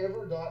I've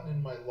ever gotten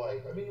in my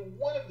life. I mean,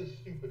 one of the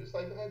stupidest.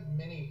 I've had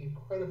many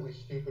incredibly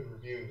stupid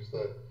reviews.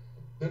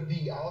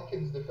 The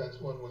Alkin's defense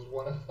one was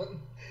one of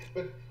them.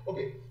 But,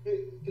 okay,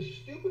 the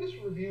stupidest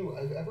review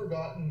I've ever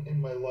gotten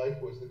in my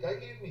life was the guy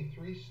gave me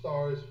 3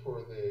 stars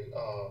for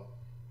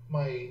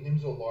my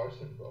Nimzo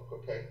Larson book,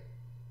 okay?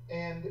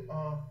 And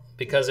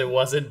because it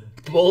wasn't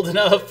bold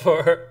enough,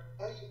 or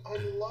I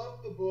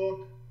loved the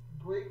book,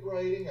 great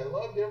writing, I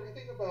loved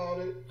everything about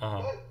it,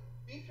 but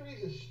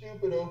B3 is a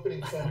stupid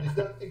opening, so I'm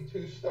deducting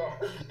 2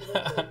 stars. You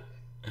know, like,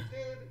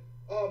 dude,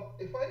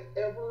 if I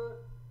ever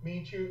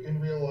meet you in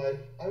real life,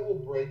 I will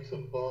break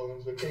some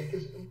bones, okay?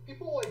 Because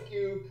people like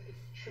you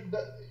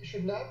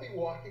should not be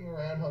walking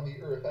around on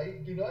the earth. I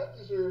do not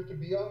deserve to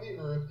be on the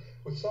earth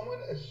with someone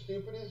as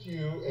stupid as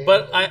you. And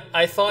but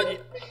I thought.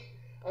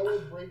 I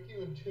will break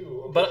you in 2.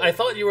 Okay? But I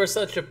thought you were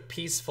such a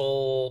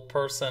peaceful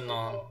person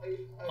on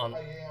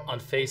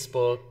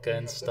Facebook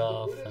and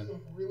stuff.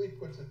 Buddhism really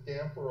puts a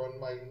damper on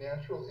my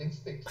natural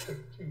instincts to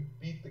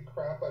beat the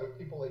crap out of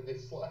people I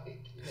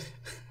dislike. You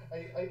know?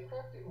 I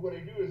practice. What I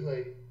do is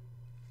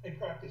I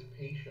practice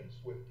patience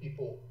with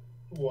people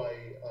who I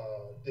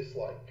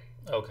dislike.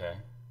 Okay.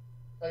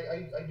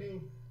 I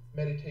do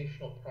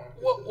meditational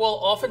practices. Well,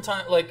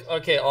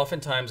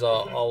 oftentimes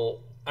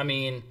I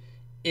mean,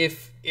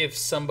 if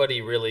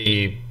somebody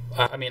really,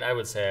 I mean, I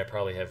would say I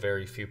probably have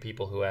very few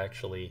people who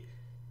actually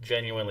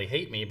genuinely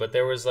hate me, but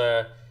there was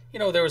a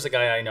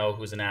guy I know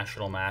who's a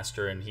national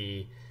master, and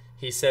he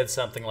said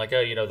something like,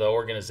 oh, the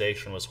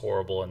organization was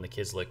horrible in the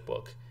Kislik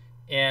book.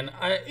 And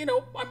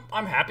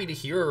I'm happy to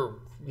hear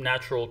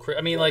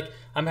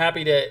I'm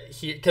happy to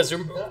hear, because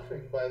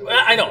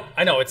I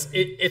know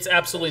it's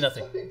absolutely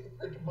nothing.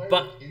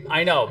 But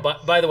I know,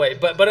 but by the way,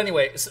 but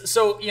anyway,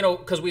 so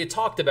because we had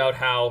talked about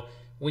how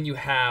when you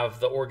have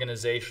the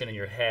organization in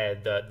your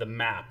head, the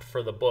map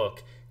for the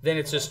book, then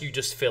it's just you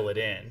just fill it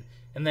in,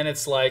 and then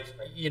it's like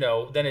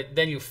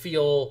then you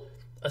feel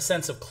a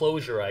sense of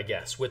closure, I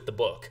guess, with the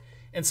book.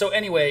 And so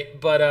anyway,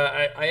 but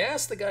I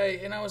asked the guy,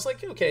 and I was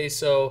like, okay,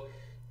 so.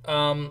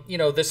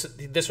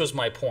 This was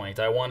my point.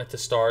 I wanted to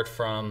start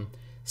from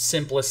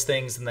simplest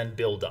things and then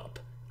build up.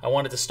 I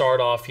wanted to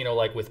start off,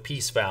 like with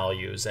peace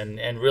values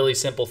and really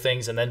simple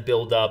things, and then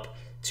build up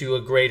to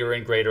a greater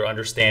and greater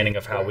understanding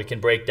of how we can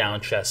break down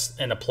chess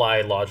and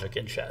apply logic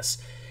in chess.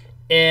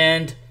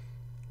 And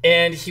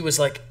he was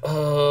like,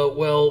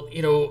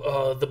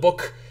 the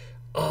book,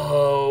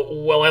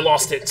 I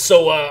lost it.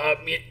 So,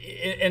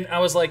 and I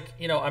was like,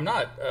 I'm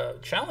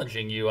not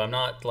challenging you. I'm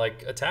not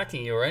like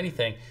attacking you or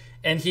anything.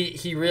 And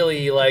he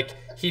really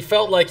he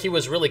felt like he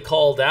was really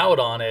called out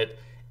on it,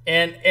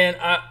 and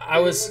I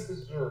was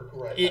berserk,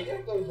 right? I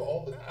have those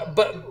all the time.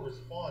 But I never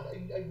respond.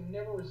 I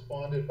never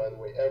responded, by the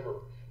way, ever.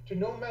 To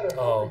no matter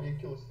how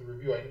ridiculous the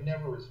review, I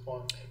never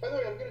respond. By the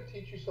way, I'm going to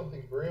teach you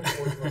something very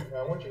important right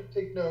now. I want you to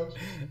take notes.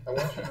 I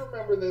want you to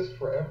remember this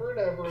forever and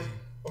ever.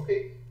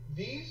 Okay,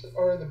 these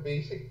are the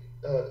basic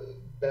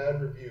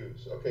bad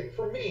reviews. Okay,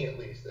 for me at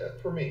least.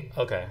 For me.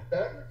 Okay.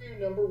 Bad review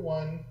number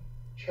 1.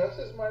 Chess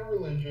is my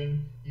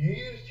religion. You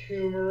used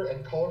humor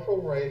and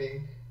colorful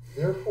writing.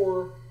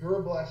 Therefore, you're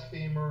a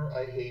blasphemer.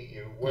 I hate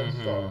you. 1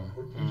 star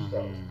or 2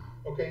 stars.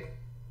 Okay.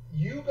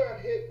 You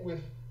got hit with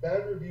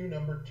bad review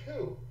number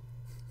 2.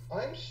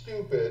 I'm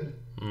stupid.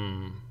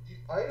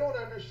 I don't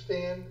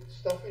understand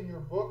stuff in your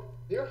book.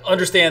 Therefore,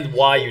 understand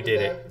why you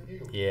did it.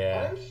 Review.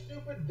 Yeah. I'm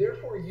stupid.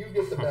 Therefore, you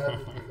get the bad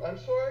review. I'm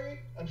sorry.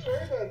 I'm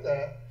sorry about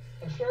that.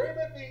 I'm sorry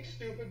about being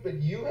stupid, but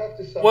you have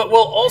to suffer. Well,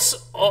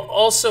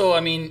 also, I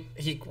mean,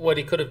 what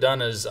he could have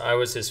done is, I'm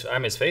his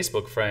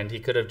Facebook friend.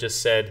 He could have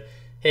just said,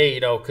 "Hey,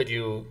 could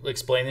you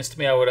explain this to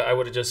me?" I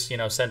would have just,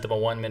 sent him a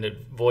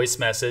 1-minute voice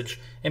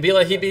message, and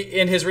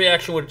and his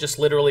reaction would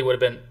have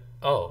been,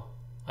 "Oh,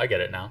 I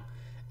get it now."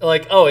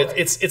 Like, oh,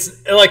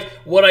 it's like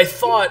what I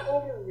thought.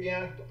 People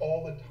overreact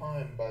all the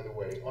time, by the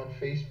way, on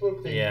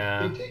Facebook.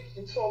 They take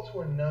insults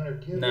where none are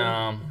given.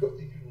 No. They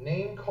do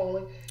name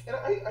calling, and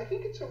I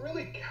think it's a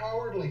really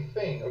cowardly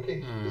thing. Okay,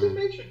 because it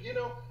makes you,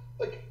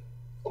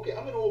 okay,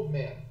 I'm an old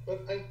man,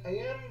 but I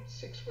am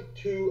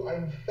 6'2".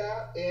 I'm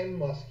fat and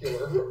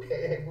muscular.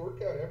 Okay, I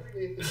work out every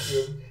day at the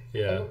gym.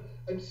 Yeah.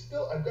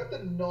 I've got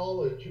the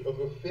knowledge of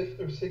a 5th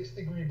or 6th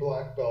degree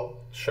black belt.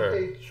 Sure,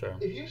 okay, sure.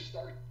 If you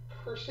start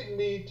cursing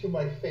me to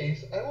my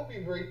face, I will be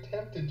very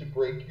tempted to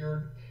break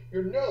your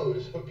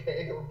nose,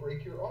 okay, or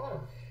break your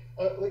arm.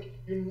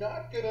 You're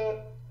not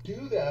gonna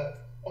do that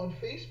on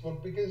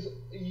Facebook because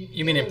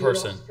you mean in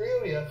person? In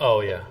Australia, oh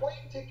yeah. The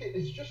plane ticket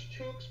is just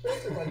too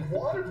expensive. I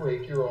want to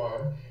break your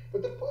arm,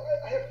 but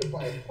I have to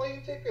buy a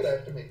plane ticket. I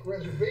have to make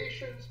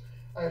reservations.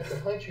 I have to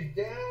hunt you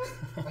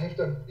down. I have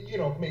to,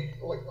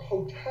 make like a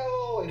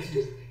hotel. It's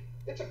just,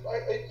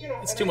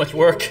 it's too much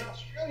work. In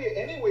Australia,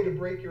 anyway, to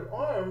break your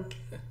arm,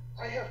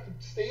 I have to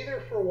stay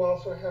there for a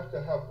while, so I have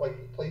to have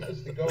like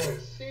places to go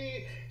and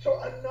see. So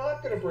I'm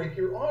not going to break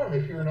your arm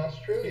if you're in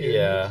Australia and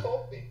you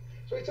insult me.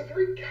 So it's a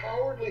very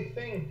cowardly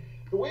thing.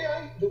 The way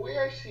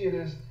I see it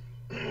is,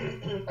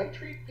 I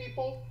treat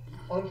people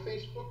on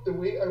Facebook the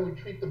way I would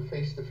treat them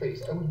face to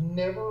face. I would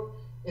never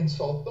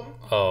insult them.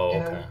 Oh, okay.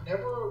 And I would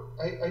never.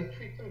 I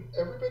treat them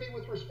everybody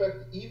with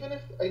respect, even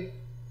if I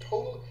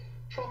totally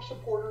Trump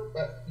supporter.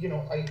 But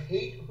I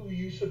hate who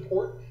you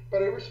support,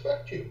 but I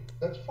respect you.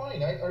 That's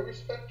fine. I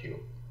respect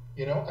you.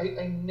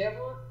 I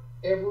never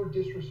ever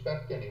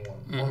disrespect anyone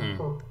on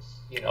purpose.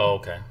 Oh,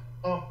 okay.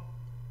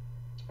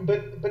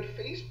 But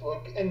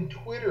Facebook and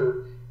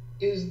Twitter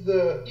is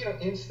the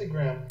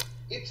Instagram.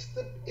 It's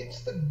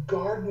the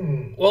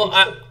garden. Well,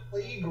 it's the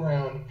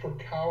playground for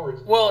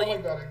cowards. Well, oh my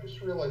God! I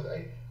just realized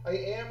I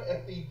am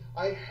at the.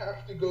 I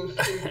have to go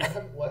soon. I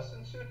have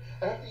lessons soon.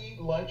 I have to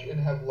eat lunch and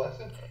have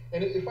lessons.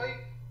 And if I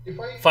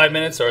 5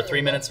 minutes or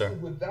 3 minutes or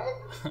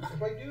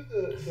if I do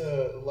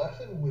the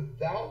lesson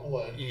without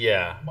lunch,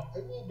 I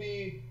will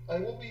be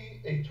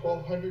a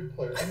 1200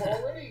 player. I'm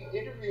already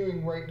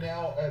interviewing right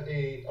now at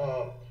a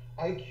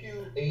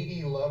IQ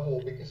 80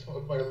 level because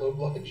of my low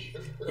blood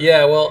sugar.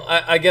 Yeah, well,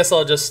 I guess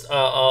I'll just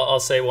I'll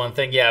say one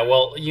thing. Yeah,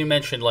 well, you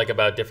mentioned like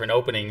about different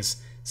openings.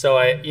 So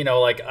I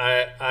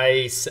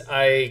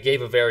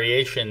gave a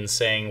variation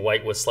saying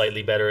white was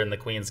slightly better in the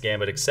Queen's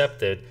Gambit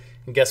Accepted.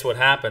 And guess what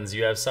happens?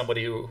 You have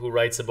somebody who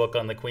writes a book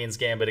on the Queen's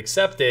Gambit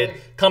Accepted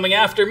coming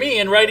after me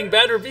and writing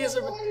bad reviews.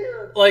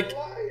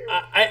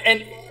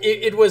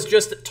 It was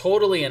just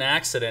totally an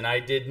accident. I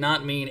did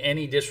not mean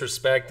any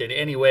disrespect in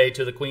any way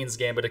to the Queen's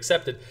Gambit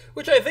Accepted,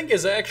 which I think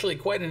is actually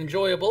quite an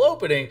enjoyable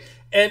opening.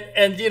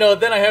 And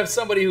then I have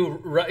somebody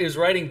who's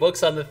writing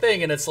books on the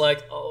thing, and it's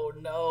like, oh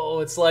no,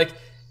 it's like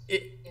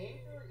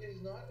anger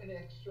is not an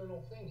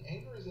external thing.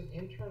 Anger is an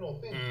internal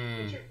thing.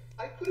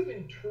 I could have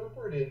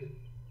interpreted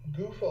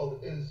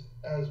Goofeld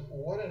as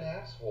what an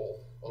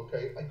asshole.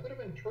 Okay, I could have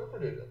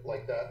interpreted it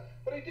like that,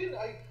 but I didn't.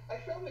 I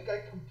found the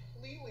guy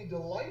completely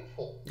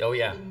delightful. Oh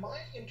yeah. It was my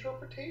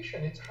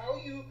interpretation. It's how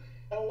you.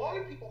 And a lot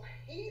of people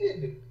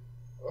hated.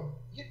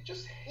 You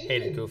just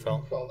hated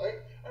Goofeld.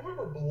 I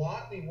remember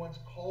Blotny once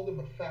called him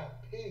a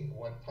fat pig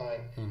one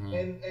time,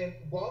 and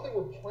while they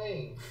were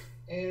playing,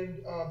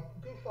 and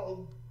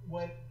Goofeld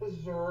went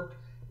berserk.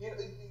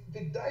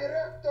 The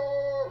director.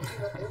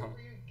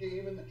 Every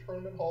game in the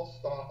tournament hall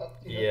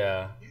stopped.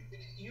 Yeah.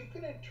 You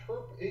can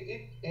interpret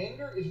it.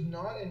 Anger is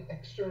not an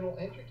external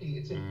entity.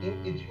 It's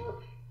it's your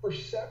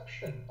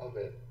perception of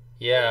it.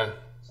 Yeah.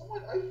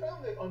 I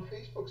found that on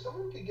Facebook,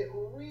 someone could get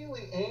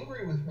really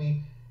angry with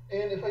me,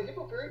 and if I give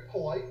a very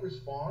polite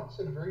response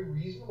and a very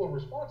reasonable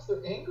response,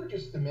 their anger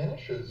just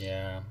diminishes.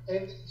 Yeah.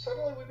 And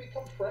suddenly we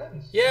become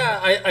friends. Yeah,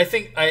 I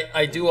think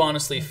I do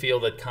honestly feel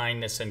that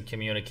kindness and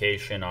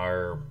communication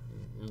are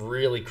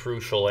really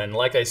crucial, and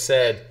like I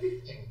said,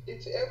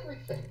 it's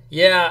everything.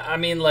 Yeah, I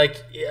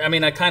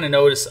kind of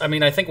noticed.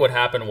 I think what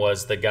happened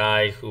was the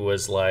guy who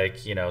was like,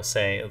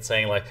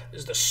 saying like,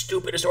 this is the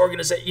stupidest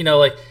organization.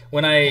 Like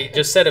when I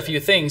just said a few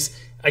things,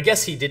 I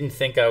guess he didn't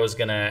think I was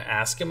gonna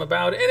ask him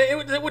about it,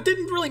 and it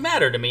didn't really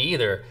matter to me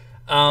either.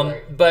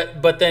 Right.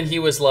 But then he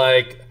was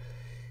like,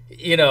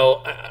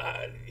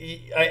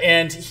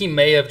 and he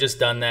may have just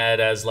done that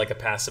as like a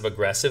passive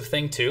aggressive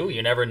thing too.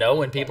 You never know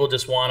when people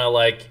just want to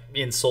like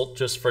insult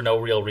just for no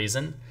real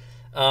reason.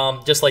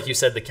 Just like you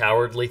said, the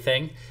cowardly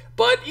thing.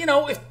 But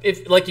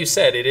if like you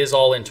said, it is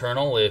all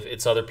internal. If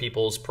it's other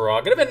people's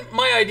prerogative, and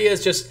my idea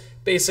is just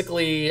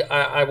basically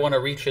I want to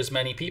reach as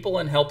many people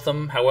and help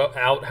them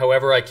out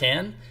however I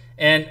can.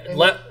 And that's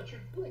what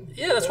you're doing.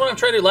 Yeah, that's what I'm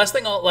trying to do. Last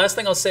thing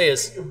I'll say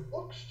is your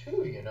books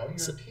too. You're a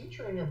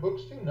teacher in your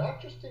books too, not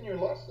just in your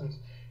lessons.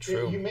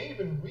 True. You may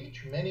even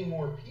reach many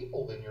more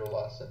people than your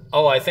lessons.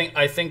 Oh, I think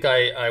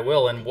I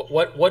will. And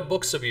what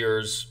books of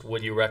yours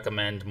would you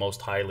recommend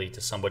most highly to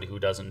somebody who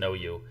doesn't know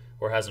you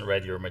or hasn't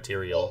read your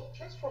material? Well,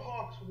 Chess for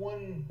Hawks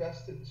won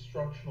Best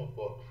Instructional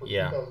Book for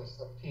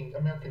 2017,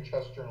 American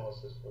Chess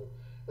Journalists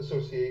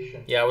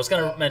Association. Yeah, I was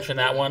going to mention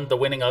that one, the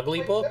Winning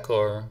Ugly book,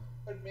 or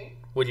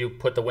would you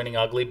put the Winning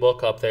Ugly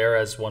book up there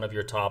as one of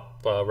your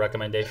top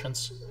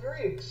recommendations? It's a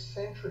very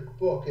eccentric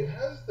book. It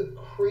has the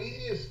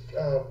craziest.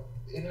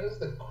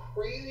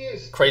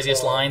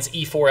 Craziest lines,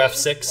 E4,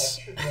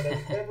 F6. That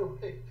I've ever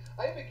picked.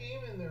 I have a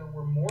game in there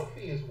where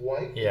Morphy is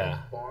white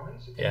against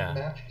Barnes in a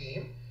match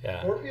game.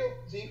 Yeah. Morphy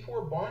opens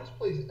E4, Barnes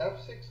plays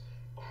F6,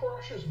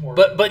 crushes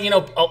Morphy. But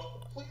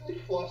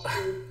completely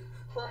flustered,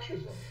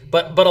 crushes him.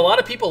 But a lot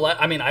of people,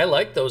 I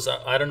like those.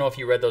 I don't know if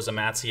you read those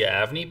Amatzia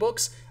Avni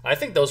books. I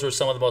think those were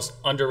some of the most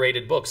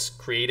underrated books.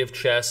 Creative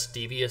Chess,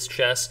 Devious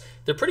Chess.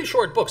 They're pretty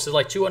short books. They're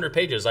like 200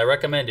 pages. I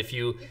recommend if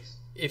you.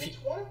 It's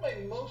one of my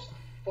most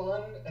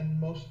fun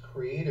and most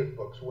creative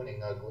books,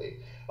 Winning Ugly.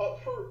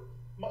 For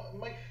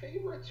my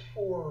favorites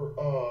for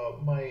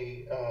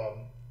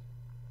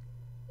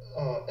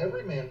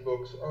Everyman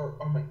books are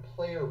my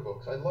player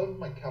books. I love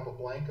my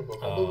Capablanca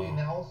book, although the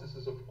analysis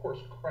is, of course,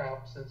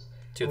 crap since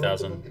I wrote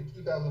the book in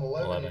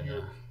 2011, and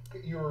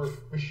your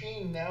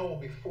machine now will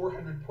be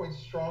 400 points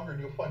stronger,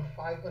 and you'll find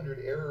 500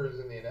 errors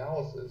in the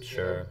analysis.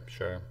 Sure.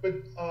 But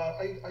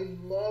I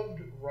loved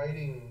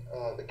writing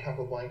the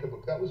Capablanca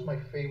book. That was my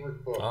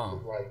favorite book to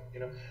write.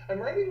 I'm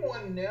writing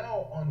one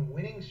now on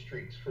winning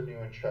streaks for New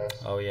in Chess.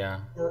 Oh yeah.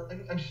 Where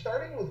I'm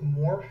starting with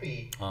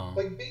Morphe.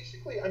 Like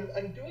basically,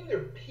 I'm doing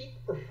their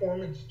peak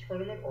performance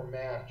tournament or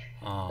match.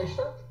 I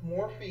start with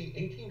Morphe,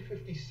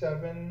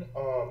 1857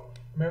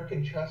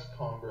 American Chess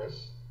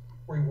Congress,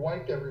 where he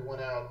wiped everyone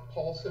out.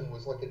 Paulson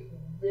was like a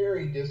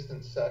very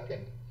distant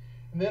second.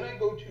 And then I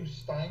go to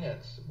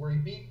Steinitz, where he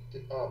beat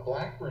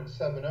Blackburn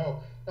 7-0.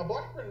 Now,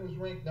 Blackburn was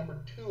ranked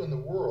number 2 in the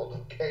world,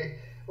 okay?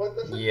 Like,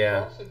 that's like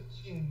Carlsen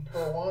beating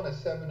Caruana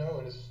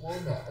 7-0 in a slow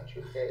match,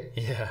 okay?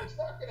 Yeah. It's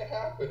not going to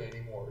happen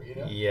anymore,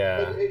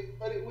 Yeah.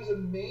 But it was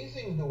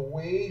amazing the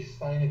way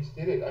Steinitz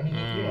did it. I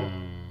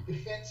mean,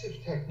 defensive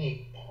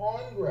technique,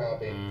 pawn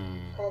grabbing,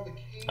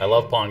 provocation. I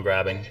love pawn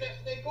grabbing. And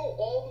they go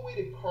all the way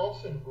to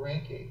Carlsen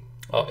Granke.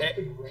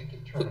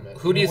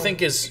 Who do you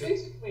think is... He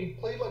basically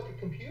played like a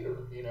computer,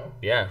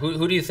 Yeah,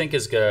 who do you think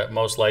is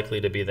most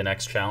likely to be the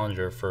next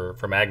challenger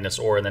for Magnus,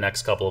 or in the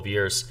next couple of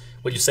years?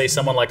 Would you say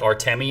someone like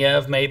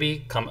Artemiev,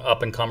 maybe,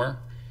 up and comer?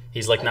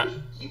 He's like I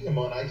just beat him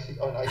on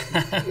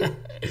ICC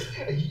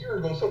a year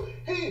ago. So,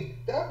 hey,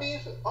 that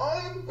means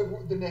I'm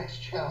the next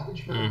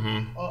challenger.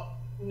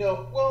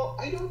 No, well,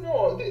 I don't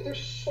know. There's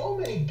so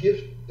many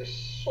there's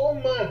so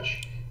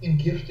much in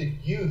gifted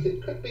youth.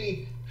 It could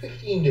be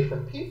 15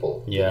 different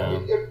people. Yeah.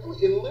 It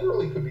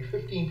literally could be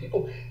 15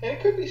 people. And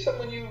it could be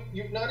someone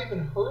you've not even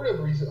heard of,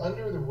 or he's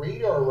under the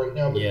radar right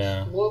now, but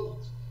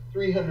explodes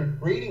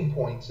 300 rating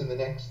points in the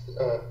next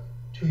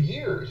 2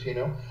 years, I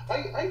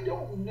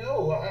don't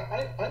know.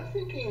 I'm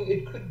thinking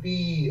it could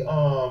be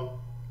Wang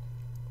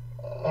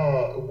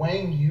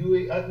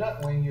Yu,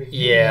 not Wang Yu.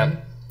 Yeah.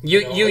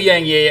 Yu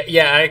Yang,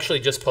 yeah, I actually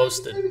just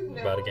posted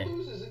about a game.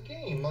 Loses a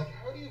game. Like,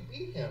 how do you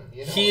beat him?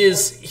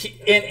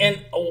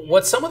 And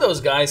what some of those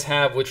guys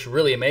have, which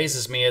really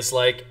amazes me, is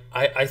like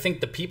I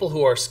think the people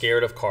who are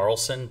scared of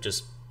Carlsen,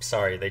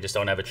 they just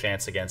don't have a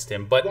chance against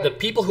him. But the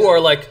people who are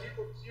like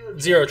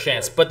zero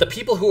chance. But the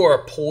people who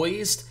are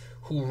poised,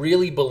 who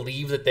really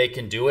believe that they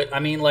can do it. I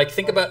mean, like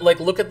think about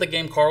look at the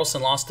game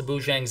Carlsen lost to Bu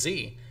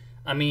Zhangzi.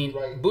 I mean,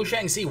 Bu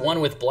Zhangzi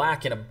won with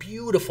black in a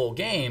beautiful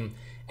game.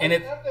 And I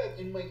have that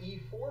in my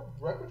E4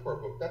 repertoire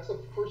book. That's the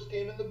first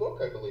game in the book,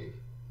 I believe.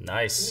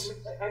 Nice.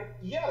 I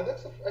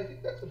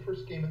think that's the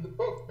first game in the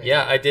book. Man.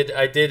 Yeah, I did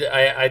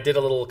a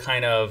little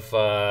kind of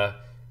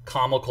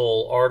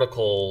comical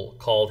article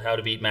called "How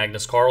to Beat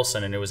Magnus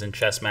Carlsen," and it was in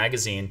Chess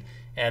Magazine,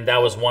 and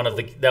that was one of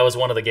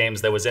the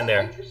games that was in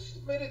there. I just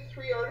submitted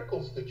 3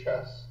 articles to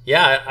Chess.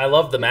 Yeah, I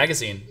love the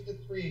magazine.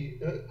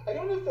 I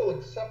don't know if they'll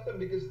accept them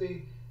because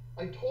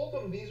I told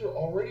them these are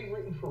already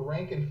written for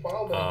rank and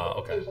file,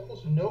 but there's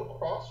almost no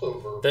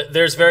crossover.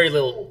 There's very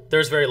little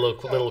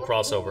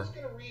crossover. Who's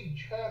going to read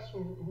Chess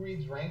who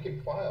reads rank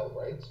and file,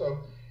 right? So,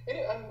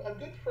 anyway, I'm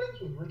good friends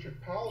with Richard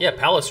Palliser. Yeah,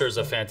 Palliser's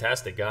a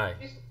fantastic guy.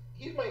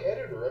 He's my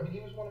editor. I mean, he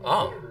was one of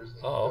my editors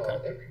in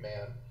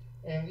Everyman.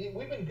 And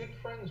we've been good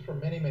friends for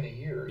many, many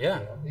years.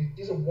 Yeah.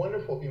 He's a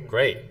wonderful human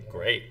being.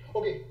 Great.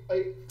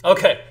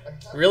 Okay.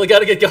 Really got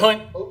to get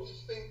going.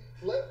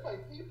 Let my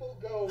people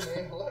go,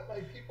 man. Let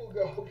my people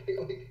go.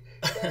 Okay,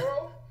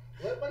 Carol,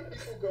 let my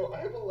people go.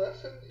 I have a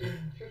lesson in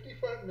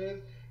 55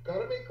 minutes.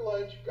 Gotta make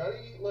lunch. Gotta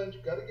eat lunch.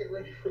 Gotta get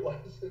ready for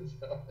lessons.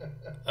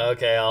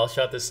 Okay, I'll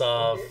shut this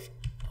off. Okay.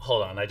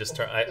 Hold on.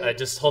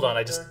 Hold on.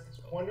 It's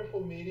wonderful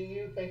meeting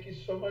you. Thank you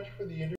so much for the interview.